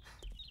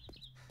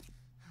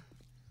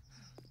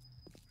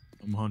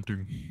 I'm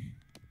hunting.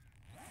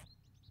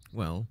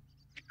 well,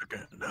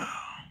 Chicken.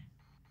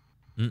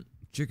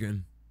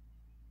 chicken.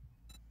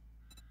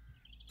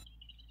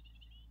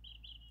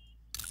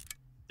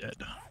 Dead.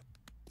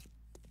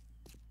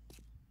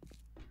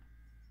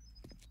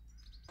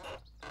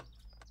 I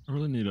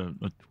really need a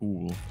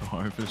tool to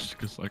harvest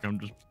because like I'm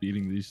just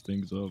beating these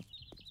things up.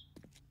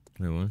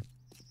 Wait, what?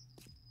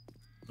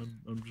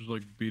 I'm just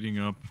like beating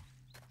up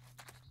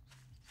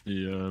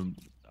the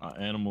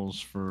animals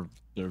for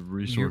their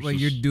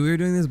resources. You're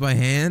doing this by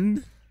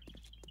hand?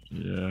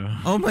 Yeah.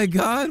 Oh my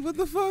god, what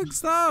the fuck?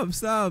 Stop.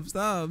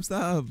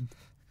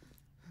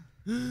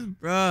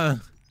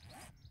 Bruh.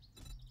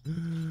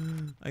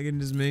 I can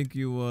just make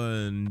you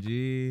one,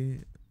 G.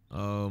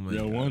 Oh my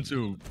god. Yeah, 1,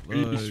 2.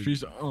 Look.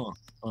 Piece oh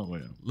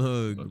wait.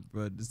 Look, Look.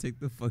 bro, just take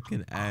the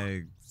fucking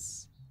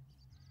eggs.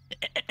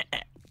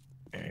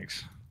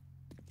 Thanks.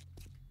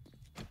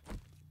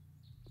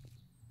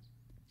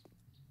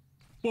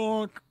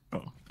 Fuck.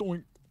 Oh,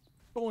 doink,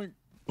 doink,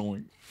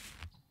 doink.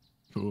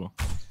 Cool.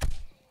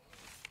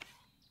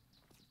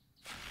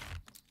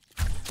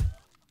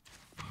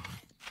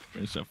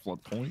 Is that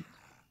flood point?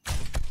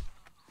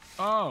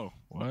 Oh,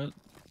 what?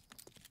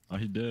 Oh,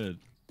 he did,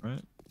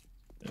 right?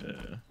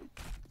 Yeah.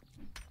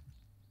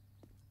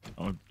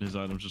 Oh, his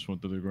items just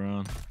went to the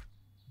ground.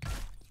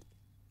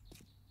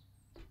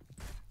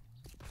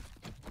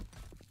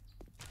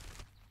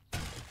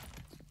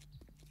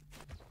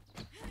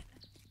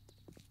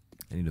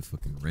 I need a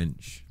fucking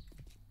wrench.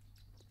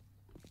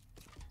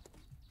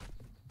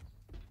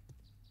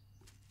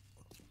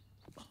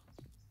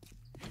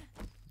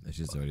 That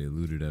shit's already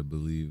looted, I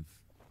believe.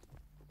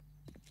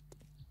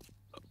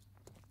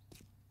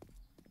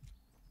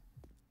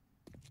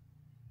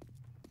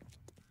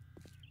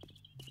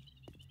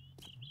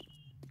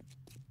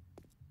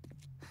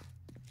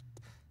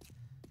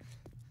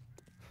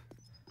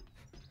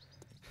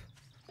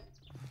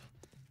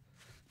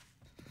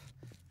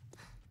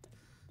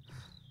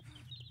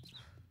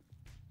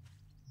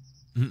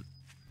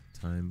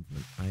 Time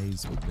for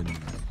eyes open.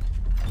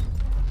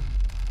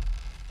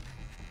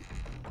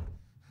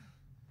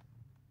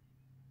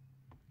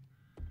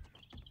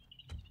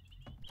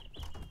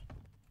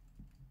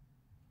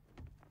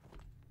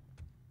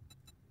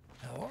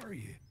 How are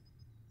you?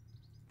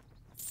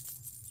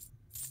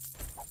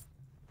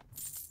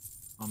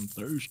 I'm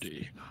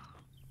thirsty.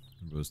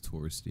 Bro's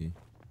touristy.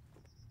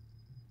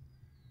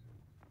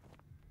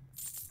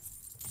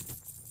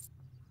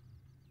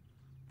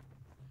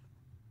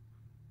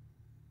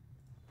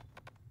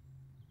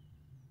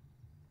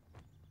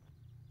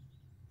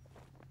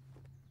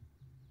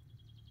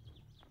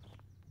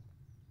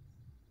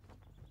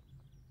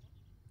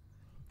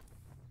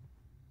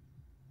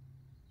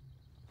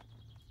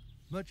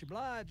 Much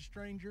obliged,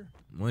 stranger.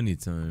 Money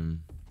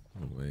time.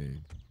 No way.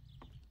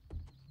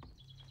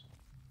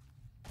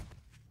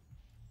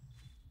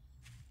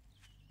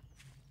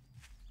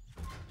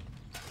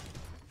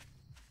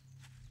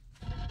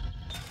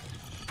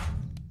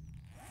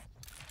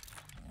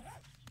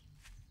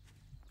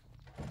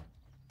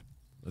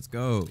 Let's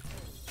go.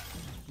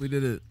 We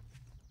did it.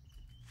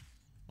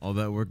 All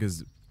that work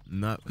has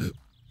not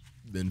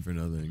been for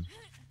nothing.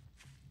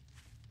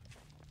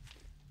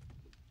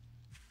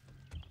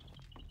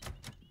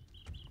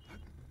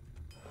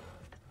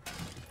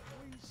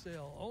 We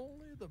sell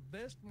only the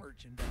best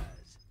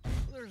merchandise.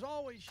 There's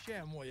always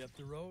Shamway up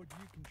the road.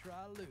 You can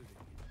try looting.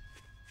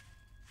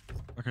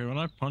 Okay, when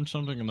I punch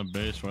something in the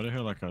base, why do I hear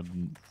like a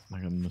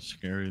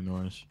scary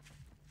noise?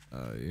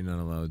 You're not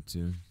allowed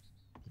to.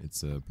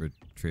 It's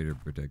trader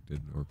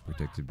protected, or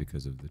protected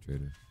because of the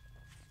trader.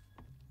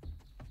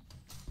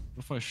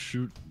 What if I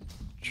shoot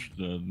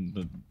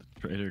the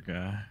trader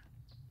guy?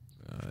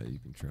 You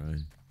can try.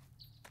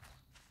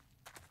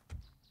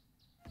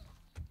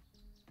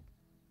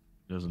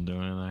 Doesn't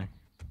do anything.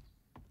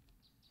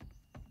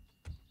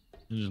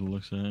 He just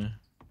looks at it.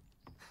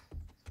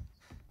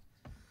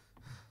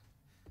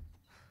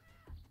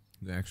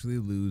 You actually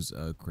lose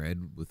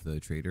cred with the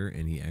trader,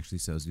 and he actually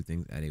sells you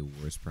things at a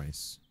worse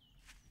price.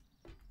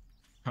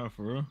 How,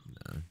 for real?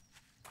 Nah.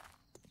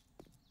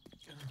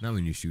 Not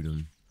when you shoot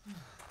him.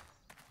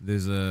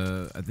 There's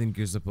I think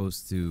you're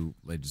supposed to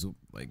just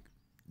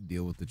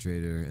deal with the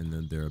trader, and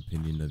then their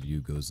opinion of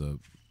you goes up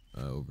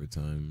over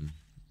time.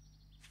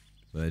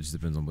 But it just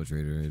depends on what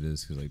trader it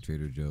is, because like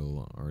Trader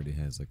Joe already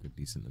has like a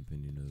decent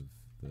opinion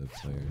of the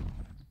player.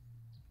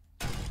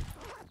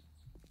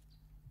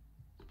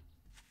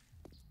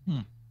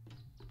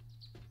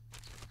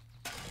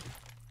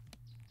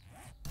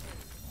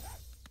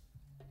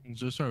 Is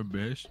this our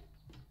base?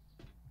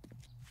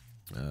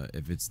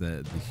 If it's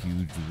the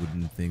huge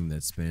wooden thing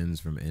that spans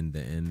from end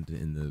to end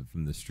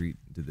from the street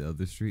to the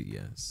other street,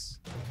 yes.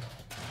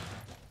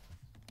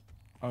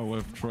 Oh, what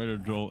if Trader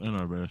Joel in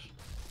our base?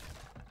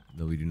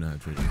 No, we do not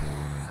have Trader Joe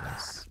in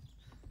this.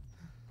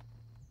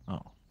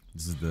 Oh.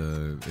 This is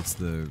it's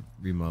the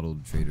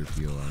remodeled Trader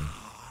POI.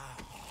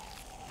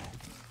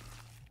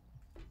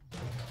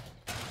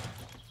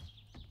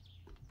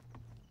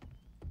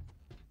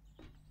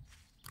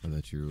 I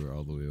thought you were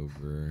all the way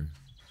over.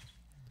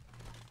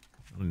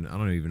 I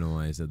don't even know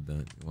why I said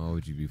that. Why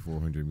would you be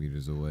 400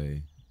 meters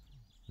away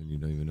when you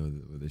don't even know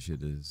where the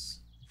shit is?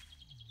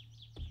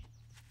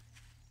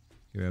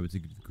 Here, I would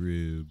take you to the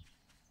crib.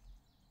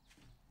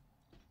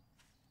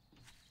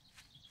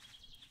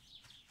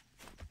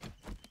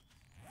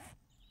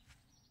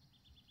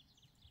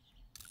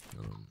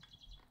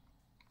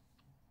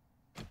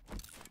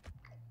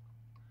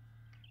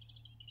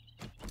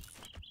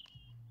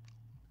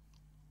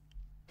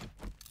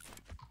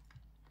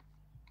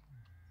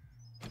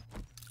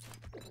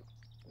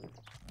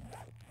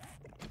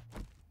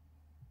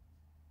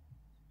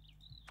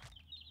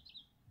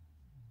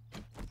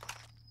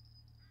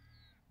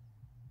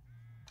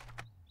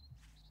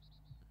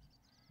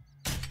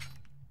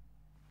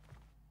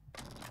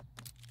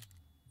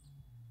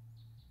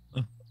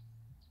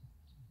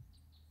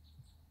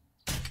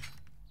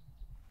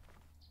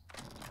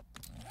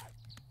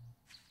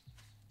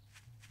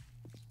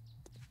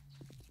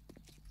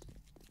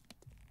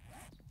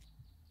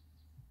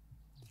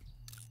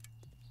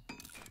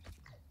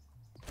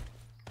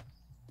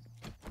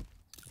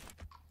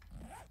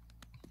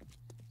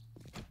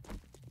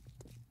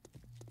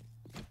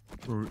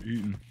 We're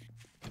eating.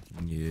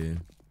 Yeah.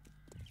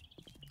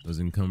 I was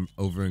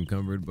over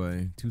encumbered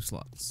by 2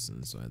 slots,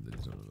 and so I had to do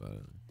something about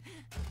it.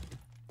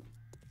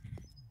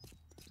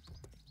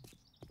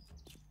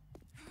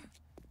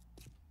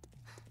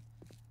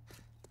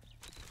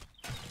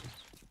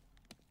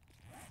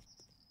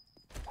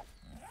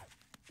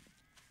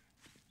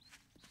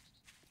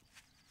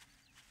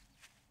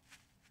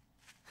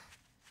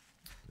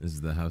 This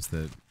is the house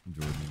that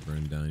Jordan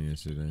burned down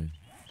yesterday.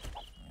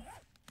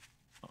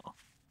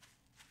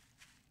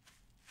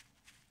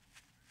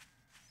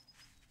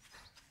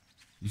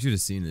 You should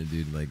have seen it,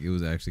 dude. Like, it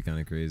was actually kind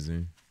of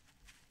crazy.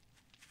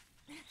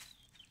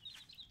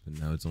 But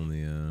now it's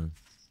only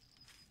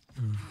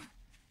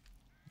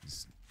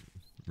just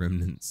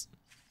remnants.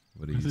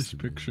 What it Look at used these to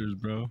be. pictures,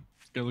 bro.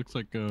 This guy looks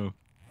like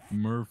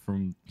Murph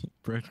from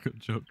Practical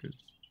Jokers.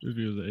 If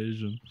he was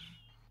Asian.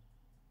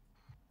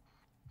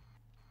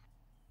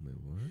 Wait,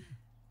 what?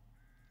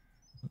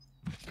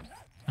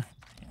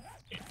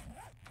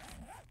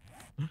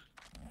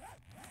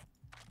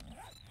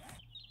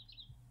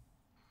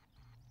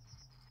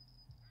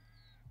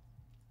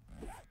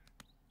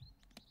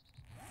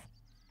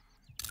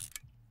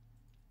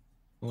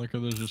 I like how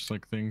there's just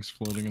like things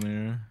floating in the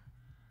air.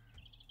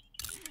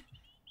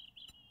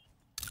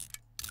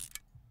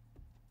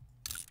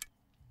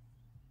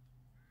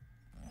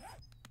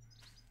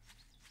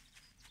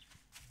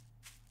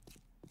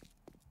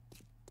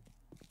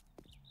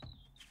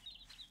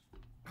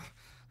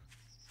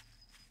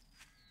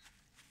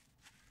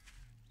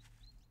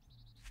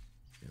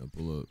 Yeah,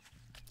 pull up.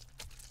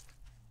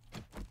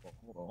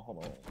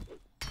 hold on.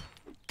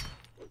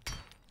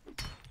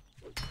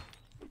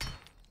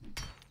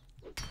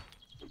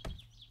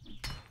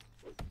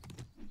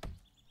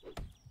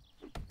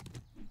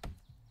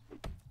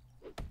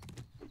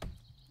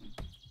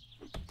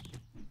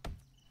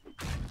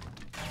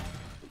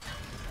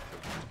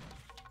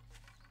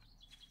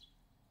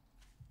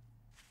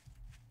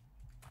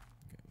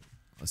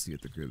 I'll see you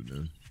at the crib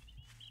then.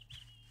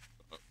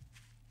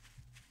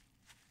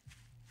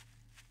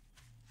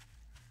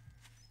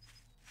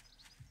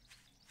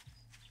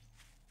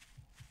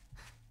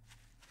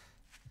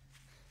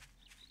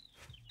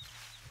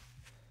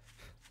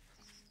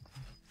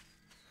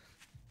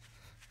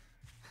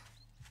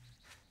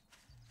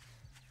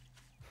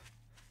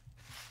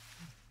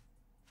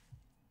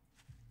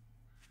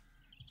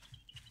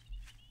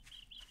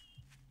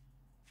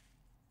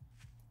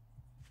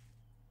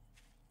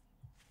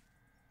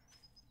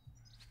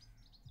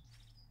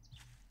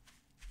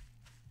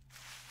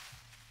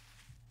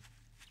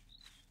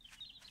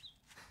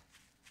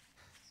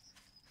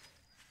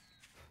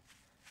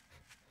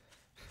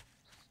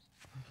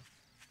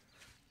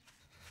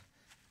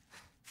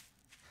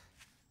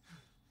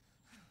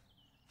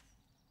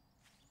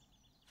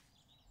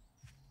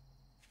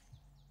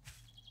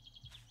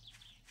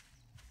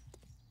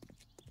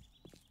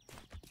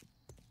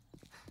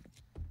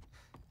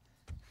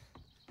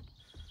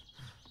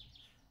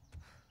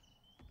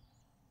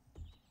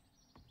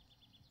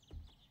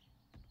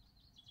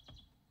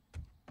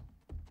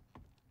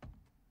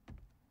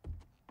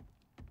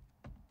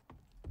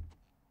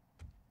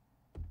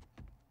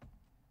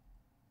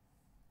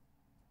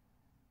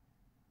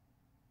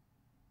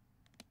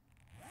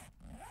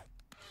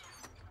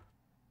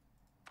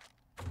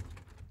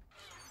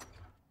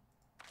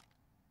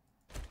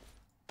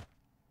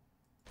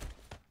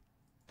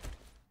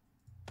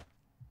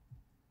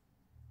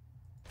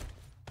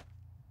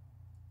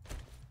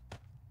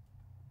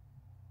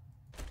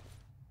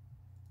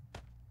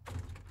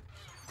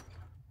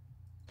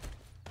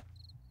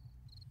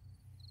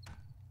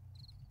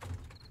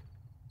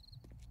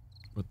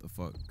 What the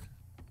fuck?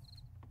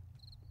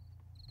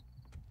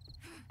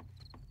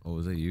 Oh,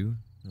 was that you?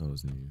 No, it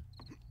wasn't you.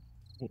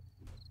 What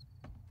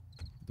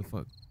the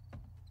fuck?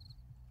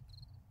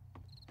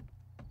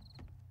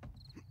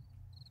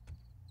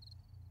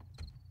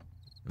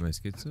 Am I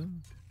schizo?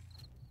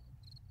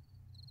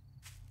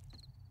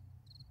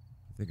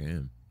 I think I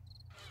am.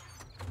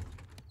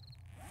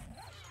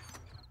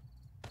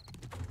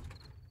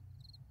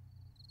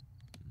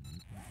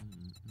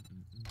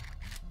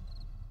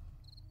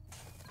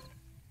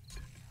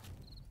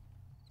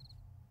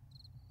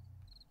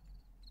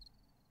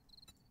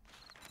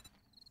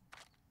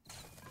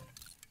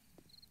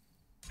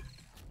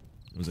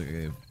 I was like,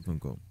 okay, phone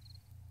call.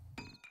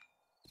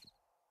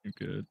 You're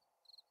good.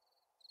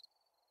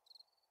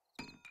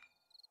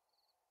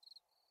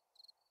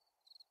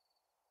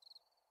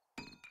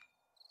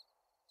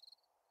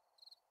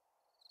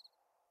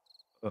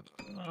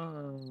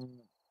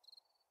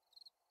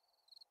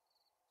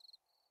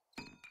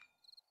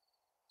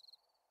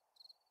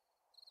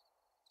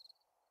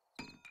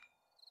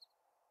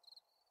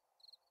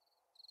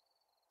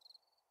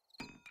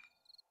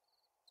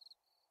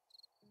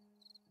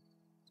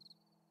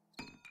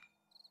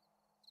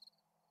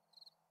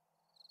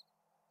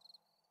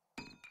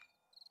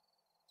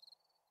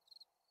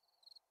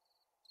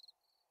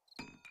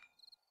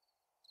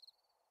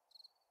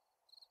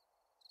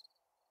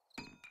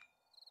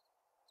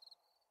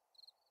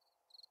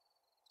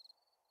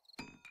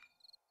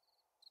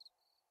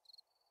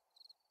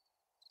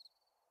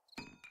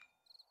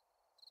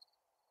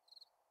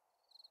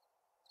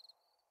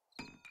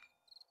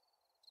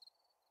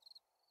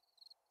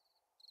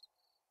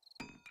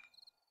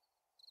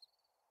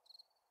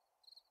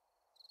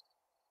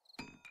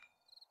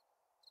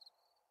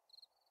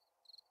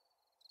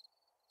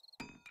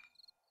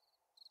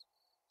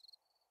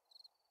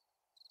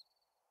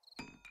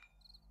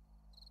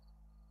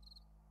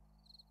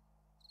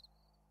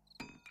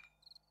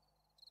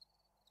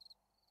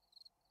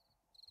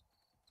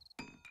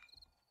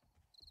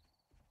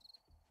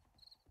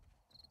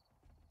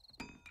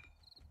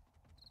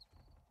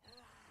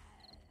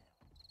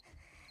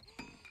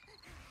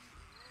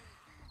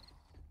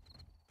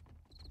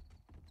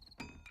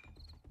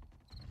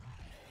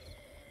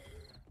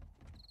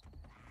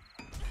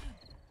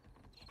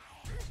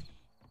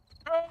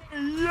 Hey,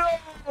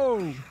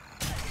 yo!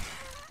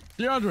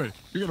 DeAndre,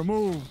 you gotta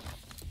move.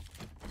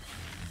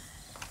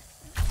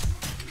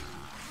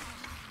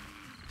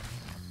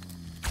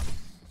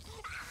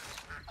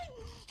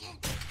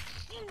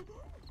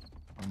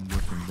 I'm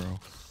looking, bro.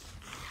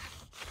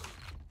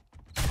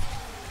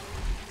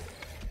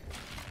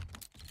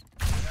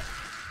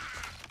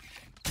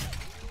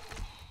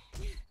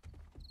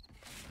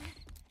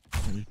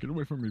 Hey, get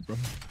away from me, bro.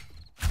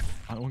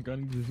 I don't got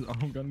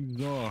any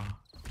zaw.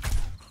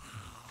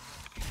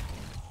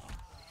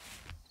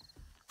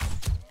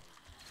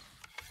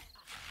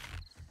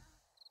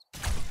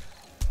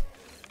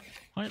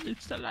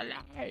 It's still alive.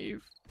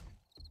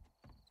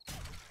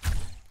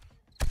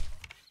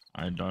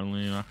 Alright,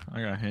 darling,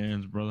 I got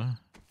hands, brother.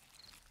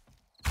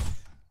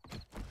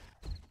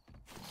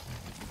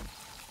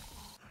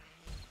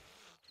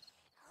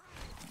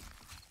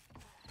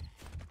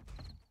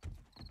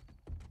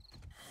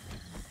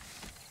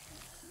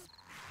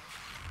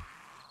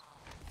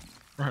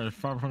 Right,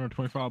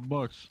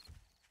 $525.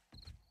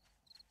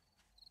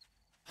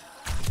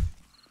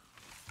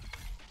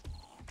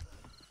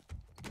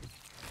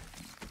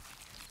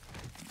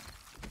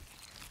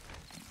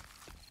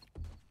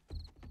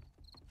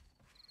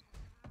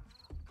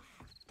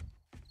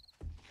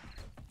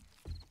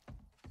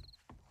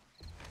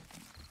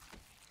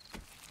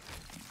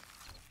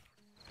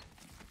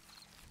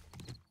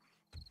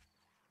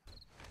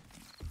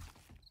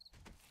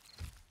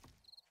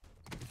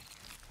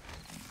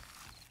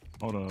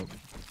 Hold up.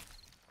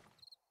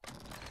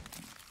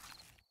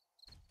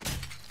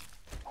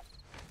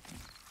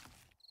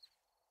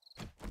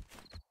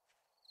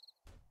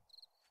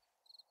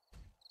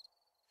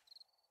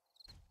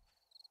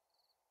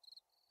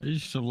 You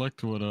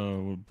select what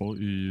boat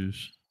you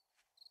use.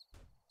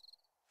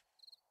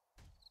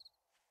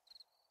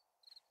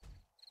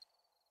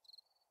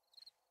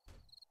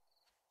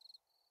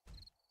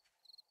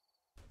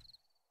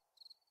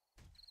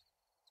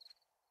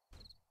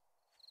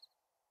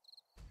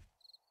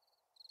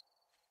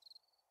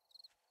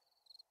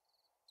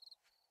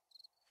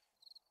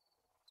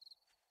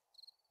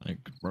 I think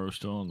bro's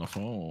still on the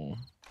phone.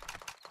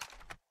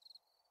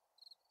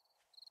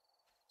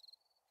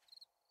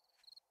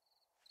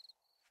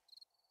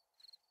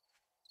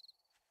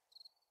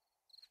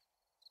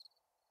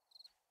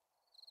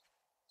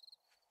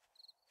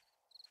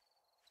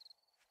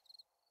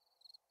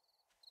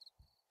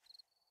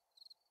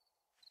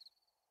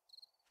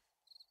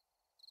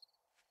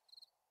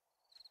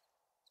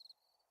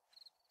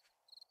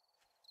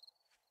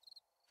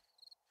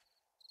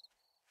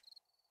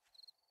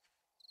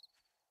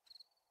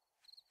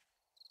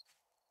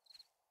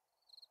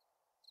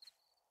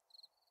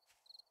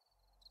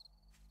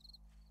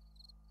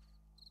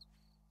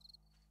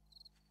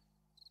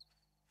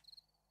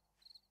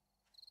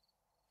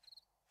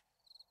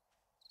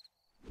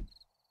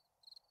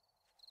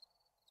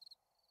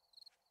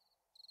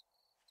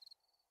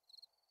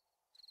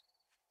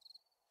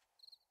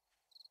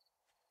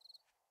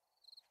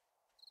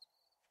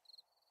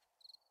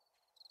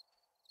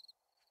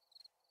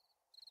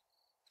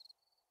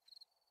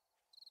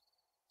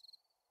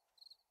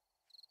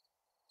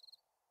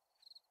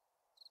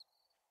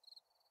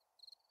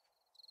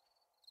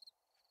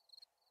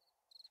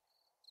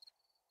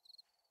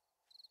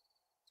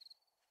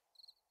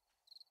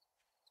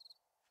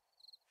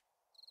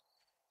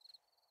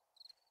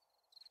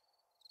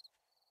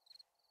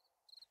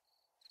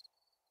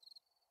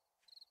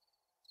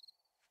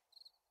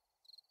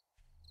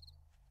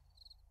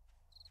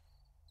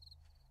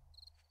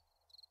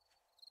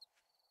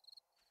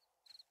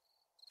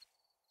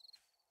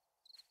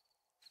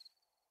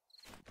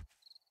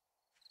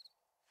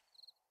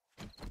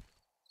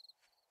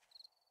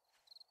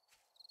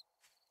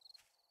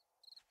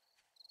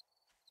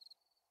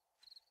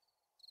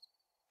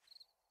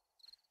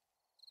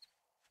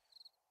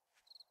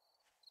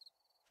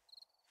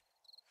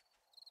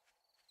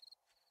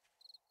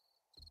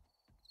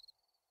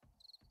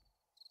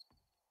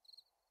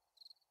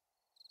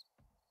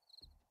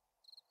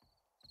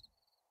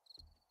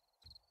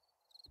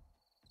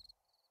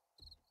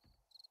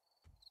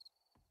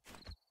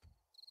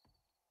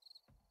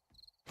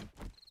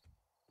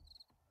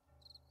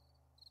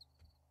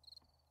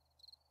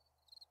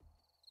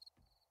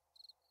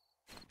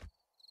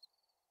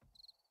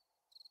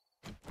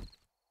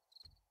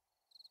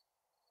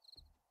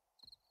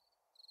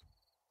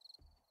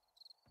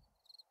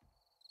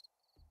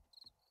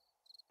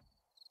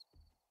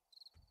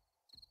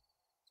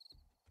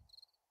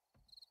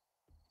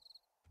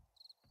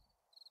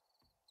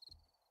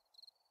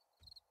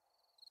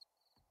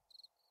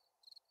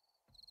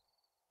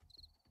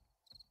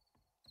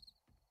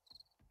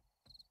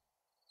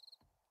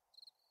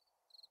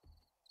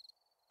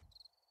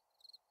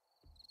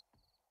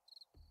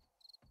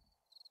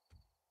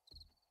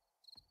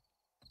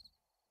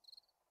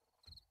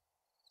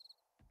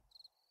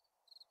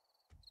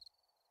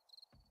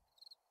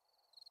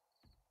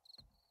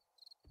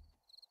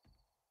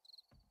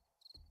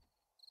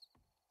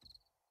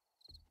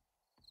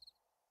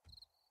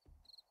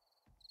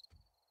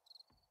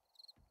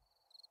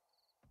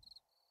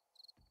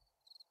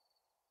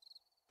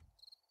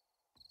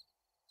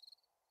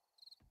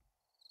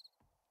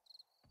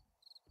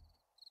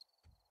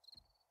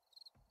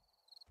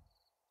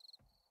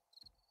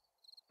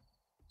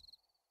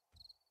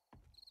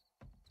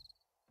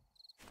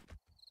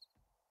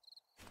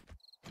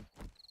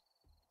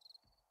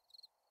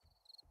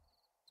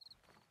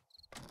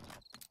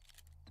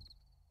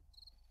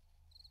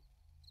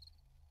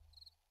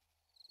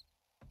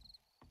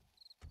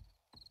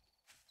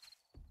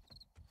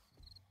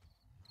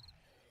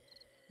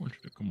 I want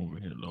you to come over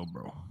here, little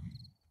bro.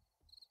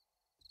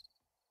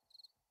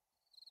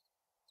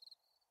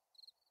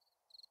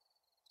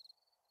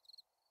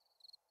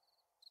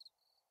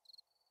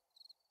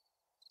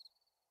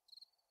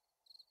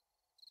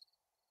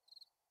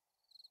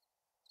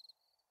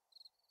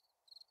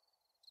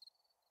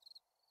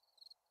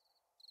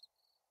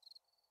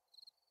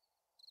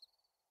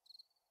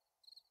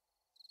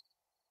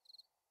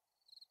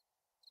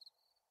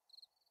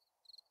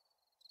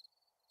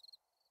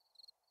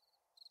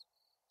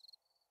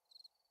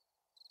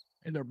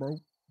 Hey there, bro.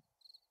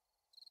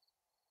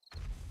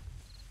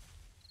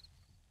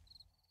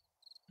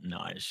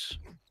 Nice.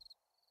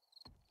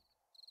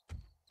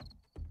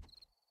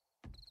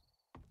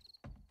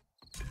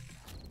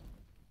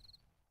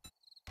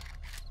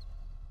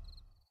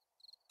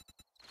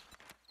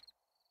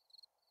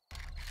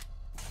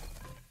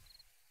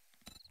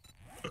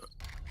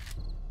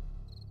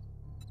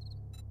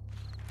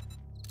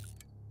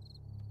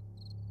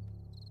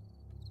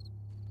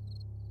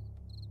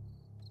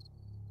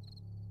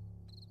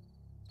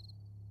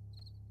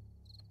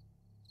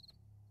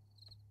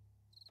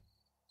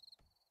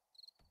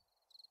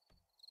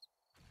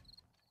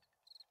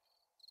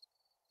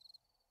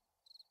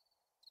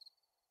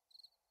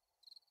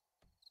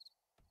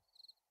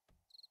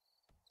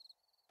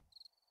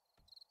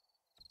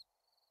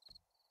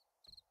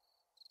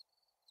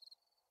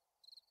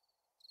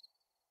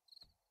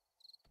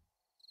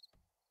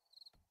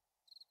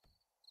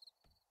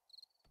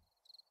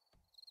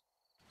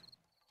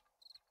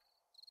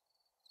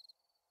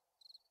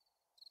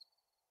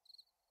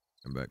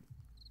 I'm back.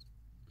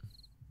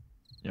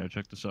 Yeah,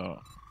 check this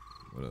out.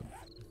 What up?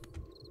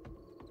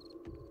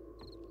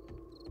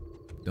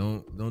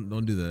 Don't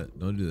do that.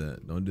 Don't do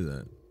that. Don't do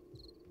that.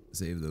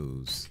 Save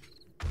those.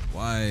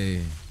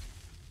 Why?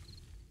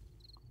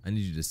 I need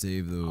you to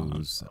save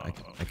those. I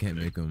can't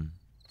make them.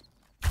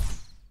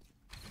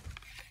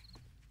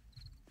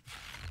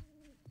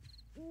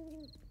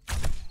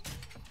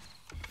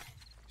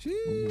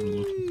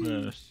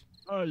 Fast.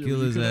 Oh, yo, Kill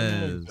his I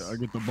ass.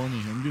 get the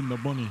bunny. I'm getting the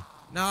bunny.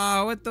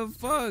 Nah, what the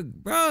fuck,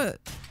 bruh?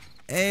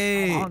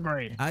 Hey, I'm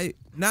hungry.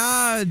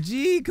 Nah,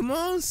 G, come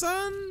on,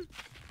 son.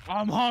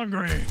 I'm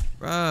hungry.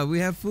 Bruh, we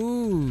have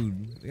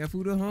food. We got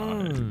food at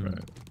home. Right.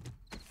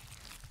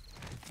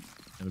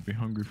 Gotta be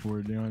hungry for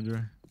it,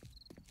 DeAndre.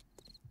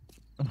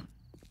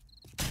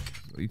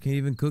 You can't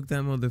even cook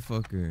that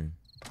motherfucker.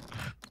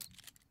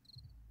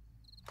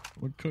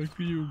 What cook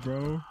for you,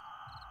 bro?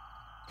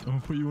 I'm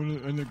gonna put you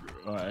in the.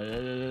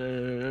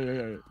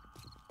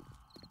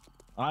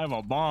 I have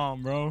a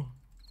bomb, bro.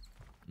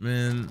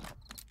 Man,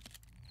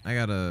 I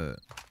got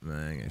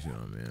shit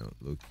on, man.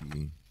 Low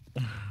key.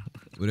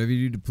 Whatever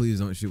you do, please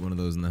don't shoot one of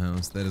those in the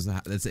house.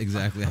 That's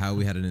exactly how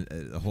we had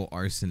a whole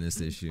arsonist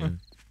issue.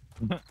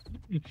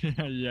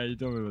 yeah, you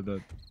told me about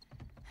that.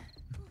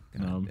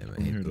 God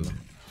damn,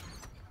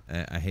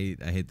 I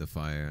hate the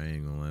fire. I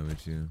ain't gonna lie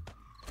with you.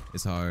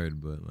 It's hard,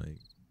 but like,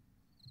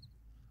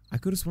 I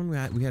could have sworn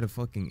we had a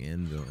fucking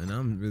anvil, and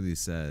I'm really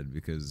sad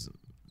because,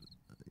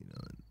 you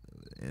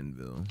know,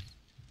 anvil.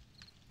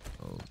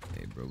 Oh,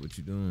 hey, bro, what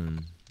you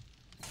doing?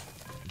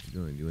 What you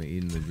doing? You ain't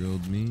eating the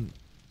grilled meat?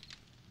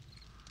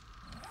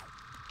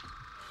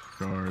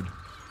 Guard.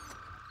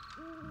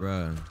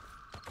 Bruh.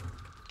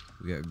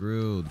 We got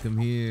grilled. Come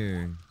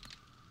here.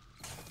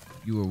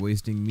 You were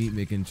wasting meat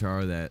making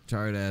charred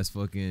ass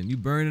fucking. You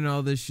burning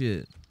all this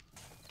shit.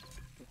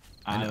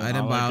 I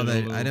didn't buy all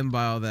that. I didn't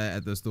buy all that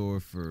at the store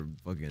for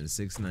fucking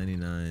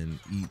 $6.99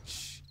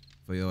 each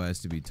for your ass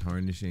to be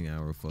tarnishing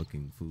our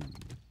fucking food.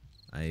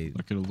 I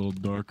Make it a little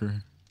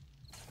darker.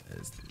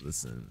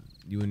 listen.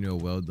 You and your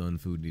well done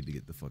food need to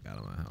get the fuck out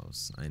of my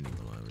house. I ain't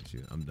even lying with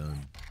you. I'm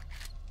done.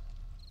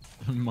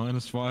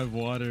 -5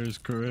 water is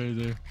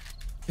crazy.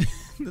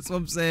 That's what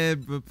I'm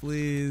saying, but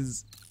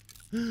please.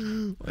 Why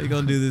you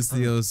gonna do this to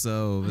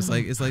yourself? It's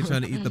like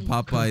trying to eat the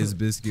Popeyes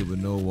biscuit with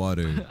no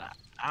water.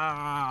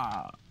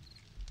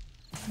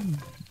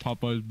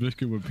 Popeye's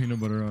biscuit with peanut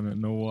butter on it,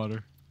 no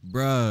water.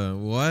 Bruh,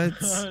 what?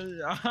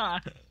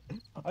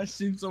 I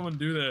seen someone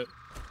do that.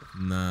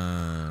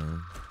 Nah.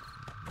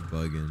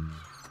 Bugging.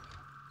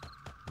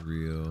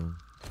 Real.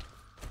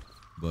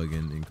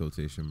 Bugging in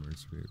quotation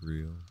marks.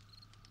 Real.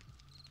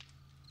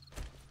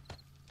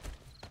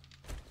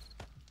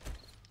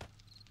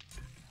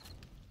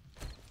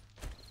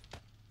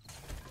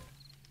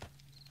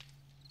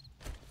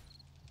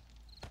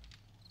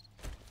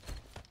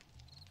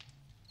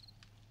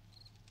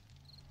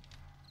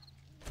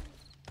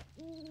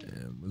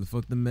 Damn, where the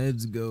fuck the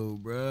meds go,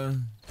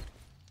 bruh?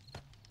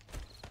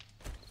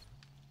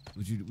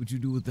 What you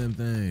do with them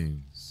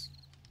things?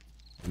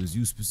 It was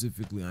you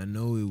specifically. I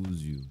know it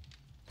was you.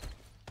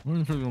 I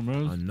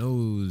know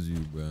it was you,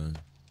 bruh.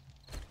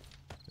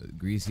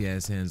 Greasy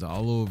ass hands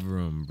all over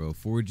him, bro.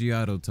 4G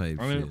auto type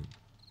shit.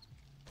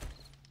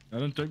 I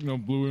didn't take no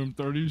blue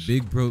M30s.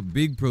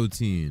 Big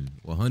protein.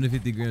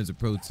 150 grams of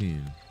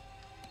protein.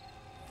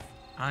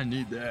 I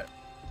need that.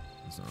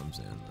 That's what I'm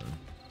saying, bro.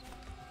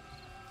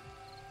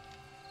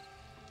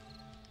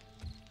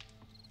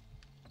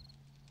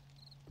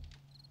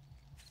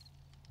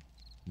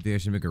 You think I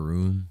should make a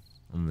room?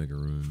 I'm gonna make a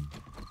room.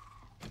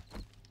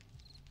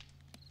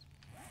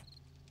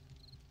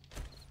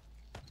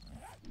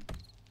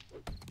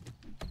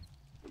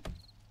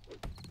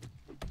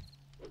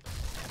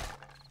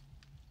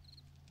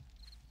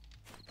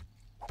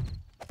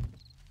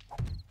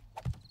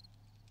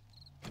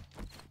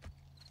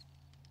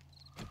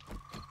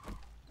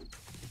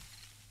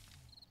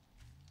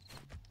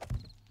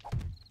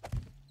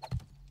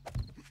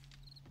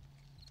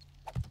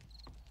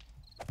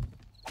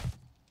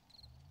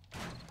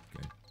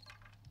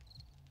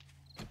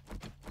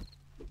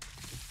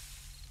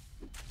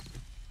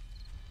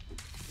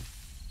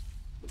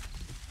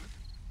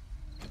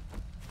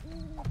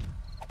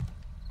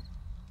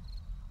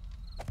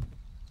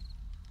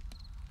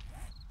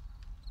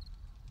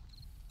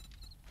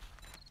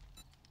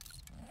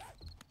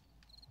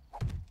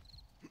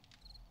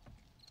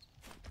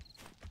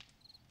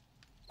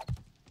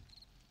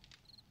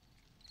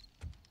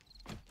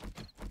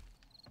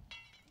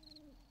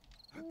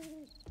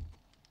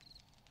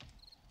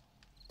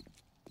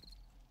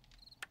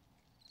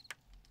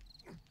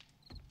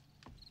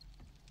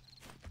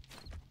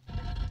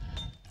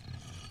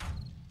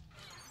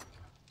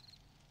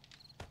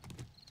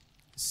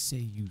 say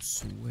you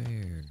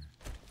swear.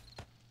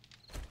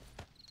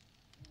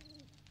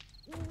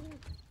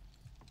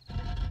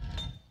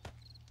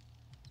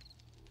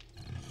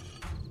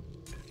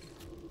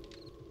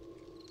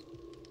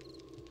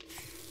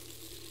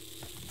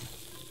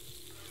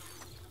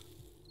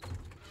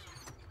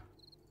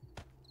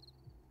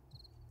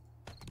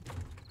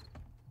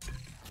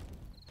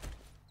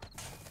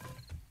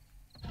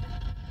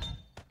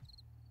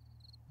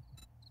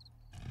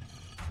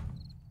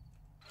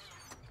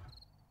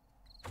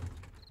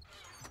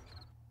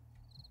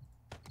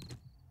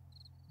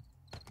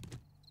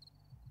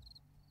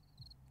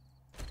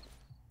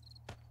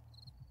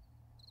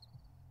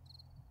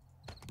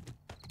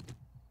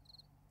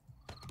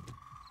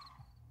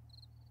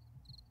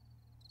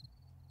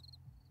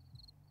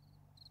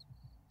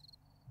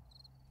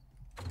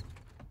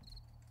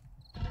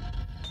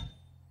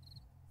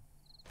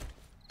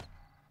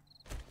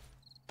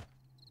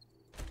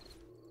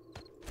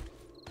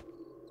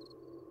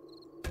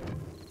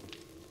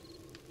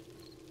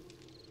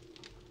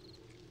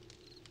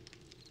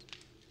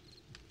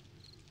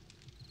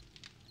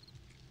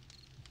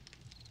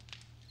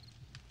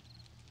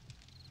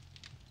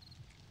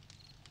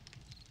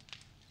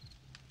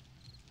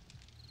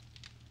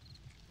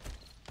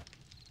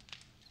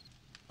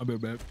 I'll be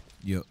back.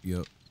 Yup.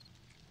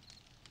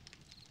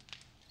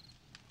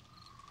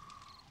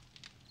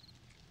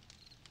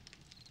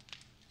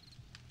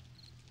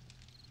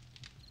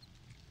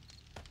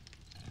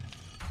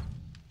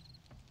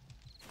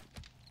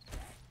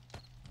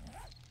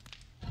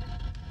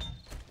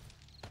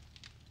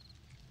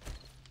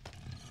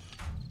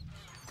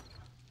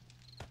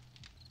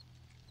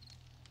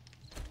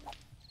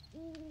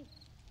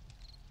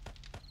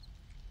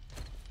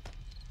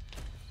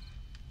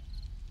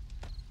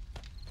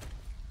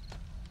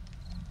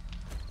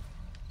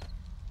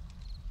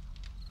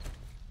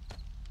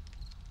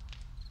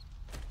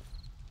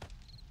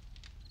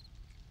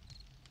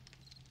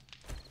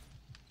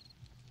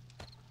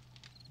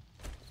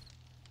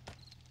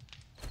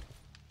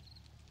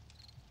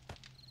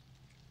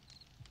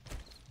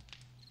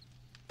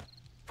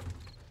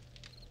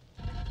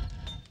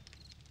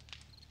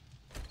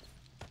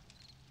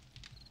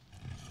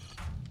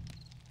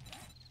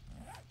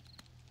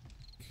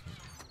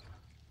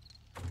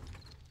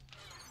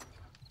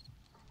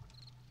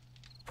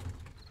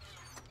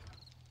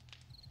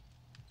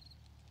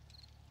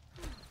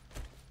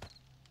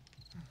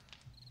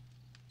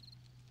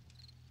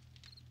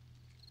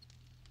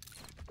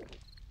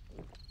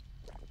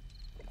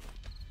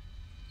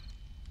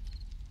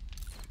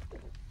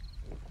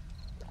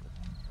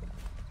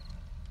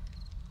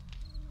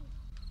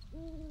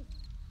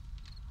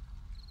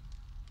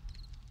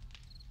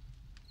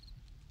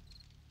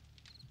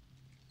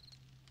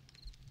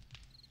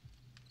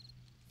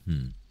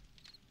 Hmm.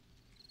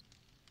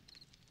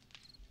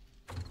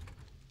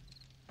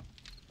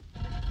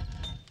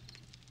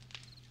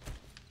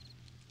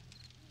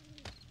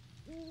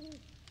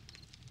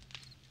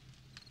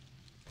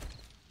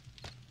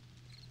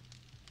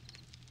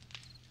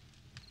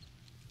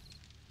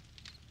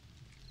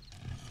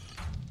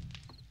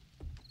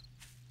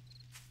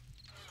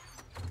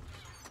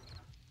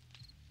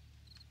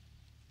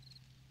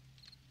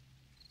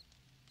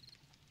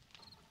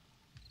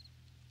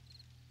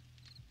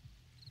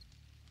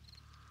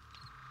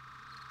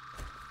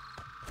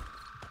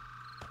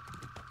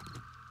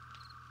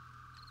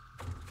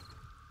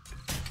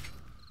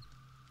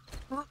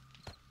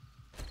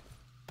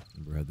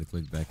 Bro, had to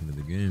click back into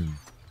the game.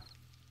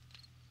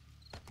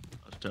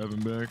 I was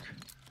tapping back.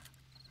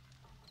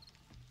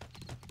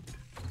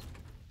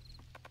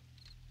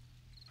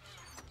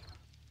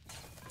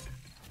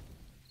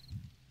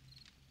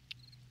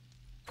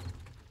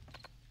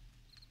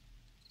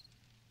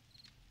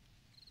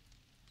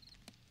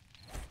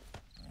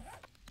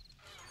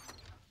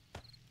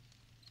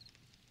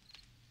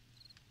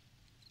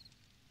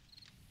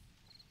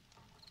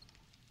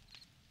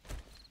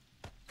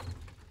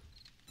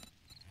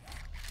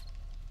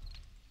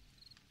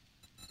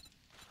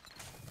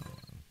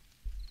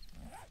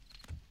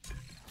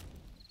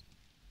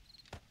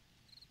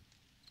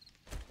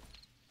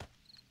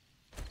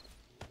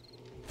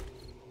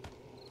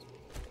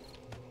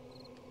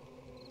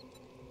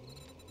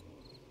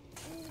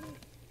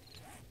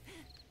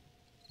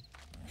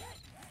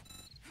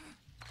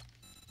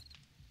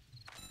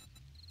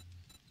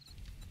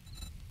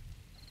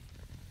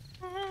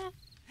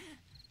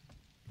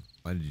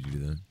 Why did you do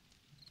that?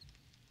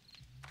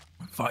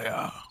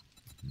 Fire.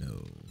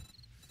 No.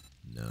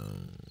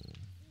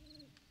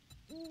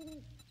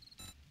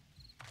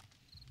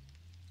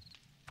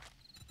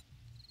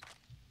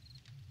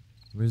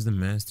 Where's the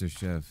master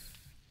chef?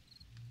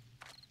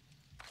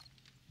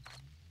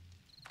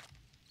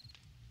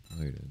 Oh,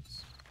 here it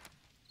is.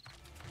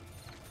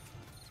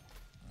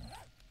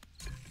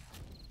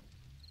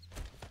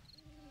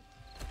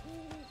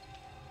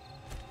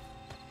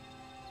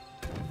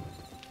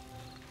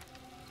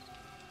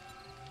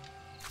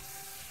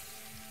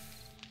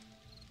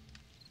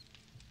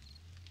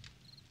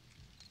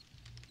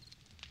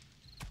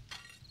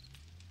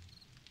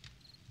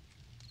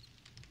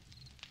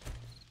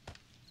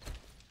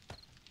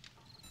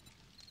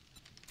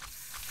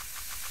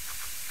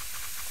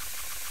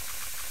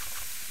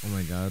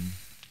 my god.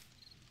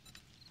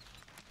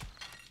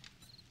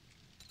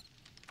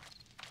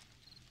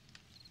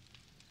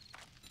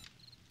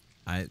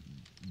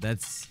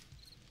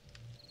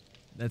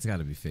 That's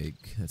gotta be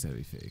fake. That's gotta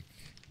be fake.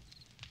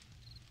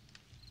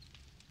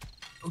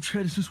 Oh,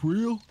 Chad, is this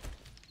real?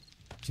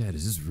 Chad,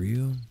 is this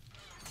real?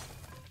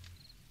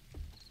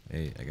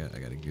 Hey, I got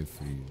a gift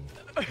for you.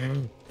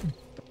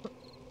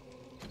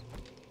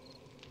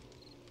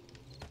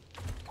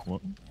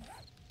 What?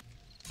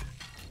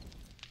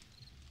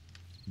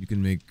 You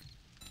can make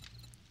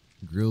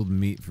grilled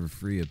meat for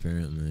free,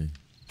 apparently.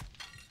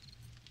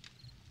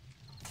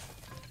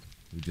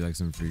 Would you like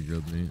some free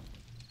grilled meat?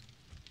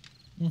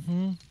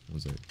 Mm-hmm. What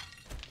was that?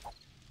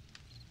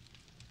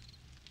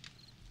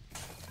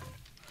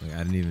 Like, I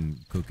didn't even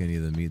cook any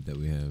of the meat that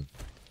we have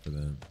for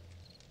that.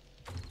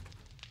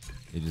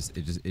 It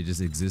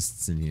just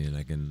exists in here, and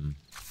I can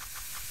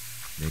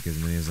make as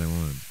many as I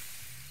want.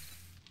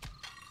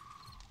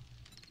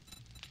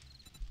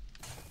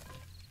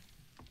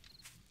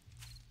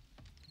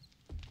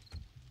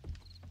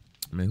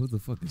 Man, who the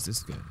fuck is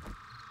this guy?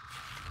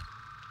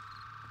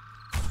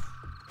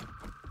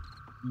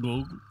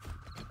 No.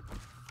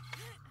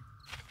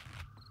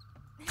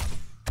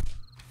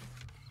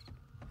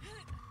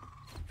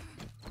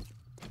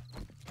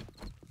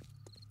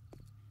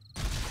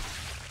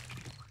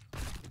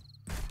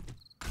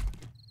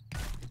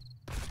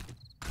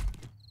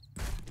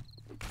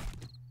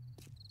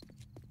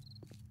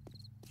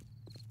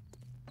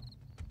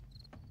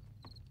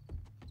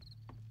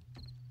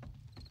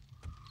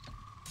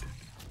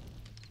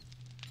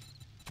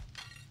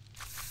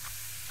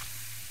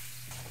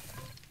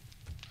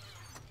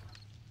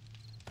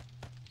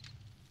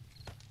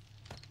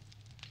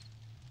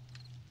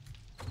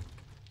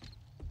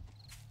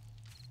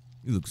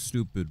 You look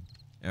stupid.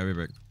 Yeah, I'll be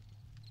back.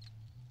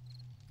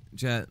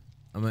 Chat,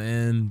 I'm gonna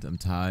end. I'm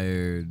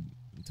tired.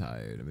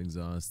 I'm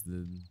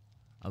exhausted.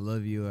 I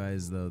love you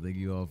guys though. Thank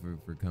you all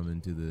for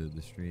coming to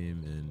the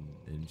stream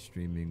and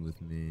streaming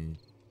with me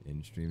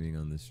and streaming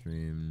on the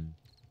stream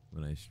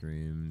when I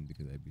stream,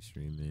 because I be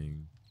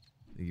streaming.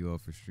 Thank you all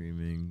for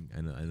streaming.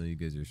 I know you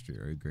guys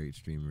are great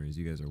streamers.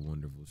 You guys are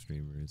wonderful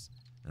streamers,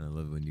 and I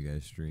love it when you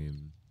guys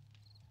stream.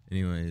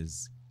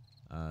 Anyways,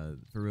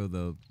 for real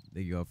though,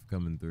 thank you all for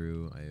coming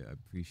through. I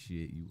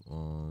appreciate you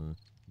all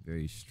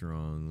very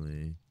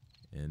strongly.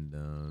 And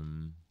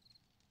oh,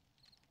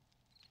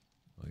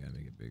 I gotta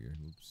make it bigger.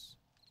 Oops.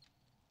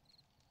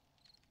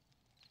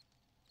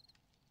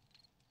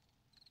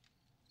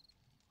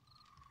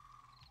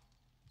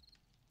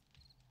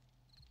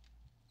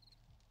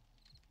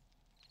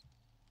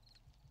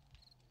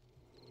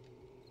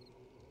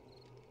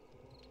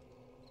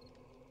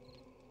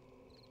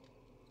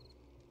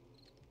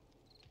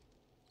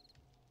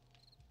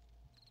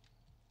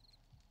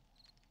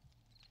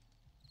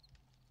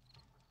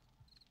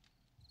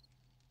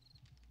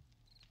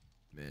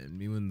 Man,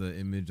 me when the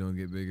image don't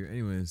get bigger.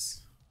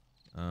 Anyways,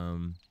 I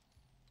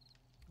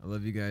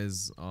love you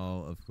guys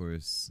all, of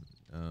course,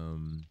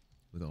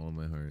 with all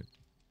my heart.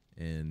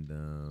 And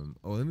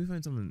oh, let me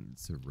find someone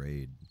to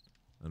raid.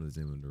 I don't know if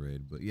there's anyone to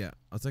raid, but yeah,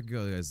 I'll talk to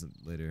you guys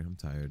later. I'm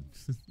tired.